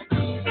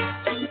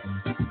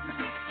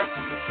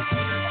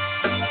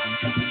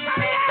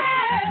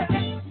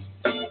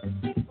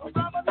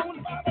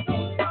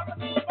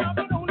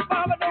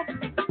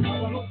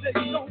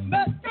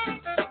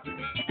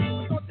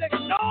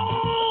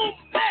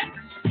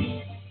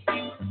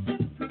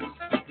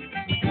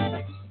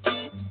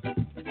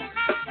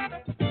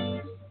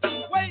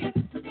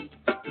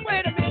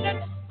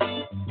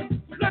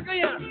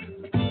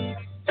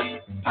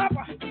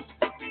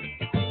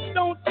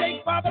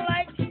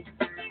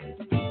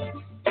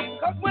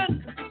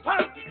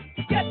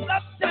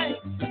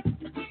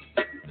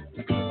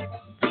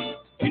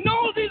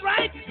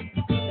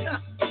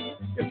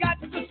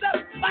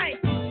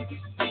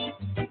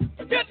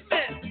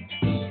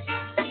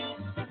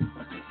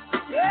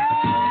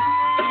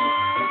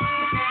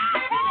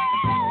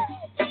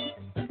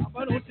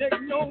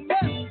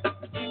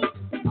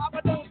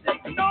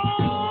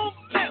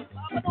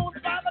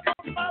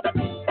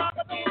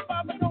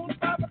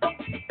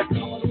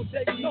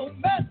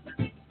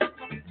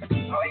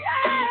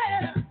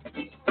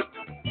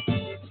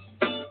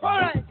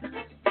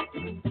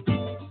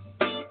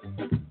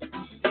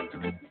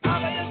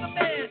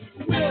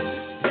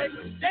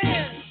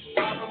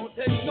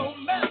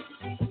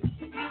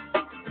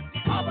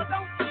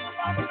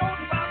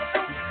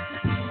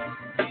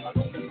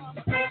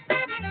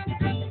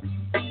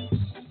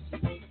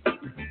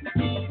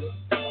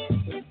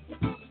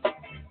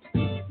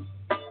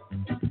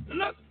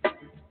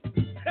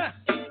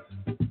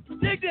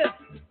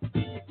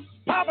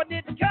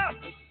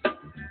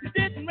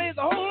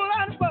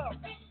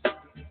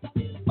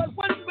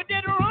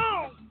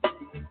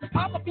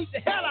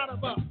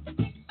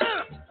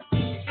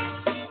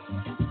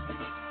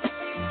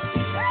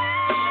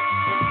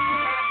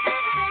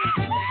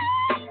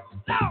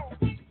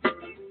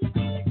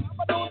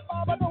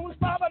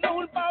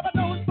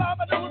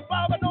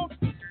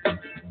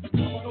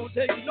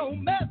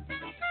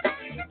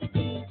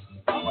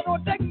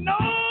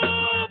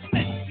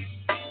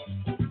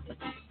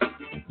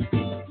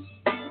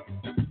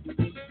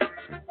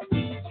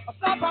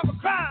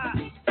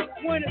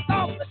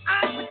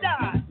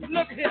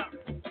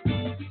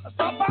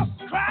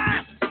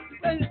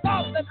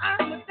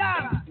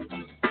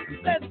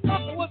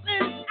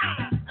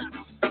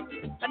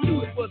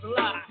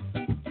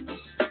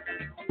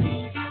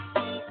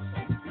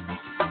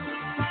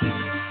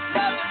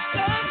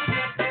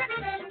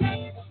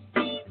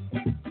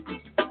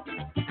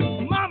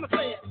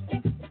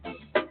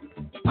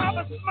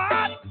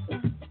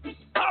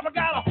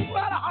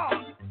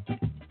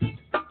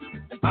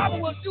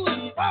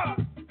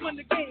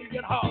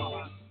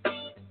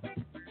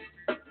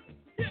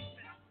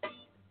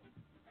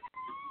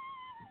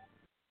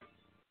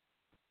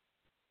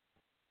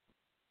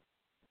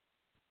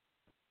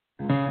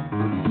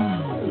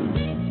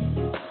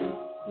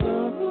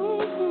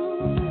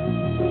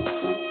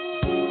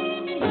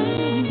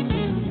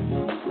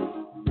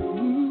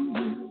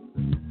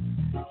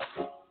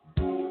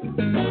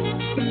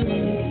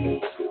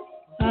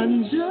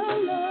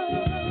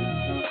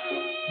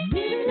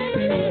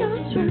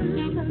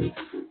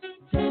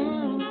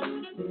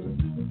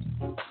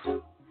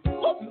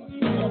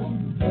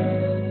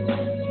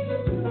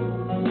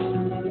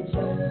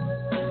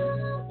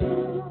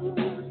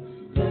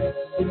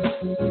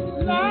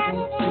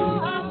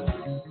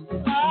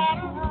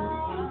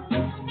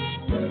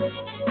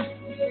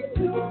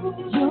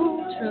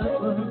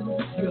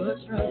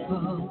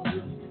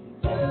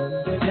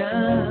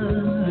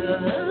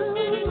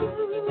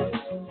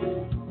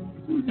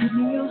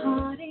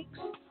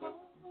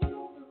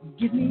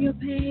 Give me your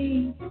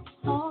pain,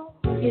 all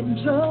in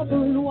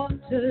troubled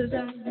waters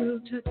I will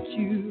touch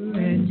you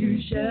and you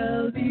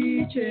shall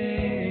be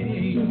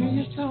changed. Give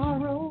me your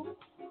sorrow,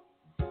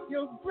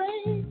 your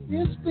brain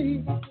is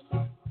filled.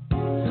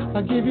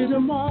 I'll give you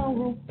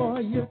tomorrow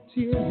for your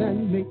tears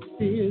and make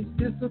fears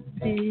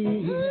disappear.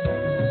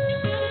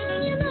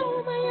 You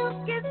know my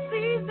young gets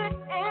easy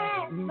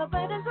and my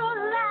body's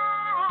gonna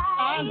lie.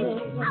 I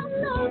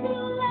love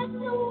you like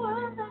no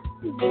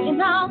other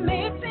and I'll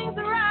make things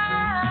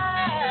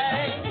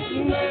right.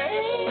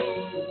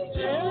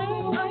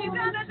 All you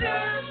gotta do,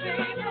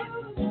 baby.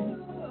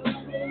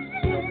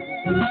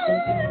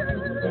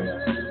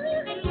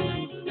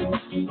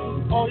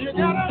 All you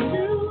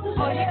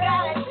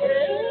gotta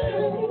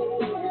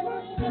do.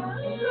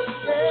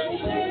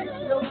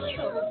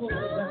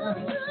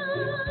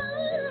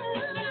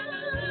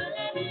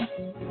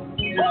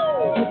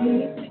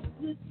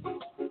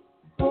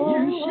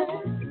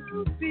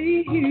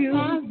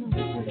 healed.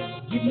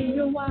 Give me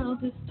your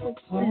wildest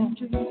hopes and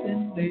dreams,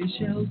 and they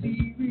shall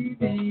be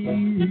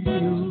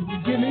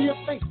revealed. Give me your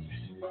faith.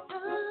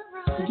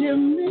 Give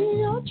me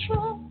your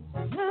trust.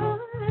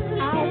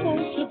 I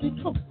want to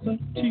be closer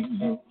to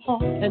your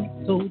heart and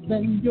soul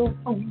than your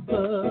own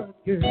blood,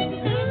 girl.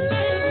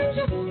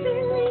 Just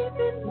believe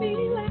in me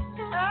like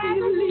I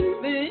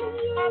believe in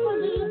you.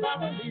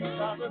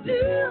 I believe. Do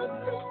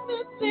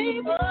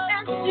me, baby,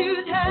 and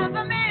you'd have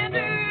a man do.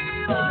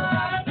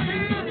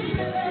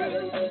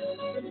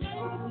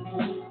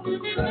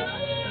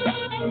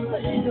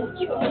 Lay your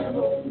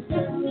troubles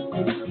down.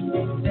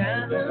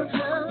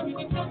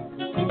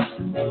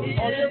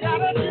 All you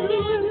gotta do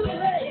is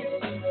lay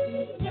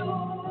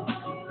your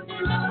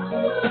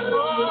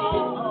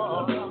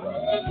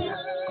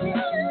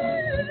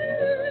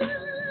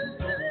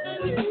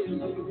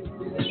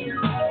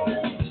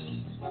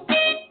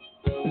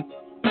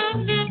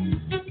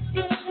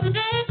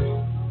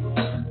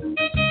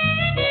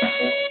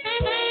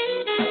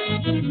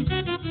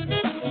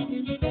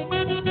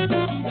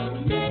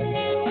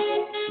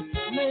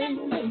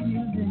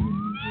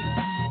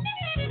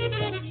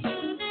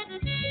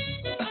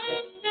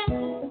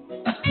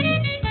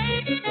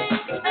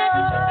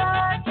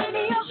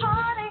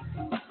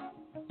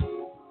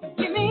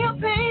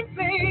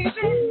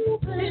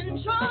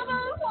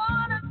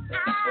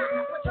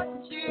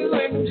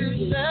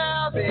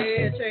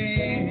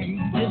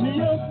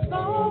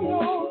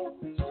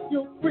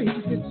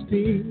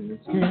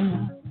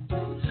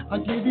I'll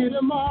give you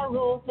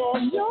tomorrow for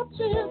your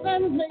tears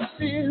and make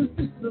fears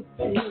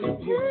disappear.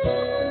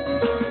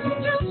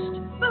 Just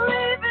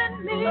believe in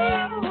me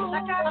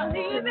like I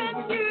believe in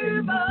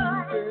you,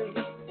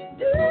 boy.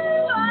 Do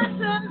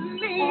unto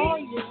me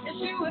as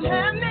you would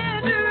have me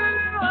do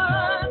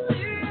unto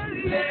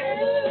you.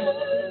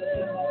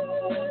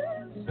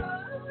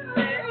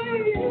 Lay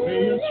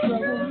your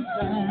troubles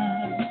down.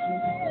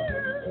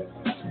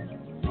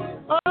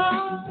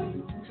 Oh,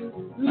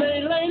 lay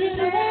it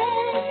down.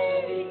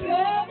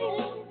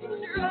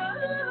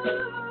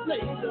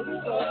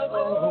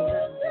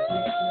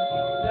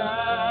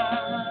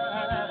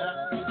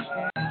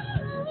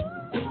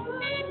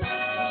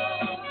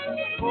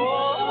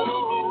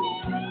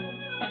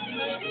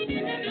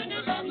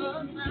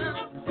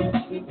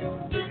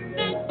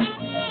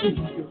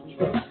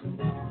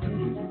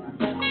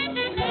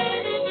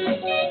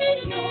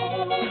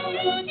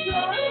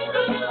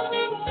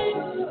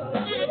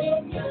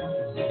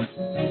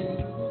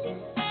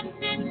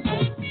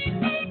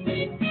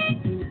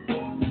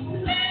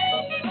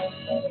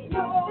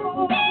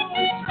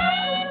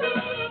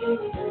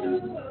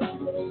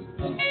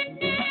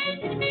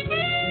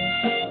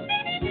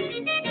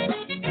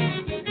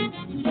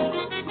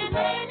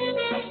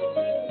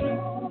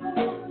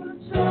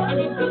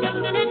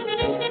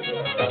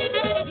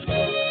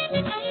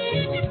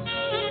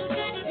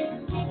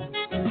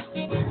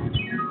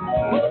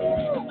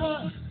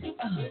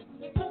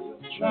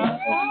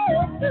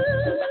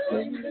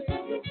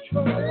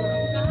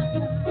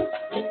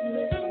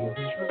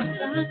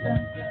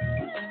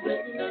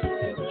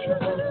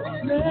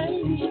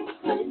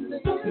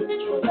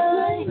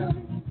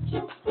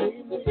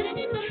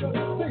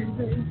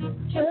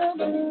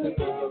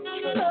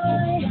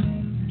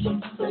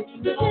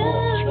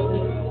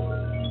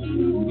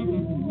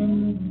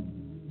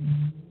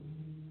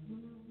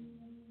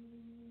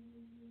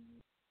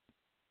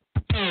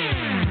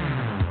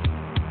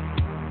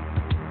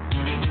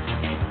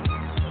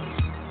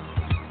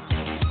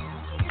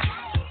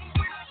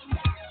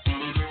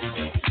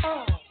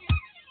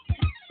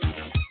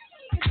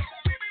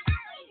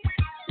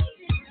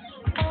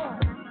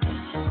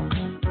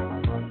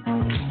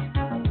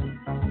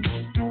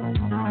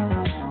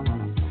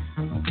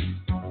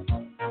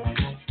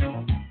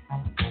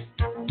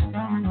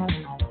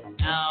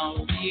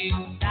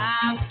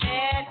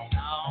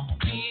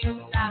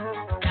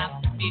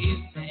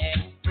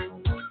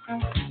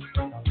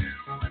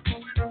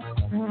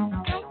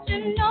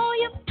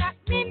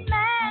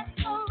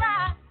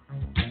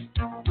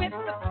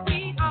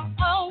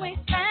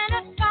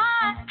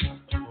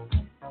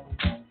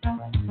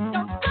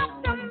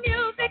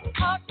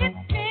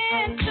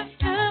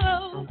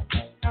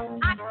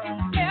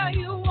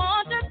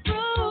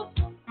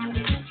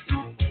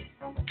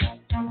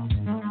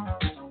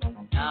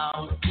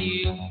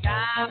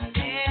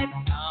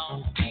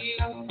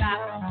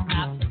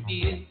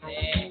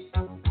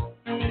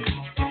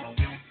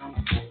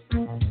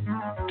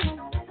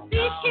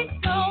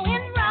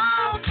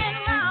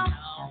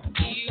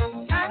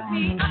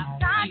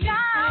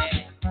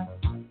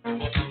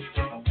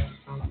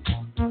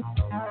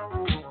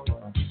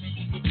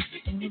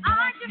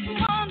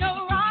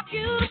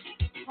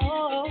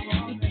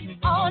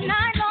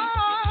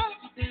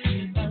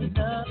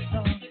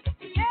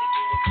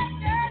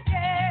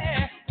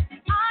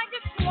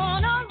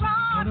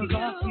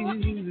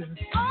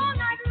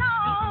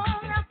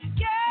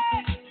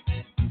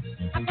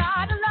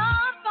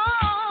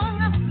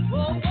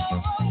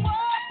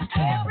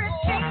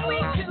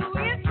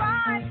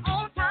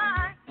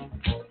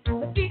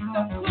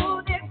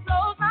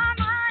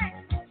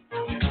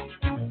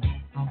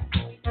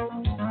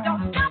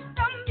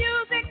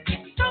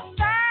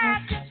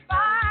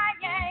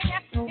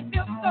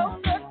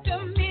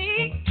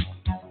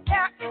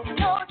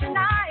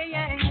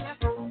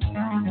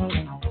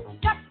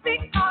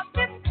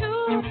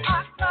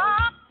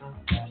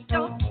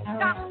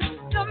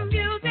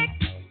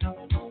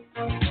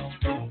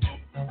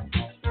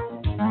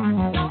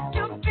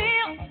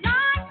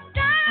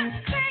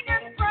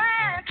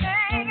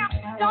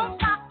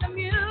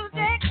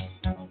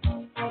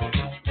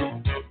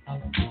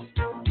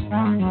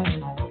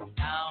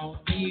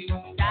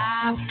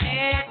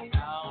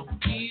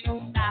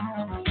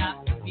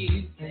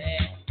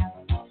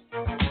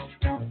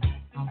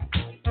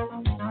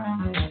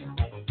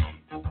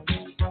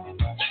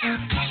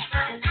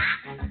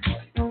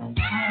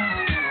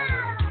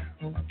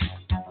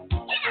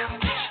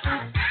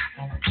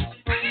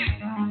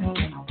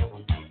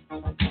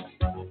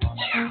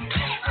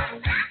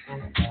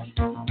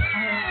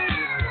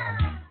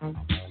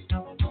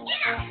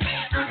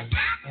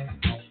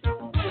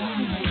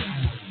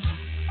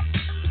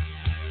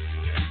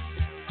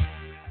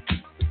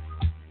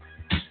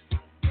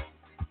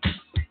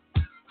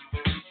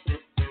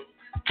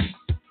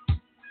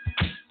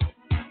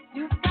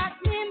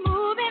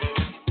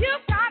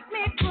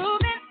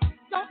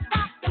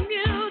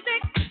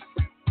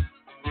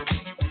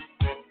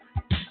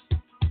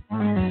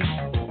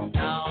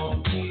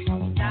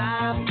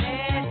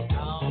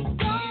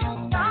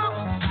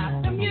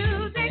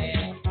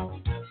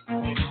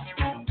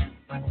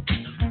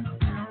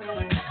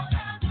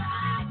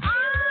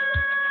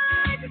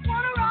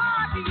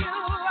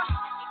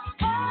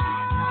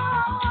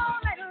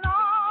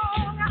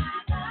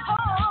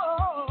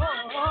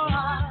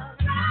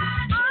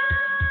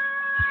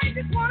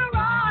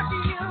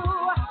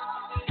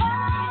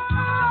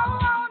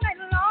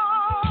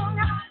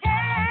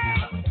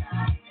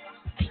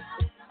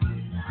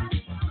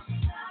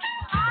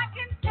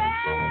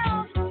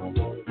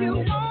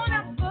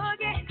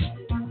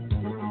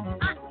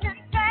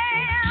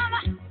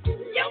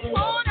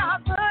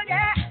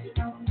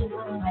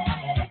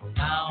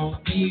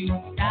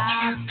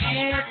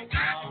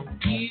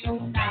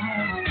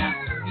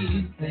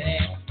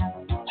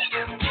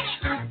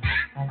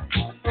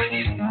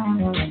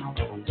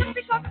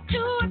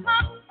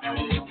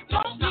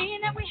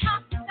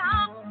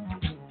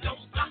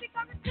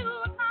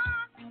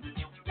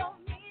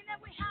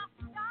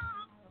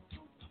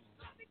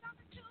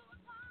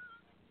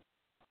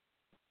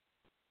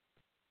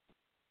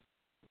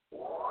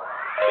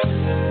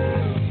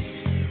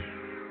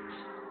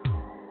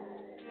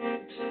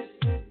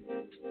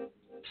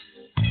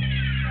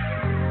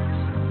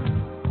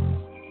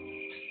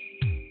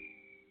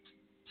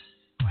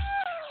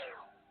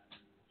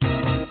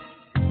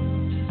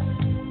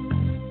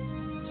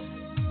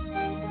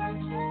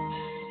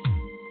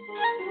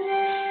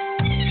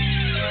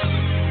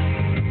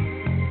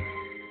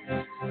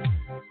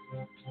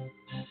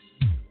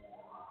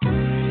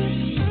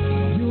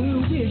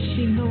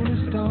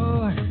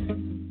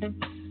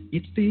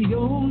 It's the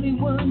only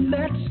one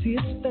that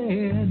sits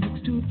there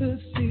next to the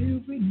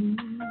silvery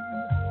moon.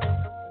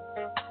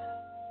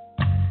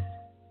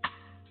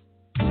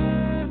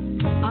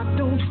 I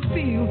don't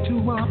feel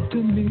too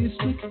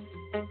optimistic,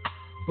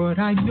 but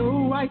I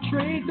know I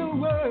trade the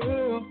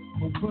world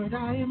for what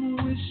I am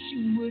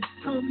wishing would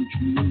come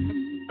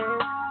true.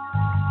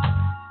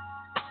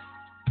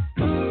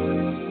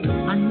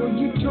 I know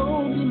you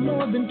told me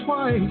more than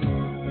twice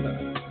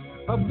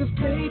of the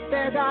fate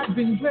that I've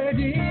been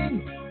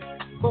dreading.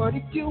 But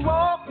if you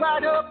walk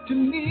right up to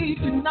me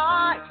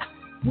tonight,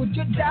 would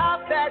you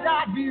doubt that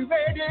I'd be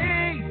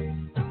ready?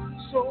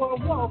 So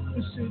I walk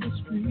the city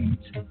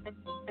streets,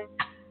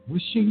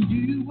 wishing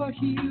you were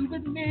here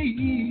with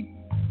me,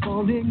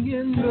 falling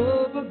in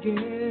love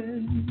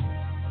again.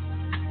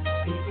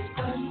 It's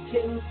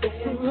until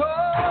then,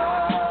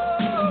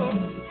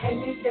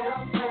 hanging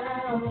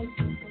downtown,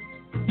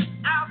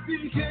 I'll be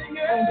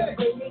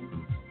hanging,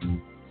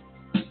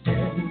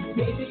 and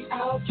maybe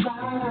I'll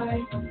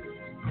try.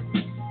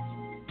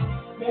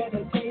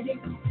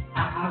 Meditating,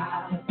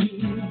 I'll be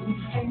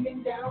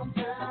hanging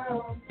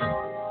downtown,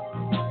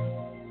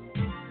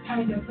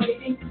 kind of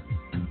waiting.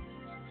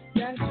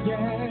 Yes,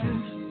 yes,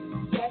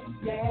 yes,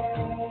 yes,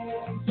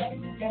 yes,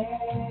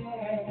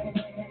 yes.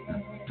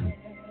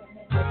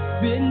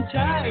 Been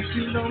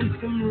tired on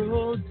some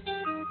roads,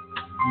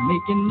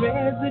 making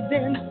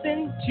residence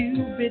into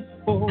bit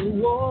for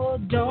war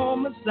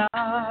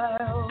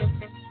domicile.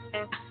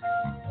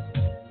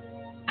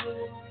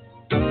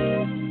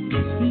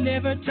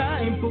 Never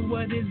time for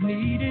what is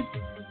needed,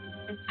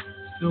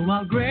 so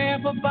I'll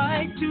grab a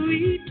bite to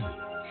eat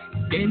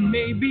and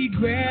maybe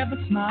grab a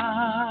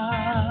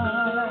smile.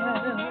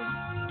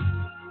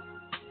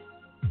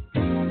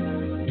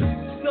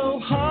 So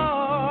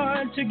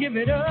hard to give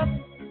it up,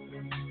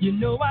 you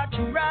know I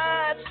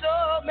tried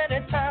so many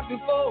times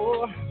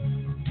before.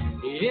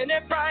 Any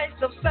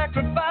price of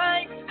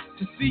sacrifice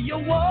to see you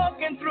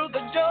walking through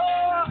the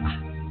door.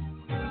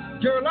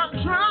 Girl,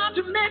 I'm trying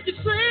to make you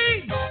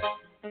see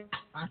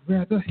I'd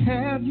rather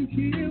have you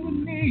here with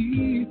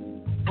me,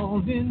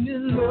 falling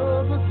in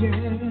love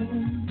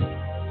again.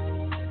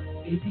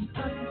 Baby,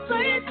 I'm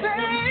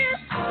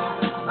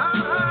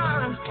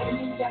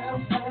coming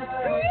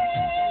downtown.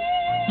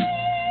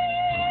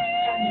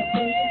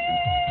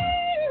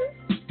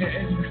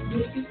 And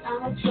maybe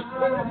I'll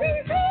try.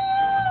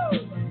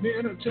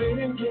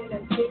 Meditating,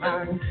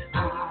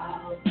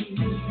 I'll be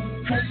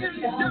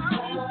hanging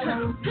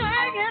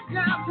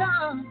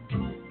downtown,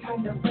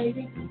 kind of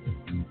waiting.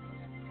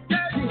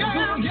 Yeah,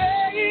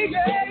 yeah,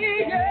 yeah, yeah,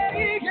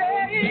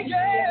 yeah,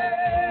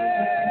 yeah.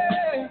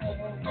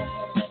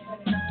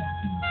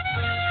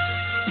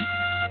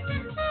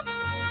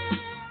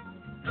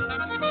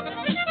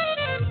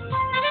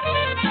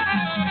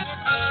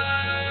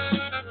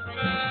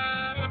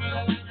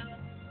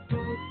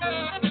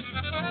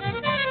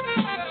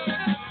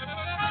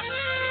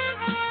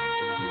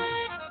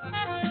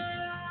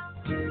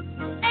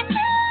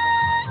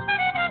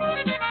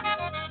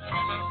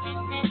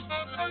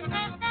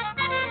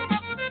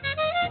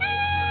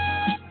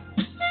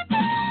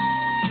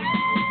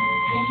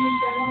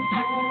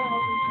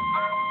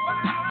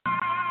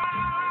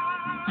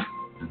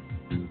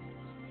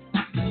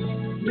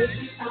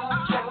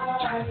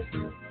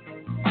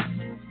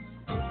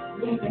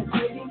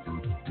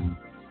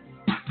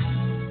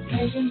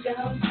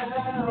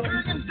 downtown.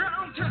 Bringing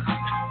downtown.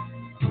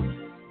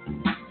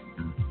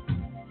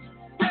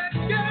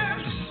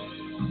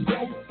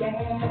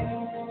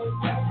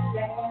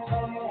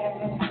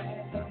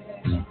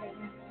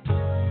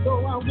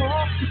 Though I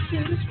walk the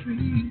city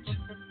streets,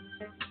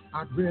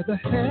 I'd rather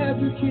have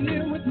you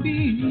here with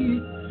me,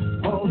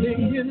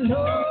 falling in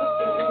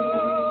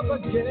love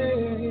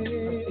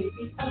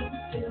again.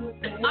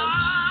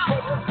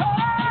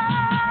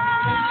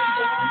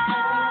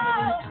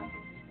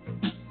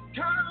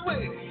 Turn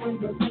away.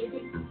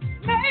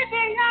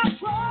 Maybe I'll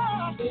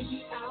try.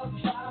 Maybe I'll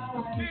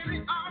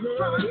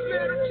try to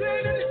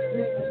entertain it.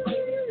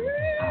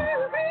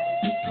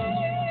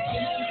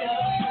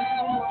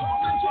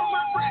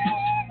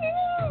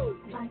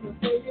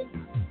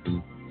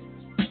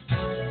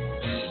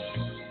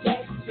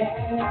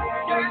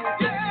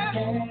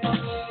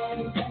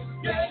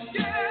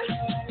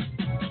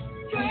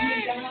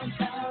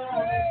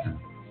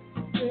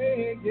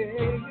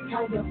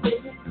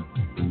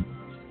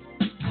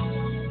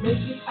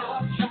 Maybe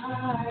I'll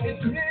try.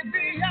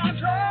 Maybe I'll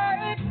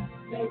try.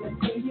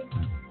 Maybe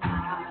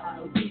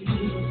I'll be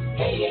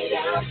hanging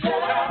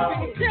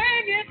downtown.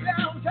 Hanging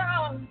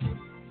downtown.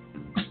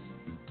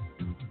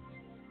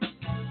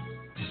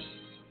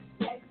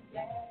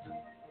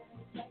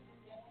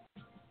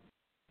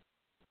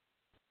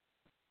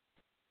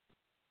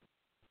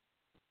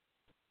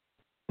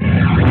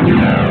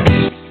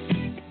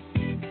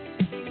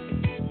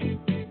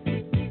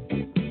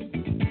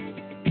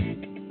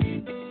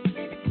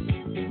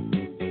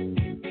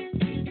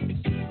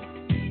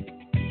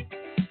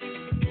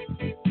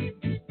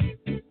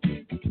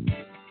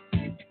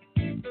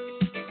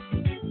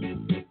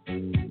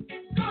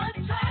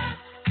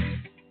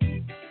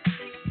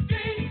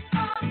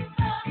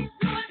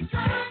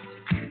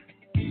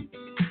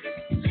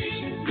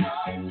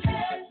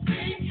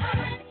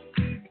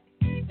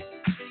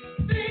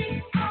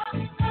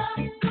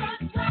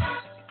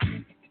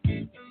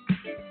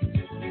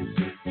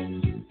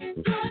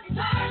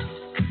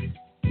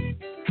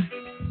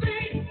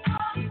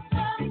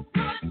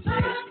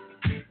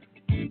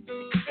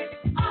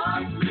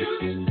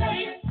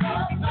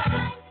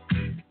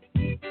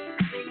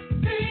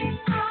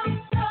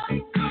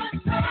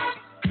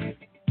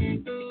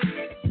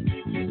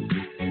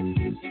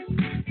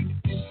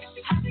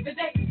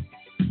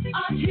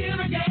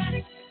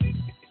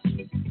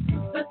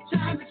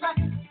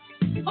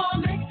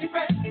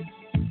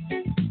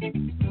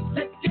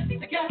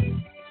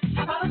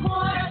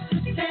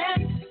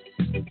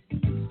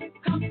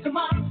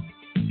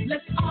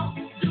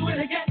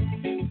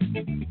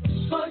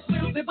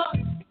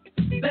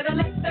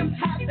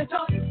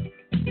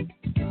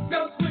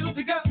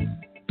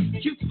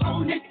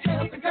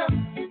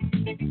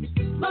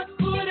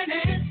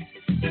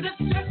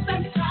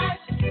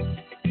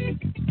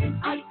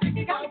 I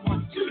think I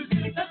want to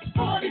live the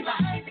 40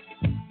 life.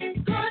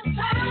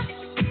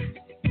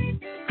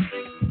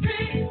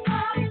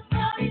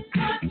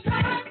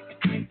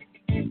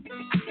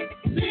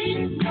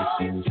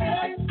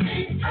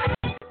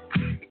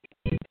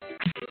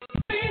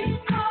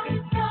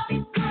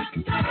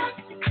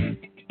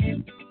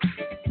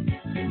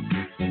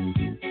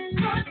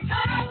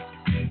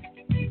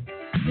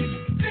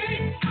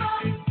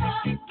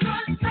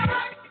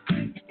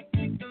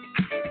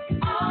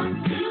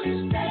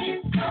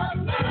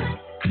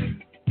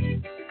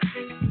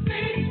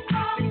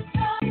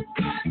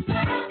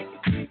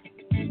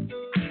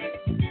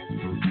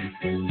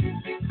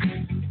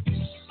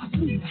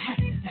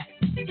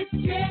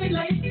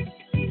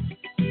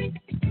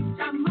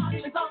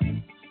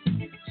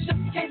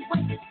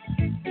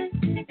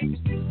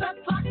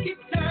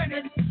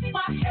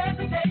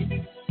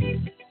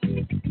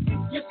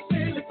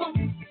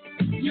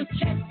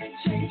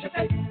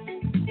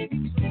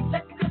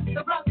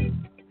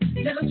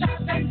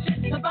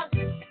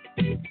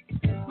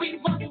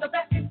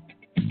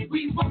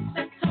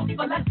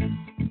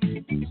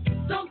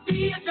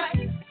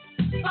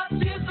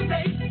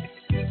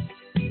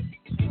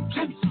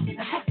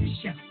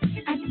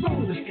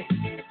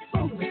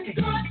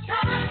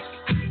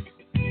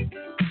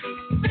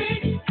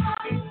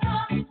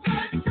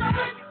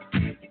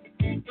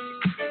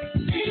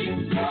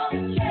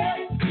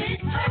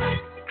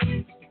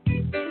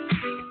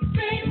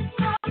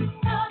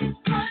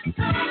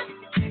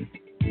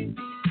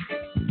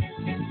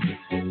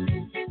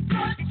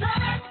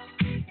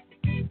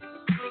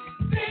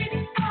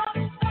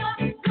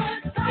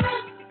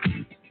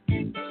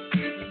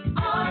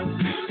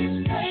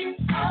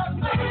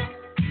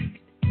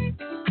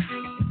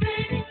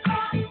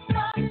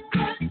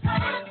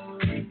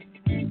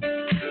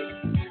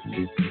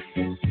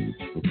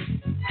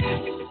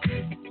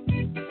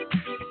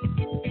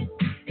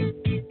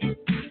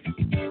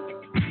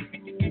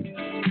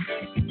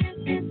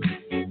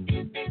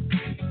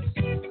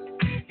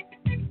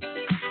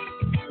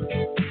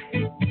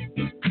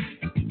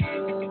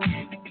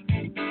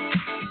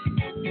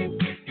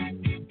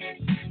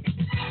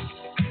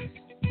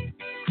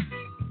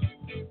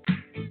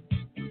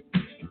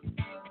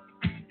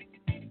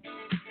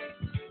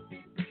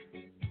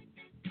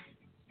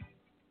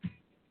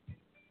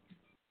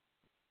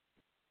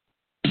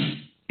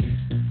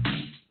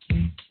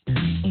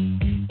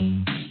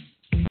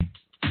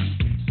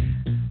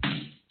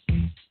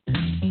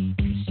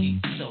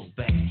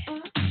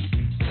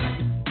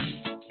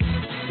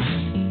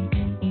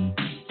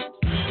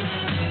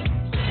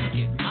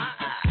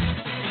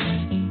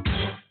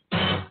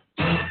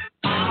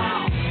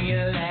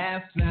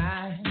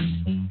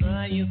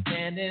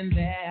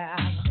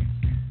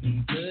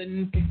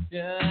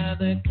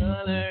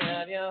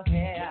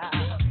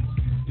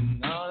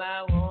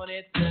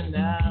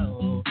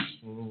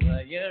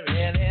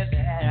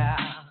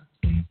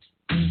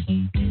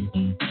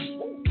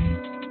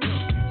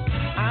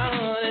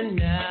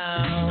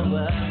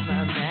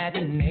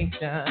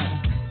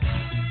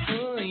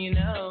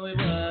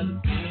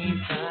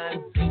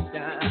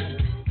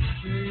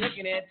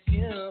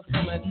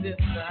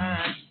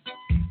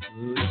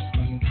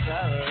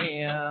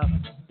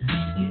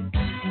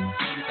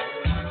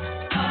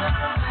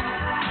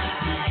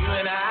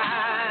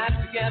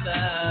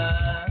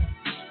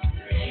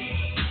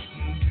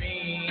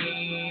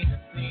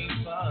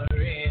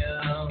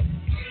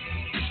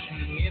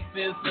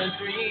 The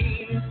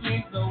dreams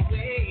keep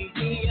away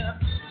me up.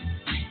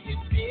 It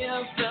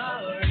feels so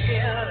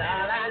real,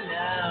 all I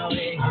know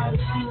is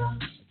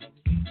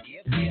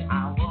I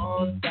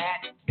want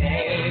that,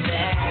 baby.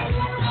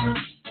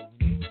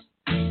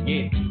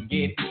 Get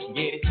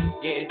it.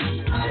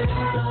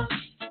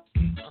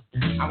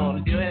 I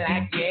wanna do it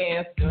like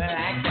this, do it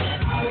like that.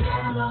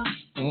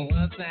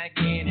 Once I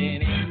get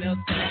it, ain't no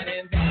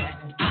turning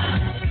back.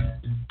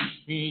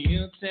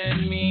 You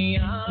turn me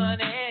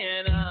on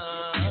and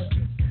on.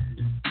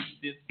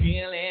 This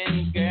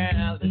feeling,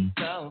 girl, is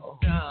so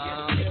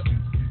strong.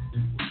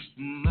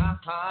 My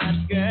heart,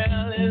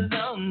 girl, is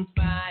on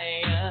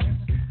fire.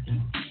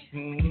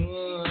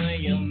 Ooh,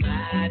 you're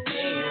my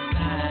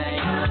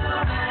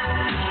desire.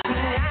 I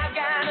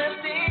got a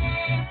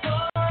thing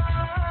for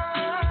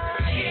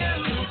you.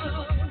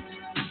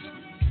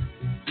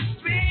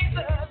 Dreams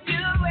of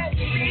you and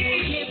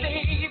me,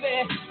 baby.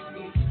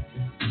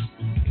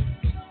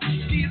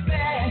 She's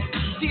bad.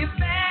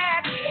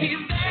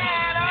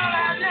 All I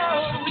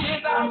know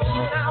is I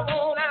want.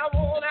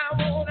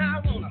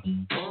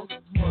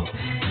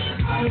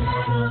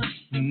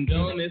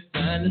 Don't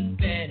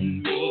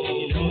misunderstand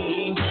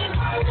me.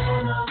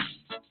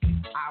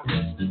 I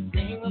wish to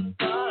sing a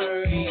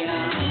story.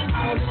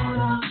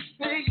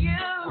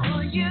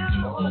 You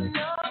know the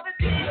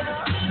deal.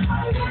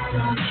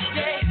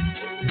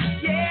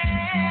 Yeah.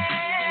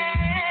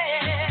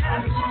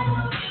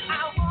 I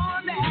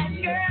want that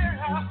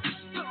girl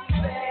so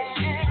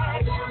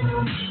bad.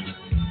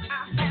 I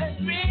had a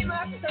dream of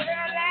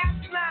her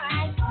last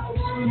night.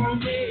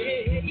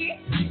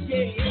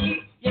 Yeah.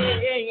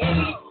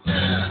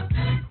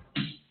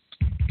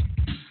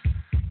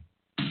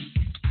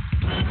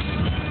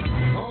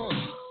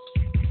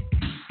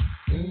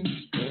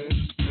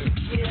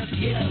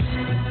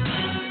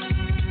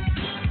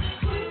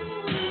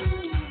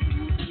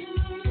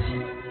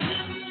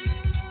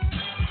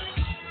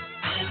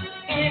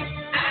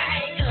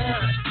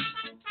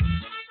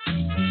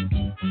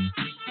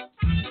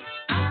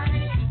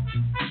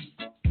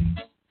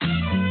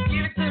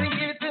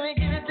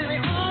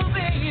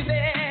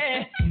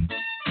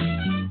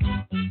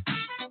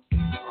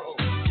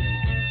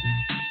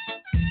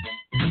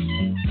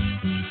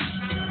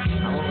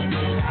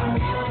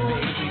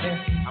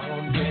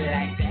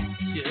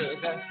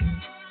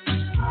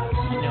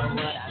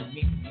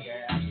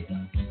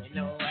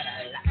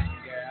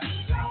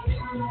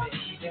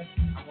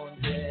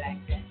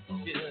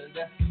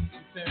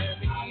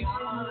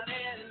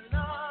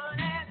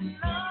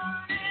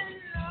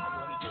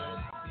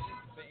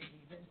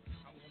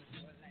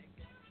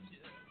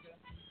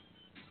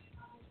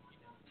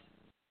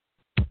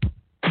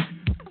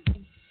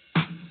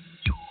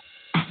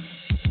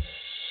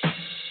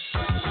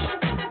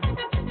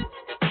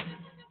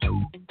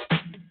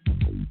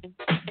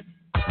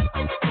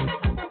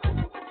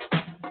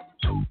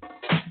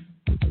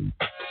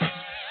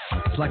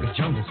 It's like a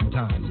jungle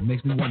sometimes. It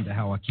makes me wonder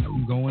how I keep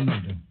from going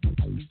under.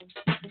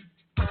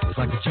 It's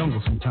like a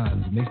jungle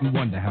sometimes. It makes me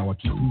wonder how I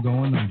keep from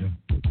going under.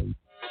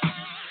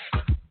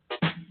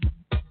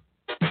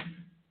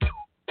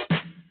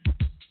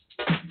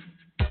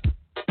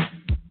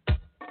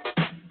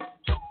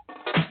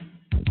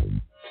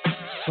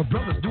 My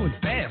brother's doing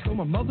fast on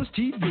my mother's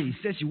TV.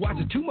 Says she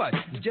watches too much.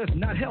 It's just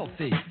not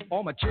healthy.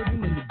 All my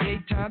children in the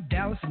daytime,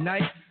 Dallas at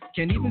night.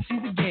 Can't even see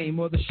the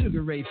game or the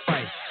Sugar Ray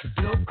fight. The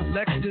bill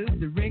collectors,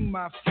 they ring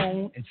my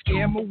phone and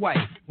scare my wife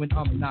when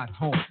I'm not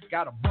home.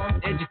 Got a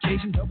bum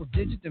education,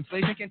 double-digit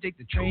inflation. Can't take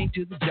the train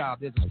to the job.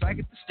 There's a strike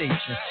at the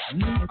station.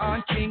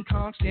 Neon King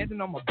Kong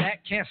standing on my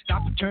back. Can't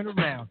stop to turn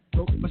around.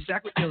 Broke my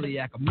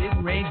sacroiliac. A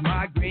mid-range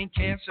migraine,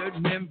 cancer,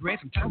 membrane.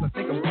 Sometimes I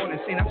think I'm going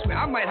insane. I swear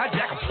I might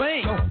hijack a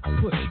plane. Don't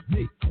push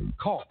me.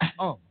 Call.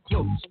 I'm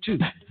close to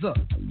the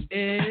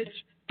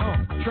edge.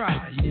 I'm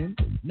trying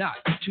not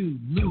to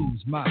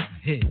lose my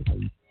head.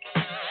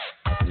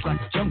 It's like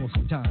a jungle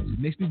sometimes. It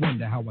makes me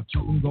wonder how I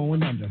keep from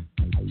going under.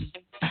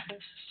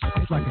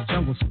 It's like a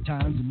jungle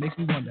sometimes. It makes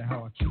me wonder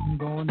how I keep from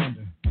going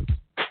under.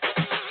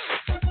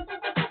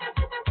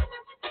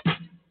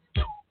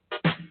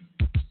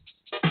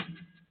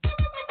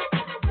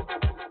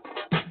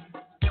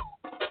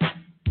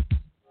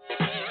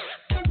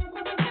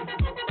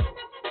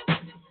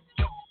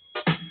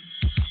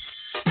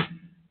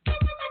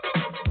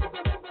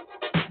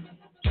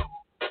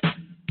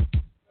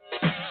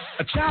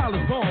 A child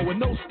is born with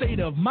no state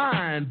of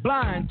mind,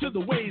 blind to the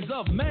ways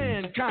of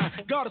mankind.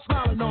 God is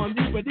smiling on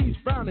you, but he's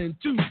frowning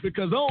too,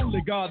 because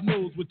only God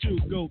knows what you'll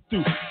go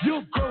through.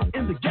 You'll grow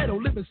in the ghetto,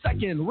 living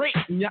second rate,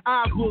 and your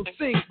eyes will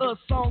sing a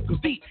song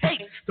of deep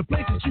hate. The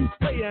places you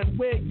play and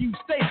where you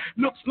stay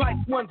looks like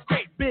one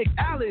great big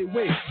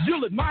alleyway.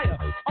 You'll admire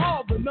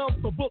all the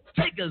number book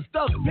takers,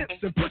 thugs,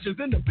 pimps, and pushers,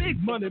 and the big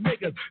money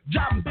makers,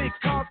 driving big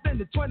cars,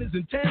 spending 20s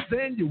and 10s,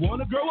 and you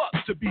want to grow up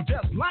to be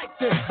just like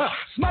them.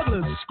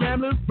 Smugglers,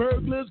 scramblers, birds,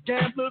 burglars,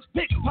 gamblers,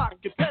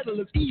 pickpocket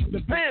peddlers,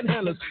 even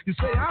panhandlers. You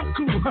say I'm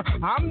cool,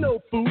 I'm no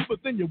fool, but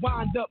then you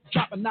wind up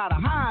dropping out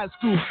of high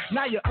school.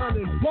 Now you're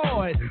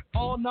unemployed,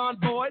 all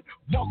non-void,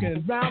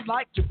 walking around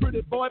like your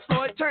pretty boy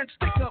Floyd. Turned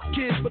stick-up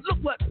kid, but look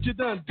what you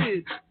done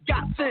did.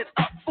 Got sent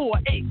up for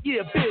an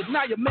 8-year bid.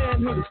 Now your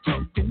manhood is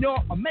took and you're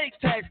a make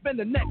tag. Spend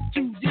the next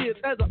 2 years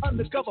as an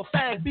undercover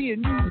fag,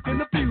 being used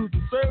and abused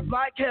and served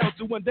like hell.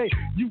 So one day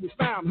you was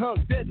found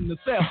hung dead in the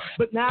cell.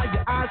 But now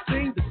your eyes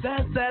sing the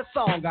sad, sad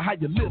song of how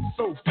you live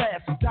so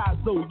fast and die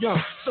so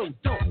young. So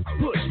don't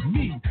push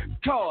me,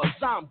 cause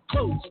I'm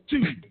close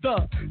to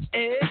the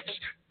edge.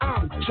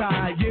 I'm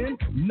trying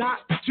not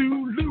to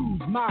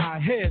lose my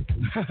head.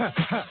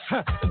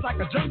 It's like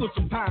a jungle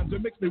sometimes.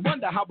 It makes me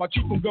wonder how I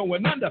keep from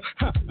going under.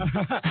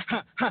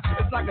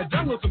 It's like a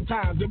jungle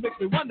sometimes. It makes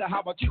me wonder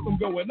how I keep from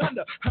going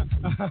under.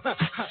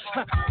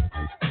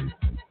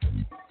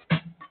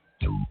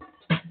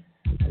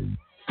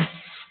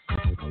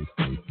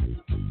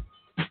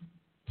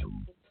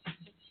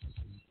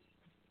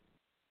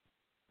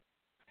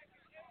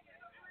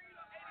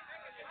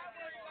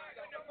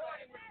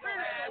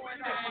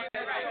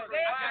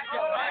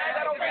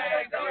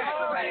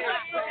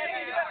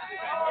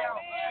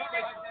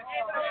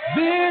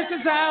 This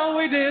is how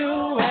we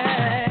do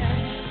it.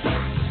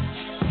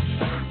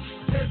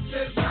 This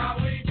is how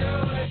we do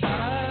it. La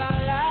la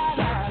la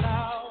la la.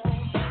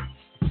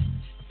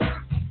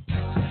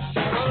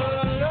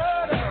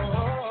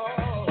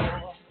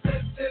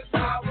 This is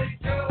how we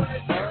do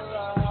it.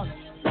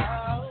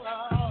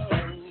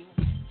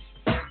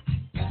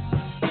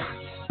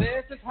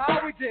 This is how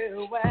we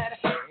do it.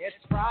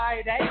 It's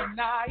Friday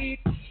night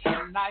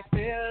and I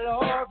feel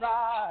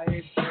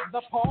alright.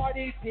 The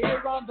party's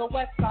here on the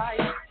west side,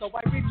 so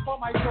I reach for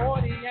my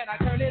 40 and I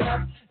turn it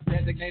up.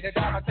 Designated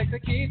driver, take the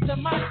keys to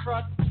my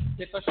truck.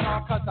 Hit the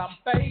shop cause I'm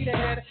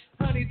faded.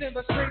 Honey's in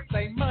the streets,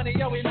 say money,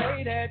 yo, we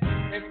made it.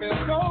 It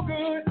feels so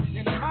good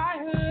in my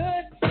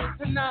hood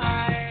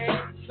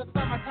tonight. The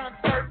summertime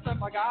skirts and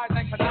my guys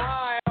ain't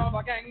tonight. All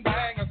the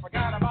gangbangers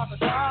forgot about the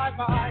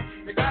drive-by.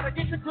 You gotta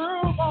get your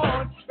groove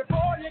on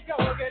before you go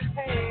get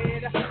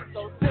paid.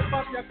 So tip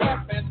up your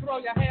cup and throw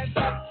your hands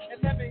up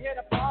and let me hit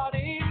a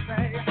party.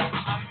 Say,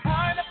 I'm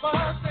kind of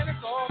buzzed and it's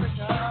all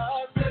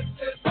because this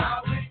is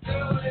how we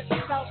do it.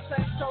 South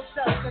Central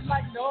does it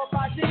like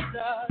nobody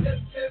does.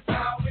 This is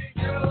how we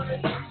do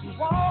it.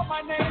 To all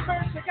my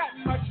neighbors, you got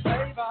much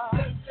flavor.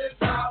 This is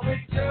how we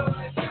do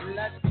it.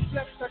 Let's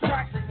flip the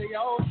track to the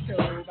old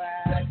school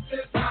back. This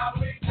is how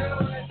we do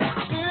it.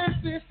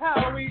 This is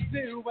how we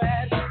do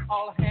it.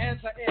 All hands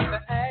are in the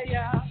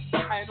air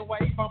and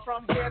wave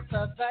from here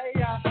to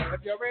there.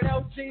 If you're an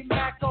OG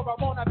Mac or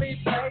a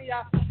wannabe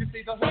player, you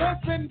see the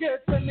hood's been good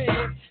to me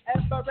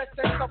ever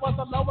since I was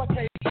a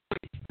lowercase.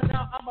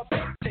 Now I'm a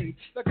big T.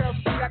 The girls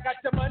see I got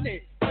your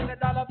money,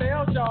 $100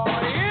 bill, joy.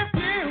 If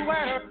you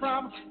were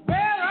from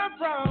where I'm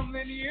from,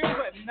 then you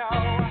would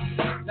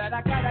know that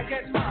I gotta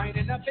get mine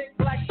in a big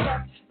black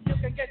truck. You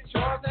can get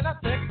yours in a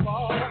thick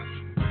ball.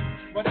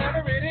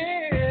 Whatever it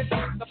is,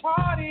 the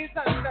party's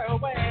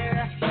underway.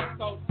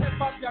 So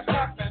tip up your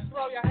cup and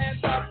throw your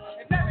hands up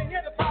and let me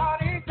hear the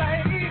party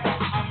say,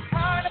 I'm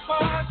kind of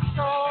buzzed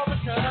over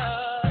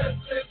because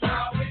this is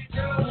how we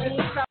do it.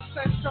 South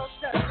Central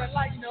does it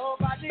like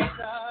nobody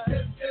does.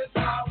 This is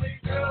how we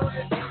do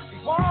it.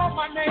 To all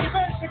my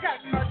neighbors, you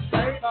got much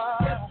flavor.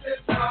 This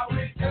is how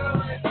we do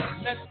it.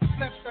 Let's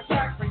flip the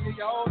track, bring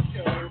the old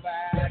school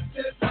back.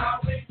 This is how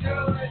we do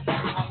it.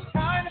 I'm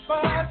kind of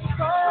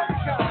buzzed over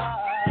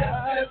because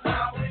this is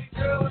how we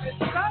do it.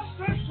 South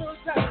Central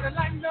does it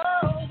like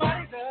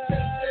nobody does.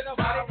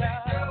 Nobody does.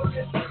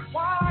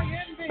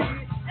 YNB,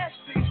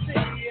 SCC.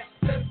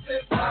 This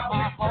is how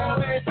my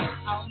homies.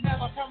 I'll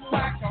never come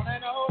back on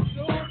an old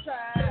school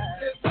track.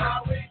 This is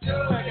how we do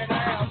it. Check it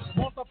out.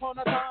 Once upon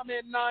a time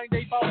in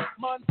 94,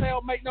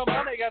 Montel make no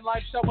money and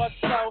life show us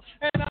slow.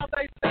 And now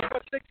they say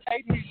for 6'8"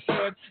 he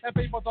stood. And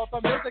people thought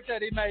the music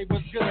that he made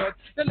was good.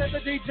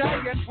 Delivered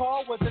DJ and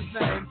Paul was his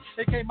name.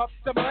 He came up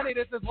to money,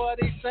 this is what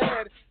he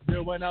said.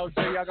 You and OG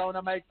are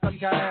gonna make some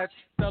cash.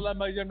 Sell 1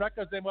 million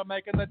records and we're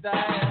making the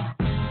dash.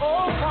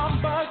 Oh,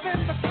 I'm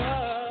buzzing the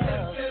club.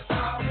 This is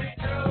how we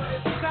do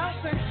it. South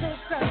Central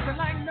dancing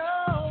like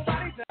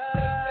nobody does.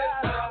 This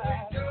is how we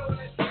do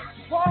it.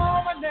 To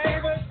all my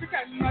neighbors, you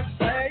got much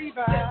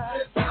flavor.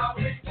 This is how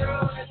we do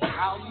it.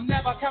 I'll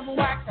never come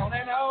whack on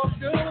an old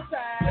school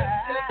side.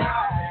 This is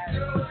how we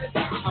do it.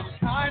 I'm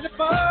kind of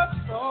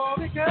buzzed, so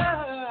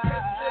because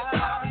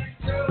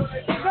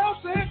South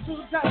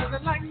Central does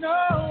it like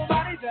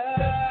nobody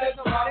does.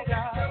 Nobody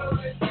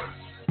does.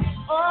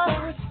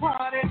 Oh, it's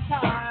party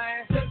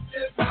time. This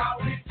is how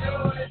we do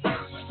it.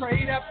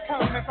 Straight up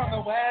coming from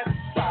the west